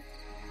Lightning.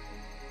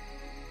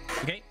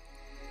 Okay.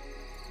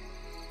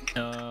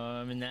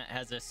 And that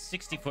has a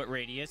 60-foot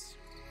radius.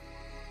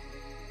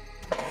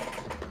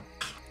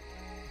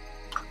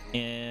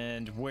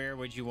 And where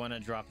would you want to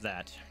drop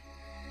that?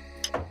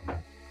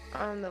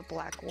 On the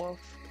Black Wolf.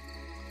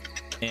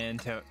 And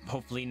to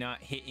hopefully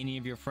not hit any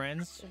of your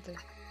friends?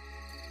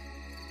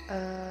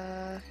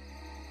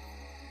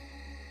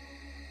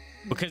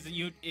 Because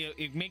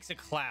it makes a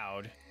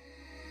cloud.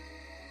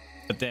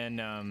 But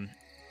then,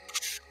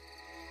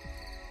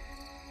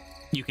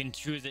 you can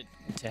choose it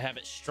to have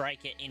it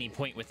strike at any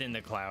point within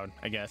the cloud,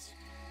 I guess.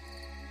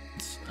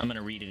 I'm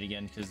gonna read it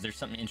again, because there's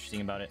something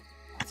interesting about it.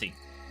 Let's see.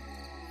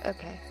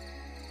 Okay.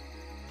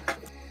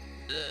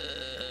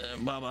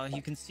 Baba,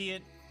 you can see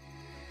it.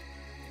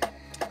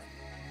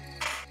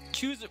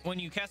 Choose it when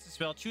you cast a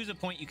spell. Choose a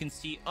point you can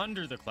see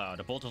under the cloud.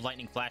 A bolt of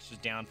lightning flashes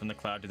down from the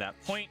cloud to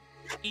that point.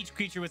 Each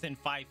creature within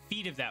 5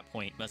 feet of that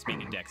point must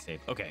make a dex save.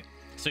 Okay,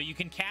 so you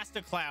can cast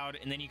a cloud,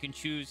 and then you can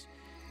choose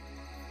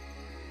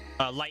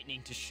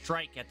lightning to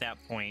strike at that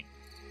point,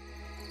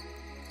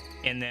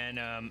 and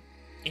then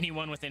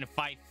anyone within a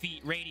 5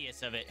 feet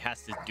radius of it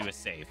has to do a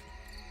save.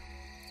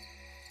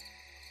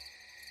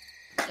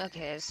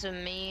 Okay, so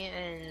me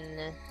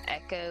and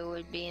Echo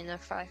would be in a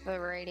 5-foot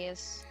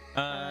radius.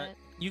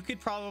 You could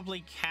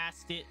probably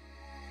cast it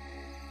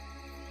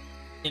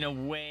in a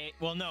way.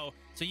 Well, no.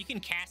 So you can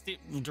cast it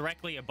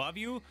directly above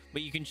you,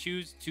 but you can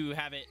choose to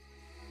have it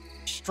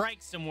strike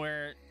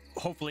somewhere,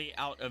 hopefully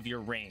out of your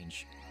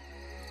range,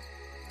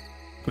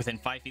 within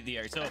 5 feet of the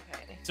area. So,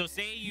 Okay. so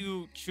say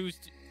you choose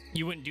to,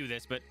 you wouldn't do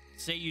this, but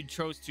say you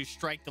chose to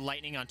strike the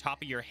lightning on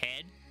top of your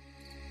head,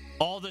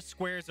 all the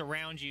squares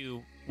around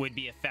you would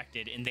be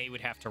affected, and they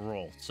would have to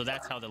roll. So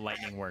that's how the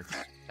lightning works.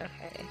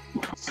 Okay.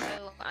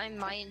 So I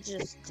might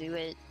just do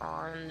it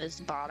on this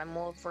bottom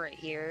wolf right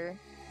here.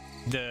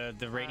 The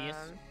radius.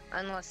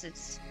 Unless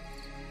it's.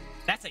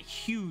 That's a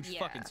huge Yeah.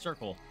 fucking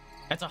circle.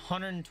 That's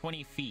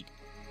 120 feet.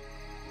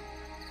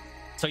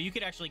 So you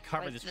could actually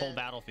cover Like this whole the-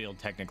 battlefield,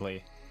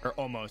 technically. Or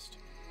almost.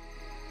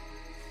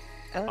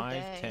 Oh, 5,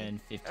 dang. 10,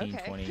 15,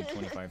 Okay. 20,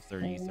 25,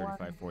 30,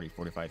 35, 40,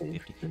 45,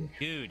 50.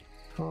 Dude.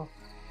 Oh.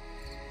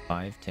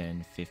 5,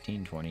 10,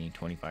 15, 20,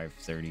 25,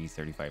 30,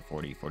 35,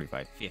 40,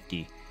 45,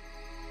 50.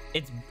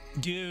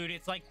 Dude,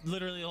 it's like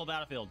literally the whole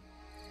battlefield.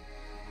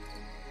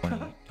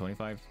 20,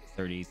 25,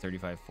 30,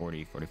 35,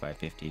 40, 45,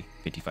 50,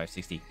 55,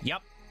 60.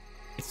 Yep.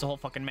 It's the whole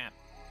fucking map.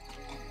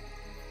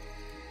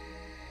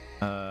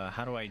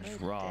 How do I Oh,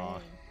 draw?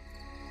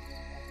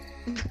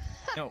 dang.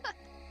 No,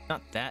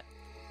 not that.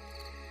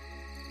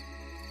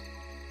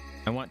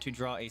 I want to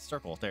draw a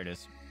circle. There it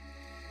is.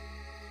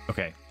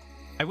 Okay.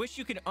 I wish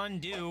you could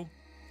undo.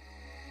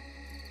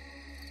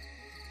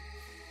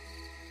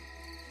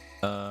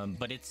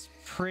 But it's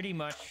pretty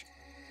much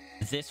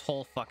this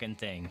whole fucking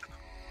thing.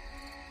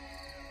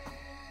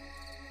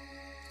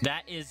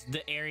 That is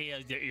the area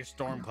that your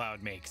storm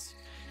cloud makes.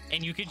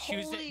 And you can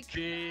choose Holy it.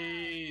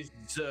 Jesus.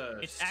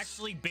 It's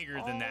actually bigger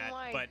than Oh that,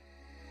 my but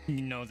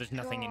you know, there's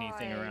nothing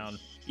anything around.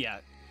 gosh. Yeah,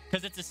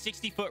 because it's a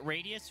 60-foot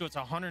radius, so it's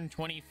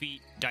 120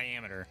 feet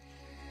diameter.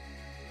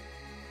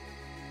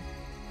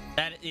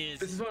 That is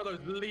This is one of those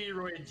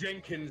Leroy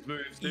Jenkins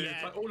moves, dude. Yeah.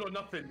 It's like all or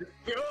nothing.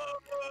 Go!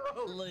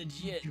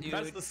 legit, dude.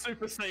 That's the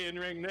Super Saiyan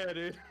ring there,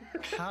 dude.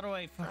 How do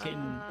I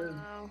fucking?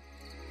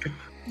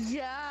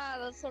 Yeah,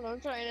 that's what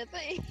I'm trying to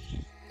think.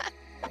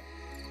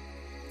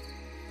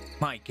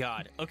 My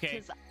God. Okay.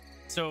 'Cause-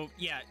 So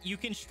yeah, you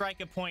can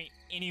strike a point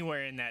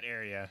anywhere in that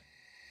area.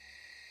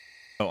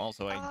 Oh,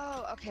 also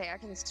Oh, okay. I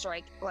can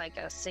strike like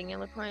a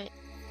singular point.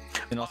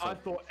 and I also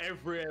thought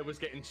every air was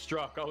getting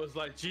struck. I was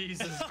like,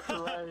 Jesus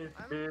Christ,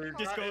 dude.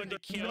 Just that going is to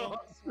kill.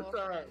 nuts. Wolf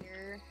right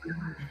here.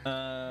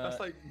 That's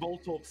like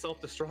Voltorb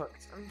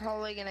self-destruct. I'm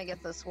probably gonna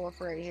get this wolf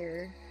right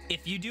here.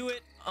 if you do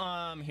it,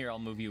 here I'll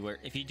move you where.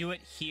 If you do it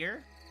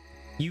here,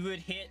 you would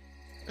hit.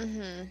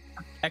 Mm-hmm.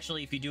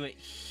 Actually, if you do it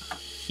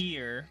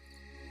here,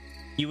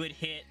 you would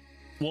hit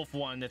Wolf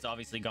 1. That's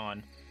obviously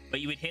gone, but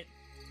you would hit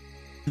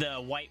the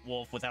White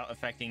Wolf without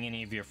affecting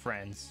any of your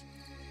friends.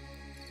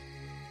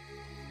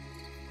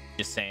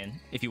 Just saying,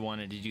 if you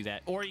wanted to do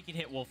that, or you can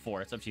hit Wolf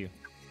 4. It's up to you.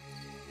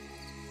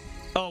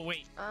 Oh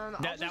wait, I'll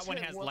that just one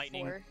hit has wolf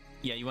lightning. 4.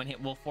 Yeah, you want to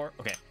hit Wolf 4?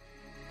 Okay.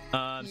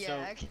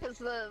 Yeah, because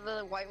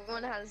the white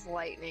one has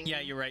lightning. Yeah,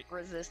 you're right.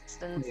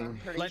 Resistance. I'm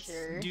pretty Let's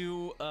sure.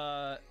 do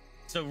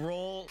so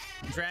roll,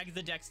 drag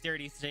the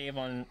dexterity save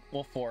on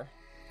Wolf 4.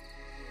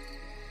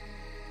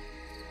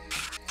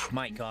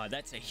 My God,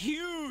 that's a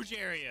huge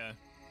area.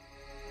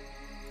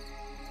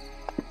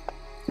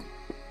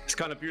 It's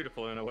kind of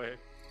beautiful in a way.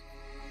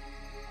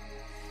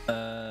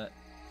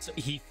 So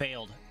he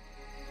failed.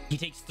 He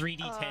takes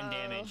 3d10 Oh.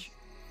 damage.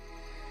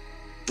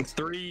 It's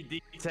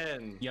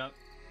 3d10. Yup.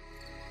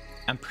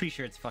 I'm pretty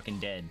sure it's fucking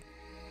dead.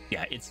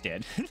 Yeah, it's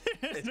dead.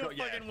 There's It's no not-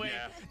 yeah, fucking way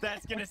yeah.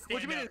 that's gonna What do you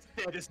stand mean up. it's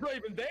dead? It's not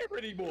even there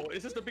anymore.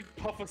 It's just a big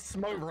puff of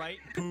smoke. Right?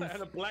 Poof.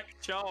 And a black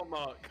char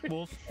mark.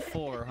 Wolf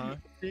 4, huh?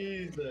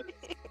 Jesus.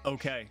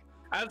 Okay.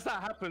 As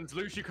that happens,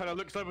 Lucy kind of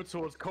looks over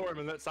towards Korinn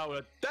and lets out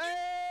a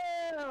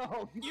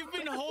damn. You've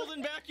been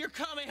holding back your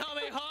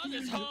Kamehameha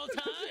this whole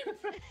time?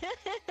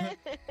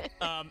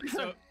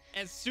 So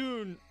as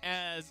soon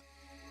as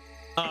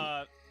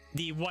the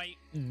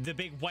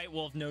big white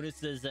wolf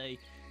notices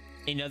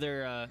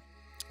another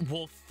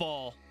wolf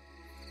fall,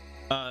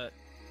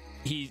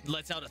 he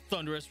lets out a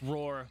thunderous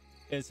roar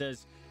and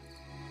says,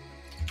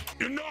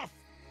 Enough!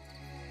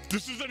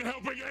 This isn't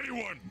helping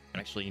anyone!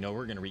 actually, you know,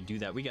 we're gonna redo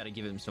that. We gotta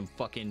give him some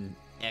fucking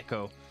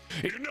echo.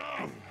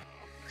 Enough!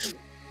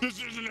 This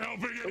isn't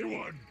helping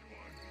anyone!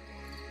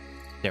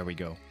 There we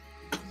go.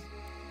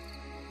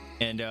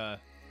 And That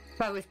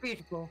was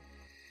beautiful.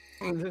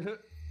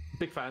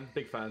 Big fan,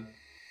 big fan.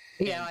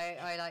 Yeah,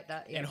 I like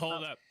that. Yeah. and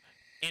hold up.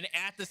 And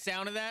at the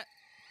sound of that,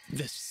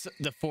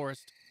 the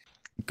forest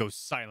goes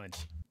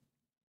silent.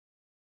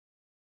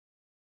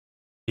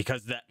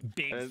 Because that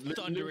big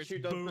thunderous Lucy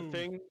does boom. the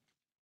thing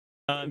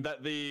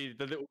that the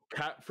little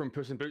cat from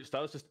Puss in Boots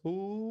does. Just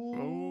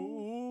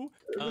ooh.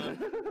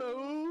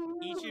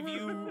 Each of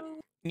you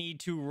need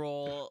to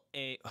roll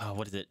a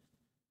what is it?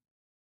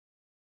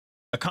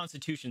 A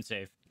Constitution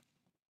save.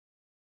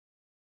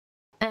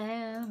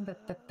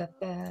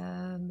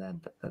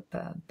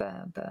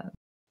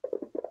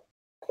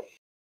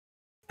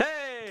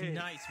 Hey!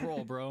 Nice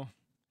roll, bro.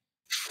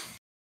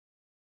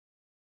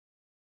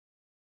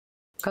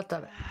 God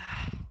damn it.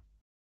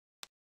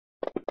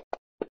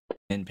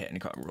 And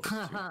Pancóg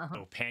rolls 2.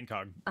 Oh,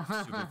 Pancóg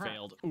super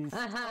failed. Oof.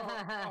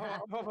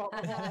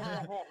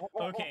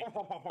 Okay.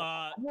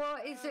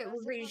 What is it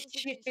with these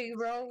shitty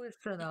rolls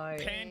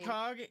tonight?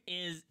 Pancóg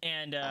is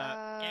and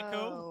Echo.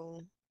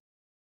 Oh.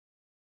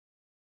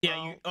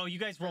 Yeah, you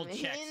guys I rolled mean,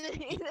 checks.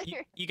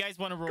 You guys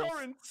want to roll.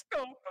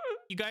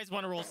 You guys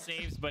want to roll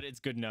saves, but it's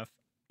good enough.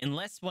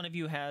 Unless one of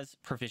you has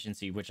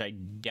proficiency, which I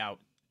doubt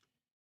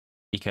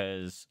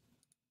because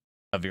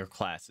of your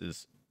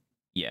classes.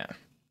 Yeah.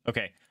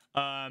 Okay.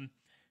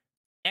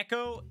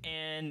 Echo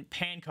and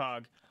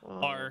Pancóg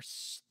are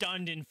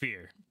stunned in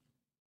fear.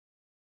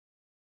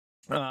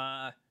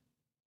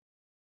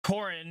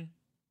 Korinn,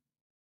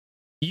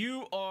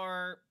 you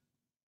are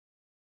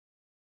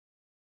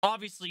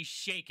obviously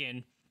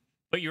shaken,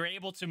 but you're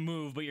able to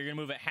move, but you're gonna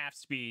move at half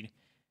speed.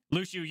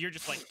 Lucio, you're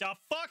just like, the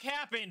fuck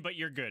happened? But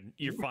you're good.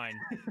 You're fine.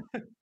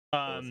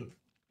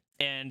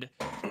 And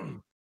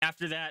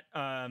after that,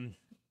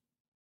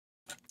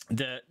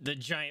 the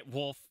giant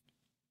wolf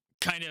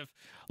kind of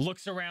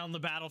looks around the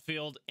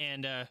battlefield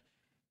and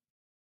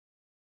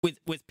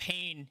with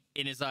pain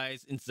in his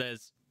eyes and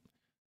says,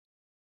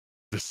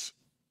 This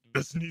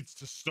needs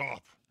to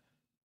stop.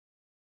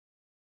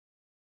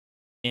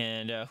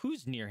 and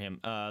who's near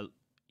him?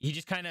 He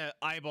just kind of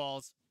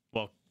eyeballs.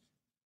 Well,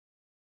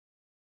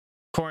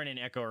 Korinn and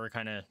Echo are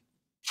kind of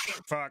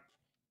fuck,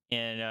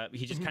 and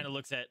he just kind of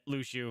looks at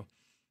Lucio,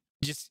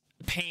 just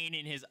pain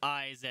in his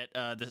eyes at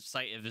the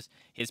sight of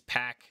his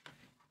pack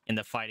and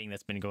the fighting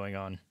that's been going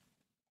on.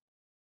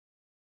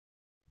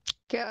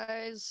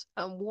 Guys,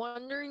 I'm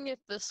wondering if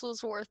this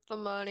was worth the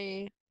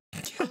money.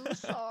 I'm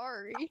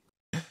sorry.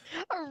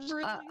 I'm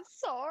really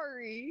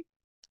sorry.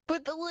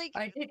 But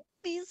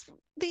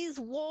these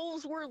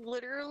wolves were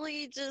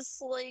literally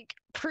just like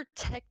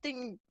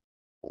protecting,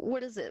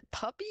 what is it,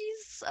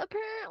 puppies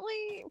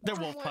apparently? They're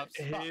wolf pups.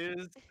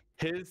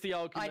 Here's the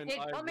argument. I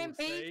did come in will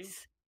say.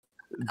 peace.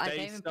 I They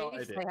came in started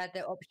peace. it. They had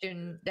the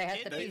option. They had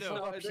Did the they peaceful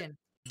though? option.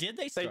 Did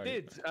they They start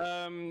it?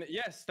 did.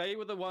 Yes, they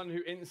were the one who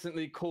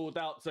instantly called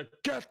out to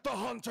get the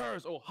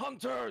hunters or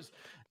hunters.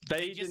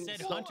 They just didn't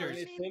said start hunters.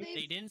 anything.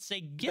 They didn't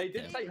say They get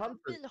didn't them. say hunters.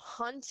 Been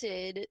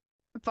hunted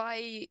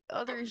by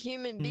other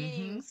human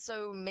beings,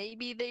 so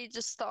maybe they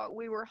just thought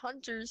we were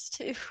hunters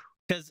too.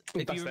 Because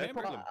if That's you their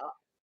remember, problem.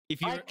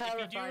 if you I do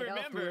clarified remember,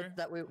 afterwards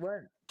that we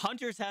weren't.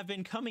 hunters have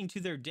been coming to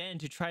their den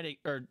to try to,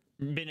 or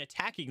been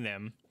attacking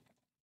them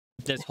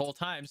this whole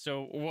time.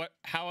 So what?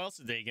 How else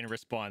are they going to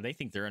respond? They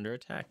think they're under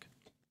attack.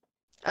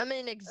 I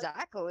mean,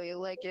 exactly.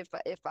 Like if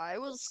I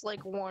was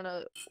like one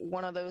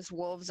of those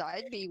wolves,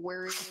 I'd be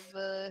wary of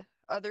the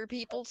other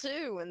people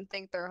too and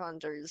think they're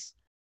hunters.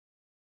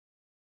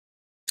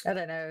 I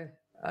don't know.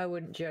 I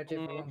wouldn't judge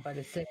everyone by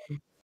the same.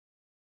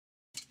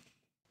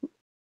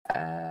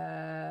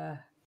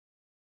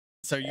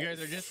 So you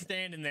guys are just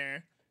standing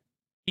there.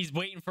 He's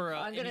waiting for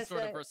I'm any gonna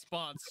sort of say-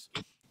 response.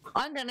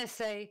 I'm gonna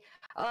say,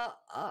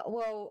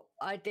 well,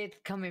 I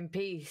did come in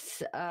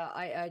peace.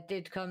 I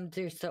did come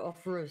just to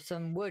offer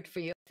some wood for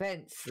your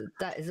fence.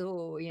 That is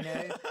all, you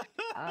know.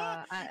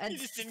 And You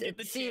just didn't get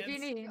the see if you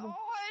chance. need, God.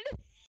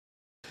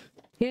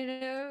 you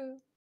know.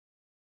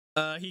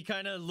 He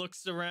kind of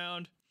looks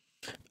around.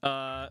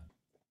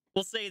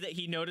 We'll say that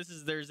he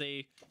notices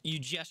you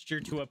gesture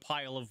to a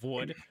pile of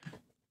wood,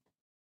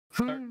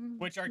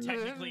 which are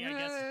technically,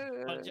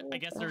 I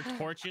guess they're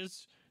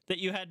torches that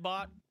you had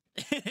bought.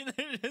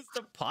 They're just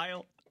a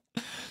pile.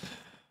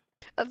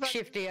 I thought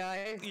Shifty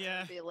eyes.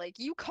 Yeah. be like,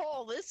 you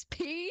call this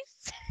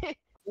peace?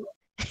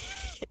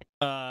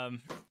 But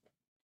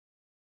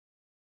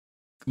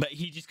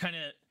he just kind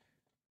of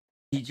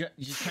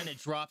just kind of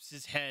drops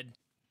his head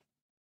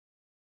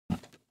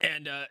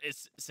and it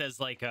says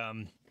like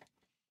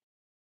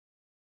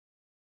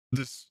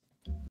This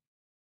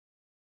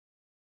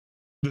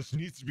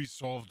needs to be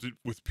solved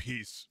with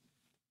peace.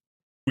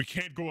 We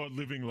can't go on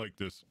living like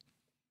this.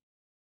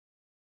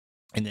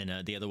 and then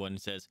the other one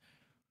says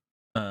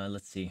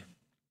let's see.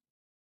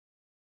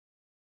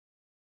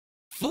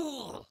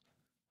 Fool!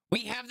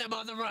 We have them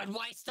on the run.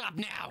 Why stop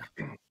now?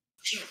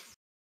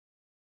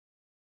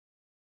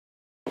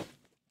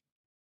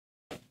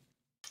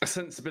 I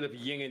sense a bit of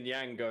yin and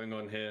yang going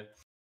on here.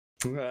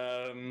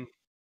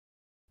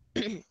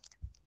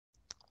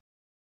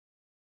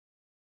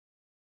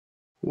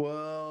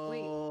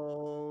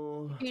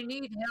 Well, If you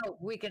need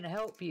help, we can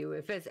help you.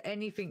 If there's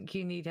anything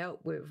you need help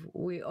with,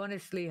 we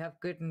honestly have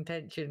good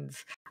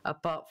intentions.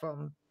 Apart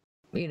from,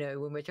 you know,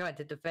 when we're trying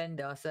to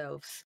defend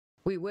ourselves,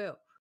 we will.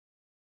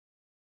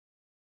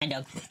 I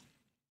know.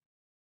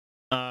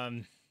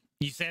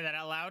 You say that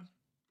out loud?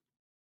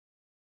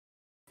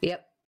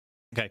 Yep.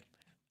 Okay.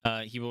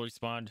 He will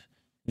respond.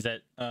 Is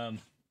that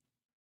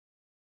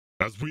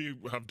As we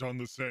have done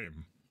the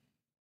same.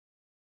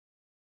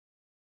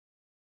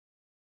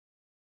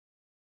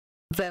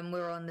 Then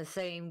we're on the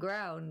same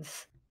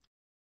grounds.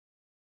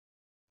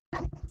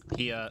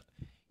 he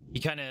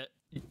kind of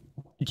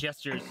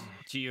gestures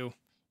to you,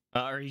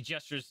 or he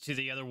gestures to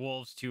the other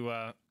wolves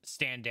to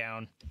stand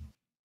down,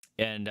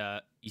 and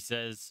he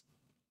says,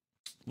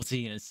 "What's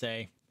he gonna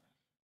say?"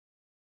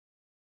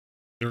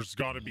 there's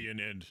got to be an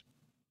end.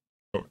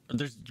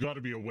 There's got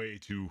to be a way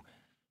to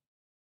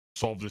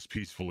solve this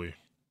peacefully.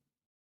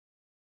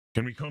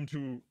 Can we come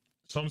to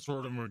some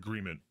sort of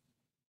agreement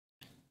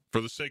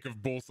for the sake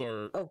of both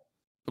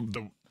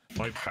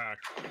my pack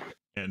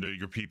and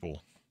your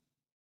people?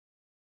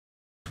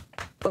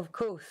 Of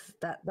course,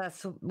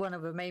 that's one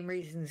of the main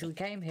reasons we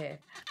came here.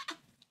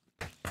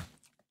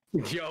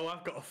 Yo,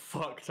 I've got a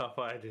fucked up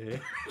idea.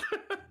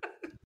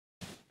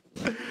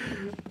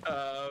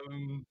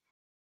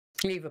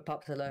 Leave the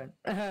pups alone.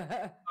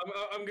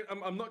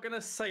 I'm not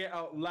gonna say it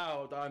out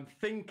loud. I'm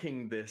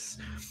thinking this.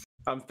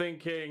 I'm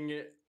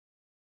thinking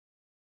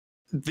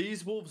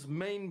these wolves'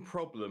 main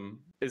problem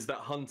is that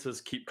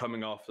hunters keep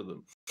coming after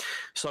them.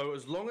 So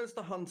as long as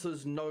the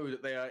hunters know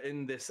that they are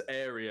in this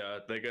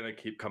area, they're gonna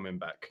keep coming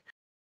back.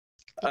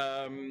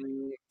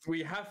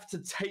 We have to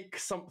take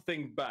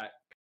something back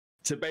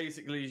to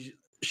basically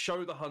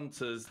show the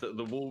hunters that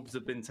the wolves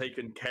have been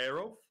taken care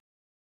of.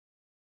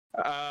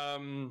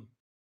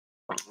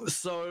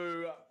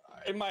 So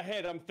in my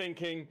head, I'm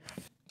thinking,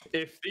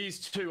 if these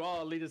two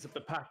are leaders of the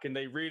pack and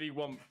they really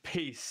want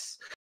peace,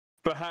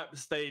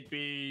 perhaps they'd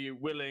be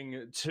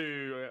willing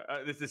to.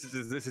 This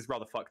is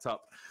rather fucked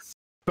up.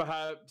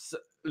 Perhaps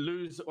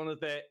lose one of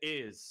their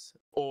ears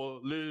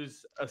or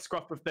lose a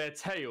scruff of their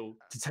tail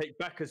to take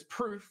back as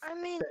proof that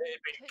they'd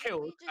been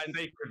killed and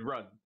they could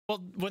run.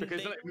 Well, wouldn't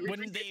Because they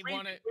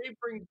want to? We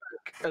bring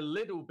back a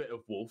little bit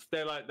of wolf.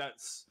 They're like,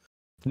 that's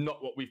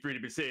not what we've really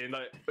been seeing.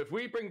 Like, if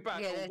we bring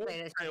back a wolf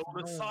tail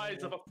the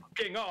size of a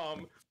fucking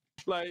arm,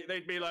 like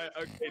they'd be like,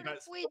 okay,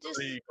 that's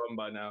probably gone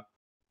by now.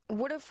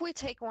 What if we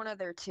take one of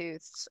their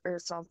tooths or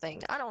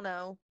something? I don't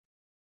know.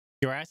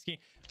 You're asking,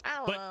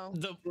 I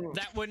don't know.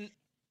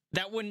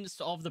 That wouldn't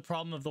solve the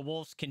problem of the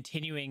wolves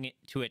continuing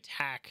to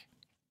attack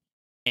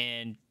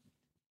and,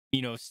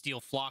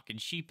 steal flock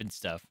and sheep and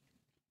stuff.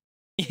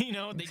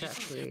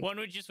 One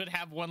would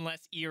have one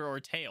less ear or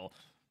tail.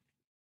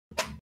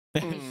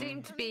 You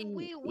seem to be.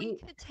 We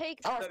could take.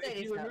 I'll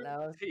say this out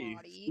loud.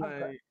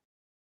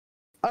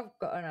 I've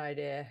got an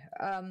idea.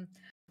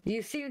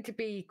 You seem to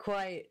be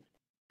quite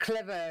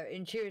clever,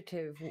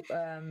 intuitive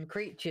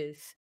creatures,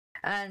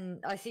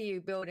 and I see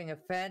you building a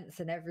fence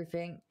and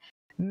everything.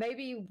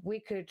 Maybe we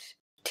could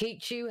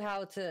teach you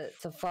how to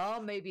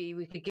farm. Maybe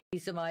we could give you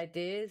some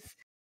ideas.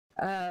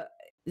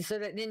 So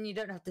that then you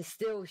don't have to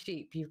steal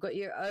sheep. You've got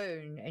your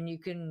own, and you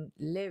can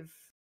live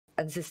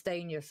and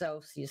sustain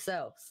yourselves.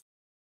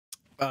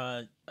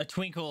 A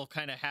twinkle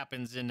kind of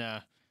happens in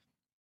the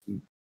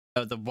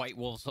white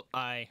wolf's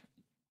eye,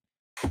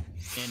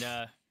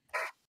 and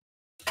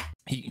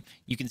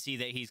you can see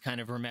that he's kind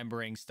of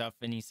remembering stuff,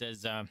 and he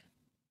says, "I've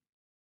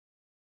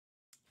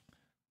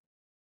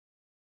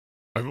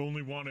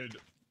only wanted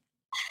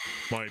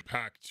my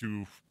pack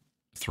to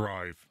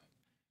thrive.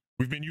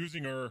 We've been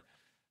using our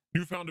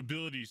newfound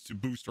abilities to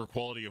boost our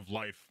quality of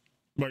life.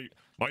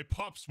 My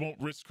pups won't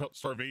risk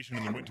starvation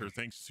in the winter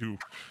thanks to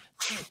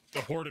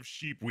the horde of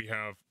sheep we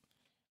have.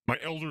 My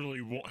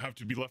elderly won't have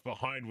to be left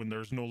behind when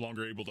there's no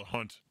longer able to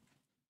hunt.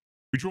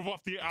 We drove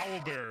off the owl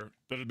bear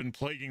that had been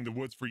plaguing the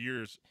woods for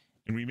years,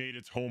 and we made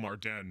its home our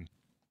den.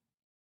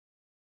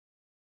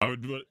 I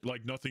would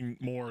like nothing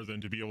more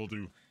than to be able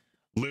to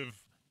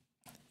live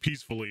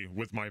peacefully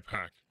with my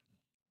pack."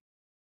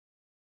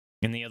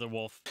 And the other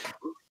wolf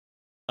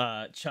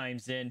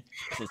chimes in,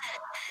 says,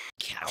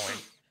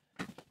 "Coward.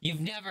 You've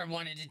never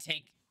wanted to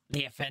take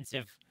the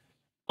offensive,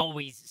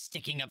 always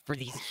sticking up for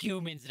these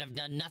humans that have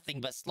done nothing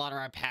but slaughter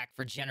our pack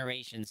for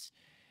generations.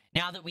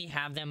 Now that we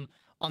have them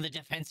on the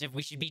defensive,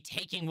 we should be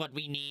taking what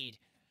we need.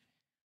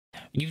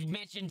 You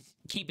mentioned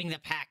keeping the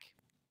pack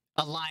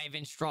alive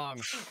and strong.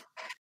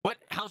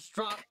 How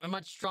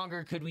much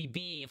stronger could we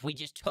be if we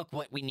just took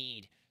what we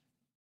need?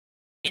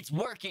 It's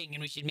working,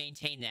 and we should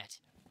maintain that."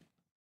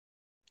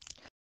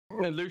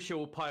 And Lucia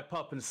will pipe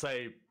up and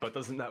say, "But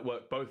doesn't that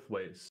work both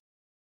ways?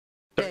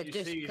 Don't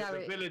you see that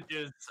the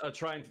villagers are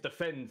trying to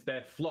defend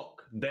their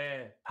flock,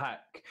 their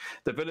pack?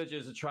 The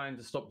villagers are trying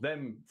to stop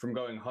them from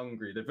going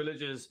hungry. The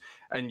villagers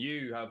and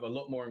you have a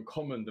lot more in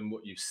common than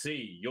what you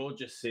see. You're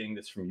just seeing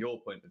this from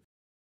your point of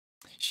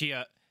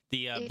view."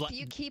 If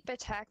you keep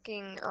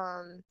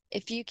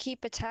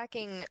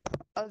attacking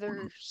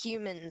other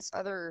humans,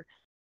 other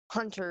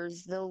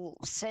hunters, they'll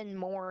send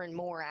more and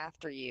more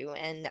after you,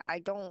 and I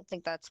don't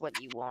think that's what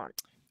you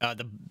want.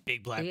 The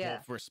big black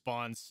wolf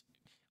responds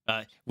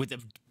with a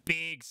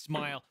big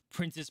smile,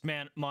 Princess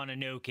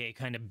Mononoke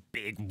kind of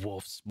big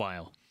wolf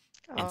smile,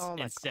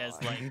 and says,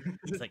 "Let them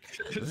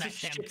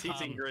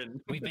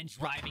come. We've been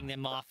driving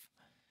them off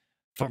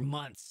for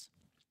months.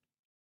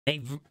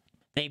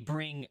 They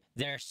bring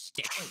their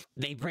sticks,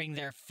 they bring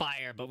their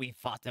fire, but we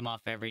fought them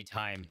off every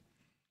time.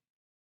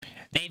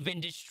 They've been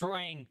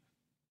destroying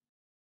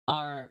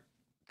our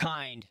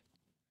kind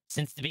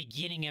since the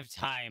beginning of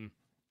time.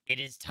 It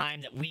is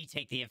time that we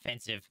take the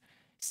offensive.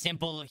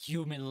 Simple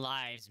human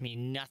lives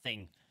mean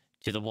nothing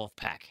to the wolf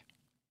pack."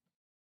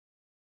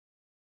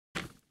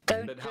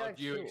 Don't then how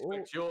do you judge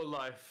expect your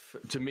life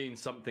to mean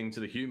something to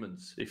the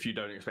humans if you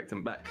don't expect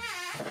them back?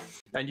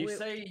 And you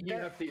say you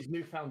have these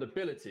newfound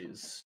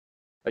abilities.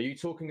 Are you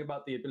talking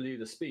about the ability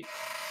to speak?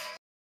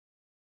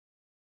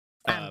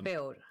 and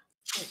build.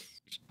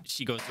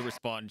 She goes to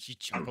respond. She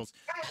chuckles.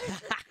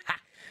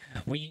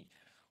 We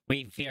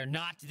fear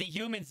not the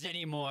humans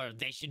anymore.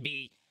 They should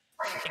be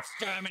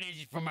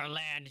exterminated from our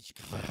land.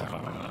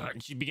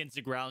 And she begins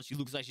to growl. She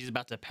looks like she's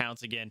about to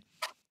pounce again.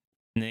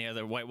 And the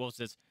other white wolf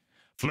says,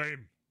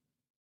 Flame,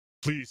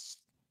 please,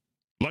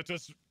 let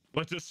us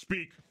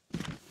speak.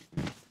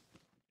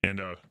 And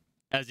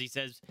as he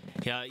says,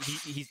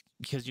 he's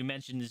because you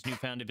mentioned his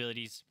newfound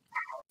abilities.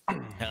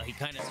 He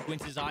kind of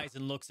squints his eyes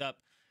and looks up,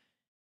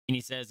 and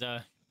he says,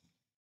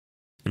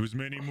 it was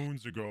many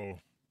moons ago.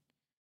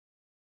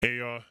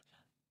 A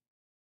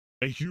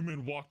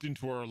human walked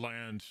into our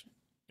land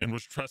and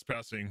was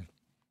trespassing.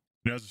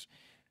 And as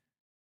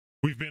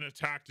we've been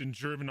attacked and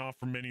driven off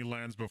from many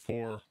lands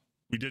before,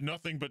 we did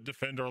nothing but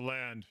defend our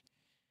land.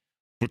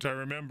 But I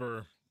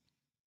remember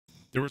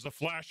there was a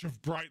flash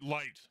of bright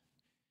light,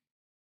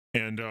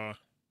 and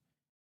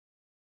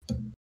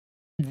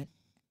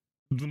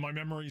my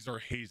memories are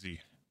hazy.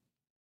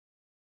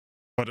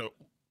 But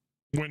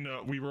when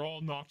we were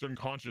all knocked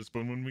unconscious,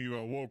 but when we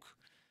awoke,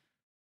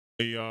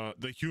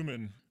 the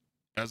human,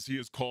 as he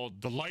is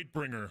called, the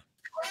Lightbringer,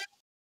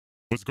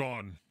 was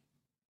gone.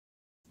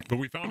 But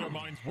we found our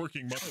minds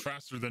working much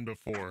faster than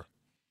before.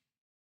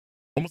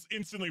 Almost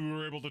instantly, we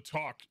were able to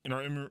talk, and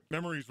our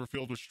memories were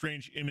filled with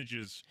strange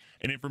images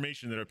and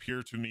information that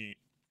appear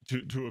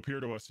to appear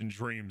to us in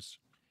dreams.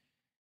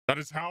 That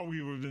is how we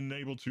have been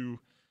able to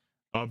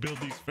build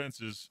these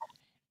fences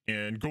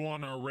and go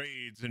on our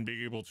raids and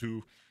be able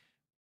to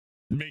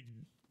make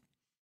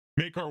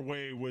our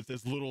way with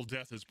as little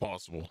death as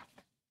possible.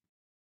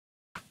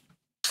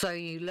 So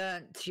you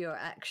learnt your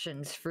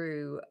actions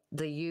through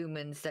the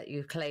humans that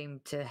you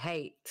claim to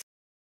hate.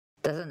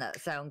 Doesn't that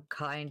sound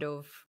kind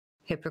of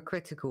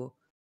hypocritical?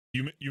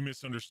 You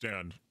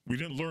misunderstand. We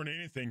didn't learn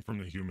anything from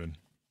the human.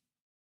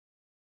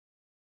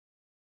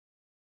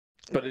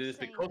 But it is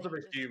because of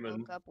a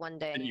human up one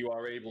day. that you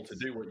are able to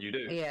do what you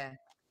do. Yeah.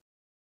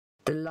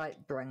 The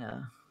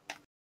Lightbringer.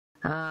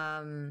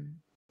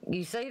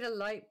 You say the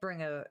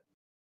Lightbringer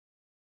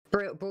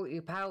brought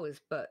you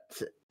powers,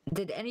 but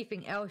did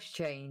anything else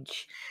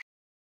change?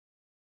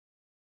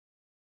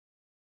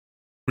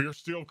 We are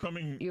still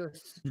we're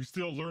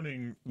still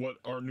learning what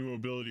our new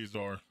abilities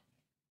are.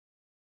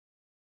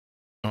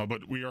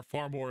 But we are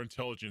far more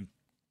intelligent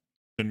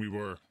than we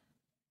were.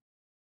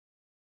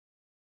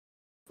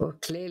 Well,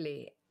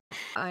 clearly.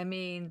 I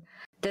mean,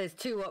 there's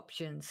two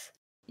options.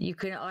 You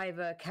can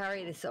either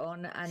carry this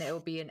on and it'll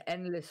be an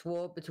endless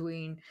war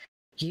between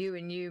you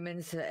and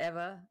humans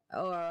forever,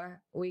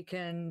 or we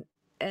can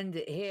end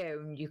it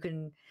here and you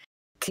can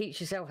teach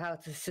yourself how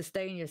to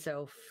sustain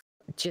yourself.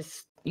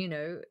 Just,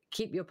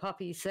 keep your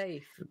puppies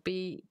safe.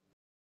 Be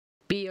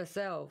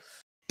yourselves.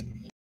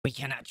 We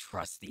cannot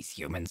trust these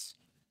humans.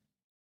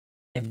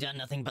 They've done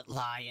nothing but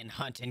lie and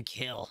hunt and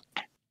kill.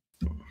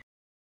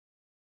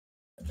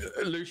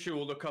 Lucia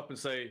will look up and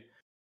say,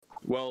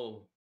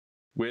 well,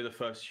 we're the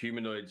first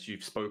humanoids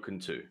you've spoken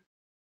to.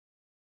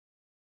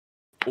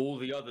 All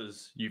the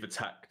others you've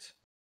attacked.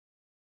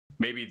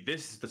 Maybe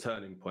this is the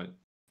turning point.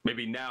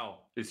 Maybe now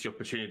is the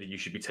opportunity you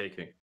should be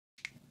taking.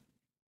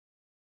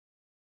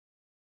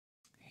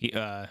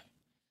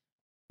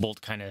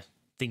 Bolt kind of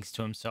thinks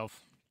to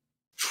himself.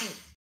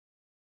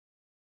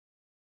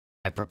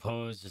 I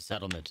propose a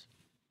settlement.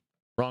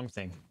 Wrong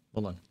thing.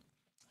 Hold on.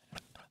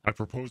 I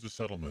propose a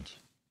settlement.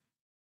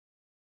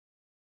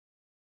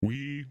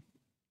 We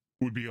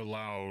would be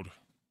allowed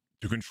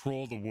to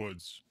control the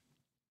woods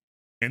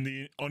and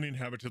the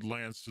uninhabited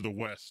lands to the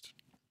west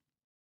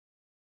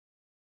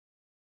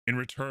in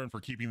return for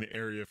keeping the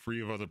area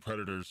free of other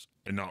predators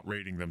and not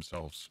raiding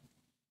themselves.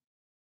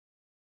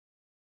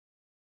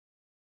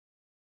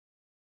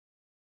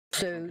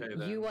 So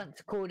Okay, you want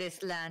to call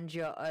this land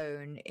your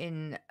own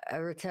in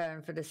a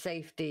return for the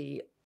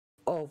safety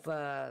of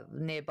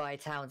nearby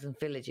towns and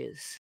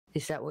villages.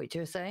 Is that what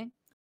you're saying?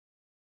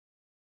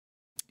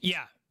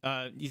 Yeah,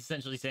 he's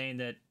essentially saying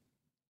that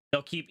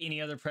they'll keep any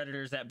other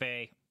predators at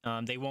bay.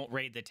 They won't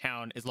raid the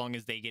town as long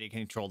as they get to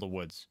control the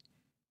woods.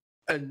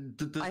 And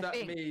does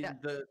that mean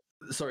that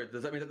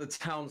the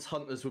town's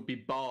hunters would be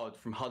barred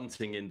from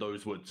hunting in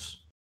those woods?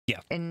 Yeah.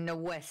 In the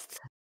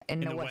west. In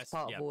the west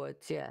part of the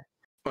woods, yeah.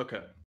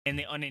 Okay. And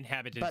the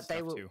uninhabited But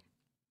stuff too.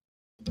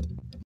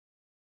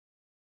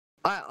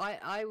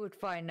 I would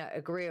find that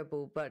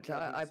agreeable, but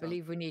I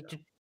believe we need to.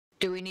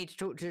 Do we need to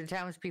talk to the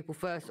townspeople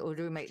first, or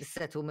do we make the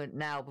settlement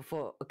now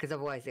before? Because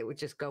otherwise, it would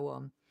just go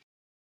on.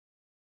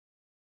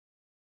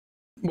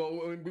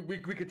 Well, we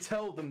could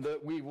tell them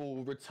that we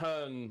will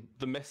return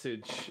the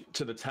message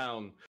to the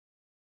town,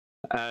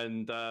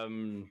 and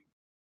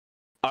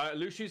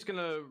Lucia's going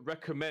to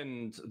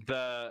recommend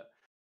that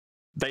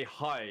they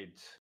hide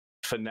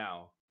for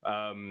now,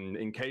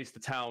 in case the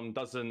town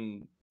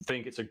doesn't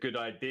think it's a good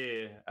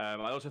idea. I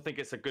also think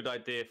it's a good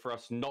idea for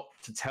us not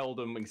to tell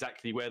them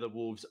exactly where the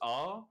wolves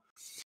are,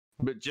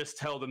 but just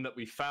tell them that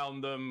we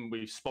found them,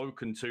 we've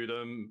spoken to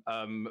them.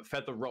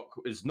 Feather Rock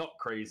is not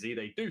crazy;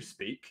 they do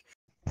speak.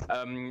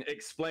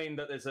 Explain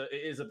that it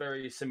is a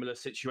very similar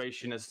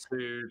situation as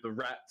to the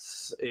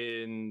rats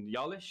in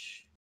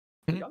Yalish.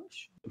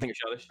 Yalish? I think it's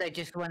Yalish. They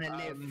just want to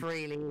live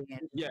freely.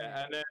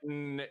 Yeah, and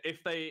then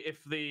if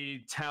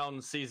the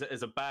town sees it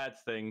as a bad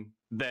thing,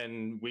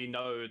 then we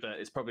know that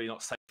it's probably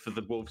not safe for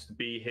the wolves to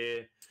be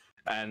here,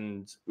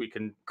 and we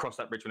can cross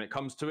that bridge when it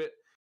comes to it.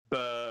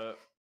 But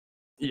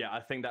yeah,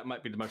 I think that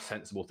might be the most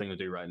sensible thing to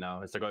do right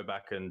now, is to go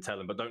back and tell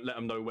them, but don't let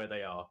them know where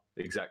they are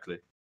exactly.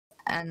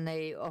 And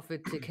they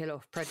offered to kill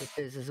off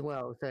predators as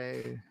well,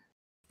 so...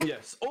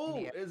 Yes.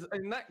 Oh,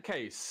 in that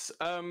case,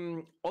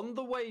 on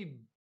the way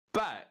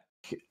back,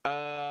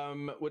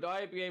 would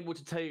I be able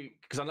to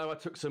take, because I know I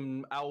took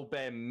some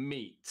owlbear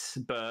meat,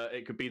 but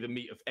it could be the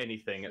meat of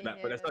anything at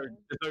that, but there's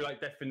no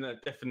like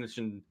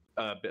definition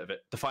bit of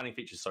it, defining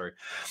features, sorry.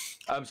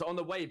 So on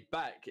the way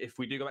back, if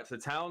we do go back to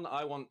the town,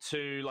 I want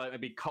to like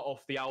maybe cut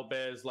off the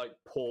owlbear's like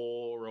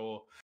paw,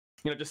 or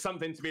just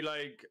something to be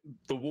like,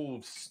 the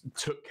wolves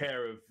took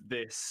care of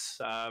this.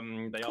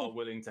 They are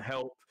willing to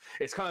help.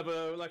 It's kind of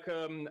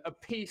a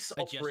peace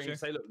offering. Gesture.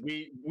 Say, look,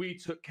 we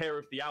took care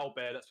of the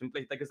owlbear that's been,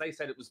 because they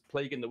said it was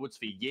plaguing the woods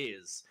for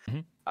years.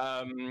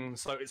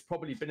 So it's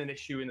probably been an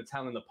issue in the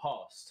town in the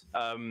past.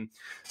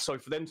 So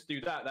for them to do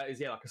that, that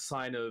is like a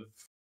sign of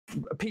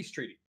a peace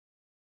treaty,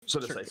 so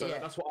to say. So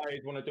that's what I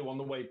want to do on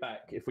the way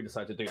back. If we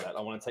decide to do that,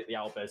 I want to take the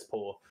owlbear's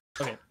paw.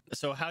 Okay,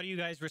 so how do you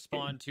guys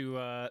respond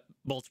to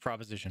Bolt's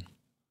proposition?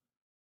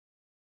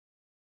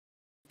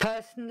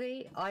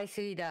 Personally, I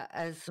see that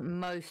as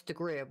most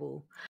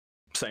agreeable.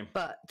 Same.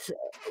 But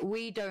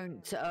we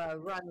don't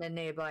run the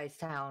nearby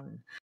town.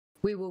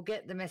 We will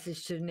get the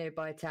message to the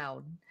nearby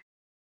town,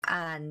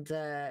 and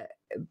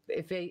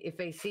if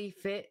they see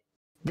fit,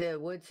 the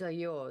woods are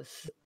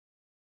yours.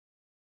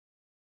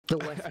 The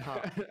west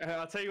part.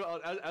 I'll tell you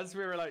what. As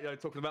we were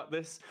talking about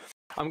this,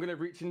 I'm gonna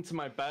reach into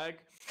my bag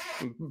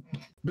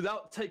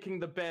without taking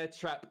the bear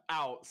trap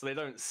out, so they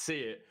don't see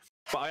it.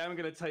 But I am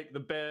gonna take the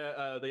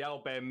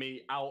owlbear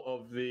meat out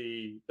of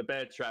the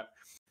bear trap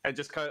and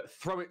just kind of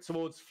throw it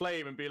towards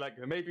Flame and be like,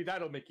 maybe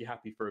that'll make you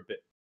happy for a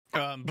bit.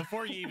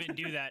 Before you even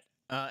do that,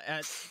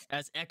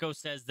 as Echo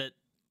says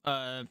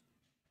that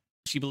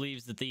she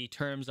believes that the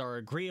terms are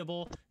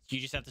agreeable, you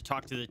just have to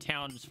talk to the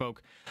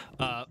townsfolk.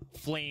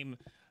 Flame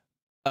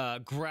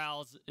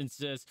growls and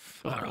says,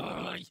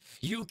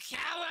 "You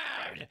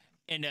coward!"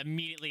 and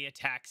immediately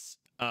attacks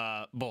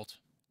Bolt.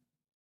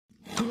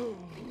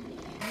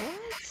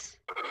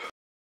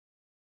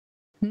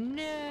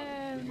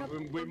 No,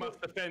 we must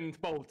defend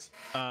Bolt.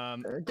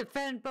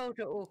 Defend Bolt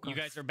at all costs. You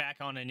guys are back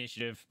on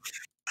initiative.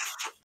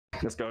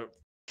 Let's go.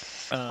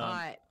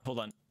 Alright. Hold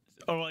on.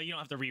 Oh, well, you don't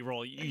have to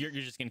re-roll. You're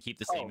just gonna keep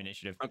the same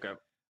initiative. Okay.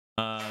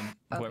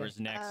 Whoever's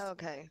next.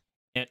 Okay.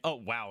 And oh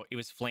wow, it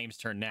was Flame's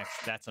turn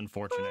next. That's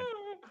unfortunate.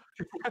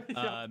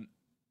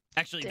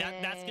 Actually,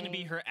 that's gonna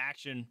be her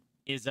action.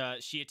 Is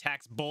she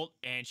attacks Bolt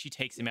and she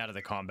takes him out of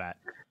the combat.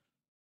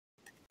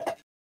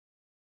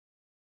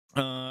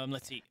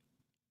 Let's see.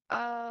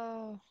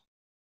 Oh.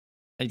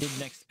 I did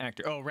next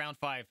actor. Oh, round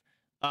 5.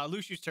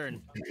 Luciu's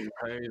turn.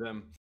 Pay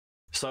them.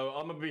 So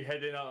I'm gonna be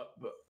heading up.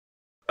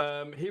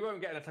 He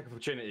won't get an attack of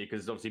opportunity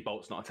because obviously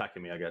Bolt's not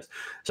attacking me, I guess.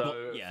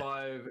 So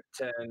 5,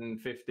 10,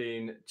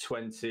 15,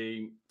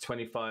 20,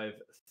 25,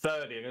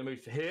 30. I'm going to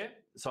move to here.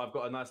 So I've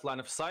got a nice line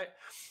of sight.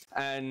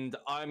 And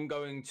I'm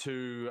going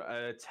to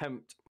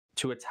attempt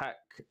to attack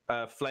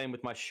Flame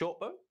with my short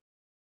bow.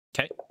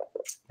 Okay.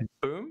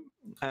 Boom.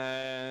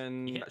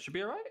 And that should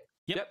be all right.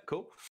 Yep,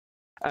 cool.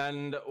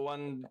 And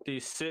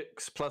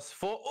 1d6 plus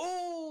 4.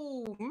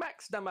 Oh,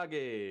 max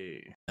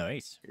damage.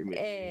 Nice. Let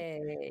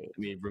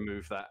me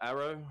remove that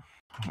arrow.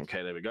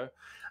 Okay, there we go.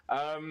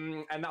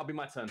 And that'll be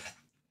my turn.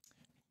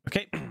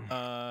 Okay.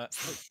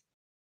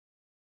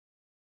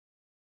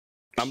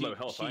 I'm low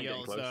health. I'm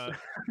getting close.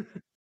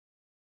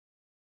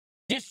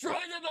 Destroy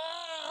them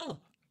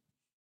all!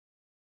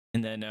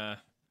 And then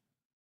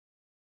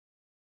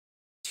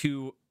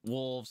 2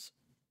 wolves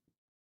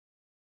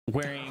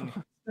wearing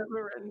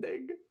never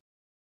ending.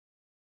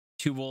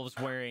 2 wolves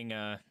wearing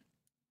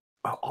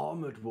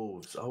armored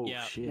wolves. Oh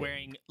shit.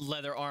 Wearing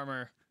leather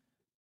armor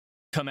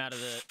come out of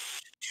the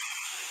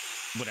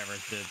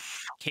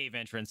cave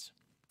entrance.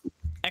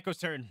 Echo's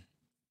turn.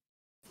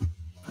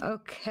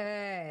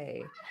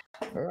 Okay.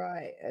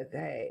 Right,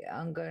 okay.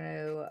 I'm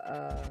gonna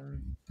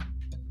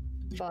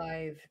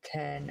 5,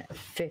 10,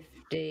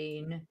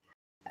 15,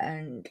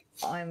 and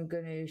I'm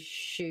gonna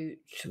shoot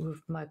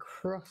with my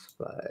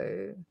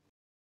crossbow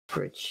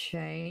for a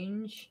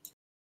change.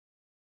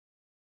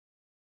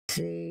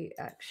 See,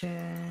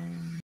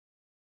 action.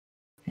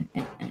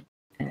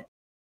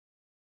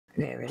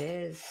 There it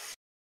is.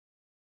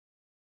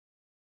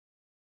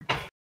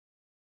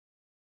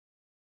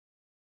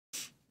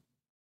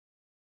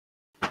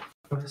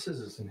 Oh, the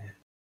scissors in here.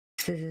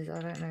 Scissors,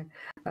 I don't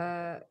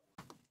know.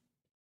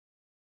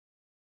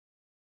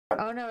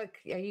 Oh no,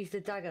 I used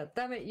the dagger.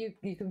 Damn it, you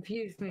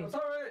confused me. That's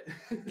alright.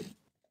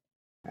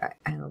 Alright,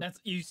 hang on. That's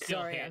you still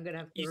Sorry, hit. I'm gonna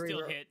have to You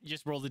still reroll. hit.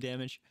 Just roll the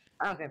damage.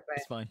 Okay,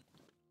 It's fine.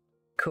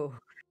 cool.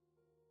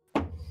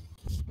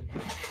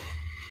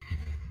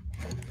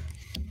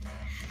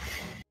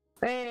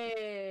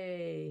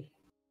 Hey!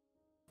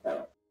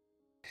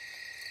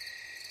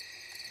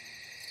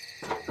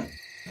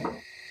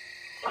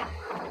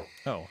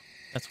 Oh,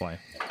 that's why.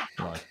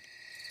 Hold on.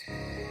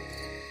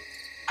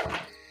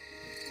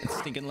 It's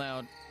stinking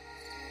loud.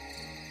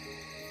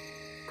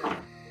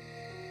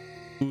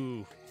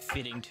 Ooh,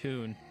 fitting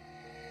tune.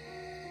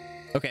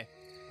 Okay.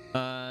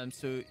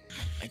 So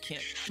I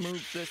can't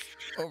move this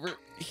over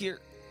here.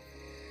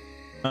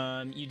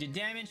 You did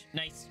damage.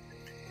 Nice.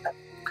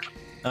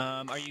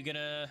 Are you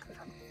gonna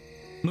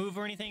move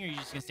or anything, or are you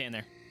just gonna stand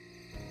there?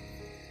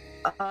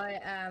 I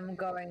am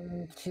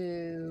going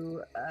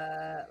to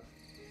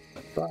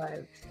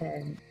 5,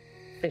 10,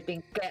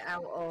 15 get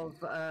out of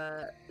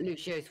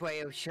Lucio's way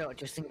of shot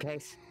just in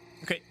case.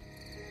 Okay.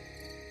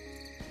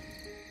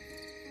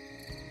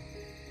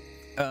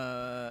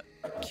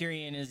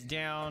 Kyrian is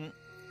down.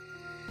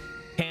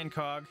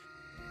 Pancóg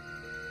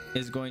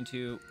is going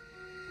to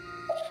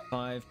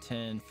 5,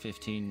 10,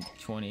 15,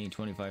 20,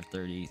 25,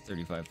 30,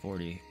 35,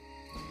 40,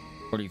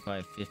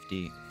 45,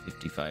 50,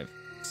 55,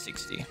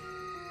 60.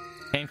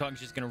 Pancóg's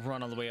just going to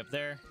run all the way up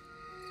there.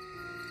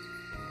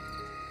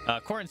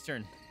 Korinn's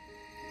turn.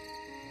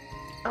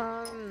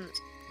 Can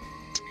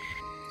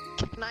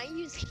I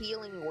use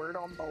healing word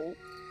on Bolt?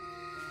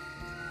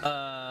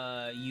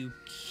 You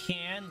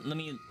can. Let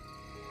me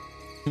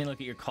look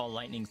at your call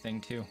lightning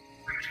thing too.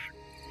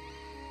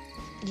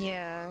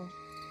 Yeah.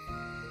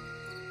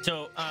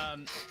 So,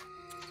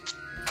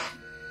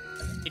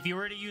 if you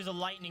were to use a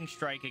lightning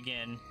strike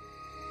again,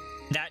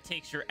 that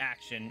takes your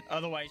action.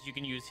 Otherwise, you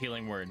can use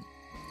healing word,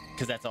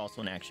 because that's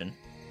also an action.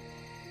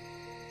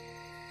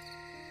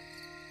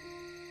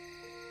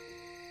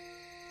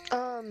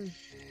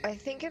 I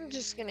think I'm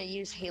just gonna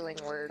use healing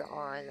word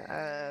on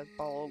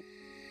Bolt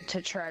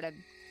to try to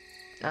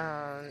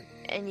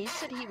and you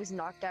said he was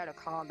knocked out of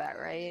combat,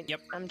 right?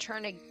 Yep. I'm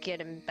trying to get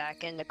him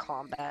back into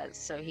combat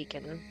so he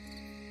can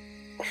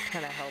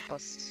kind of help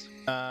us.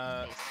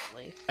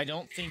 Basically. I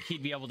don't think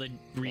he'd be able to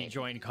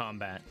rejoin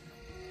combat.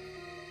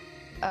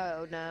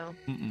 Oh no.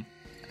 Mm-mm.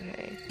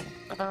 Okay.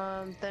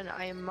 Then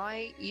I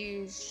might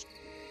use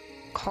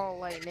call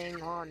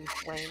lightning on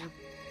Flame.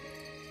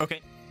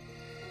 Okay.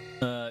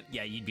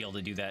 Yeah, you'd be able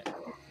to do that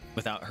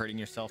without hurting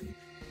yourself.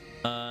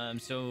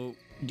 So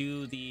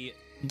do the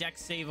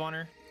dex save on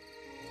her.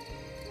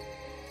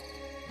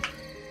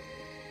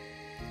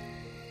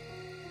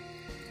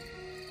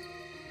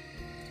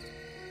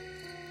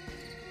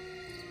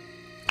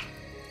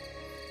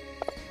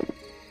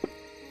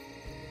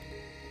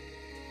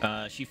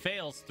 She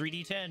fails.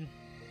 3d10.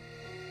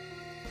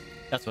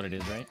 That's what it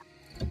is, right?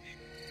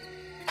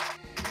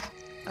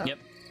 Oh. Yep.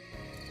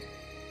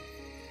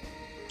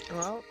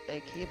 Well,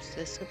 it keeps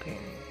disappearing.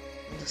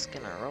 I'm just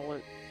gonna roll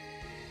it.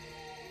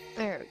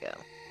 There we go.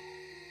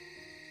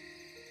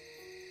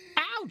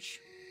 Ouch!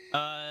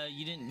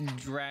 You didn't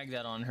drag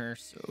that on her,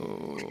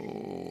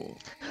 so...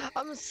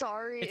 I'm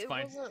sorry, It's it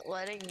fine. wasn't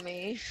letting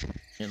me.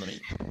 Here,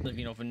 let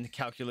me open the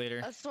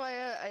calculator. That's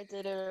why I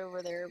did it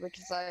over there,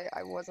 because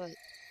I wasn't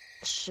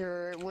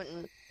sure.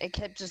 It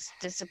kept just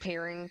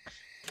disappearing.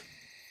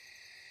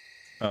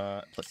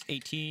 Plus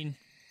 18.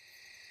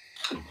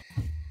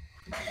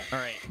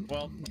 Alright,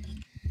 well...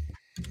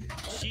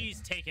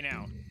 She's taken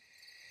out.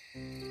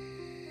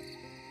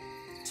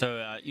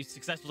 So, you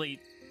successfully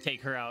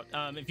take her out.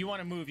 If you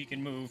want to move, you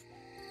can move.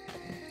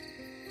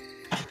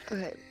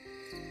 Okay.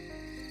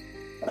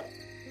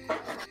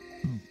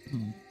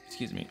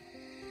 Excuse me.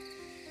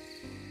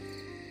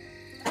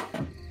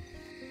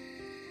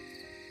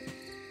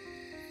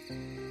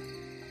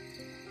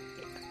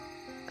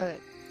 Okay.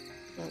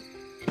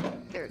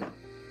 There we go.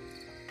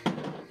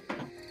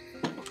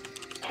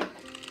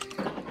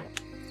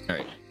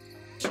 Alright.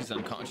 She's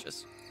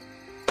unconscious.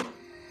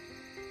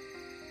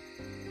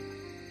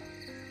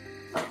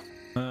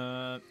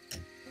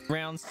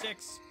 Round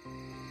 6.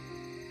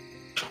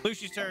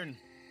 Lucy's turn.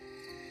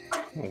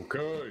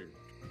 Okay.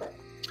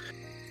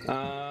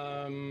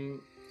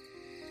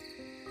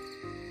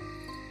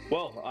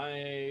 Well,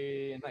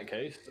 in that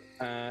case,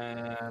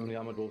 the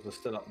armored wolves are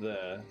still up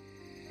there.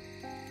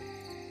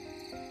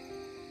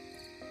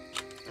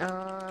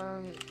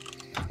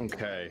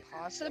 Okay.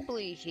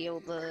 Possibly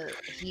heal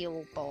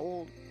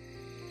Bolt.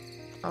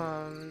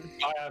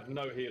 I have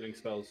no healing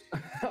spells.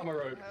 I'm a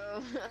rogue.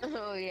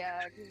 Oh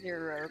yeah, because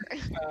you're a rogue.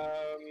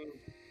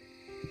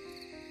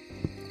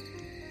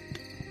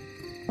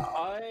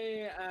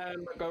 I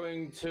am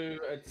going to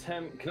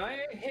attempt. Can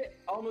I hit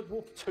Armored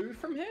Wolf 2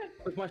 from here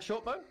with my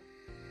short bow?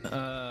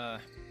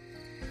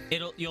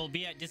 You'll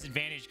be at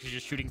disadvantage because you're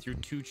shooting through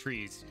 2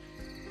 trees.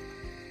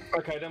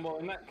 Okay, then well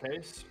in that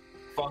case,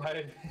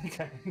 5,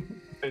 10,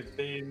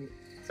 15,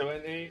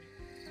 20.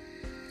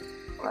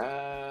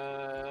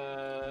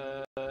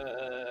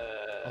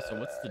 Also,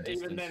 what's the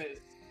distance? Even then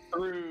it's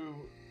through.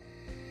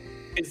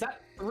 Is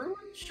that through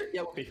a tree?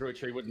 Yeah, it would be through a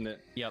tree, wouldn't it?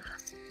 Yep.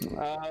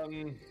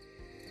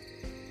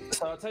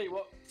 So I'll tell you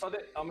what, sod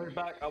it, I'll move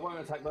back, I won't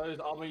attack those,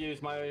 I'm gonna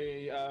use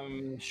my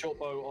short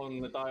bow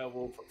on the dire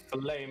wolf for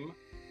lame.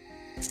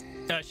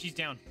 She's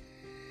down.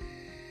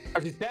 Oh,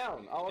 she's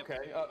down! Oh, okay,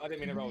 I didn't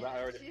mean to roll that,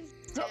 I already...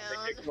 She's down.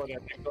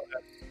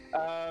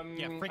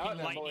 Yeah,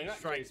 freaking lightning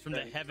strikes from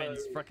the heavens,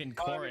 freaking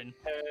Korinn.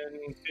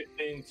 10,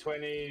 15,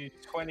 20,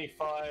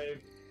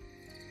 25,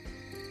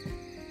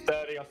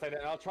 30, I'll say that,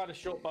 and I'll try the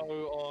short bow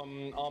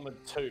on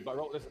armored 2, but I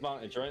roll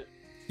disadvantage, right?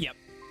 Yep.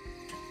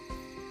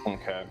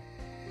 Okay.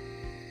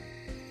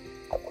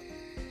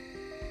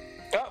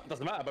 Oh,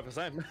 doesn't matter, both the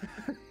same.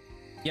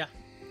 Yeah,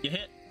 you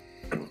hit.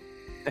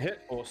 A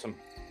hit, awesome.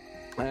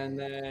 And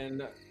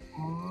then...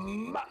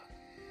 Ooh.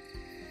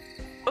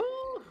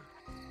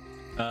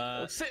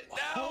 Sit down,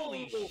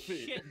 Holy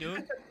Wolfie. shit,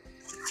 dude.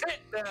 Sit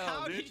down,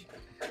 How dude. did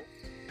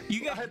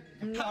you guys?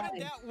 How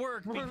did that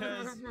work?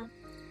 Because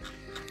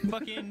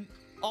fucking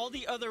all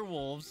the other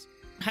wolves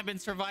have been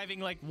surviving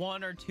like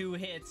 1 or 2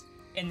 hits,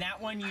 and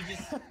that one you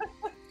just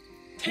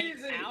take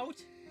Easy.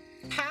 out.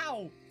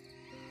 How?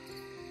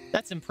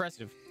 That's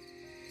impressive.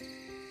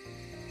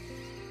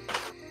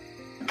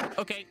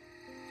 Okay,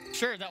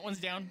 sure, that one's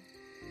down.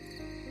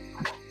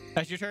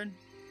 That's your turn.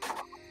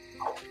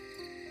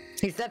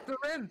 He set for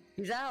him.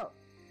 He's out.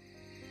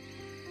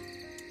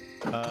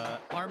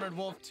 Armored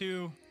Wolf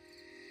 2.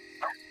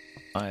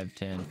 5,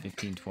 10,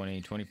 15,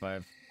 20,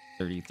 25,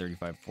 30,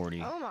 35,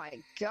 40. Oh my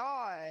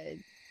god.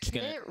 It's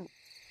Can gonna- it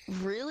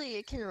really?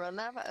 It can run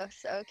that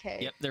fast? Okay.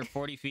 Yep, they're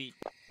 40 feet.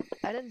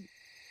 I didn't.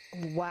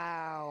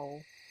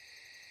 Wow.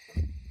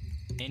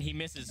 And he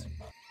misses.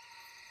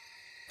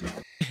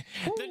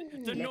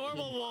 the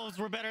normal wolves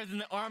were better than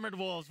the armored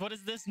wolves. What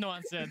is this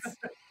nonsense?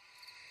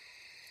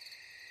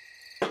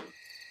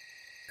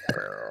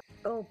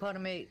 Oh,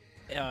 pardon me.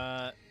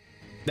 That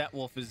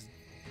wolf is...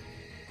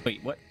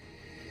 Wait, what?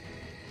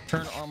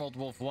 Turn armored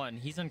wolf 1.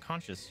 He's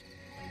unconscious.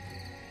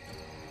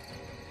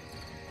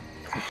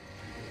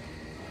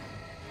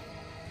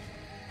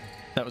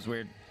 That was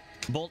weird.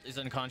 Bolt is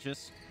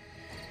unconscious.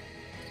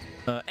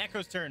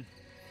 Echo's turn.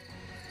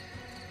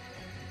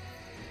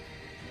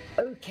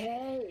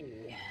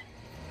 Okay.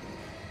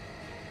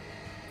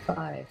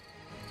 5,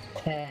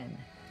 10,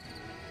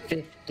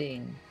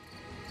 15,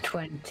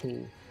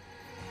 20,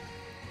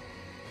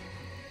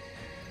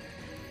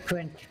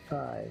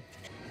 25,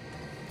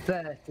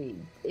 30.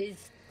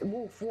 Is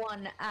Wolf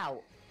 1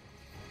 out?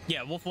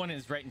 Yeah, Wolf 1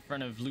 is right in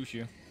front of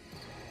Luciu.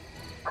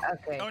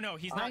 Okay. Oh no,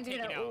 he's not I'm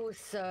taken gonna out,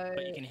 also...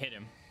 but you can hit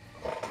him.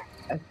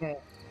 Okay.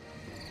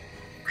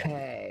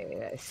 Okay,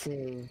 let's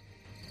see.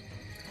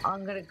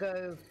 I'm gonna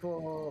go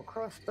for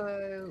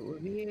crossbow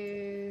with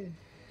you.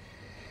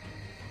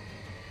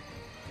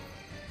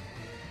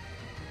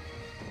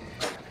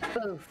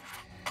 Both.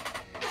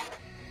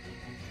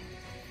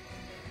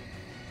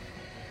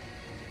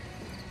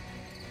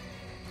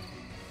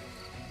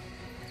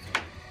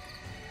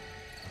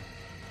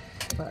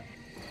 But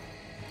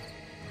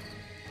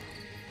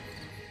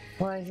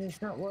why is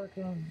this not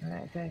working?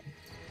 Right, okay.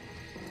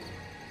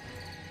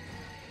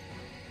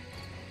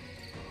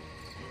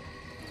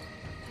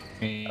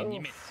 And you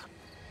Oof.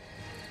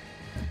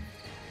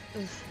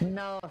 miss.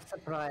 No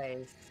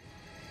surprise.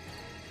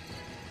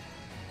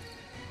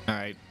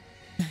 Alright.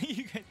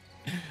 you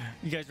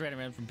guys ran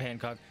around from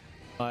Pancóg.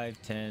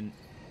 5, 10,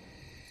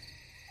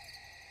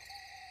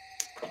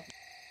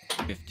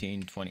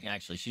 15, 20.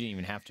 Actually, she didn't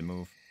even have to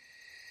move.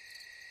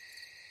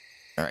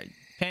 Alright.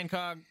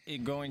 Pancóg is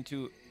going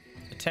to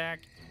attack.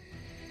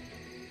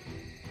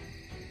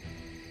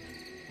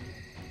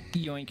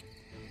 Yoink.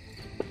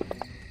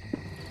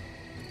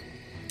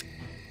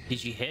 Did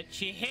she hit?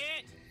 She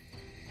hit!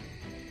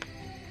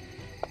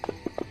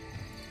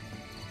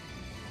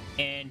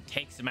 And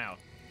takes him out.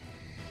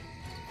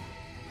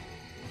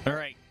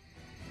 Alright.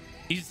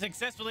 You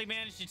successfully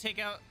managed to take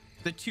out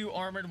the 2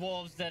 armored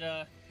wolves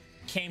that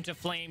came to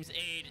Flame's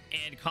aid,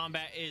 and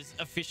combat is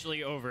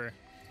officially over.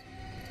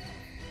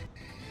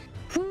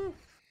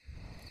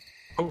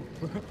 Oh,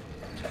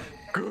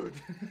 good.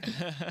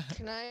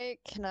 Can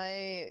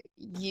I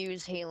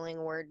use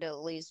healing word to at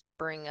least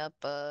bring up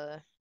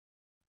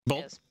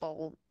Bolt? yes,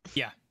 bolt?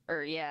 Yeah.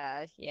 Or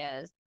yeah,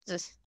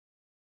 just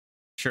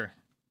Sure.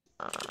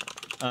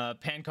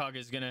 Pancóg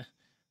is gonna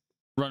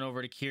run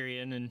over to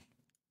Kyrian and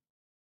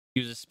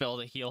use a spell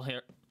to heal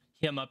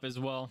him up as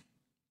well.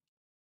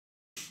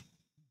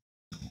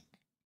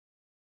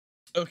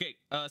 Okay,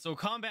 so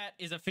combat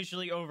is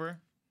officially over.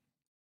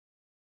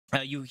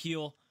 You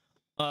heal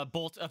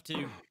Bolt up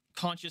to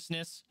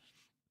consciousness,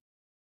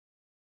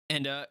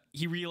 and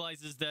he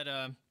realizes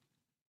that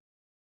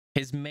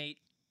his mate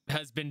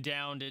has been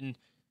downed and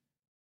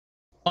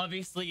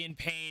obviously in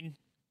pain.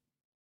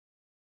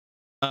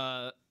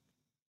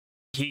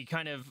 He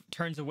kind of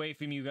turns away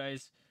from you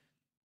guys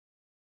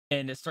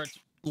and starts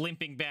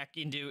limping back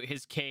into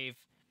his cave.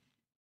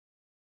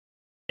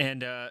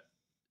 And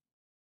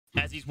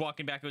as he's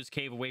walking back to his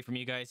cave away from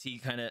you guys, he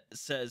kind of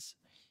says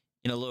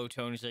in a low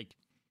tone, he's like,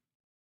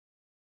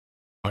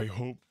 I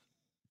hope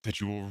that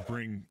you will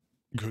bring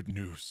good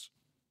news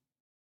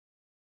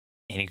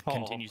And he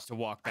continues to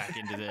walk back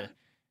into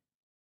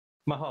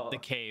My heart. the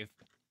cave.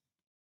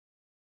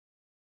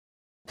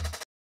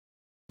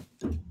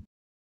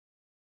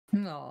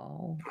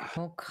 No.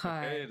 Okay.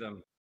 Okay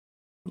then.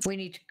 We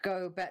need to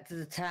go back to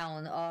the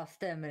town, ask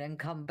them, and then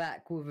come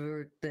back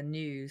with the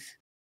news.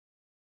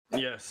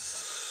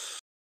 Yes,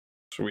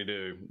 we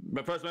do.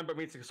 But first, remember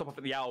me to stop off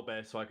at the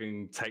owlbear so I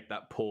can take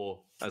that paw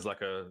as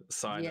like a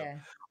sign. Yeah.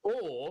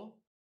 Or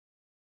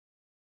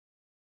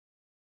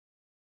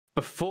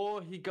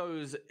before he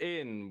goes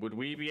in, would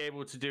we be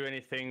able to do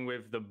anything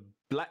with the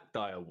black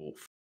dire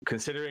wolf?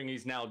 Considering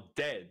he's now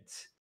dead.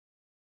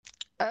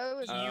 Oh,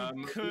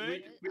 You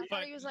could, I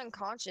thought he was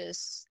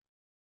unconscious.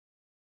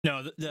 No,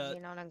 Is he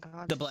not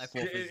unconscious? the black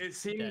wolf is It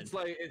seems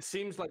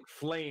dead. like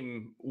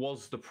Flame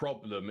was the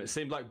problem. It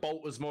seemed like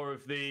Bolt was more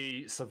of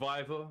the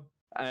survivor,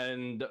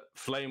 and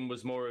Flame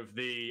was more of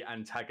the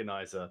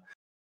antagonizer.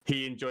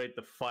 He enjoyed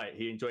the fight,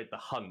 he enjoyed the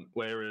hunt,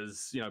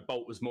 whereas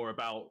Bolt was more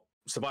about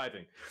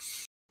surviving.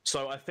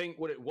 So I think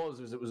what it was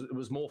it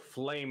was more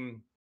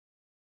Flame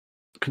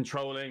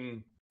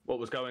controlling what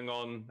was going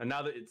on, and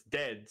now that it's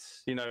dead,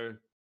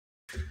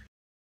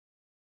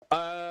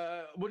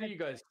 what do you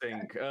guys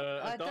think?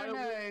 I don't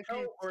know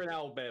or an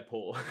owlbear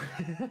paw?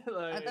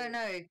 I don't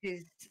know,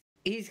 because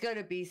he's going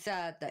to be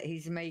sad that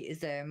his mate is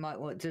there and might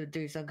want to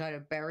do some kind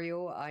of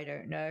burial. I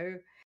don't know.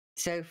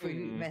 So if we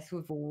mess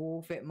with a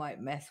wolf, it might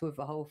mess with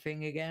the whole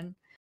thing again.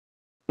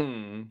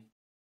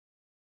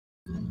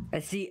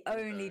 It's the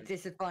only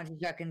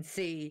disadvantage I can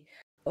see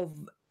of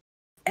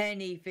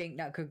anything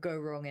that could go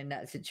wrong in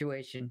that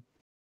situation.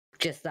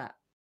 Just that.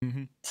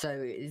 Mm-hmm. So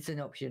it's an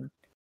option.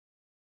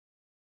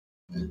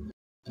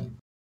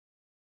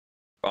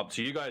 Up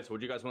to you guys. What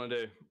do you guys want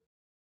to do?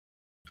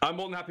 I'm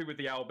more than happy with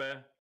the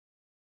owlbear.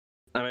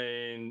 I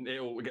mean,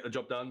 it'll get the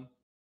job done.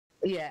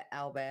 Yeah,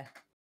 owlbear.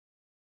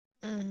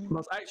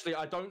 Actually,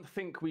 I don't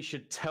think we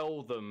should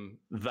tell them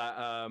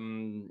that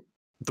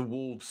the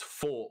wolves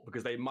fought,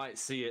 because they might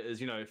see it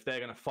as, if they're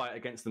going to fight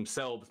against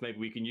themselves, maybe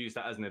we can use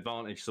that as an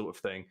advantage sort of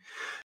thing.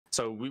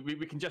 So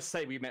we can just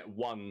say we met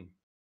one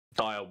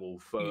dire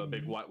wolf, a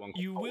big white one.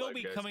 You will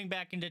be coming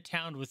back into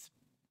town with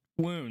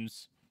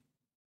wounds.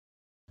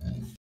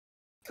 You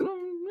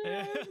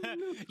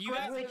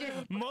guys,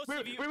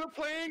 we were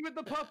playing with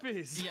the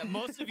puppies. Yeah,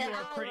 most of you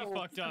are pretty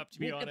fucked up, to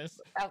be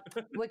honest.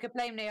 We could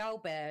blame the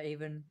owlbear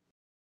even.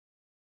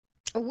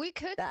 We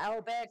could. The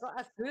owlbear got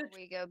us food.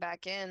 We go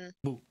back in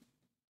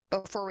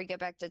before we get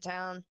back to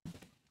town.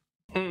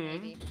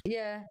 Maybe.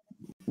 Yeah.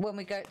 When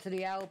we go to the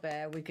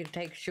owlbear, we could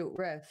take a short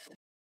rest.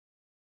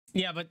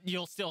 Yeah, but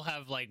you'll still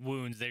have like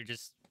wounds. They're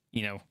just,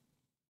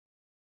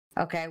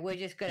 Okay, we're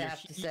just gonna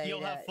have to say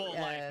you'll that, have full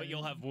life, but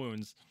you'll have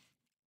wounds.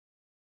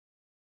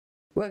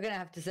 We're gonna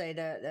have to say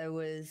that there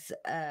was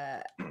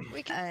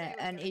We can say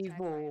an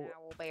evil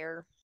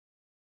owlbear.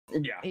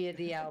 Yeah. Yeah,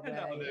 the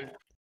owlbear.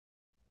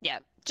 Yeah.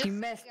 Just you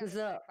messed us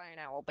up. By an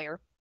owlbear.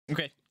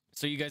 Okay,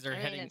 so you guys are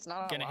I mean,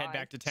 gonna head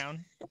back to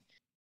town.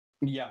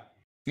 Yeah.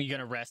 Are you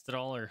gonna rest at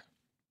all, or?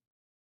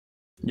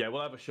 Yeah,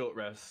 we'll have a short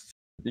rest.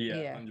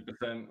 Yeah.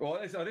 100%. Well,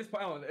 at this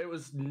point, it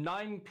was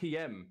 9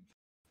 p.m.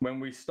 when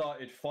we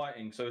started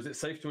fighting. So is it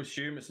safe to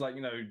assume it's like,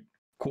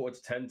 quarter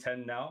to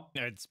 10 now?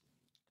 It's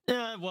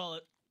well,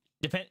 it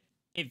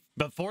if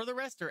before the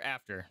rest or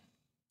after?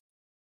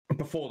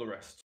 Before the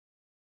rest.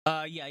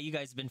 Yeah, you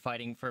guys have been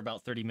fighting for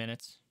about 30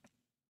 minutes.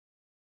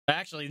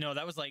 Actually, no,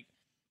 that was like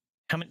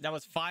how many? That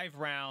was 5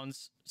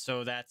 rounds,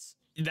 so that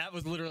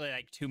was literally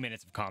like 2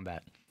 minutes of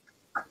combat.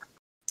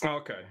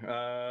 Okay.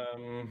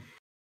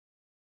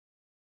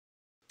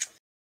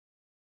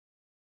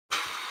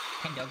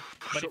 Kind of.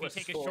 But if you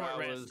take a short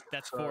rest,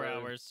 that's 4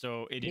 hours,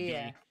 so it'd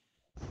be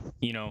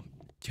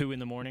 2 in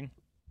the morning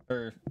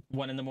or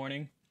 1 in the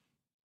morning.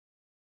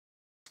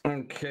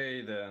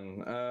 Okay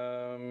then.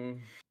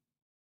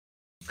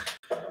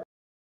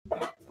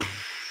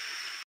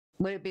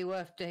 Would it be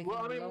worth taking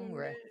a long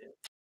rest?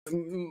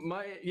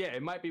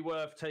 It might be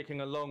worth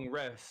taking a long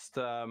rest.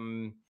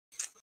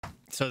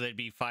 So they'd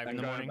be 5 in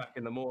the morning. Back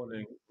in the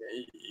morning.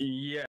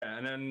 Yeah,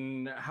 and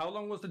then how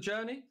long was the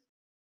journey?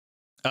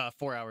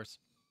 4 hours.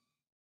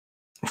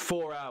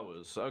 4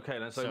 hours. Okay,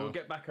 then so we'll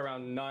get back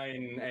around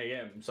 9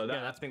 a.m. So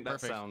I think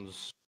that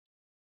sounds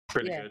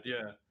pretty good.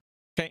 Yeah.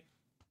 Okay.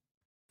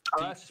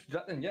 That's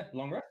that then. Yeah,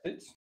 long rest.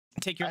 It's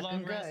take your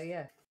long rest.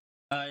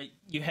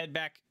 You head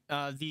back.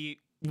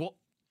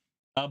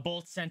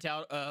 Bolt sent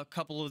out a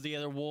couple of the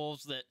other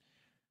wolves that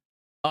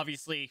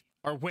obviously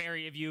are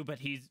wary of you, but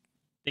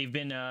they've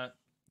been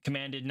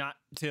commanded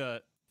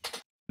to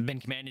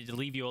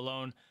leave you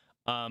alone.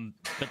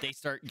 But they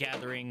start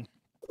gathering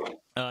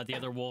the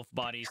other wolf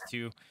bodies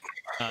to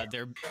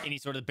any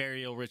sort of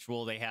burial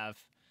ritual they have,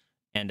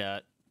 and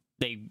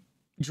they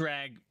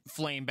drag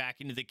Flame back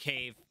into the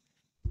cave,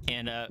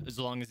 and as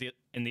long as the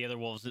other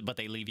wolves, but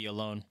they leave you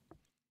alone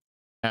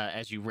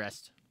as you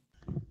rest.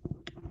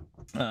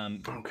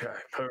 Okay,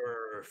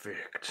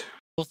 perfect.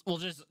 We'll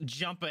just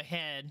jump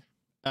ahead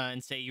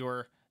and say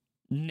you're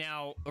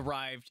now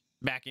arrived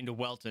back into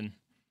Welton,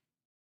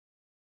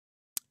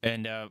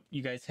 and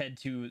you guys head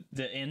to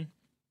the inn.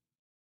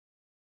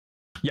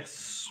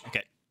 Yes.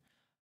 Okay.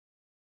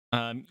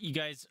 You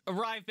guys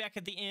arrive back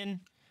at the inn,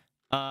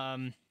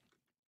 and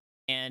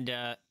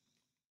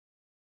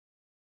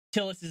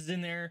Tillis is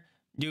in there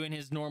doing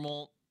his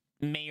normal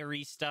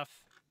mayory stuff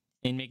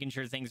and making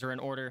sure things are in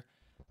order.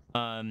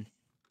 And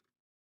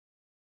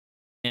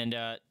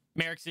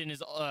Merrickson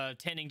is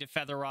tending to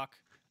Featherrock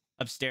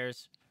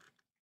upstairs.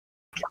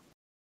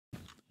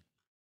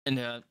 And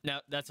now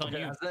that's on you.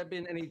 Has there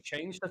been any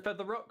change to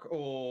Featherrock,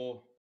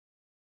 or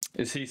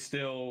is he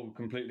still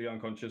completely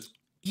unconscious?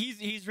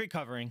 He's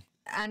recovering.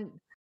 And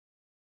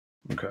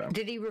Okay.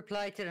 did he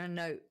reply to the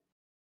note?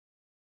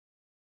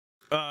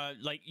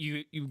 Like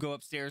you go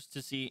upstairs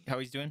to see how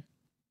he's doing?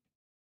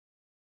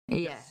 Yeah,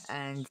 Yes.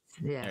 and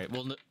yeah. All right.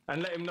 Well,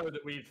 And let him know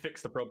that we've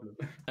fixed the problem.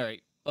 all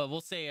right.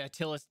 We'll say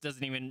Tillis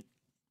doesn't even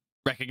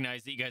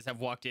recognize that you guys have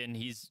walked in.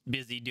 He's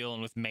busy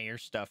dealing with mayor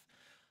stuff.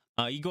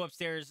 You go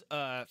upstairs.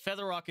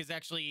 Featherrock is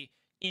actually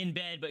in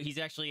bed, but he's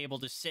actually able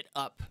to sit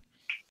up,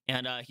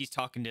 and he's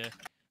talking to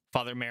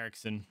Father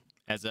Merrickson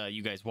as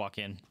you guys walk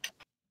in.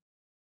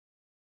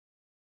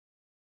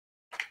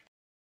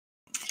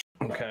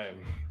 Okay.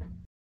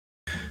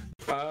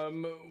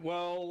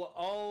 Well,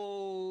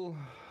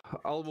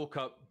 I'll walk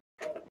up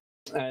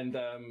and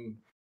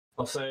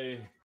I'll say,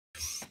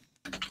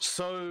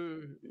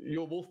 so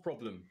your wolf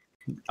problem,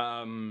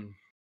 I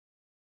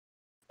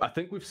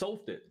think we've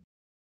solved it.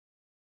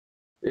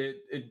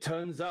 It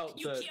turns out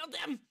You that killed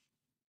them.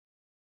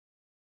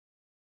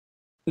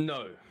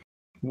 no.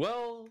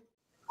 Well,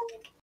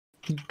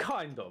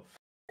 kind of.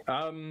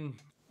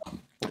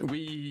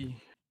 We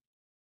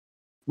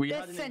They're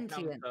had an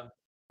sentient. encounter,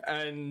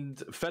 and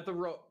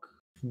Featherrock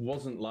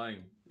wasn't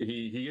lying.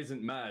 He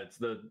isn't mad.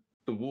 The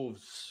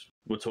wolves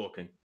were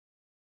talking.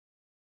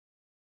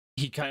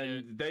 He kind of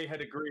And they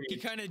had agreed. he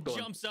kind of Go on.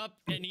 jumps up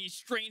and he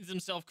strains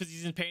himself because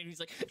he's in pain. He's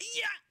like,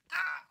 "Yeah,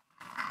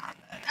 I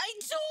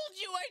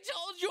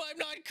told you, I'm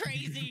not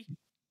crazy."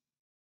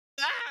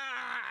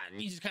 And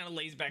he just kind of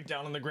lays back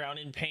down on the ground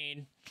in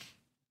pain,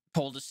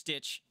 pulled a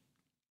stitch.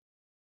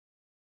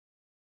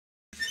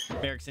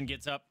 Merrickson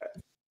gets up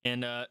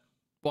and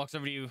walks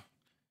over to you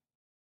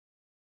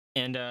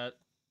and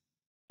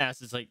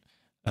asks, like,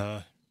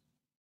 so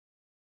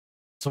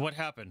what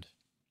happened?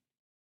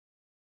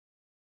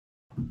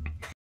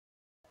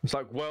 It's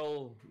like,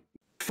 well,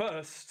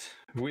 first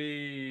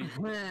we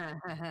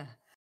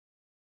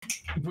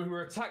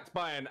were attacked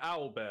by an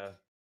owlbear,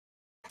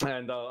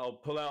 and I'll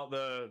pull out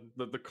the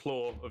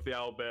claw of the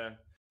owlbear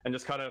and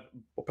just kind of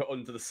put it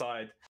onto the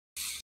side.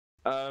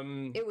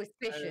 It was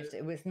vicious.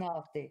 It was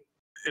nasty.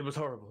 It was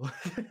horrible.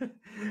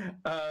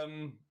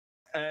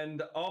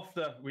 And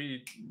after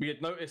we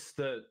had noticed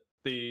that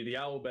the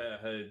owlbear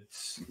had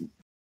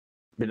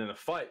been in a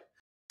fight,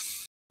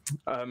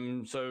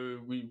 so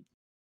we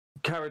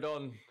carried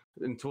on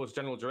in towards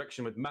general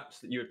direction with maps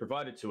that you had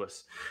provided to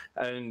us,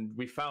 and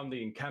we found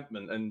the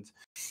encampment. And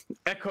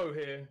Echo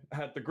here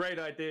had the great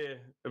idea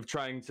of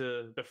trying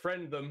to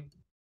befriend them,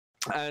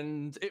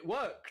 and it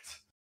worked.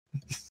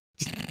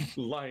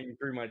 Lying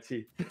through my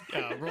teeth.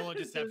 Roll a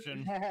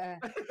deception.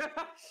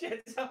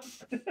 Shit.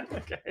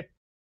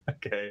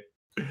 Okay.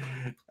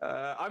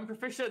 I'm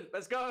proficient.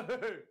 Let's go.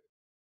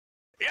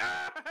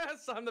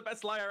 Yes, I'm the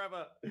best liar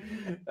ever.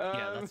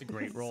 Yeah, that's a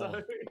great roll. All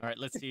right,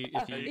 let's see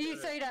if You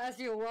say that as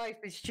your wife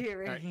is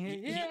cheering. All right,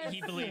 Yes.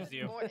 he believes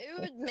you. It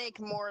would make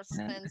more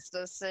sense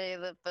to say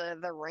that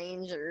the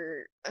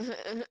ranger.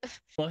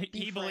 Well,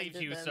 he believes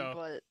befriended you, them,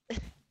 so but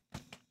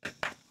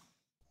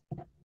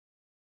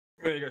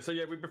There you go. So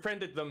yeah, we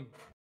befriended them,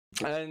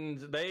 and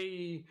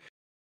they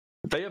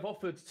have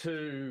offered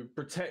to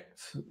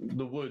protect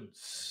the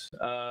woods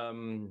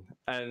and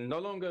no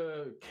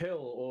longer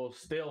kill or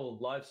steal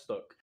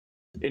livestock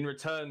in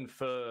return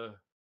for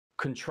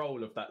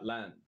control of that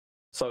land.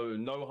 So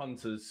no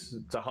hunters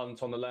to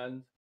hunt on the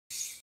land,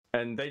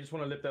 and they just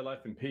want to live their life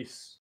in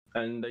peace.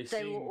 And they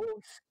They seem... were all.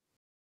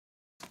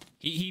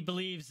 he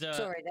believes.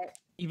 Sorry,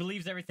 He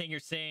believes everything you're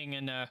saying,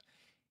 and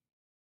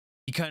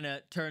he kind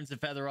of turns to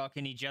Featherrock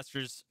and he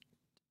gestures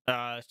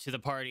to the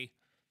party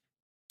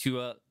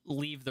to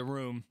leave the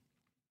room.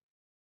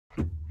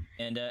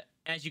 And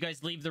as you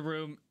guys leave the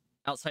room,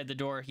 outside the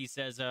door, he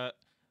says,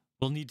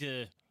 we need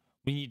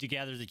to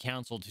gather the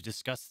council to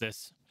discuss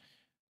this.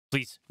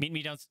 Please meet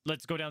me down.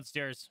 Let's go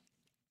downstairs."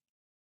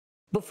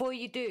 Before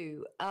you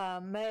do,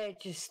 may I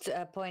just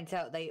point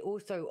out they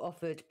also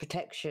offered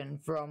protection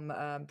from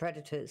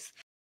predators,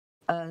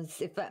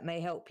 if that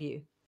may help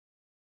you.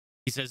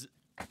 He says,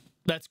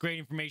 "That's great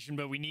information,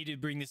 but we need to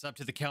bring this up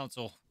to the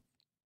council.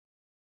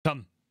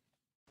 Come."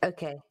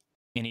 Okay.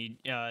 And he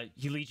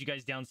leads you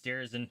guys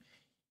downstairs, and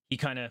he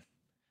kind of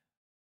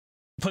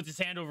puts his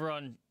hand over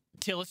on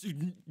Tillis,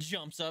 who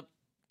jumps up.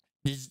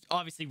 He's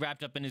obviously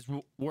wrapped up in his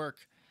work,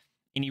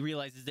 and he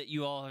realizes that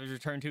you all have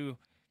returned to.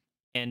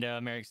 And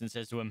Merrickson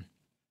says to him,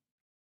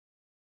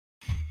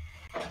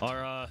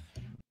 Our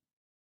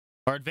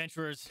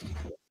adventurers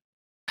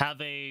have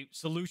a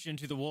solution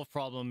to the wolf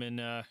problem,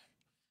 and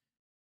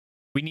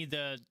we need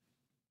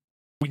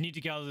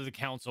to gather the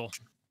council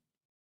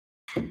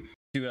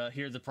to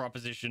hear the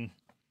proposition.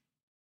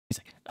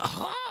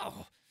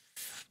 Oh,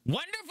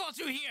 wonderful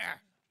to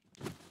hear.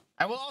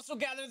 I will also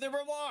gather the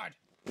reward.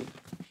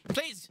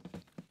 Please,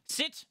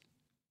 sit,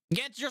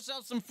 get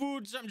yourself some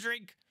food, some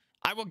drink.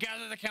 I will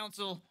gather the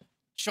council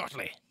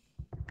shortly.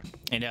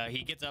 And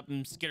he gets up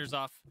and skitters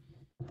off,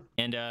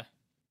 and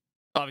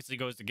obviously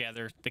goes to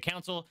gather the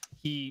council.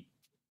 You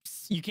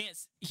can't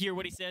hear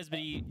what he says, but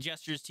he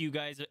gestures to you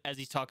guys as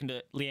he's talking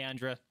to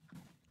Leandra,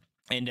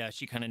 and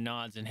she kind of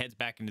nods and heads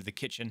back into the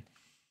kitchen.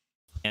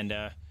 And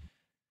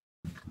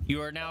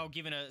you are now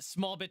given a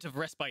small bit of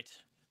respite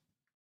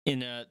in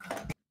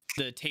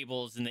the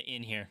tables in the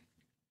inn here.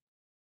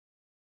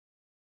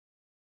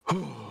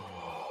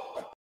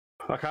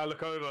 I kind of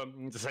look over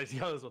to say to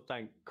the others, well,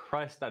 thank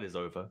Christ that is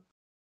over.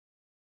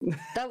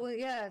 That was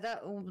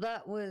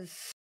that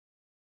was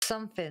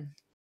something.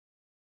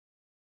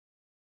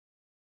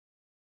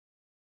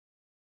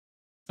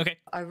 Okay.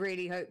 I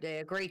really hope they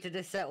agree to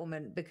this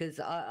settlement because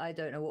I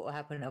don't know what will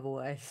happen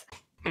otherwise.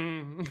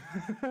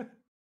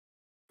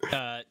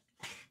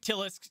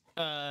 Tillis,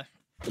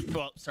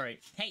 well, sorry.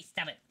 Hey,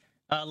 stop it.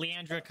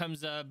 Leandra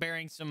comes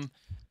bearing some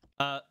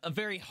a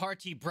very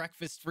hearty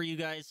breakfast for you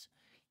guys,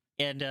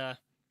 and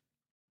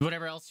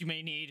whatever else you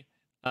may need.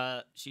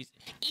 She's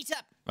Eat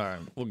up. all right.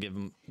 We'll give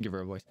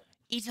her a voice.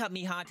 Eat up,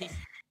 me hearties.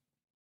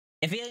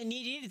 If you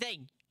need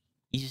anything,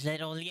 you just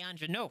let old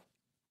Leandra know.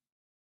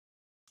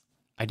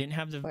 I didn't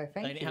have the Why,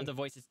 thank I didn't have you. the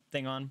voices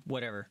thing on.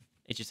 Whatever.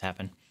 It just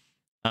happened.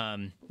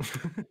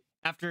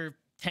 After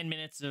 10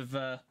 minutes of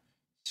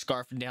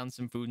scarfing down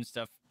some food and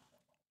stuff,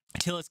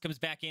 Tillis comes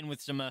back in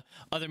with some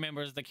other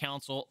members of the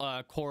council.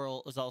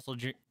 Corell is also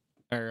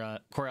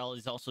Corell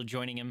is also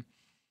joining him,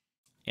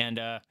 and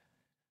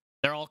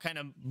they're all kind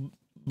of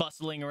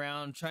bustling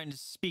around, trying to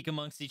speak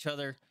amongst each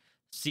other,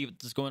 see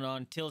what's going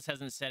on. Tillis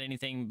hasn't said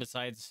anything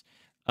besides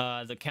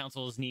the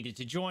council is needed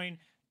to join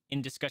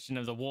in discussion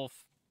of the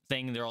wolf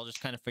thing. They're all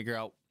just kind of figure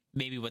out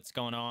maybe what's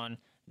going on.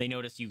 They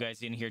notice you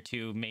guys in here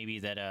too. Maybe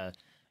that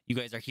you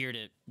guys are here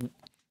to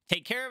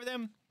take care of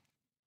them.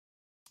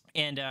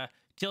 And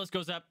Tillis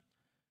goes up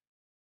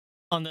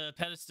on the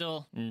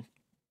pedestal and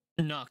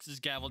knocks his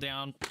gavel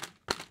down.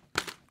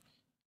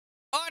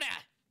 Order!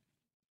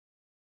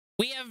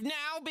 We have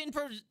now been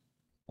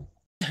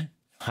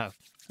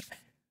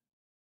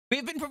we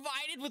have been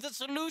provided with a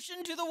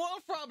solution to the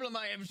wolf problem,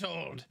 I am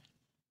told.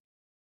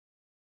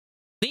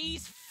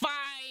 These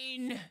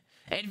fine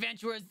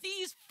adventurers,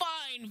 these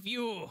fine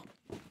few,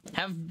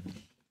 have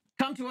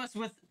come to us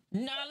with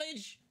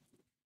knowledge.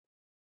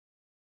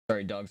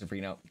 Sorry, dogs are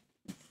freaking out.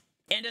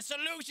 And a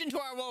solution to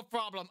our wolf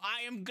problem.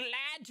 I am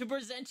glad to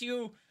present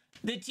you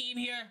the team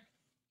here.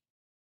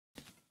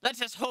 Let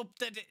us hope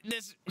that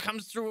this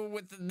comes through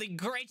with the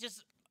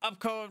greatest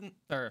outcome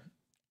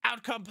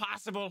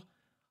possible.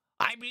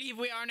 I believe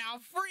we are now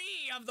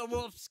free of the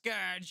wolf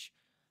scourge.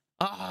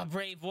 Ah,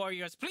 brave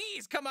warriors,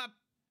 please come up.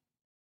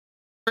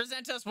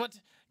 Present us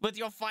with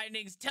your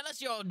findings. Tell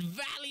us your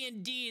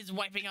valiant deeds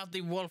wiping out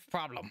the wolf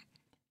problem.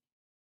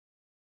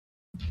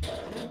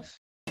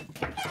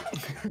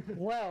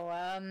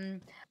 Well,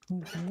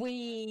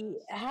 we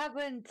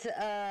haven't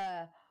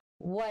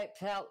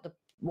wiped out the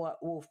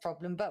wolf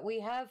problem, but we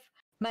have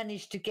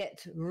managed to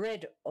get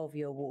rid of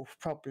your wolf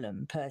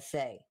problem per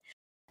se.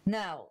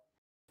 Now,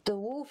 the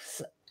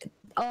wolves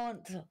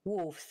aren't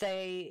wolves.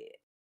 They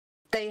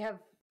have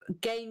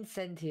gained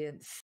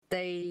sentience.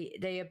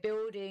 They are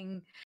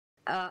building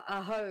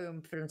a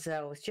home for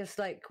themselves, just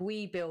like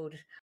we build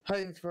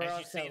homes for As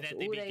ourselves. you say that,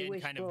 they All begin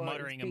wish kind for of is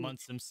muttering peace.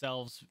 amongst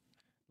themselves,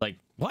 like,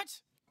 what?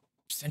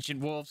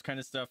 Sentient wolves kind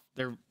of stuff.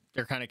 They're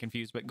kind of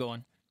confused, but go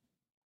on.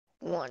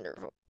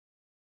 Wonderful.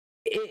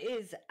 It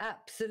is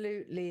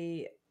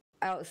absolutely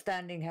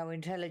outstanding how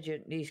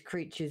intelligent these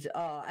creatures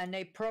are, and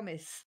they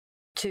promise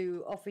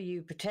to offer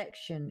you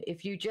protection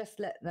if you just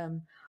let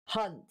them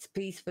hunt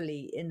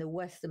peacefully in the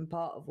western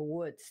part of the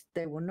woods.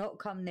 They will not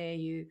come near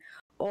you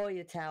or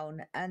your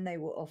town, and they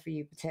will offer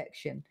you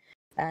protection.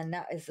 And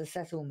that is the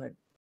settlement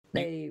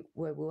they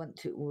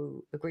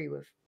will agree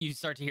with. You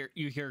start to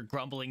hear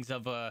grumblings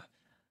of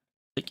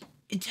like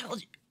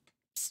intelligent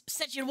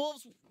sentient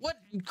wolves. What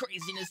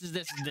craziness is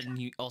this? And then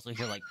you also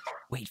hear like,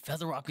 wait,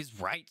 Featherrock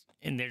is right,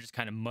 and they're just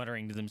kind of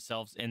muttering to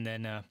themselves. And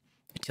then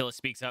Attila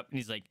speaks up and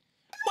he's like,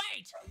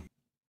 Wait!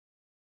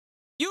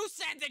 You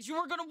said that you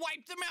were going to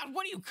wipe them out.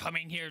 What are you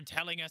coming here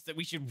telling us that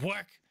we should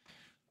work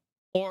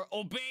or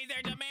obey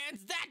their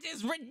demands? That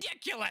is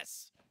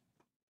ridiculous.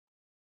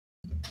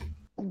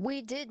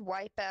 We did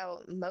wipe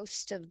out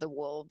most of the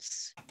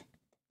wolves.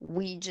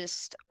 We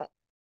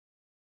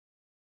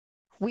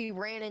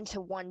ran into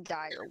one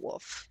dire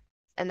wolf,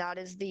 and that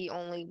is the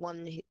only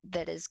one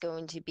that is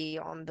going to be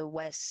on the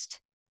west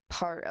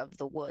part of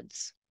the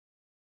woods.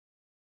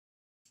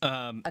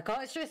 I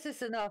can't stress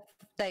this enough.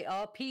 They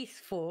are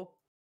peaceful.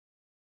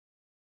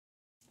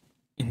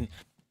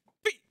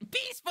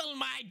 Peaceful,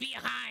 my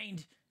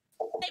behind.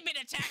 They've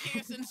been attacking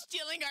us and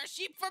stealing our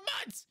sheep for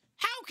months.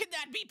 How can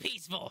that be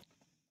peaceful?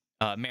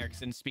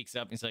 Merrickson speaks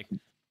up and he's like,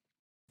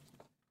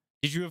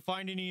 did you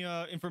find any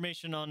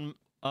information on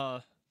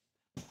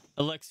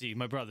Alexei,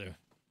 my brother?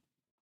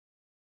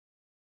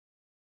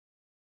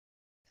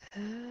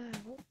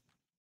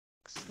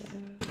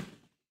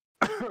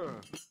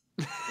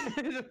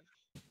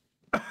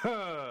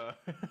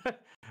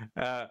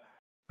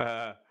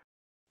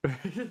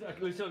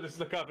 Lucian just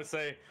look up and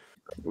say,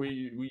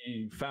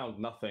 "We found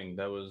nothing.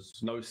 There was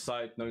no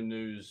sight, no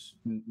news,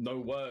 no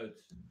word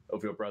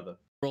of your brother."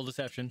 Roll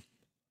deception.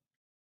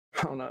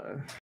 Oh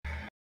no.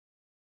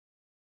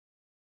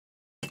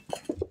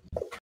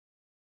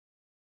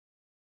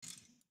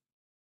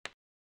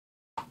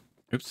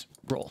 Oops.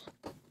 Roll.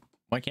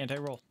 Why can't I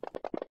roll?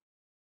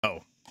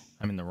 Oh,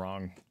 I'm in the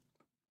wrong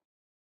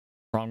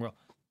roll.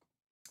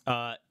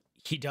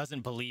 He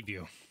doesn't believe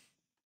you.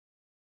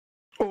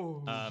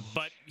 Oh.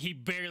 But he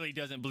barely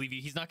doesn't believe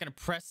you. He's not going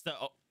to press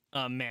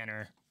the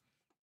matter,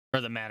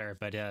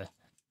 but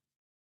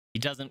he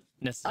doesn't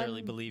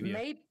necessarily believe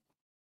you.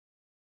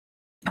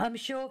 I'm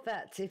sure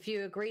that if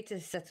you agree to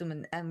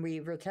settlement and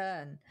we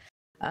return,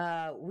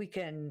 we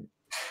can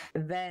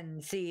then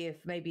see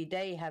if maybe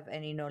they have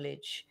any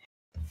knowledge.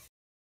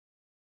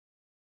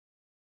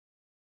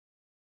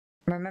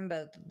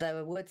 Remember,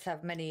 the woods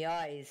have many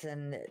eyes,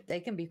 and they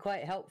can be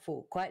quite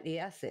helpful, quite the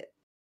asset.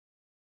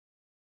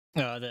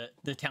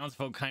 The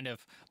townsfolk kind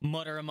of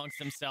mutter amongst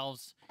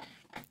themselves,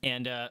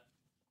 and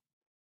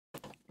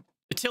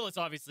Tillis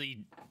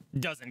obviously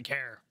doesn't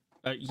care.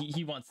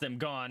 He wants them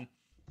gone.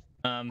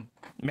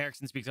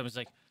 Merrickson speaks up and is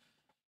like,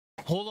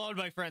 "Hold on,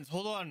 my friends,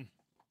 hold on.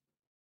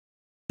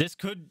 This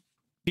could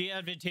be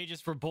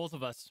advantageous for both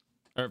of us,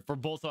 or for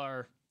both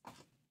our,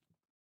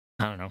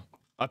 I don't know,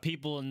 our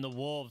people and the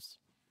wolves.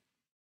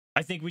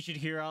 I think we should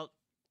hear out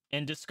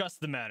and discuss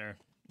the matter."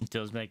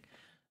 Until like,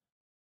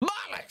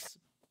 Bollocks!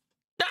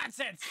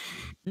 Nonsense!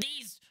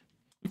 These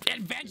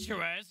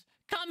adventurers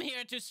come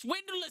here to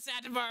swindle us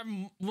out of our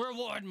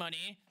reward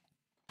money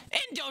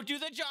and don't do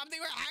the job they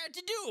were hired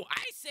to do.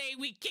 I say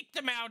we kick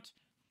them out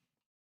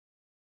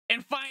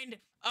and find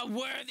a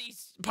worthy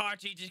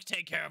party to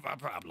take care of our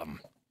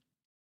problem.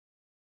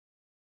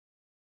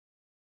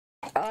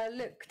 I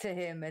look to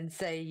him and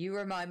say, "You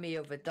remind me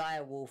of a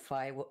direwolf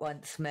I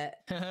once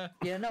met.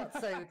 You're not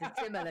so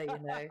dissimilar, you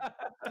know."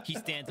 he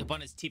stands up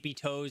on his tippy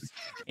toes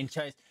and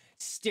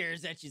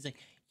stares at you. He's like,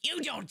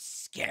 "You don't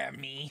scare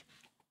me."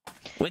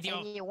 With your,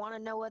 And you want to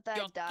know what that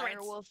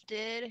direwolf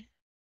did?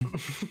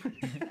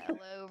 Fell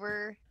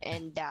over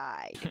and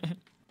died.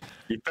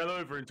 He fell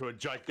over into a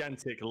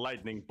gigantic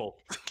lightning bolt.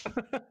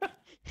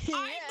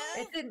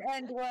 It didn't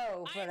end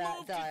well for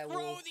that direwolf.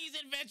 Throw these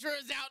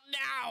adventurers out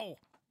now.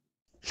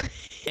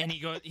 And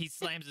he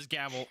slams his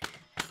gavel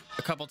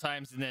a couple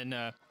times, and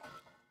then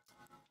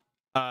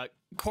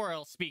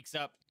Korinn speaks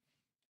up,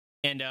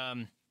 and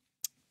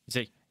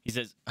he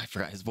says, I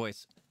forgot his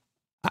voice.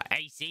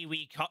 I say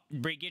we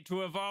bring it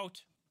to a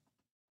vote.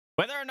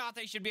 Whether or not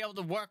they should be able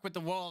to work with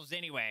the wolves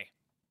anyway.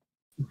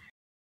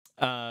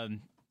 I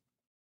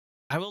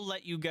will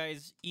let you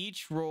guys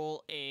each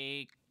roll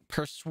a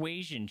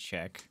persuasion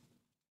check.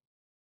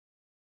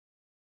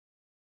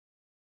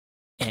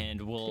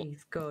 And we'll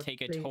take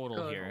a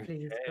total here.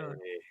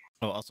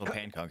 Oh, also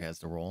Pancóg has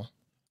to roll.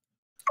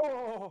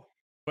 Oh!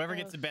 Whoever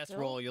gets the best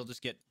roll, you'll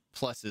just get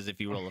pluses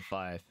if you roll a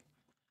 5.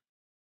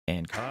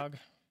 Pancóg.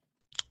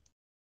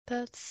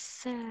 That's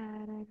sad.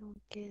 I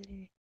don't get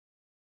it.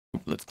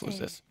 Let's close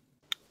this.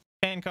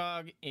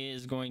 Pancóg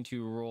is going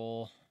to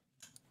roll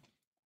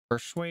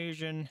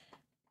persuasion.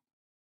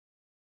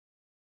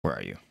 Where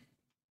are you?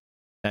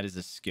 That is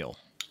a skill.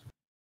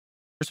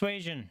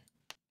 Persuasion.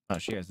 Oh,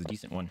 she has the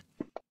decent one.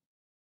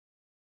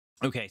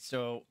 Okay,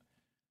 so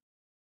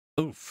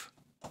oof.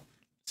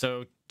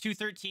 So 2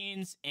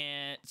 13s,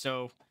 and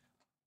so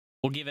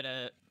we'll give it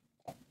a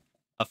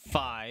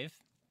 5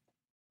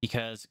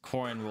 because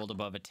Korinn rolled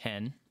above a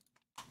 10.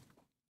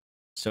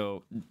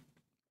 So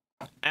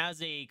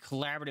as a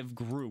collaborative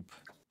group,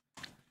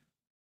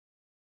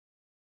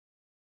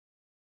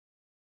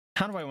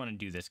 how do I want to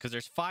do this? Because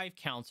there's 5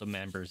 council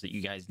members that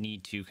you guys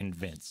need to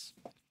convince.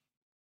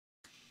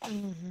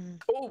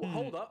 Oh,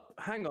 hold up.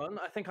 Hang on.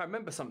 I think I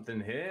remember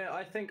something here.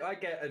 I think I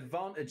get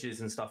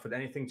advantages and stuff with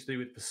anything to do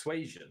with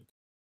persuasion.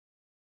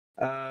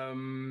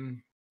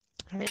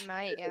 It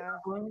might, yeah.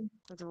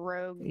 With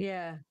rogue.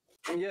 Yeah.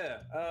 Yeah,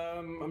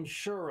 I'm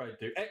sure I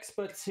do.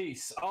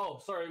 Expertise. Oh,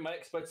 sorry, my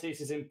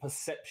expertise is in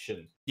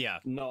perception. Yeah.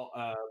 Not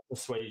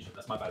persuasion.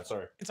 That's my bad,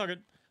 sorry. It's all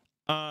good.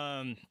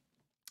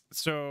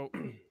 So,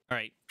 all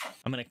right.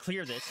 I'm going to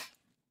clear this,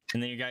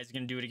 and then you guys are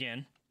going to do it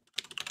again.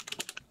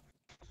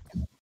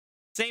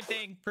 Same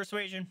thing,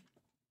 persuasion.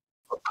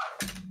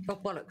 Oh,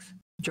 bollocks.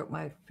 Drop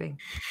my thing.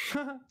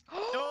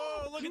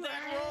 Oh, look at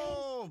that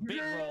roll! Big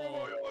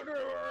roll.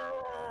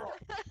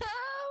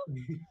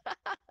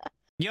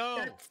 Yo!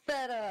 That's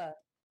better.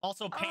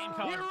 Also,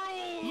 Pancóg.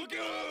 Look at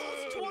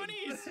all those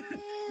 20s!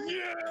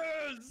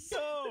 Yes!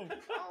 So.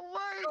 Oh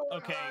my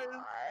Okay.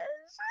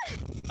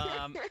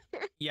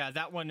 Yeah,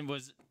 that one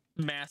was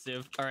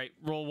massive. All right,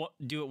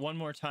 do it one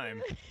more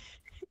time.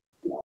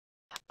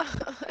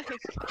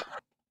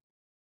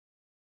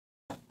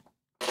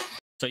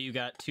 So you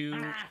got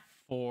 2,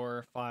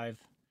 4, 5,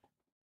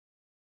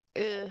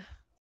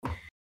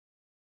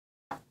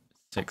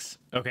 6.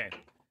 Okay.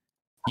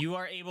 You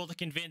are able to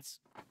convince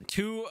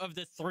two of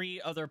the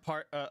three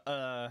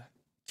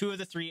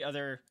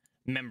other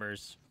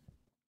members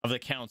of the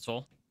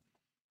council.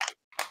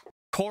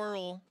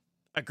 Coral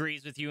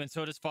agrees with you, and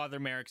so does Father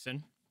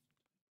Merrickson.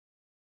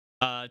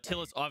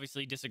 Tillis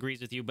obviously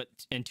disagrees with you,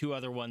 and two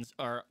other ones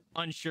are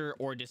unsure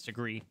or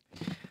disagree.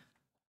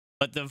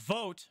 But the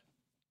vote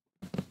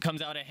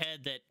comes out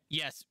ahead that,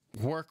 yes,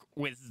 work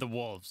with the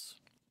wolves.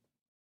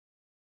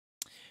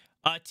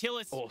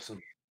 Tillis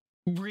Awesome.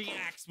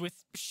 reacts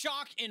with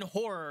shock and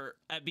horror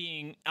at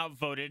being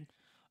outvoted.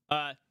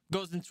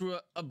 Goes into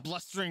a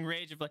blustering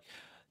rage of like,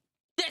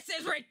 this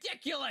is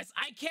ridiculous!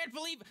 I can't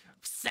believe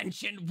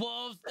sentient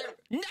wolves, they're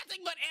nothing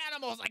but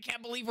animals! I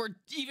can't believe we're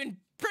even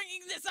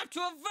bringing this up to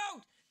a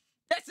vote!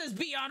 This is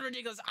beyond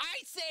ridiculous!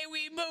 I say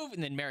we move!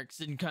 And then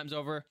Merrickson comes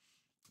over,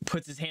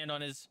 puts his hand on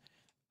his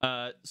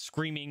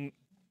screaming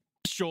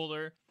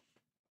shoulder,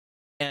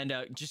 and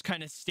just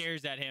kind of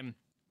stares at him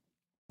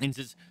and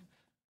says,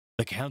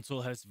 the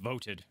council has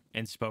voted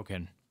and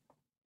spoken.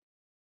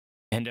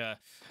 And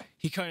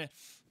he kind of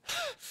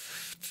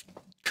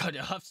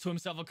huffs to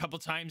himself a couple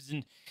times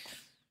and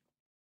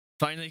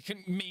finally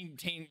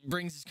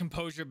brings his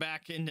composure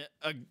back and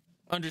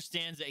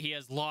understands that he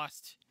has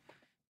lost.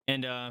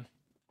 And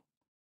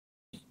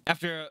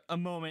after a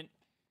moment,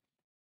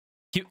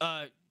 he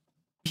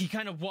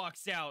kind of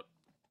walks out,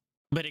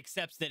 but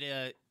accepts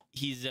that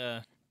his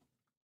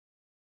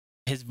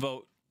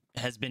vote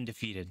has been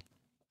defeated.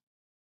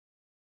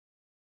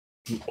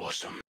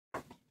 Awesome.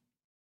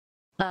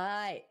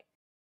 Alright.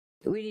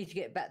 We need to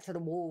get back to the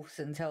wolves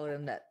and tell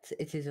them that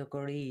it is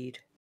agreed.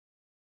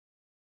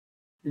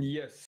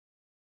 Yes.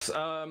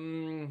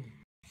 Anything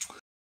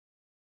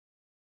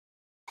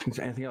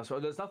else? Well,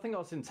 there's nothing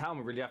else in town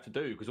we really have to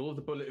do because all of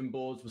the bulletin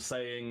boards were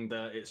saying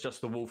that it's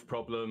just a wolf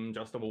problem,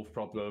 wolf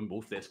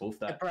this, wolf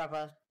that.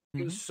 Brother.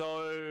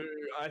 So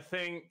I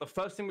think the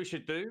first thing we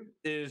should do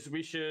is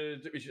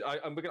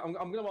I'm going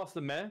to ask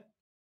the mayor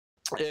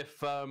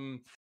if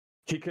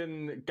he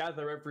can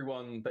gather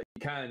everyone that he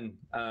can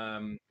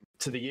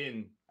to the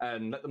inn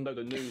and let them know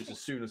the news as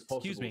soon as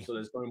possible. So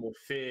there's no more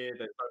fear,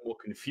 there's no more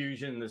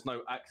confusion, there's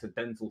no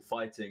accidental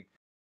fighting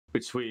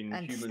between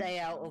and humans. Stay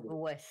out of the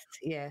west,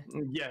 yeah.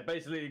 Yeah,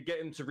 basically get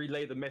him to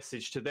relay the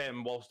message to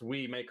them whilst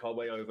we make our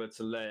way over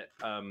to let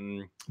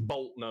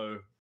Bolt know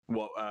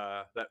what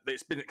that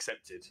it's been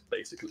accepted,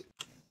 basically.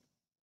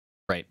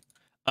 Right.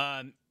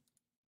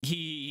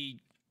 He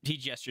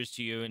gestures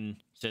to you and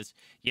says,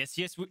 "Yes,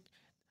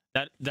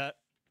 that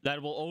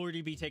will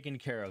already be taken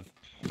care of.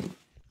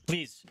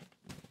 Please.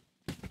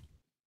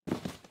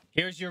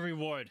 Here's your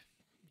reward."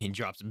 He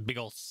drops a big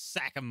old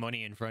sack of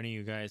money in front of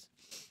you guys.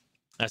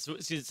 So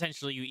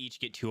essentially, you each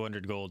get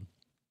 200 gold.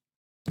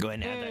 Go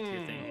ahead and add that to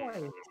your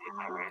thing.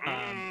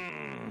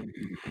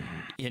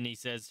 And he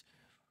says,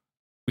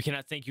 "We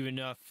cannot thank you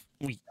enough.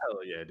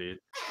 Hell yeah, dude.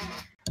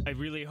 I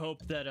really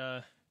hope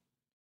that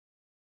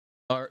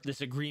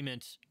this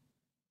agreement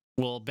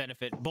will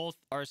benefit both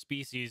our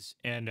species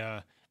and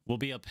will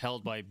be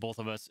upheld by both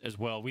of us as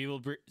well. We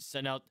will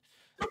send out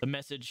the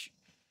message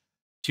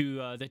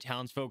to the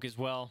townsfolk as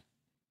well,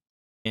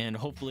 and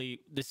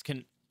hopefully this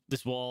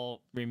will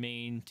all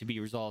remain to be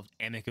resolved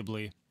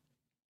amicably.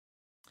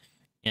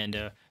 And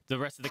the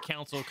rest of the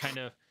council, kind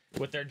of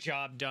with their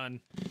job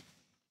done,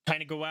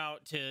 kind of go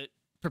out to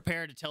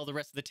prepare to tell the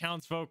rest of the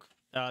townsfolk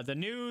the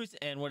news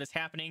and what is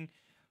happening.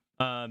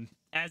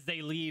 As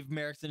they leave,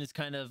 Merrickson is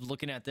kind of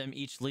looking at them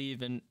each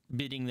leave and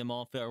bidding them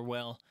all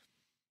farewell.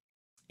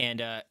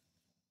 And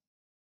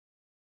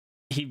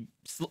he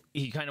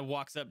kind of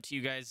walks up to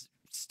you guys,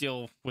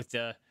 still with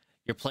your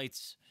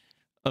plates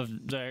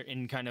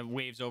and kind of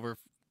waves over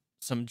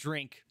some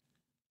drink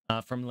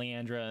from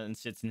Leandra and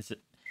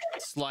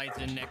slides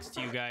in next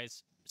to you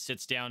guys,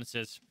 sits down and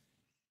says,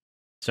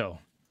 "So,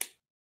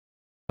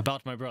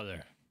 about my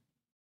brother.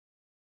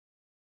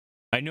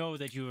 I know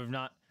that you have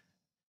not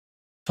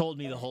told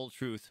me the whole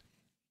truth.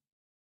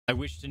 I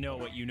wish to know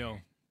what you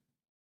know."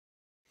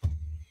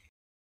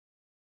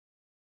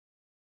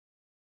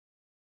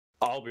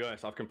 I'll be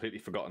honest, I've completely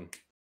forgotten.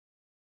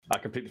 I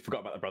completely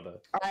forgot about the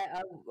brother.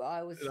 I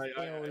was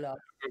still up.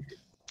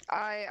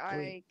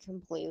 I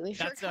completely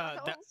forgot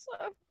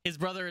also. His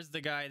brother is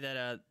the guy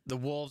that the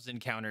wolves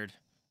encountered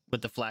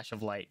with the flash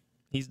of light.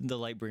 He's the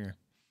Lightbringer.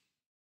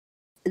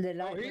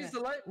 He's the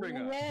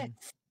Lightbringer.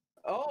 Yes.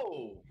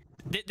 Oh.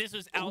 This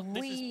is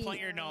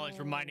player knowledge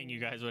reminding you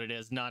guys what it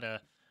is, not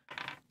a...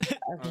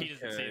 He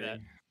doesn't say that.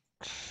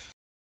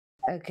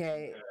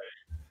 Okay.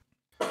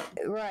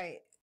 Right.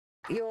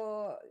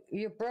 Your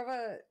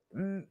brother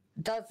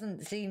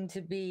doesn't seem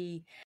to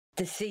be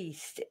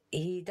deceased.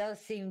 He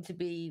does seem to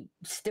be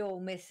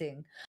still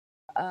missing.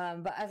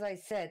 But as I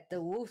said,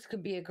 the wolves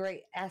could be a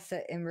great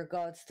asset in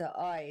regards to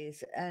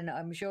eyes, and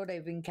I'm sure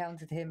they've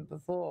encountered him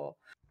before.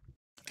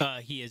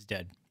 He is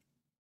dead.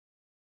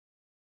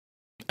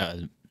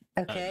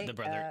 Okay. The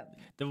brother.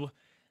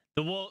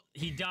 The wolf.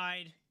 He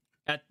died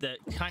at the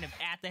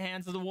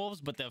hands of the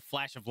wolves, but the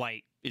flash of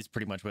light is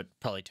pretty much what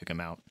probably took him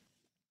out.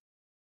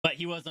 But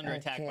he was under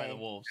attack by the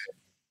wolves.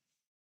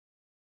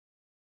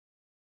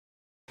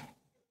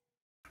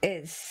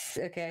 It's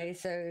okay.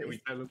 So Did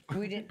we tell him?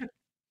 we didn't.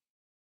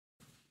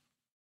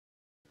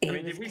 I He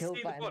mean, was did we killed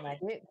see the by body?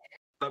 magic.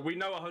 Like, we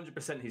know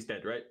 100% he's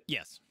dead, right?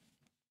 Yes.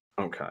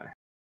 Okay.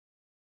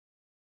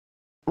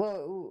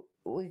 Well,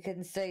 we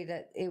can say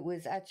that it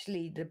was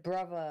actually the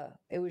brother.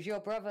 It was your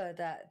brother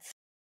that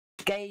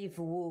gave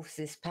wolves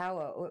this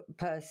power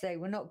per se.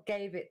 Well, not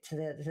gave it to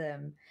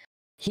them.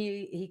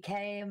 He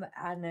came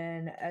and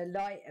then a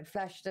light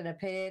flashed and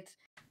appeared.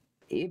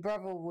 Your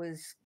brother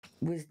was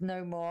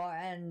no more,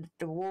 and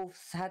the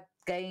wolves had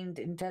gained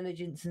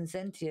intelligence and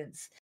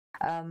sentience.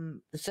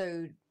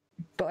 So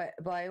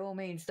by all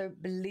means, don't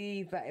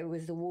believe that it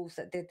was the wolves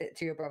that did it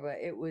to your brother.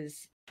 It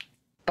was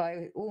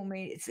by all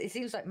means. It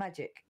seems like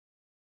magic.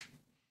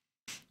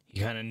 He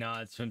kind of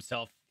nods to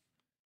himself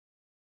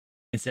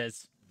and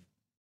says,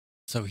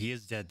 "So he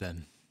is dead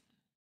then.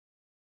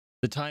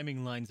 The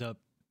timing lines up.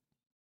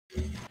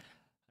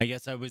 I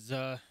guess I was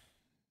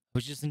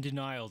just in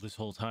denial this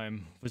whole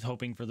time. Was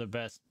hoping for the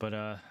best, but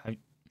a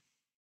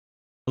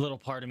little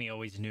part of me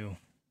always knew.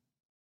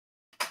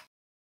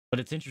 But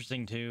it's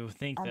interesting to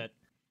think that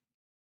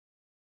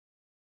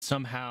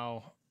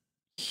somehow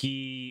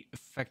he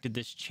affected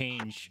this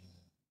change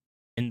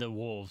in the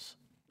wolves.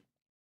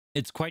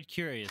 It's quite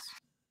curious.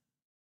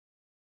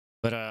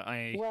 But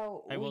I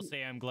will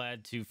say I'm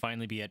glad to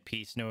finally be at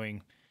peace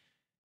knowing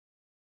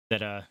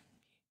that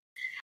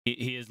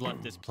he has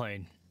left this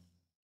plane.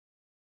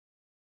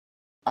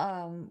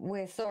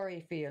 We're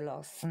sorry for your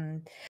loss,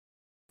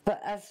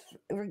 but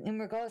in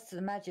regards to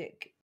the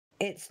magic,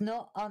 it's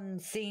not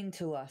unseen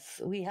to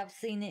us. We have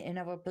seen it in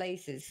other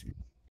places.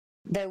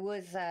 There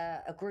was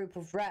a group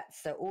of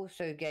rats that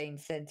also gained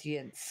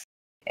sentience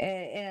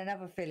in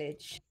another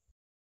village,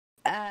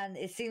 and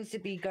it seems to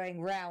be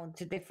going round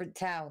to different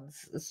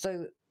towns.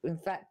 So, in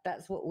fact,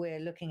 that's what we're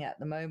looking at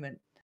the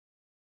moment.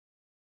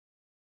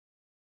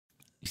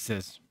 He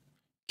says,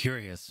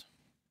 "Curious.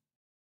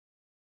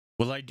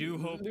 Well, I do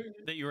hope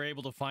that you're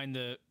able to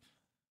find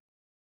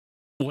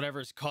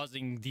whatever's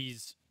causing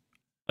these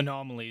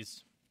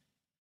anomalies.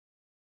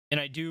 And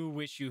I do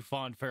wish you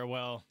fond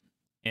farewell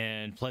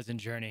and pleasant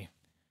journey.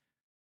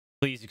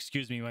 Please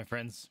excuse me, my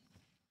friends.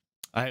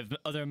 I have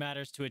other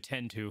matters to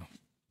attend to."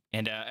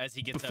 And as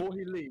he gets Before up,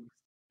 he leaves,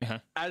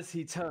 as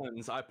he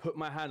turns, I put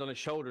my hand on his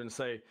shoulder and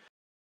say,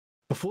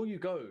 "Before you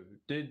go,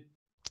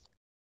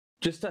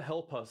 just to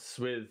help us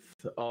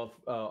with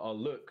our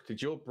look,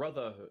 did your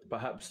brother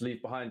perhaps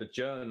leave behind a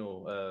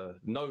journal,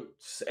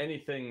 notes,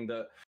 anything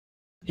that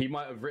he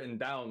might have written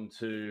down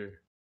to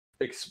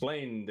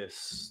explain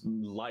this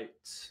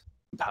light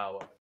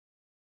power?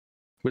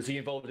 Was he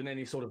involved in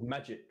any sort of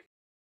magic?"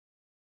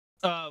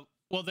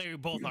 well, they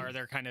both are.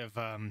 They're kind of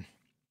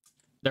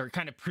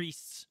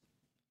priest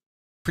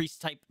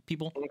type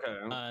people.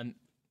 Okay.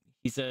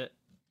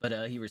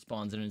 He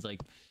responds and is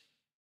like,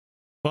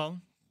 "Well,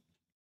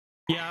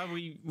 yeah,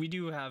 we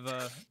do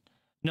have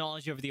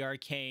knowledge of the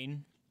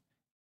arcane.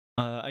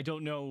 I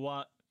don't know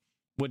what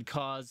would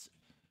cause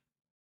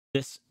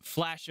this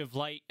flash of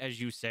light,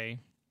 as you say.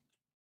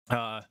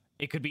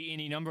 It could be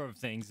any number of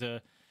things.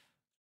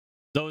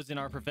 Those in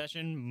our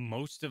profession,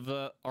 most of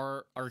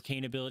our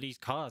arcane abilities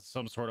cause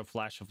some sort of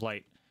flash of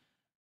light.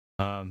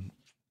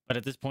 But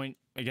at this point,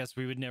 I guess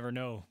we would never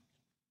know."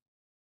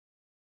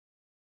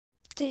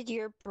 Did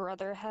your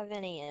brother have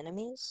any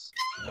enemies?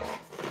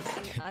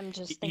 I'm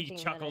just thinking.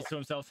 He chuckles to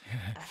himself.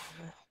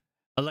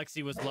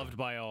 "Alexei was loved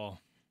by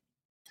all."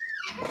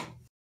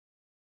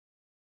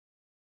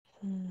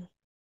 And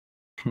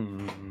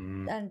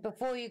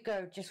before you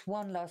go, just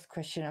one last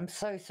question. I'm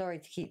so sorry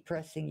to keep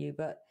pressing you,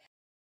 but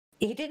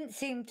he didn't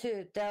seem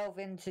to delve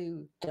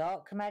into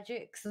dark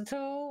magics at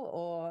all,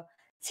 or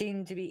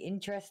seem to be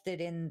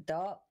interested in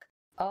dark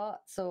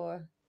arts,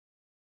 or...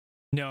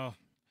 No.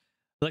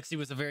 Alexei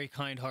was a very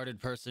kind-hearted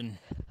person,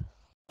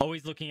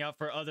 always looking out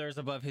for others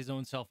above his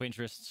own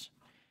self-interests.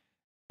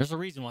 There's a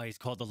reason why he's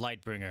called the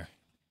Lightbringer.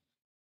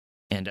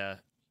 And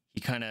he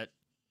kind of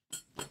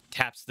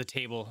taps the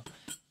table,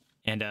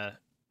 and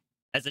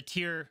as a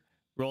tear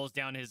rolls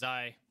down his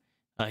eye,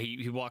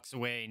 he walks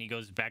away and he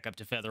goes back up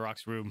to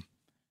Featherrock's room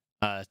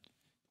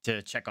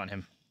to check on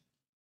him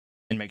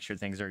and make sure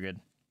things are good.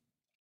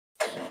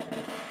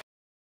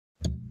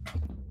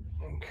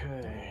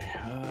 Okay.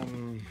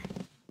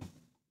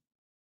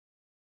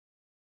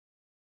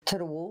 To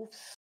the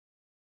wolves?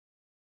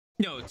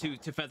 No, to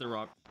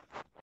Featherrock.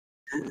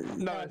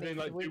 No, I mean,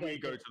 like, do we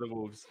go to the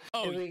wolves?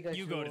 Oh,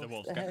 you go to the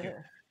wolves.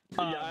 Gotcha.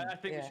 Yeah, I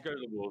think we should go to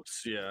the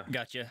wolves. Yeah.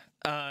 Gotcha.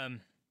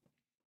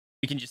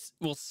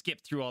 We'll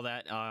skip through all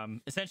that.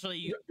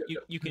 Essentially,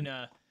 you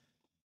can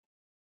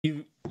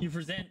you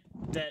present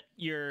that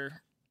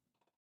your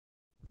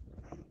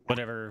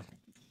whatever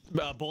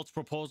Bolt's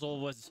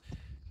proposal was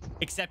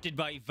accepted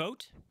by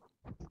vote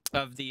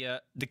of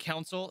the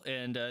council,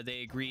 and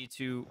they agree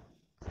to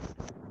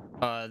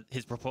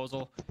his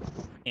proposal,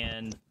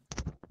 and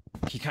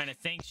he kind of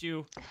thanks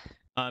you.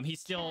 He's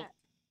still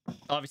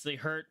obviously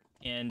hurt,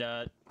 and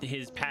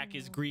his pack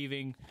is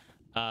grieving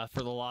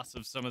for the loss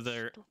of some of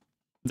their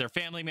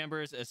family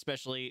members,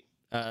 especially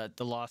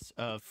the loss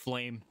of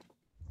Flame.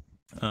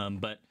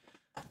 But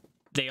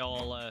they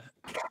all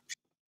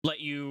let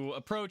you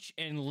approach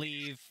and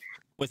leave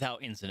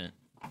without incident.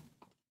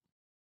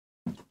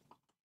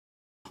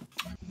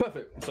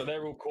 Perfect. So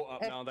they're all caught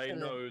up now. They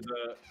know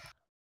that.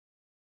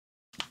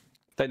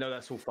 They know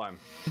that's all fine.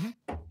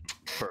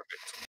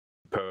 Perfect.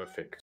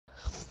 Perfect.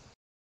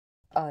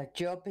 Our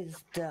job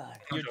is done.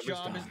 Your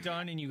job is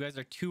done, and you guys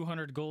are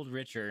 200 gold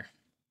richer.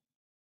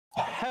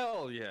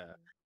 Hell yeah.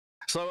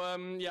 So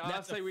yeah, I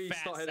That's a say we fat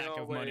start heading sack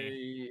our of way.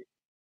 money.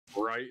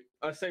 Right.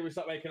 I say we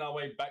start making our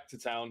way back to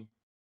town.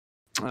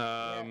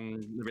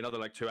 Maybe another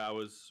like 2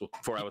 hours or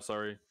 4 hours.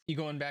 Sorry. You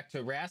going back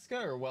to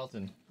Raska or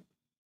Welton?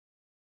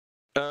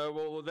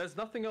 Well, there's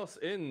nothing else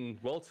in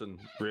Welton,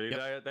 really.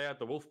 Yep. They had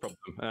the wolf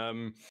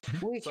problem.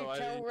 We should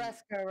tell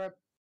Raska.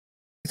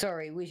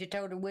 Sorry, we should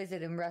tell the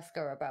wizard and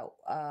Raska about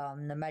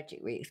the magic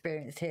we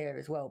experienced here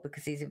as well,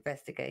 because he's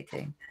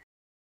investigating.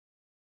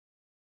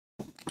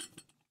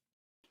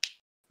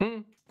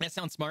 That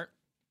sounds smart.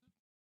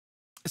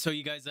 So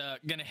you guys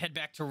gonna head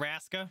back to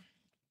Raska?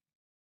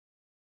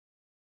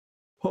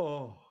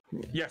 Oh,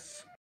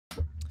 yes.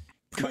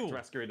 Cool.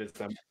 Back to Raska it is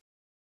then.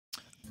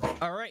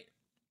 All right.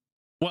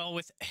 Well,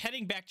 with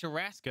heading back to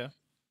Raska,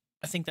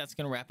 I think that's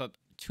gonna wrap up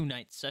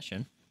tonight's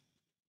session.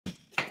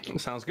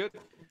 Sounds good.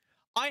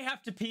 I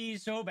have to pee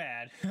so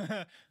bad.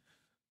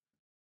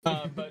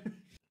 But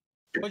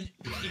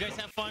you guys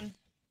have fun?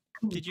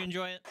 Did you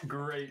enjoy it?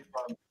 Great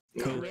fun.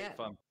 Cool. Great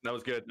fun. That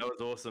was good. That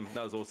was awesome.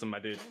 That was awesome, my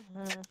dude.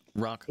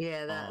 Rock.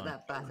 Yeah,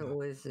 that battle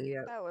was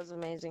That was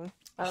amazing.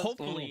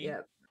 Hopefully,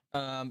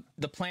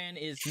 the plan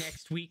is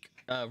next week.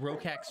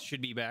 Rhokax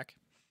should be back,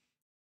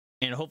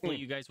 and hopefully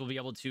you guys will be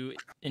able to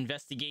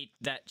investigate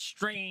that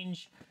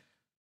strange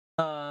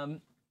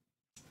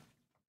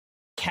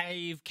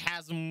cave,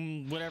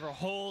 chasm, whatever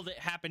hole that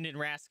happened in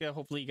Raska.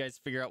 Hopefully you guys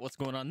figure out what's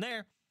going on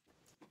there,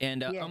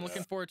 and I'm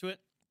looking forward to it.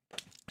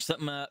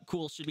 Something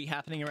cool should be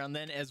happening around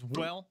then as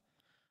well.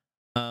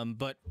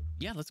 But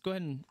yeah, let's go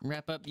ahead and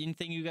wrap up.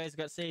 Anything you guys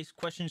got to say?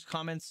 Questions,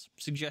 comments,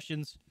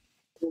 suggestions?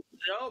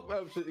 No,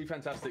 absolutely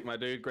fantastic, my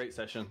dude. Great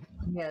session.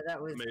 Yeah, that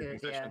was Amazing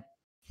good. session.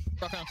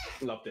 Yeah,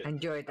 loved it.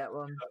 Enjoyed that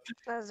one.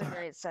 That was a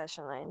great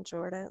session. I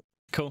enjoyed it.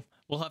 Cool.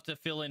 We'll have to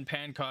fill in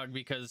Pancóg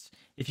because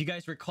if you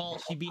guys recall,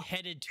 she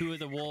beheaded 2 of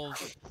the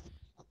wolves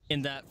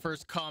in that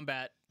first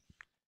combat.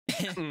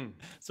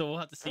 So we'll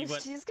have to see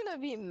what. She's gonna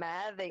be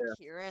mad that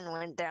Kieran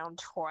went down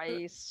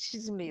twice.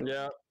 She's gonna be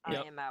like, I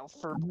am out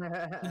for.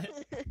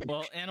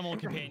 Well, animal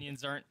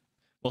companions aren't.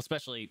 Well,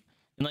 especially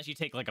unless you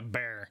take like a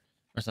bear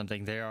or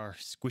something, they are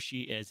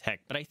squishy as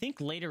heck. But I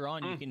think later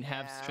on you can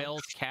have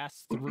spells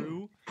cast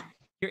through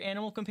your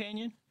animal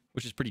companion,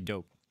 which is pretty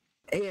dope.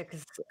 Yeah,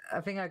 because I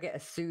think I'll get a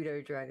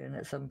pseudo dragon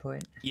at some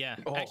point. Yeah,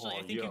 actually, I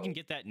think you can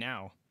get that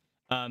now.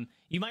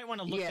 You might want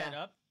to look that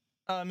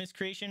up, Miss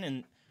Creation,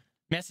 and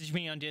message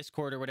me on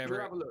Discord or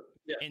whatever. Have a look.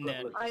 Yeah, in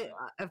that,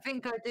 I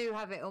think I do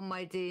have it on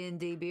my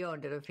D&D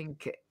Beyond, and I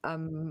think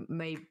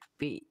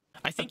maybe.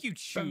 I think you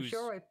choose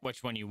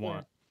which one you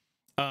want.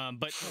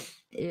 But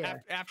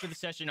after the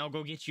session, I'll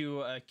go get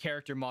you a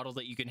character model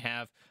that you can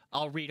have.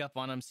 I'll read up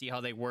on them, see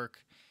how they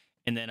work,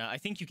 and then I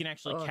think you can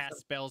actually cast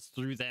spells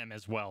through them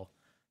as well.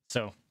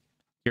 So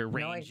your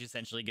range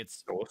essentially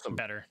gets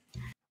better.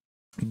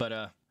 But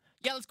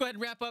yeah, let's go ahead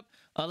and wrap up.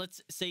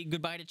 Let's say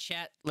goodbye to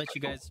chat. Let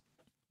you guys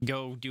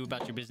go do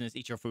about your business,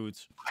 eat your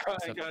foods. All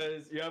right,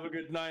 guys. You have a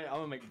good night. I'm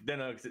gonna make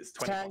dinner because it's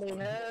 20.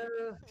 Tally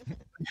ho!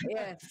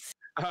 Yes.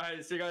 All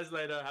right. See you guys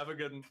later. Have a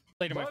good one.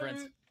 Later, my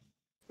friends.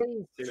 Peace.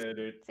 See you later,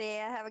 dude. See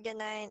ya. Have a good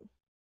night.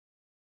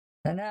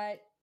 Good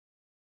night.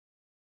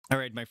 All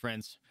right, my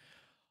friends.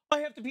 I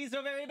have to pee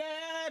so very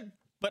bad,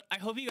 but I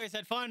hope you guys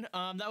had fun.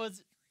 That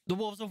was the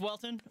Wolves of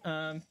Welton.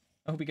 I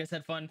hope you guys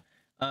had fun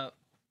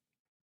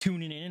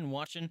tuning in and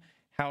watching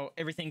how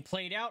everything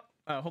played out.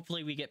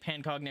 Hopefully we get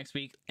Pancóg next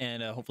week,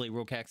 and hopefully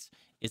Rhokax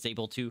is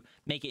able to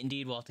make it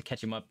indeed. We'll have to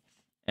catch him up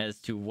as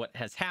to what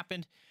has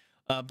happened.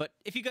 But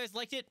if you guys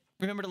liked it,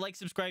 remember to like,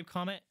 subscribe,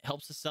 comment. It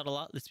helps us out a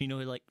lot. Lets me know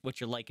like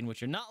what you're liking,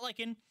 what you're not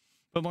liking.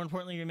 But more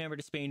importantly, remember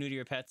to spay and neuter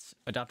your pets,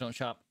 adopt, don't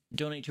shop,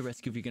 donate to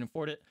rescue if you can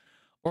afford it,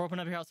 or open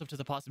up your house up to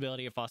the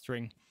possibility of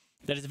fostering.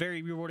 That is a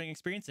very rewarding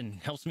experience and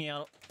helps me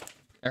out.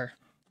 Or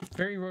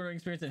very rewarding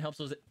experience and helps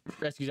those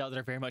rescues out that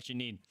are very much in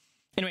need.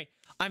 Anyway,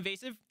 I'm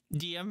Vaesive,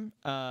 DM.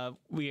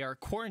 We are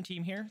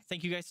QuaranTeam here.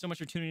 Thank you guys so much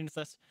for tuning in with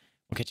us.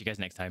 We'll catch you guys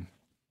next time.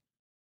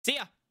 See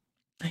ya!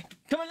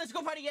 Come on, let's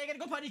go party. I gotta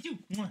go party too.